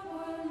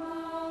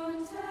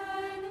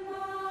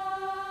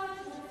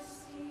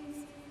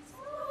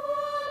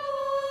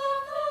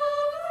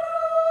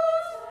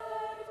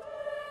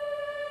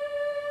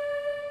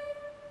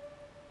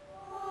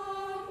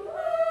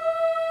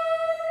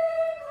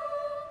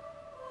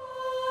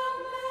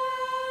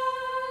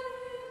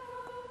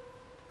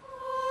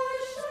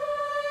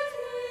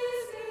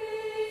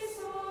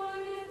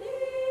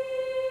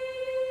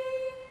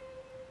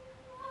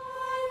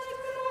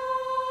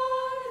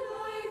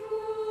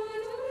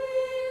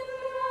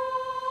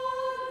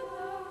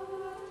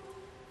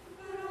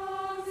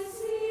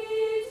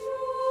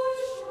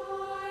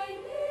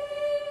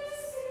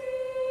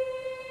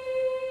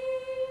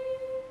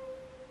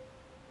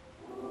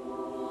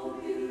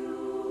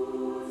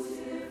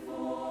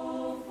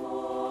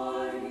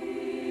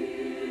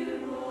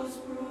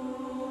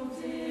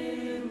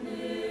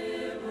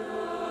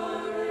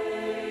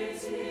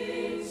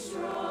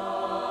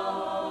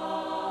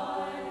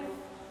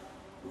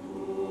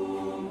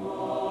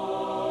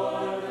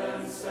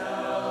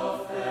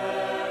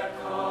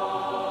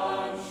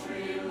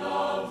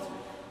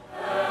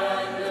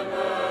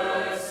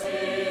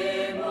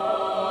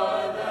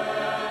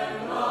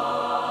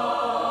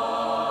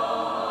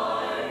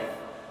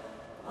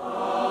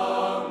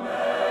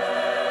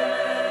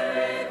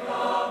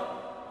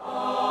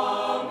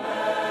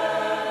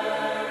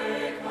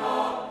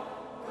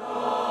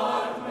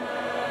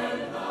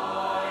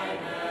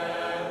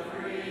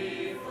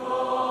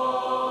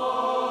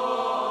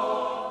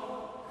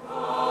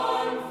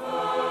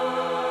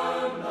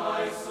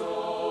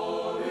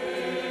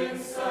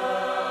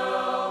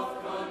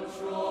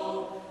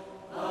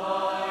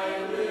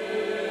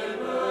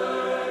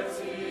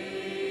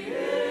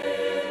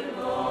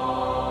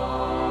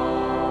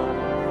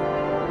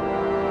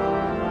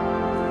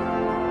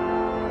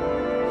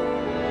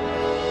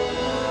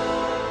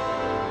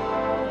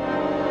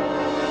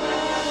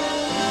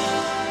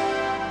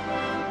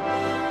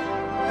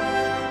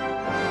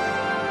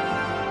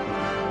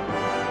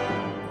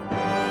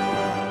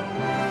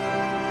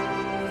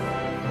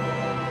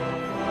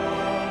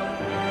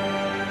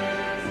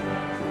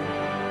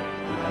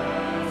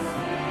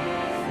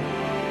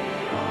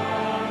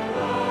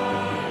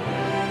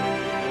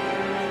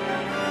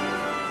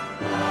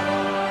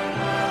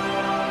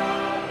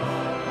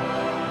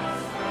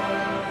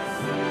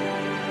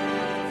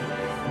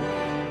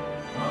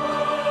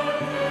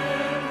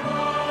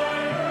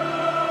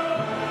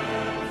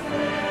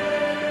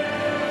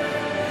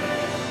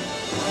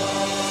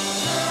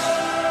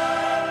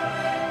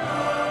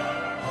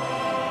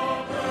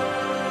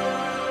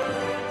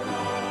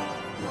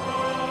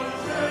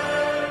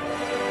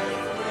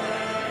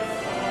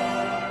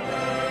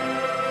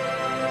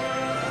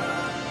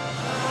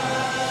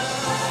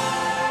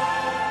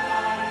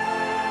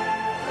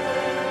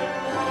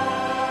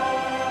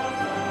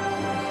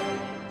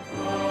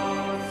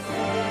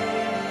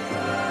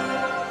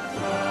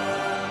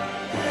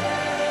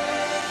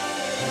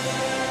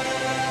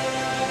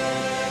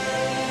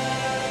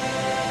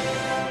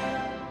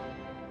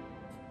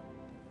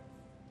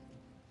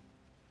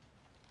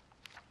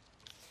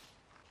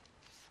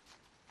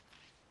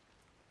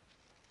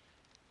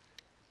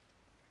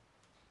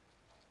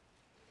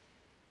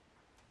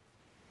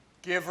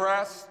Give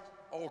rest,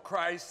 O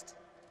Christ,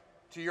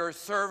 to your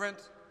servant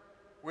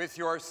with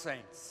your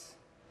saints.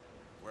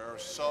 Where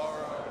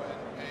sorrow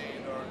and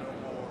pain are no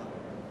more,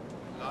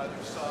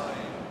 neither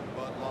sighing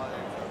but life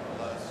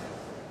everlasting.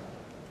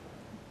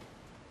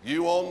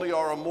 You only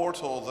are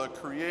immortal, the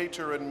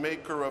creator and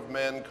maker of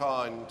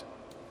mankind,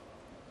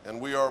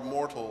 and we are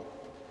mortal,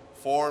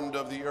 formed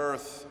of the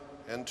earth,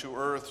 and to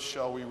earth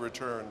shall we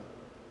return.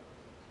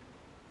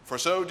 For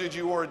so did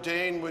you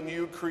ordain when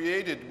you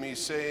created me,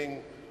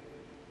 saying,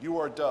 you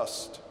are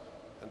dust,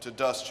 and to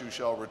dust you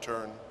shall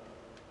return.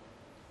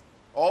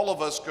 All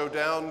of us go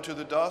down to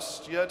the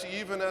dust, yet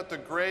even at the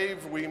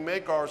grave we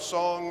make our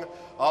song,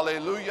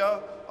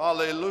 Alleluia,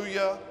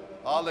 Alleluia,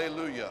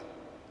 Alleluia.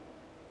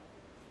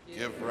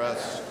 Give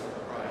rest, O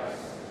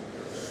Christ,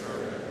 your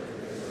servant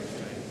and your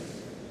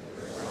saints.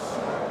 Where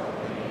sorrow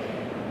and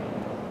pain are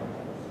no more,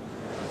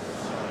 neither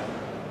sighing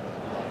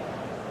but life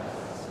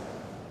everlasting.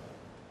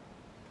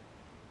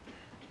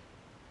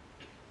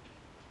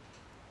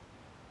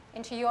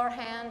 Into your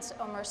hands,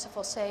 O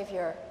merciful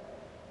Savior,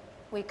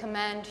 we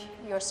commend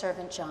your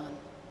servant John.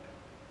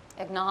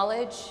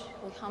 Acknowledge,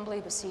 we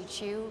humbly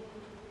beseech you,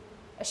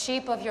 a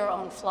sheep of your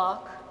own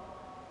flock,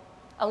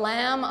 a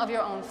lamb of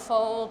your own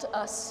fold,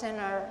 a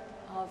sinner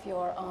of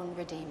your own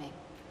redeeming.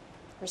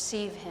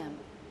 Receive him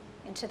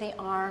into the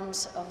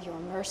arms of your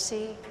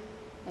mercy,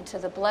 into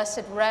the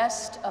blessed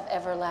rest of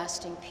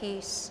everlasting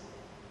peace,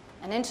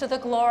 and into the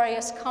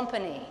glorious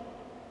company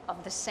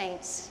of the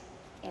saints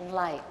in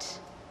light.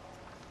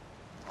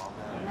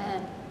 Amen.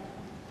 Amen.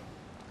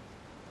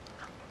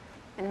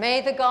 And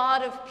may the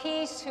God of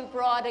peace, who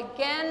brought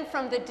again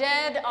from the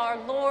dead our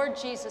Lord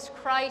Jesus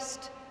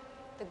Christ,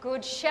 the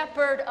good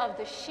shepherd of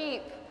the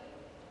sheep,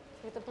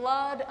 through the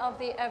blood of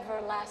the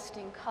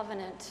everlasting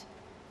covenant,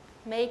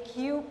 make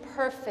you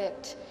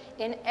perfect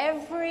in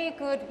every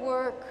good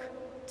work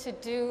to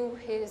do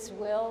his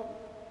will,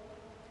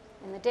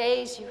 in the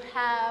days you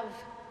have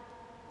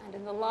and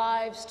in the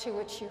lives to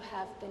which you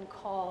have been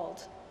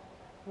called,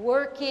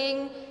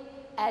 working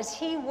as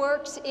he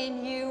works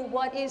in you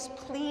what is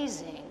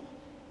pleasing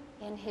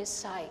in his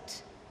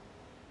sight.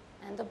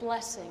 And the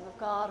blessing of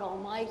God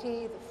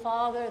Almighty, the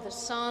Father, the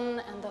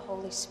Son, and the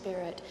Holy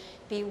Spirit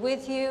be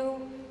with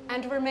you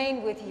and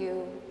remain with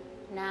you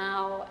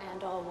now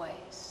and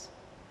always.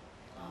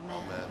 Amen.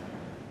 Amen.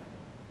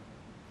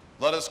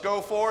 Let us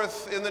go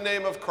forth in the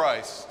name of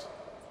Christ.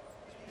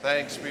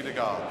 Thanks be to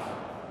God.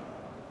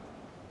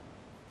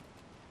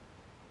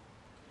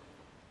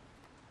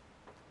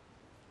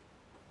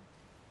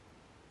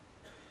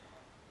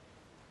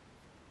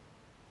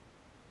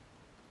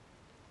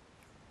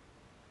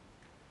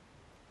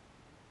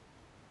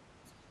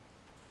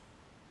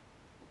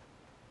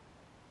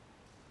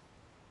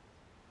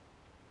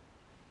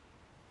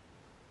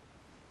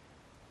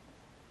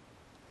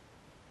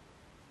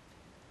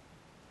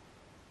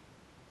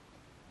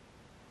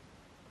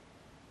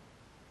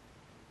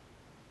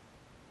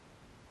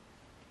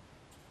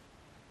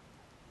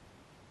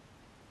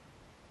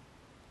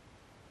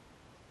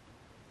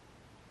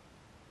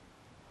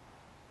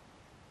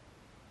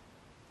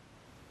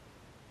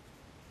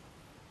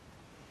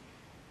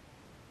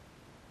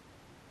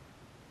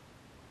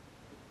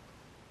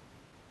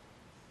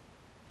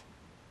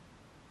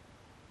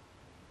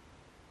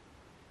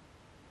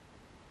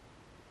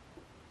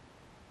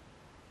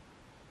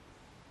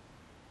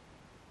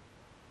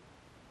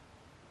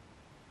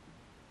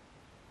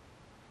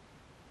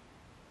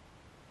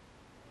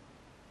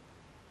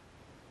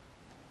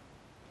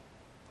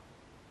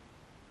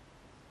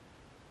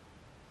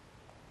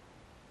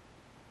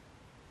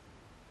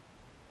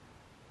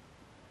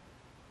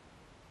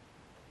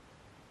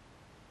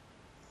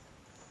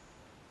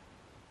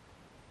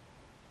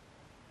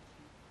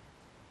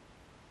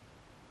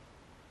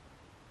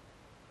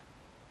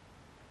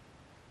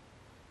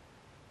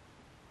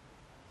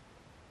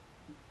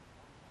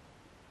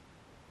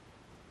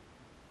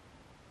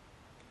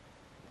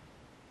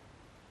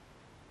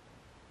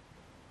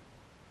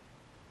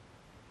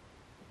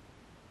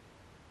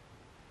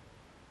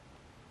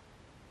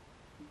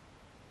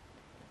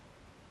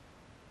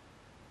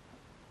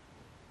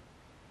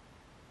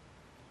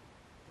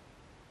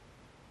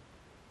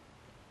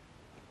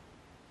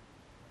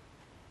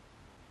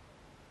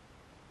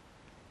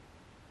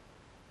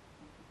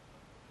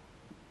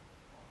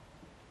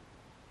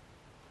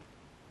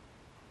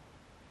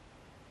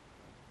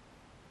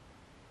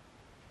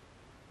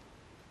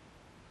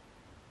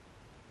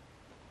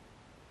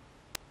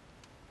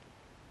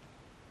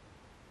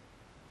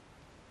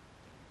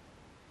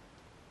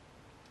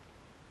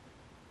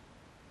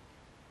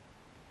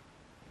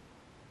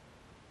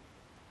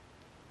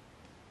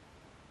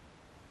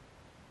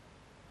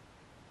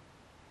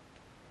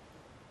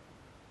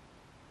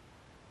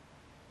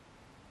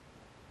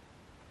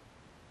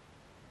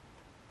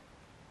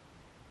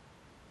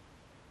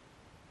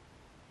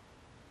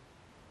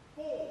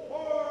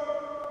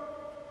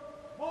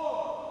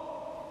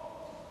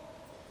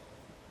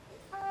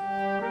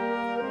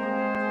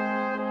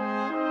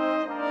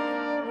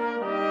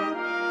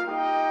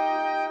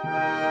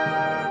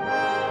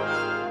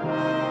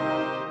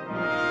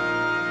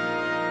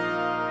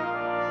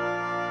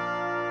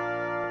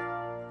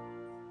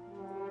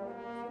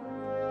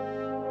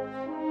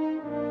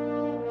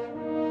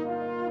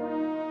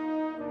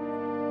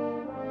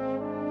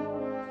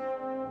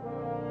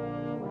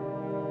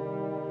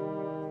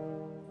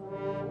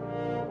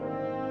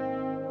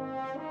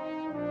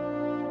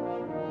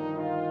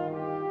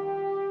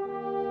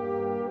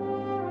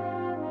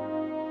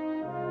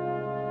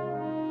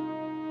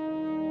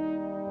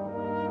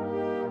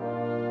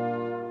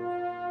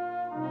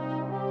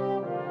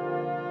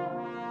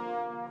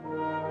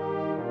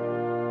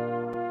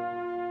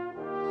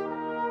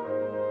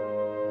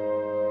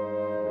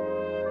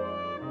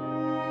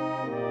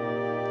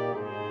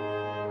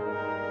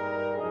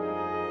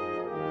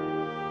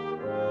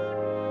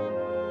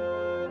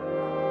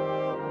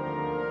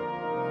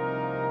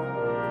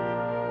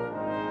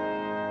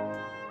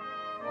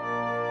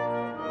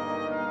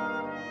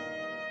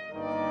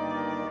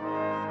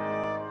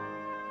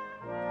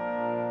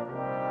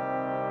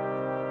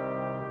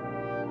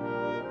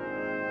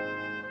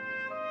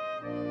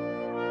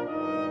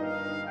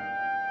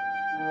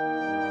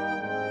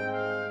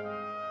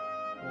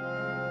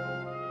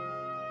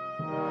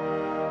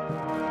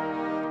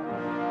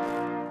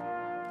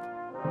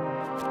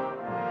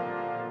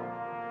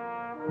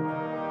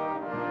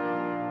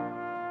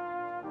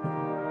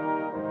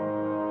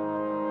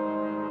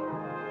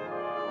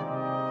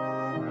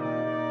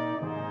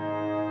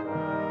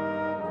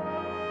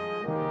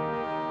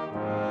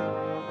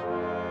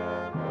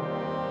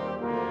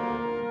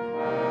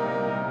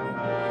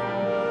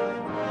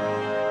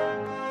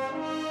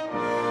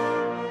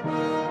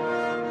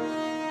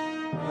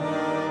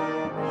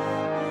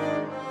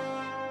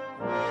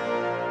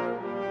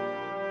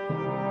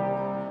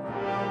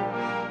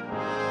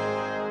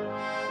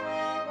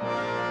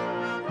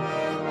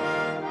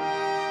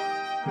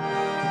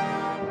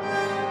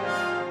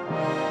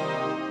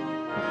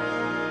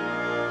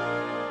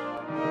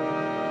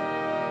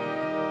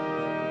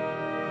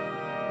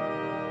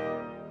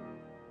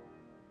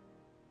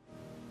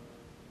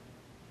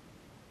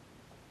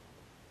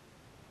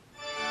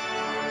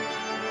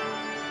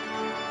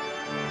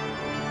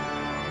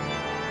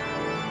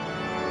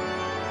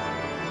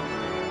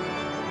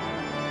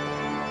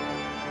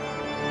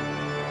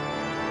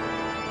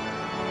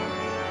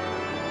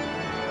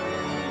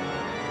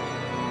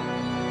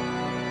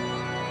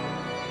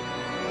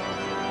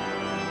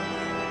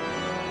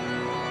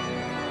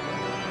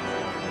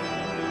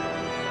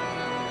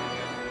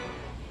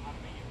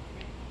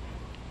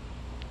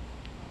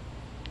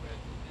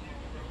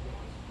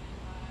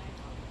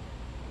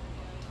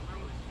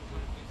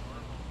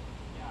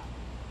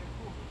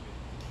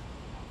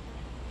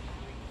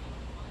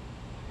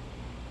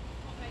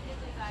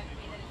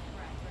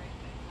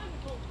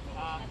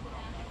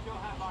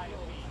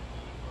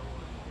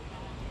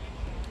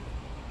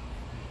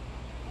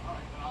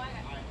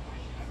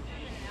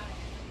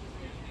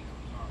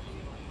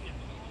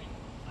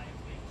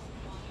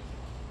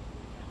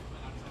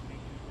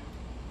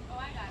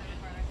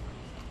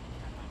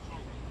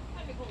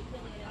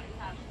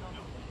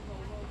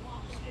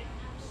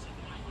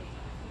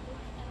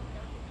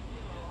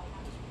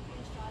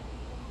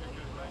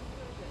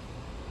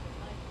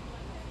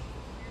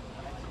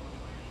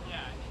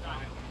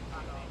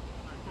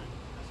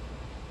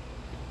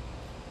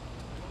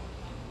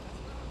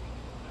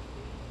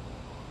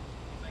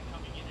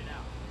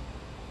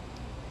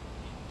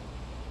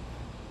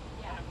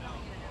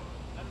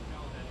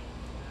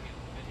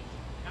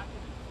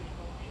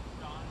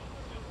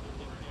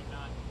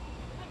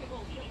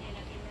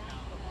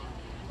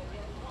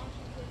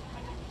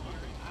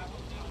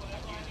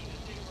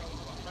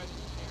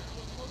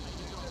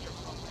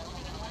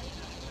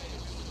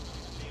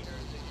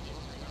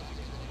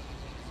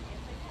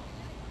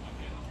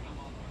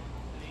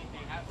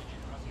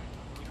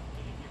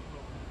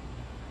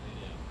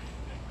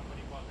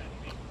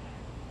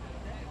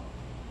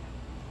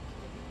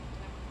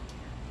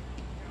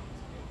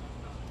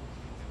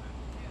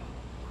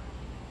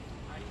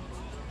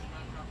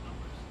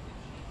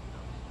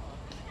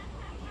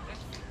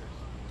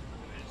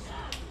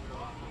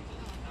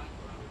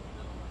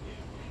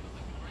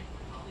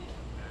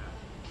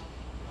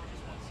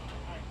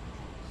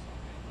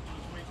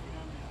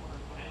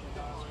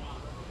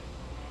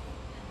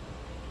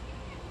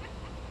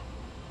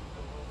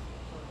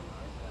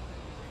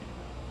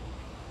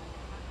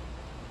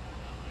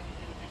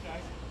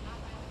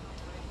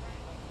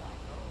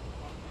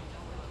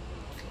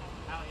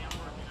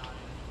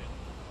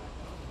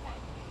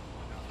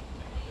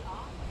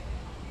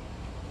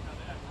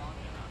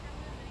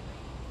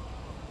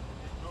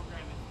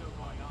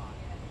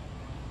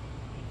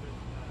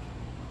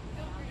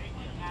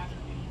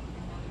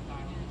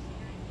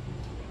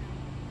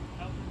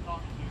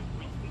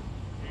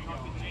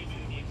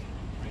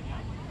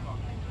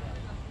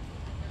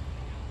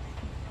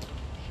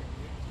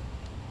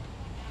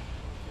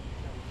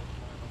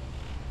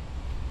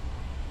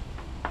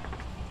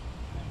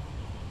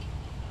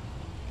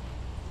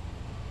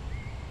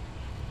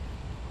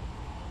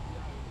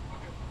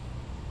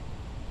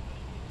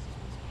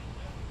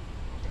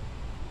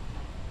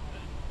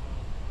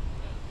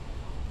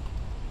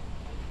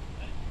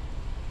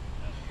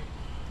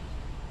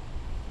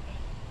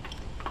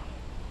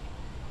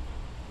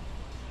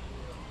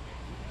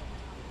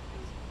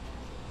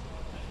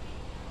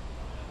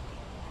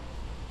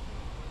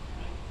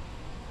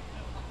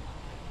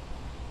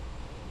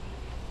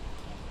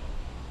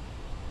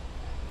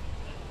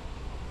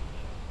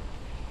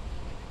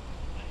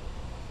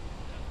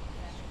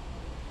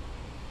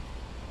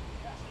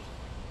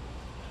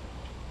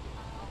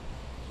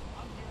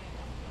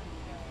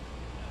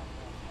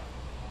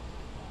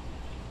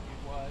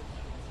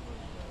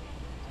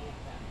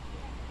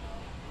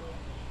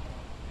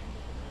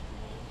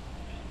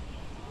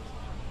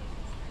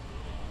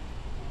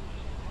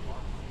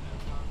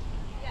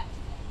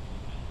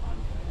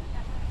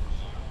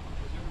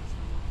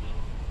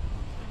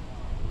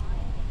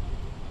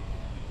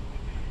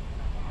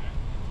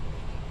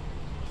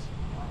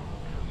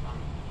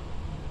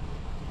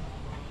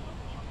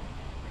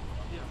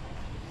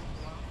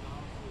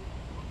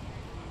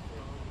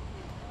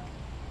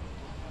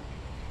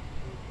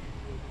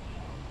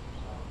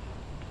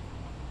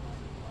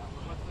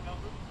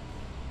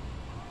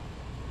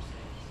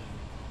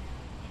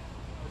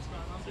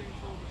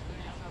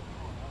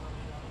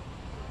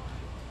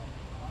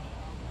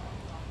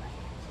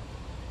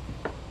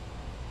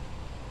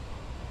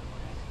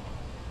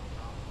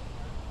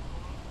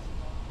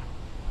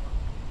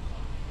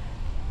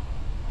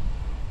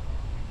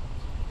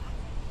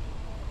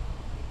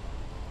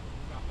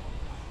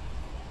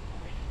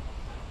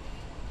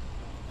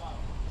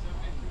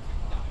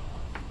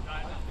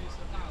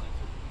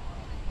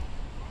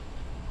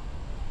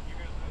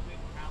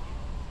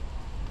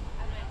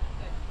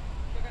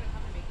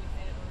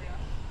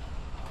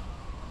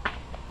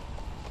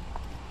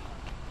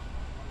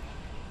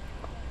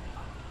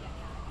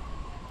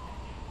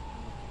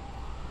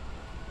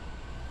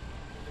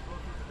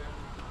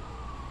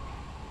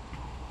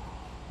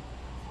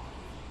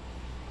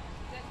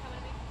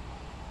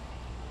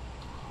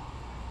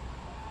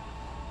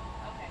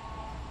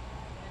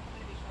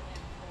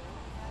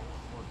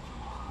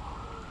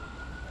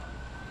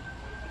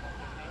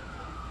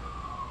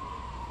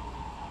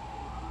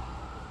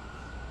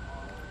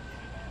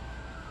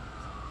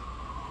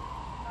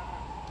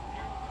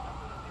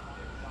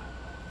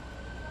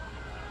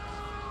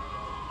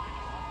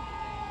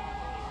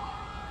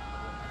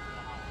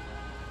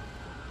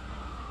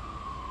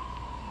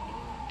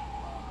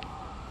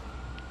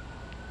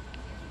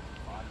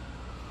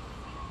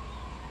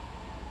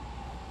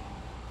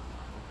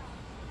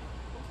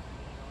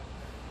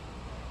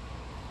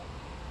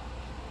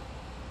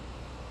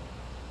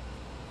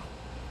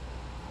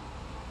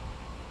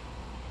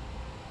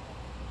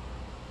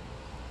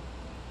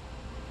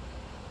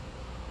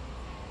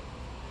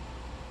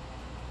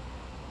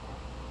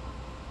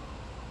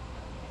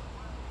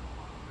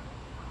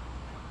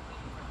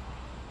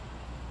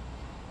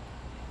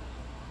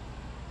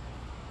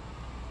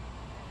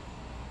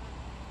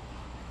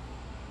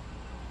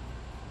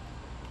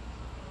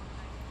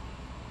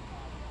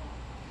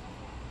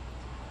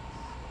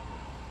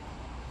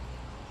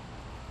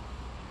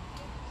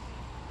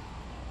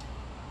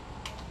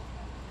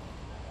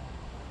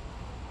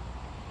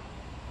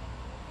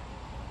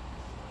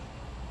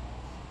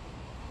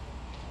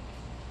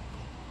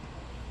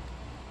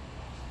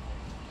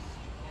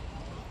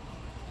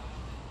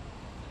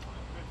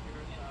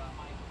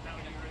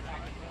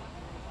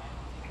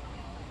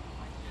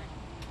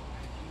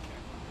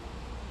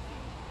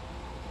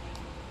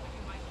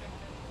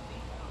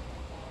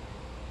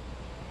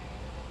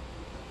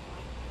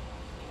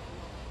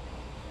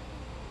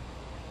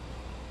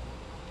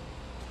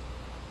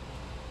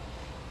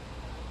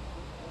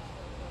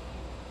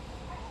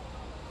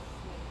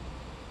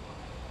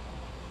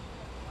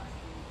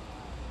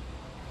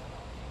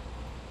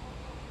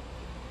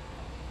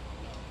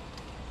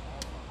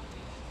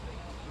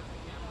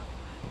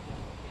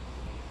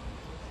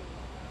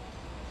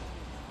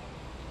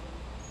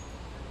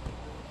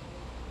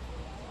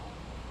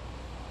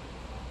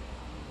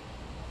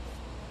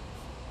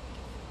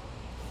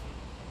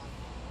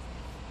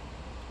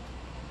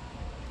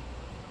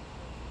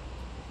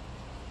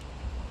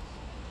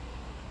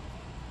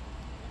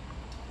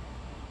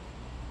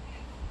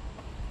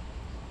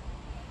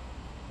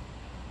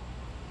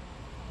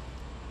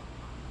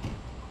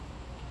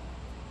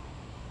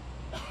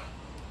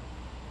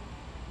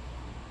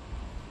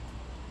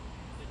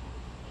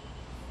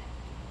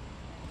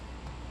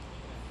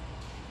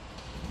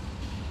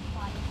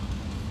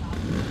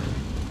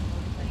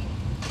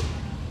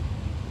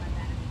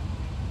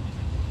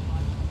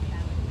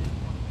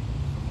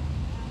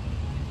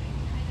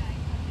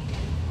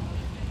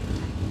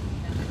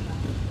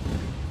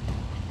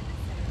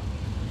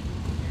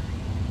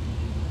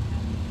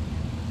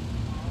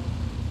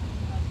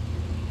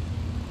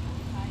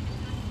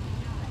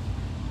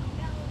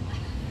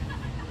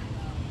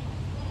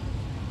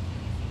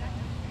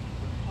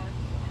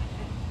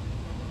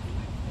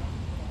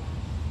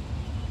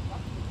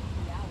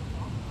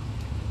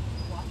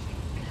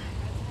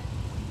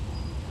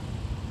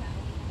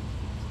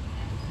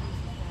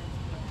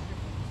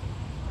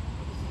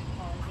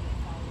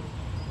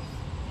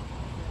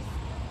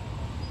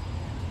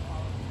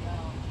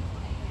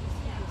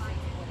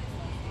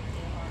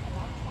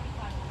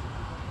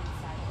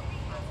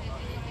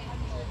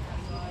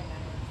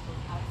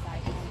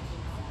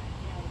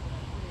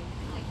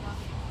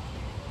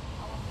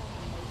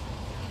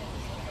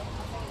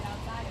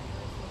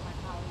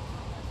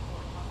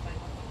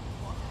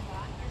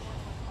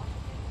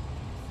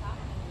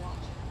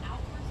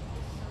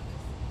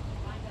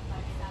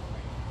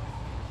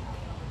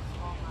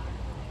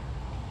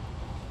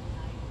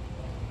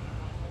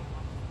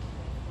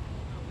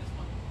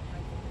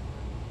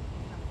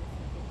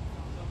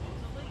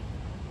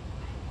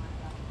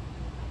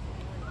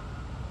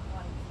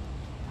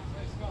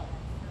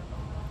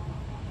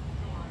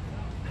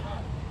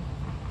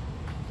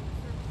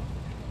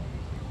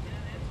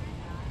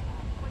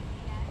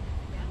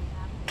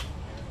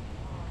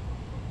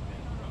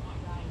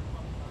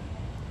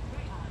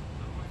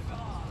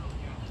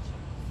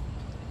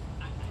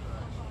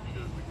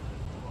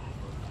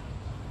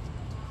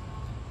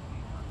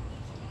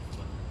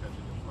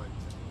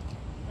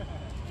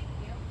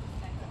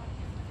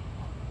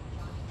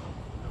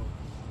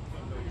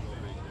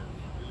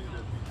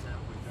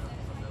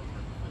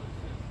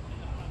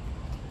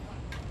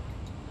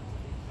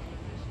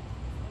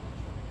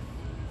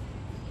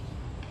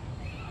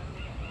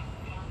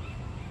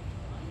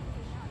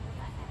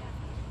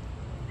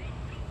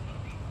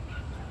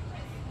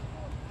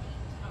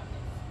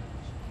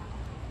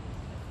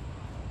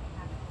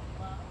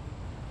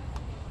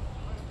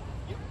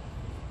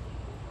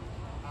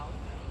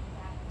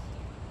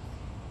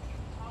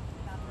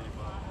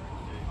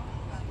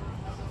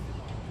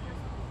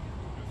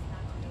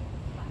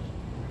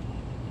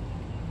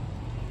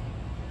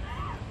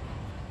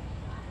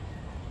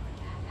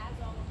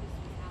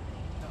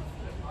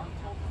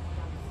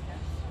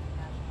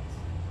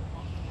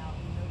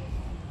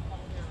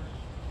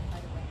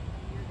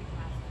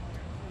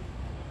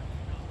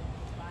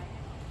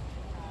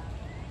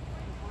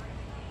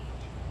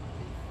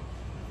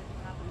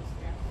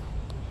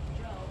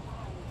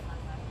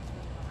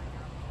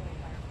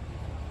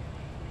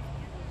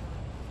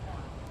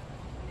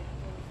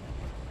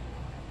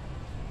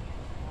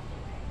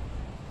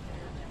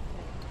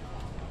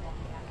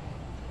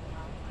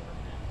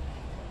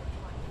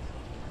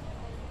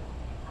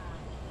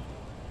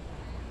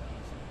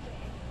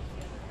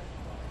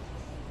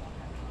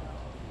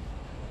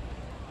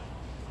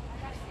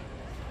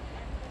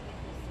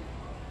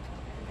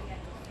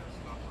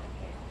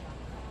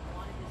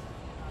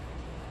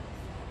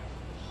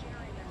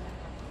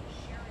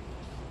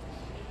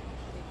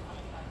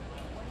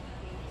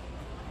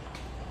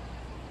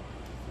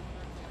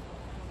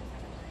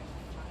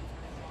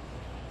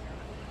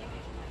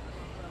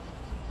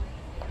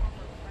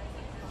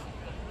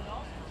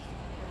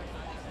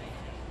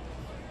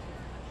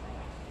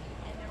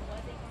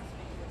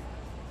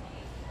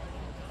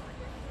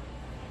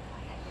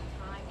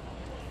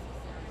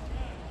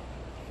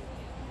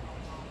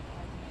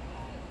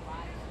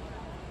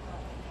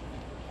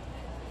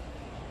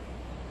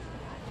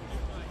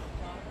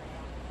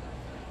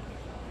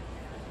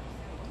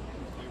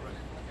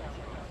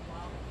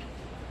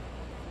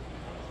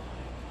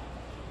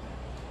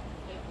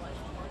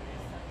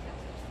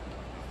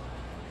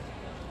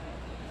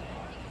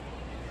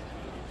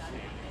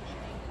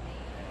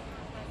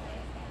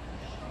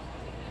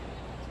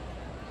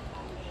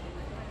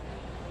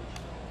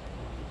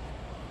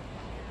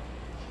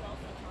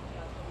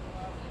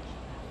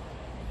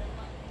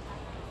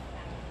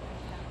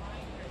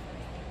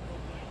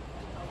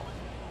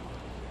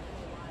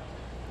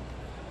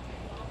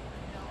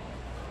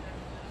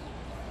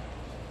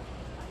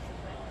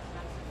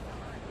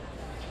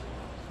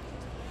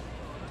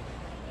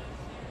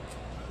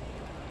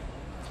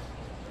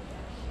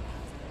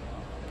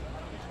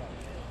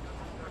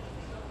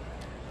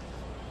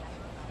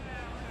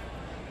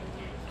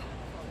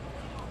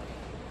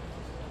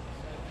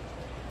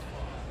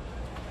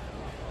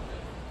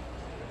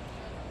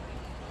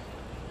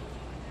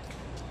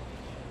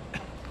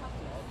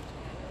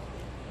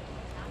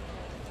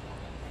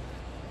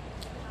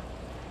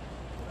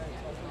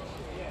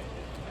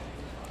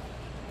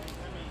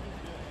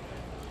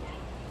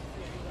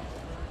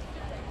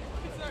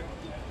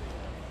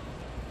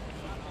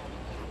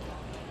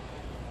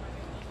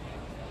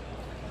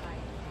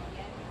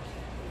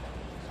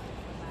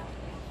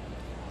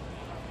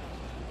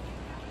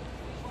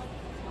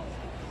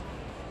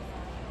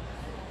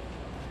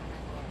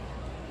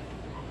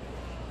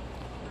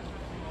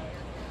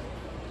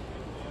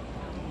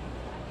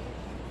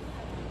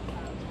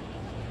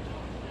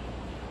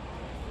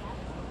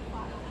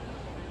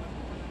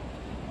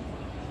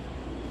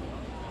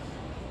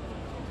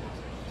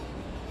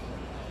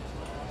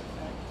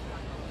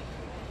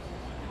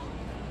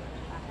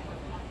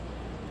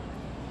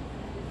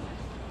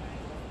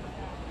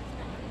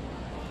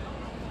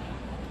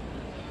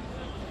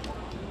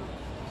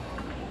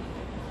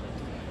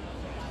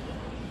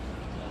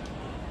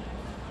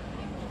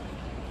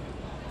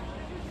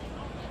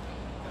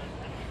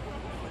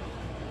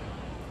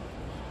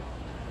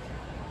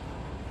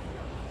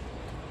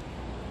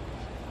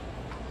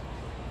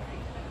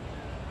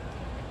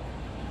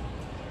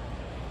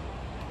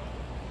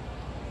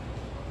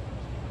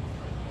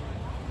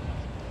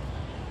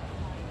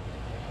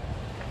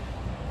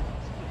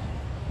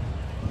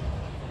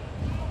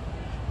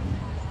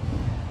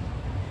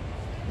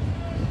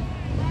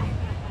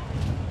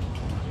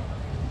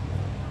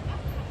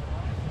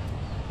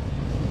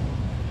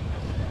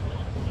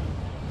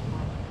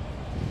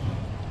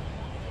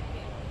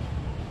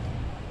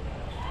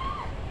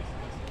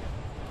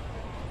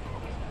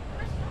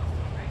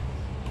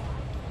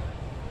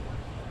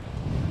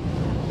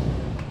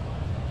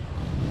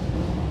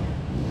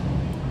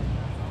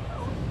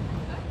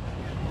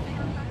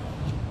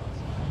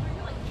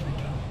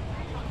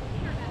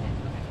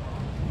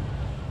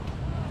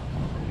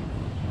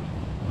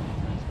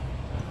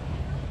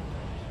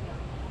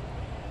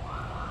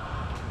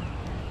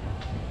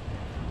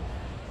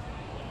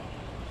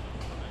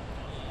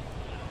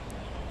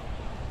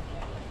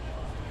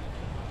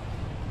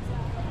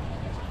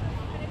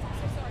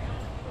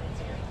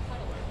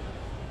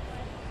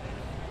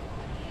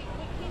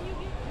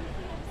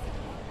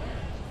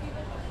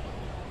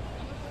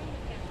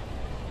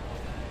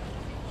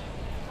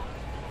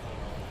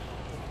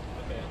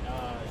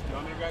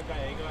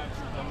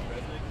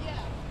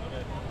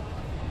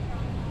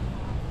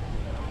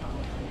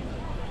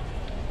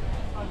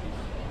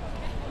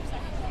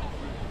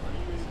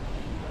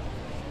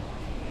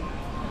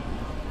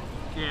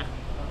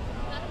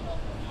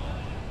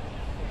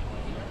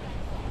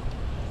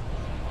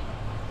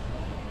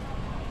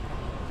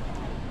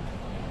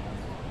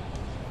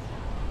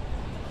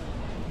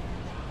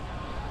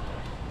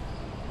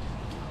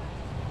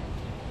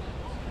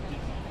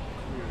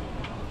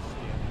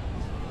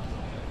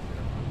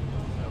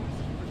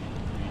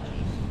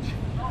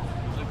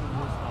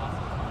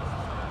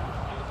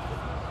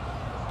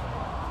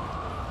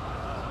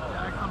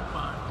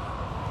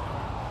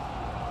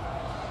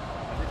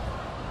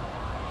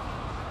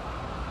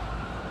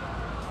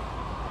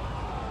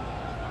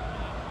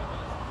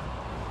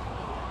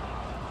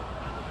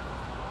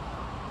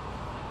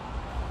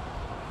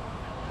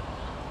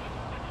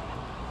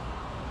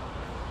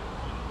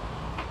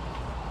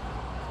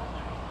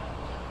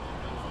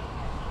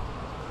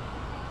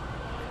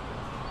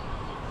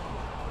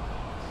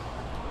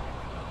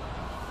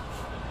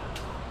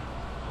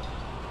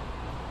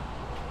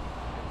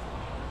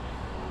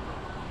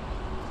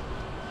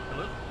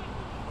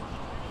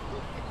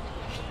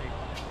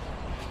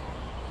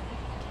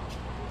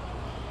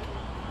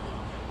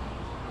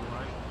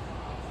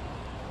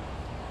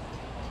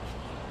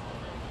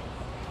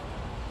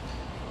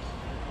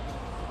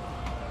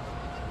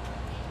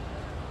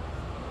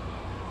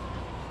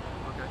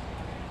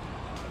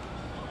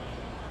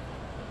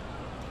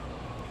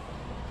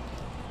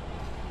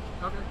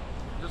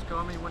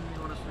 me when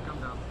you want us to come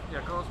down.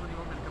 Yeah, call us when you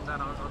want me to come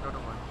down. I'll go to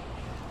lunch.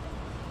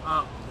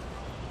 Oh,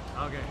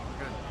 okay,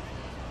 good.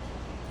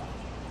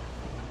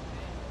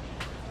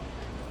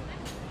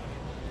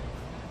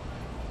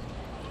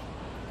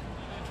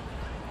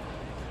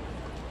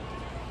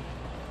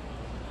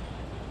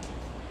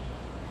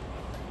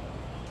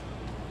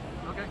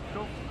 Okay,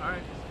 cool. All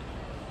right.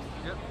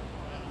 Yep.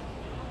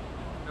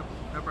 Nope,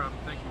 no problem.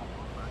 Thank you.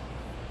 Bye.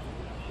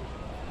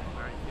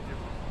 All right, you too.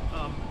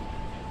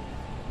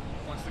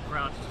 Once the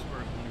crowd's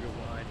dispersed, I'm gonna go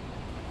wide.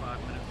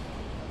 5 minutes.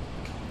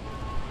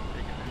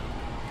 Take it down.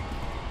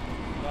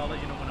 Well, I'll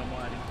let you know when I'm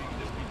wide. If you can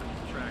just keep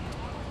it track.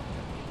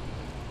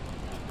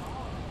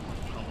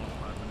 Almost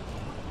 5 minutes.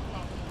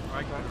 Or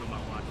I can put it on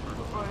my watch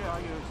first. Oh yeah,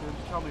 I guess.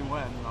 Just tell me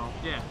when, and I'll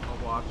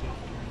watch it.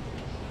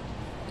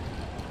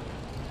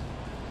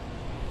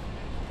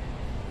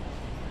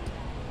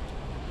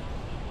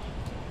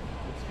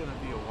 It's gonna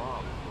be a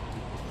while.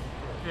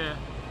 Yeah.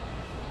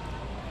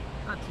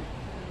 Not too.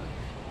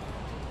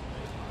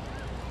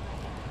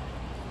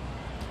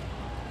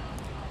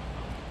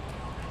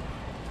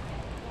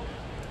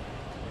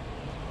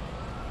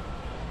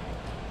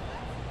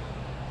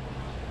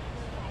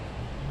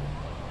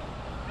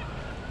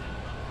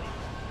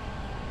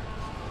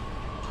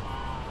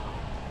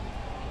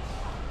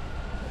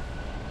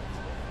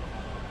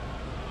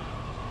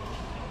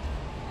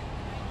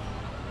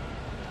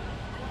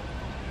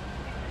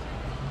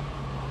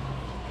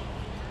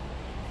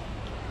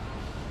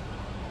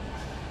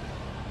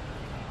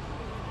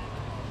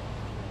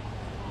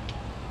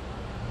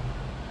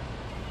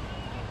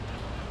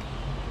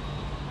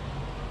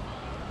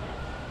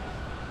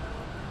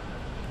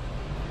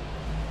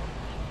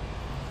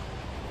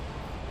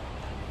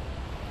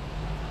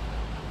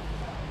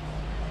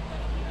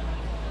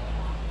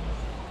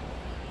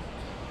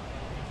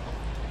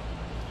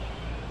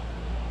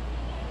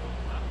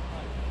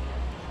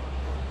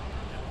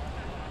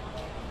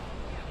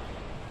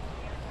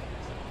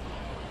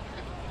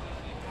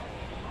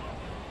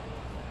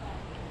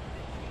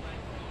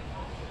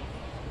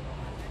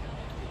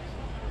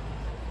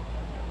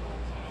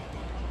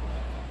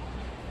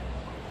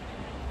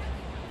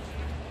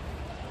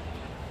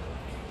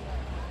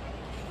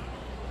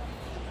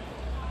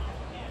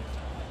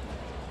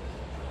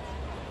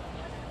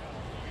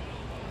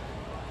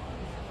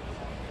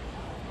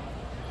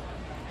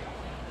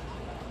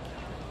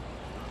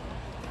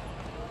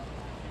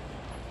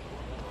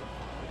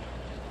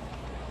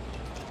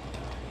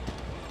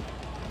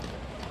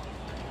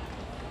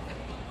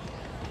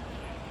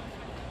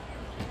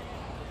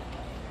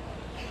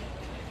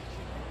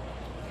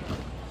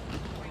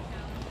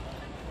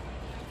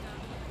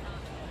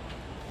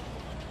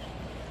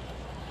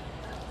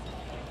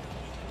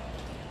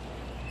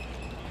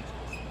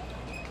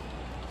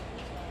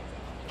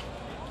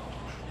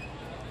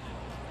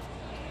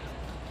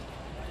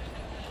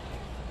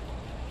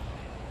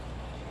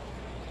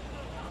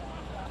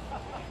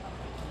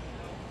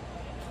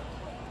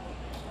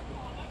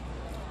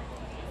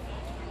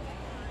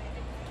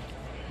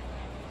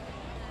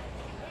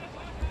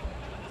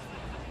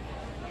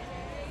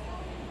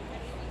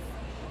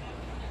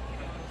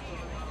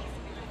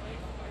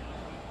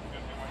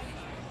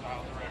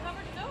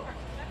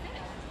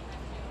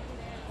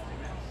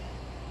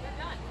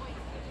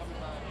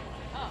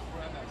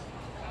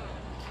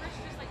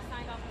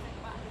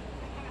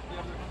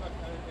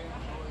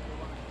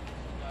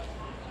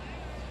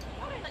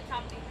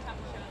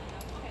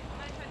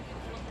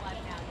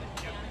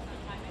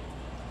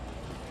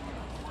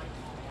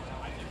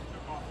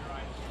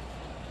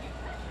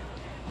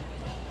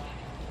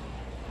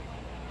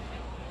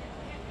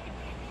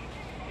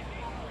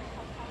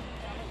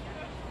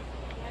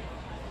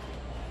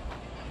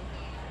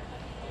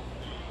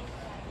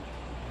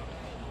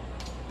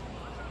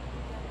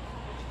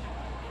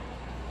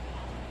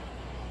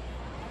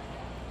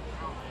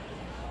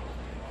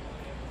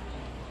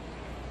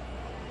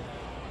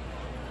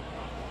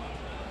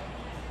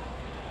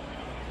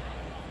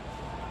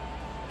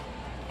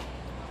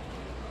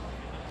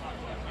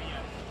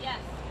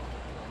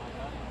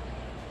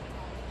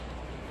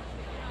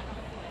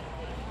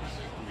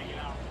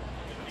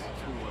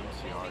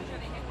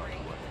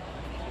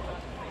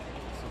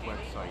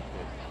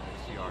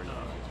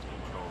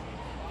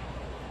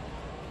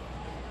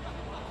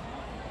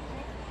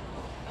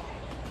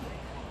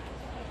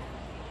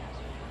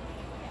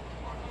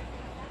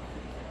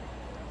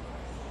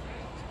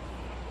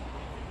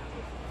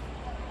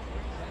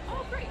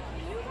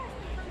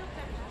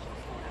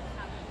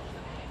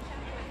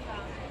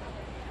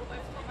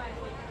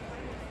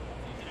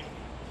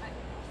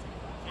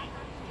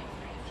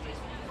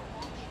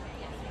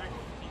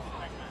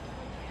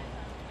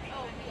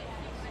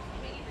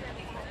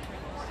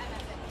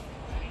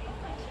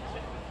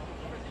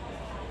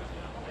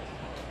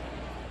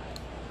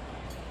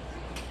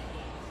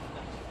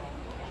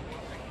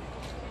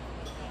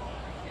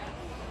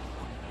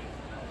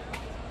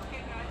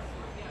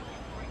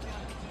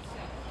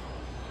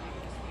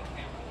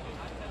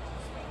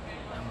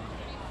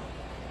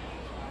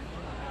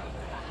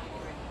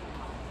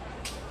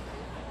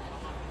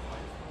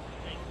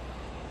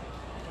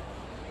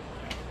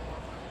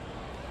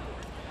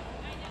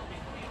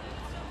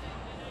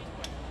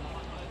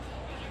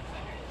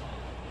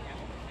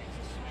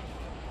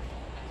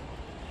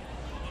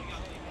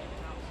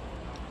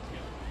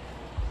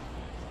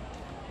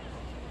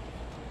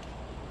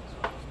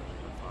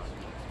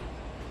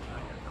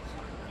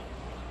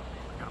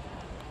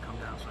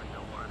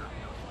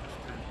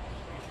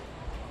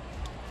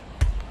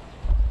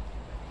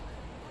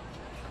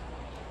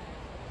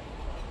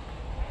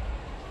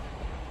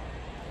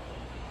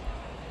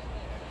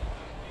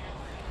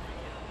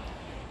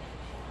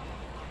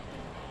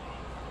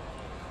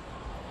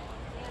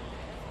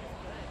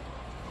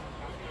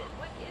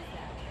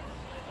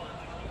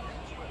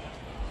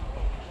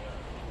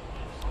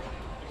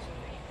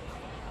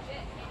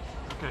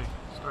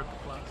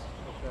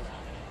 Okay.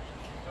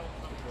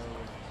 Today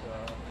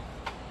is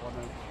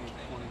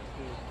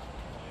 1:22.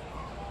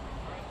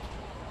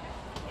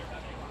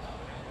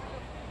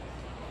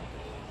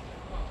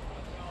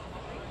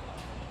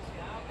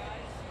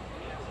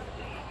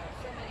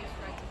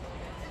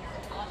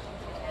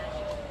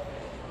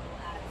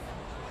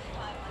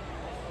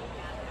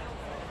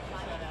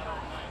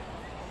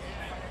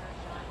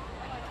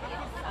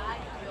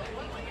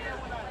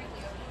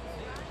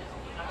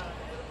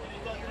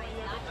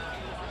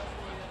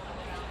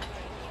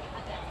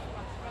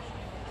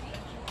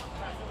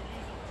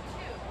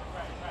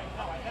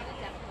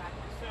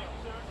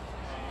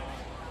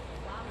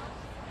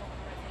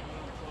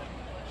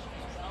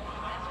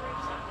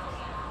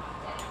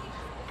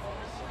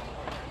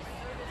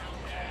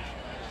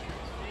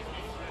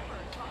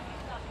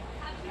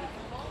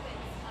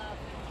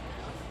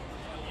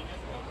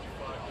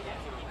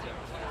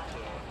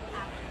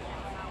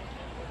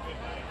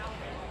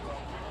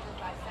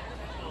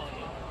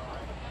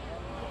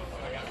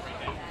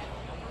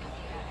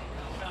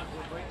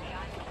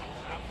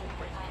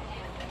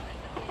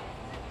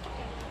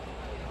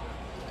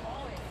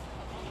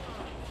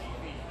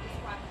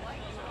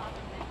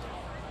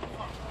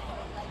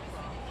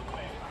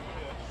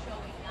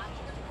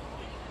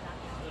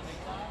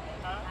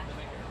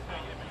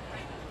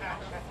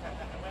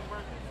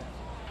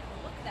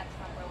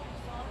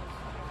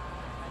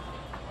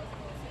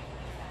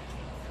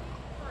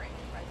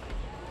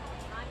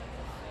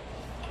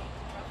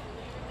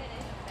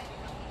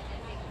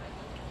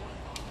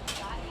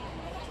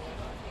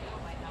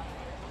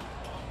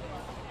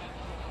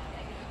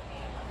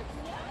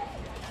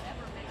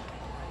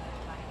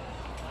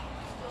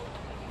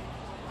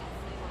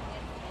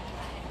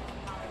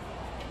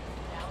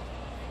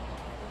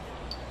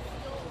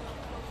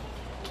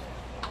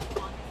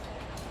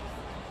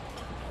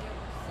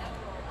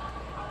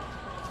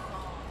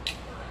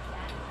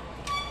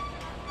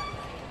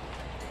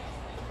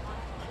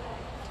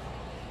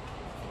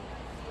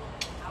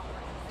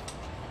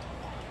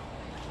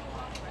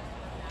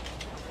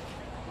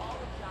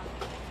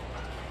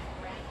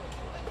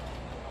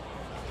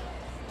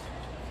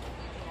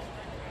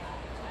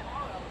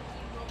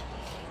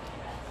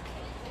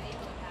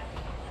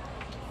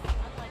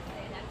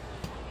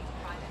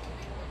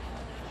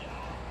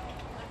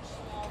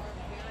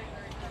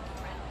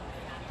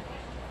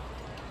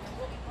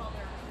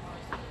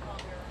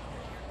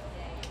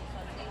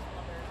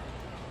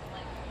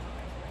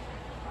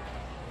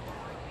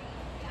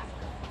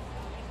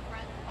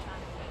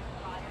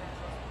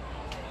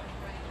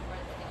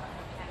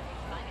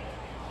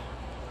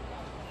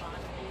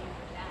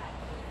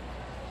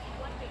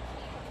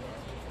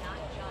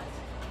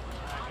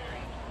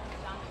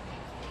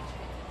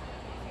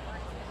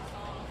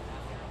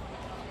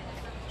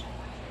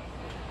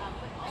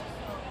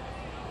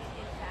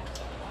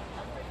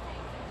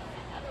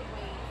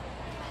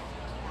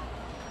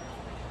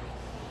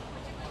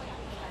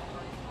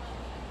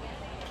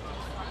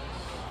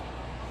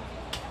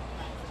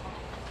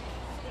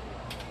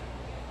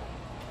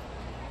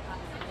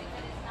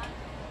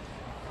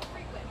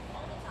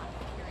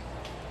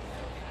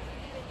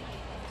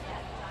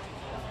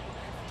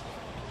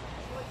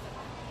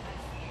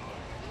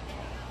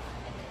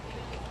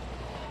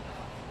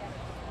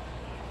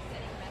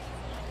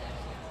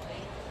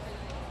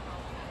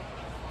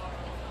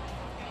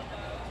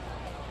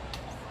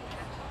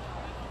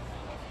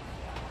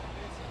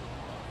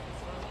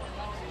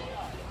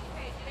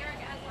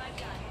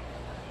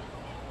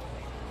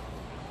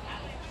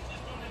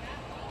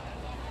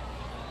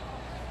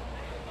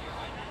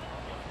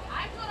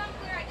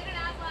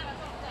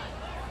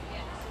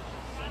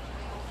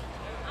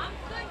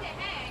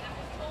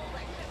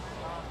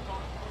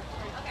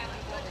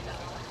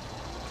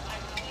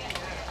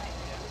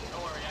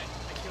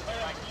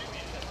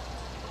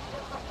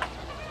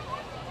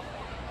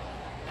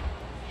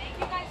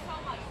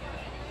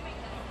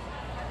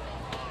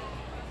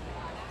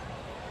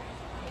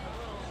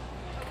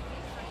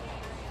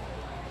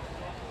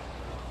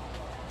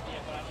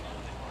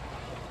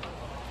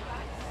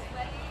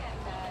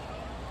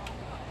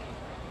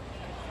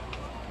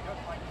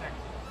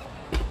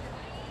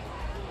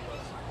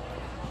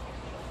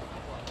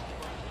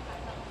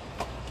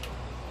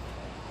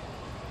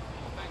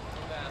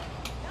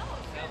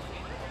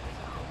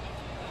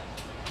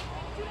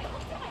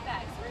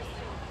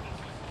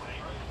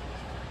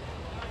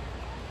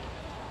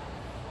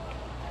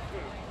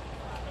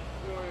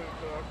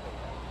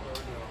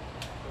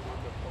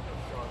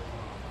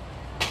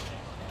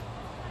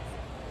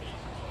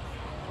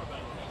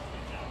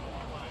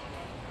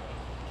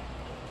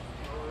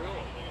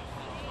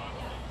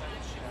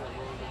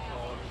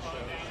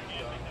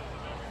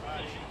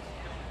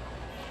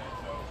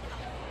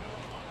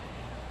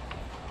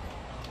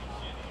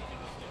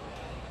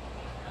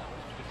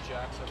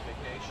 Jack's on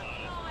vacation.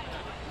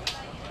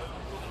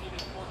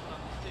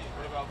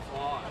 What about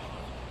Vaughn?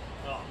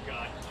 Oh,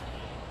 God.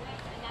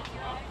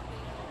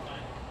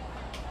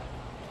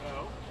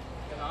 No,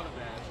 cannot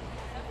imagine.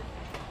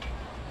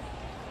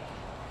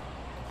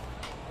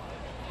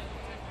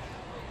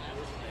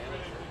 Where's the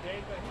manager?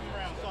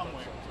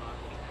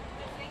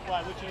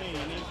 Why? What you need?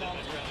 You need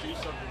something? Do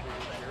something to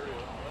this area.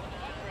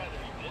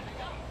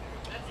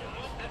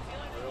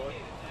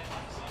 Really?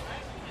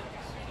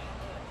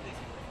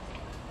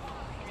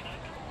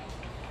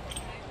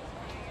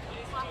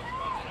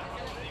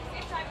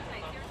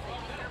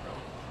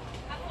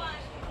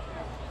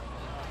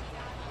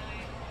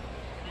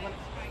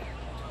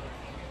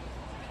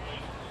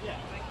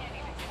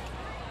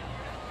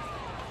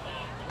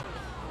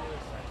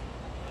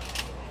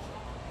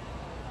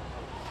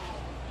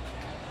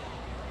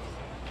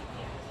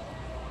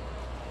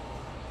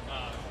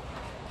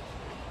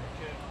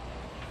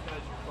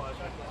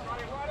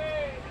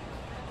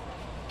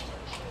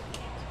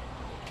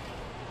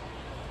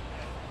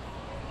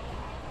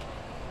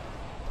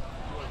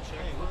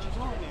 Hey, what you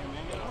doing there,